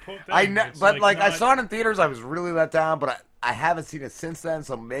 That's the thing. I know, It's but like I not- saw it in theaters, I was really let down. But I haven't seen it since then,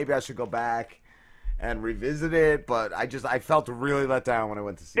 so maybe I should go back and revisit it. But I felt really let down when I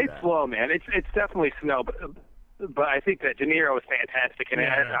went to see It's that. slow, man. It's definitely slow, but I think that De Niro is fantastic, and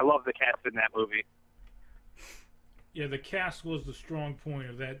Yeah. I love the cast in that movie. Yeah, the cast was the strong point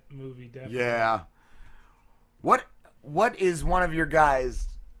of that movie, definitely. Yeah. What is one of your guys'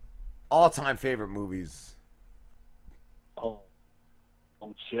 all-time favorite movies?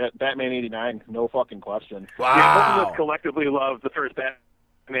 Oh shit, Batman '89, no fucking question. Yeah, both of us collectively love the first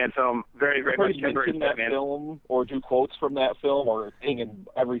Batman film very, very much. Everybody mention that Batman. film or do quotes from that film or thing and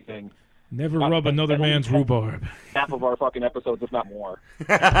everything. Never rub another man's rhubarb. Half of our fucking episodes, if not more. But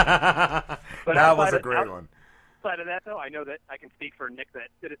That was outside a of- great one. Outside of that, though, I know that I can speak for Nick that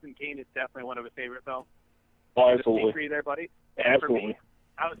Citizen Kane is definitely one of his favorite films. Oh, Just absolutely. agree there, buddy. And for Absolutely. me,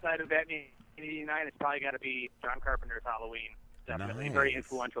 outside of Batman '89, it's probably got to be John Carpenter's Halloween. Definitely Nice. very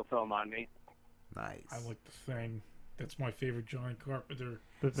influential film on me. Nice. I like The Thing. That's my favorite John Carpenter.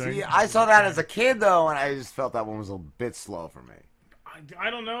 See, I saw that as a kid though, and I just felt that one was a bit slow for me. I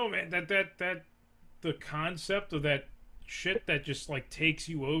don't know, man. That the concept of that shit that just like takes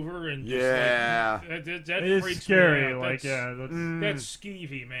you over and just, Yeah. like, that It is freaks me scary, out. like, That's, yeah, that's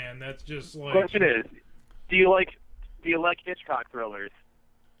skeevy, man. That's just like. Question is, do you like Hitchcock thrillers?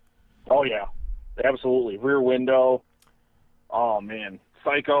 Oh yeah, absolutely. Rear Window. Oh man,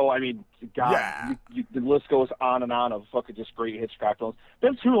 Psycho. I mean, God, Yeah. the list goes on and on of fucking just great Hitchcock films.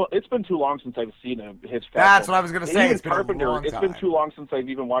 It's been too long since I've seen a Hitchcock. That's film. what I was gonna And say, even it's been a Carpenter, long It's been time. too long since I've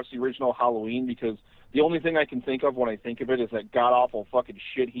even watched the original Halloween because the only thing I can think of when I think of it is that god awful fucking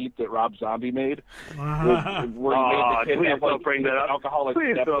shit heap that Rob Zombie made. where he made the kid please have, don't like, bring that up. alcoholic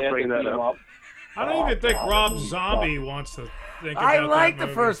Please don't stepdad bring that that beat him up. up. I don't even think Rob Zombie wants to think about I like that the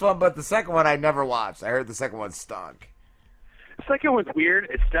movie. first one, but the second one I never watched. I heard the second one stunk. The second one's weird.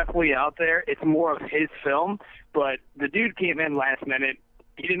 It's definitely out there. It's more of his film, but the dude came in last minute.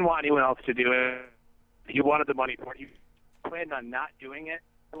 He didn't want anyone else to do it. He wanted the money for it. He planned on not doing it.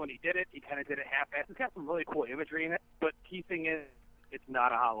 And when he did it, he kind of did it half-assed. It's got some really cool imagery in it, but key thing is, it's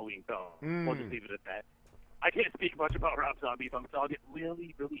not a Halloween film. We'll just leave it at that. I can't speak much about Rob Zombie films, so I'll get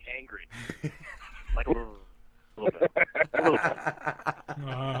really, really angry. Like a little bit. A little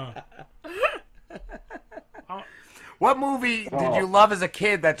bit. What movie did you love as a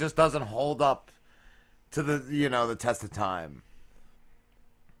kid that just doesn't hold up to the test of time?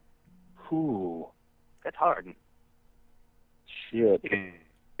 Ooh, that's hard. Shit.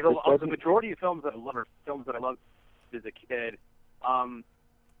 The majority of films that I love are films that I loved as a kid, and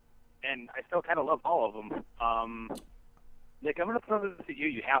I still kind of love all of them. Nick, I'm gonna throw this at you.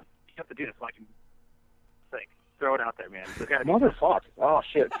 You have to do this so I can think. Throw it out there, man. Motherfuck. Oh,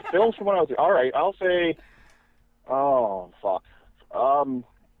 shit. Films from when I was... All right, I'll say... Oh, fuck.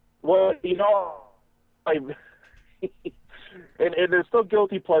 Well, I... and there's still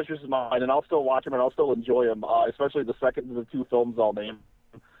guilty pleasures of mine, and I'll still watch them, and I'll still enjoy them, especially the second of the two films I'll name,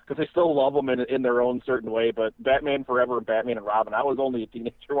 because I still love them in their own certain way, but Batman Forever and Batman and Robin, I was only a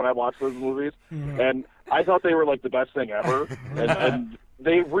teenager when I watched those movies, and I thought they were, like, the best thing ever, and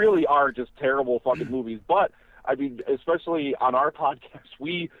they really are just terrible fucking movies, but... I mean, especially on our podcast,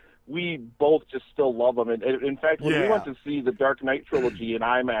 we both just still love them. And in fact, when we went to see the Dark Knight trilogy in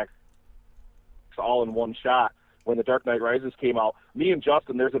IMAX, all in one shot, when the Dark Knight Rises came out, me and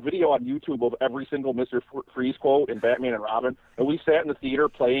Justin, there's a video on YouTube of every single Mr. Freeze quote in Batman and Robin, and we sat in the theater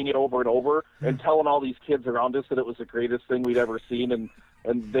playing it over and over and telling all these kids around us that it was the greatest thing we'd ever seen, and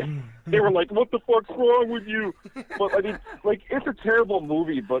they were like, what the fuck's wrong with you? But, I mean, like, it's a terrible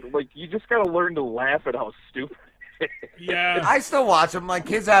movie, but, like, you just gotta learn to laugh at how stupid it is. Yeah. I still watch them. My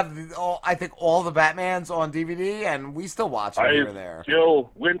kids have, I think, all the Batmans on DVD, and we still watch them here and there.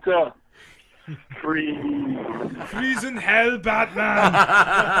 Joe, Winter, Freeze in hell,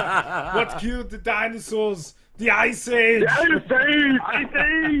 Batman! What killed the dinosaurs? The Ice Age! The Ice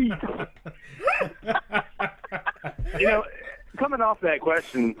Age! Coming off that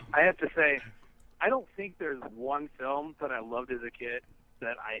question, I have to say, I don't think there's one film that I loved as a kid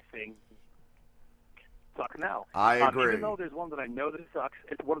that I think sucks now. I agree. Even though there's one that I know that sucks,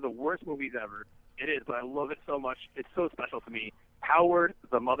 it's one of the worst movies ever. It is, but I love it so much. It's so special to me. Howard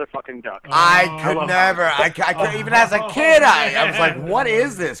the motherfucking Duck. I could never. Even as a kid, I was like, what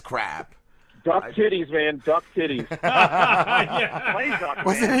is this crap? Duck titties, man. Duck titties. Play duck,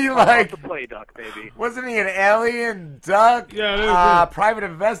 Wasn't man. he I like- love to play duck, baby? Wasn't he an alien duck? Yeah, private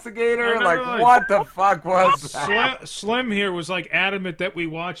investigator? I Like, remember, what the fuck was that? Slim here was like adamant that we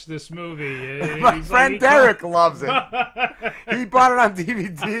watch this movie. My He's friend like, Derek loves it. He bought it on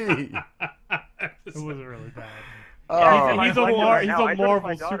DVD. It wasn't really bad. Oh. He's a I showed Marvel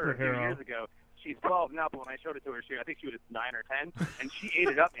my daughter a few superhero. years ago. She's 12 now, but when I showed it to her, I think she was 9 or 10, and she ate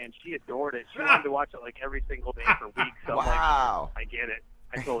it up, man. She adored it. She wanted to watch it like every single day for weeks. So Wow. I'm like, I get it.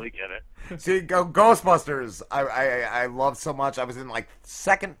 I totally get it. See, Ghostbusters, I love so much. I was in like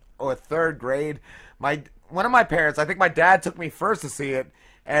 2nd or 3rd grade. One of my parents, I think my dad took me first to see it,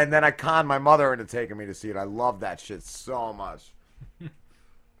 and then I conned my mother into taking me to see it. I love that shit so much.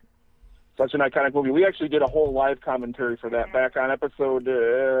 Such an iconic movie. We actually did a whole live commentary for that back on episode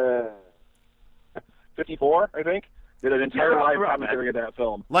 54, I think. Did an entire live commentary of that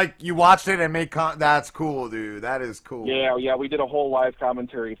film. Like, you watched it and made that's cool, dude. That is cool. Yeah, we did a whole live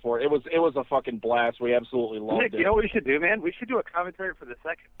commentary for it. It was a fucking blast. We absolutely loved Nick, it. you know what we should do, man? We should do a commentary for the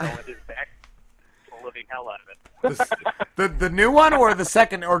second film and just back the living hell out of it. The new one or the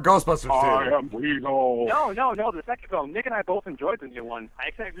second or Ghostbusters 2? I am Weasel. No, the second film. Nick and I both enjoyed the new one. I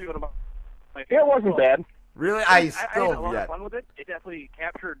actually agree with him. It wasn't bad. Really? I had a lot of fun with it. It definitely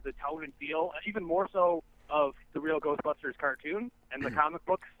captured the tone and feel, even more so of the real Ghostbusters cartoon and the comic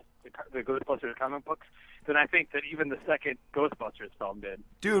books, the Ghostbusters comic books, than I think that even the second Ghostbusters film did.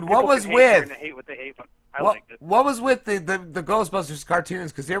 Dude, People what was can hate with? and hate what they hate, but I liked it. What was with the Ghostbusters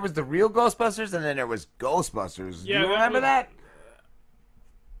cartoons? Because there was the real Ghostbusters and then there was Ghostbusters. Yeah, Do you remember that?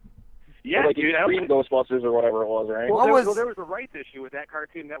 Yeah, like dude. Extreme Ghostbusters or whatever it was, right? Well, there was a rights issue with that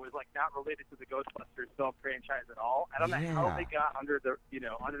cartoon that was like not related to the Ghostbusters film franchise at all. I don't know how they got under the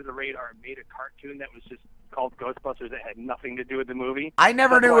radar and made a cartoon that was just called Ghostbusters that had nothing to do with the movie. I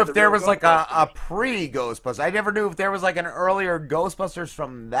never That's knew why if the there real was like a pre-Ghostbusters. I never knew if there was like an earlier Ghostbusters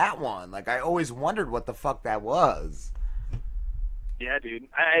from that one. Like, I always wondered what the fuck that was. Yeah, dude.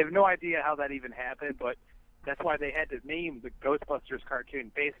 I have no idea how that even happened, but that's why they had to name the Ghostbusters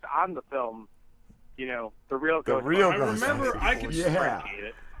cartoon based on the film, the real Ghostbusters. I remember, Yeah.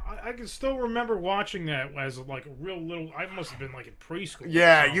 I can still remember watching that as like a real little. I must have been like in preschool.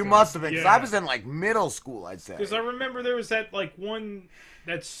 Yeah, you must have been. Because Yeah. I was in like middle school, I'd say. Because I remember there was that like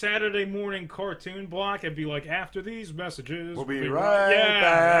that Saturday morning cartoon block. It'd be like, after these messages, We'll be right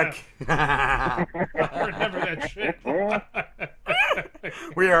back. Yeah. I remember that shit.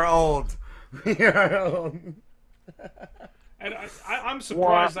 We are old. We are old. And I'm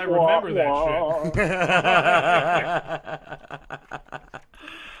surprised I remember that shit.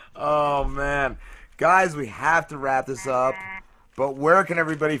 Oh, man. Guys, we have to wrap this up. But where can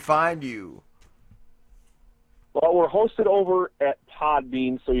everybody find you? Well, we're hosted over at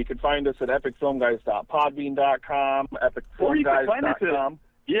Podbean, so you can find us at epicfilmguys.podbean.com, Or you can find us epicfilmguys.com.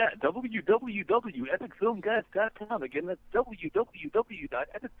 www.epicfilmguys.com. Again, that's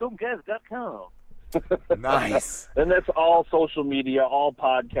www.epicfilmguys.com. Nice. And that's all social media, all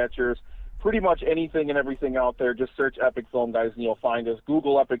podcatchers, pretty much anything and everything out there. Just search Epic Film Guys and you'll find us.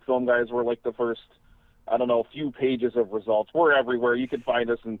 Google Epic Film Guys. We're like the first, few pages of results. We're everywhere. You can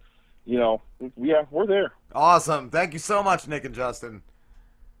find us, and we're there. Awesome. Thank you so much, Nick and Justin.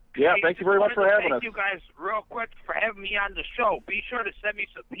 Yeah, thank you very much for having us. Thank you guys real quick for having me on the show. Be sure to send me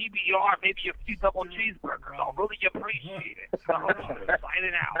some PBR, maybe a few double cheeseburgers. I'll really appreciate it.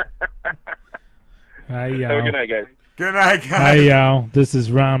 Signing out. Hi, y'all. Have a good night, guys. Good night, guys. Hi, y'all. This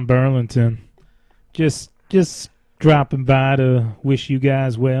is Ron Burlington. Just dropping by to wish you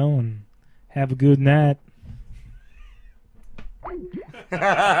guys well and have a good night.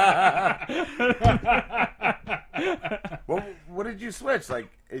 Well, what did you switch? Like,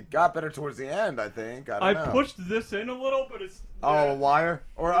 it got better towards the end, I think. I don't know. pushed this in a little, but it's... Oh, a wire?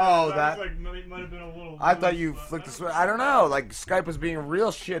 Or, that... might have been a little... I thought you flicked the switch. I don't know. Like, Skype was being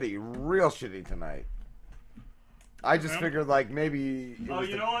real shitty tonight. I just figured, like, maybe... Oh,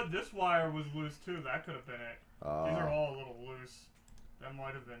 you know what? This wire was loose, too. That could have been it. These are all a little loose. That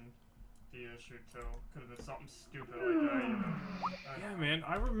might have been the issue, too. Could have been something stupid like that, Yeah, man.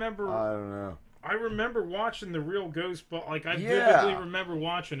 I remember... I don't know. I remember watching the real Ghost, but, like, I Yeah. vividly remember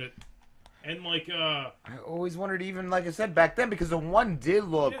watching it. And, like, I always wondered, even, like I said, back then, because the one did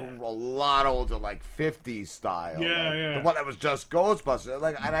look a lot older, like 50s style. Yeah, like, yeah. The one that was just Ghostbusters.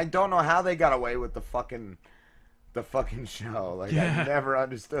 Like, and I don't know how they got away with the fucking show. Like, Yeah. I never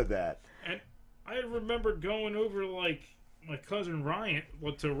understood that. And I remember going over, like, my cousin Ryan,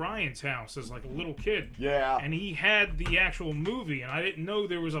 to Ryan's house as, like, a little kid. Yeah. And he had the actual movie, and I didn't know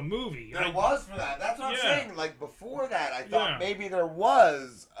there was a movie. There was for that. That's what I'm saying. Like, before that, I thought maybe there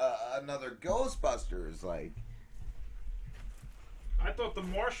was another Ghostbusters. Like, I thought the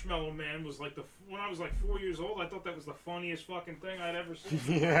Marshmallow Man was like when I was like 4 years old. I thought that was the funniest fucking thing I'd ever seen.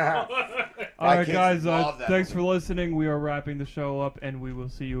 Yeah. All right, guys. Thanks for listening. We are wrapping the show up, and we will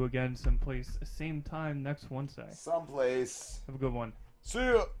see you again someplace, same time next Wednesday. Someplace. Have a good one. See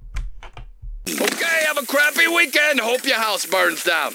ya. Okay, have a crappy weekend. Hope your house burns down.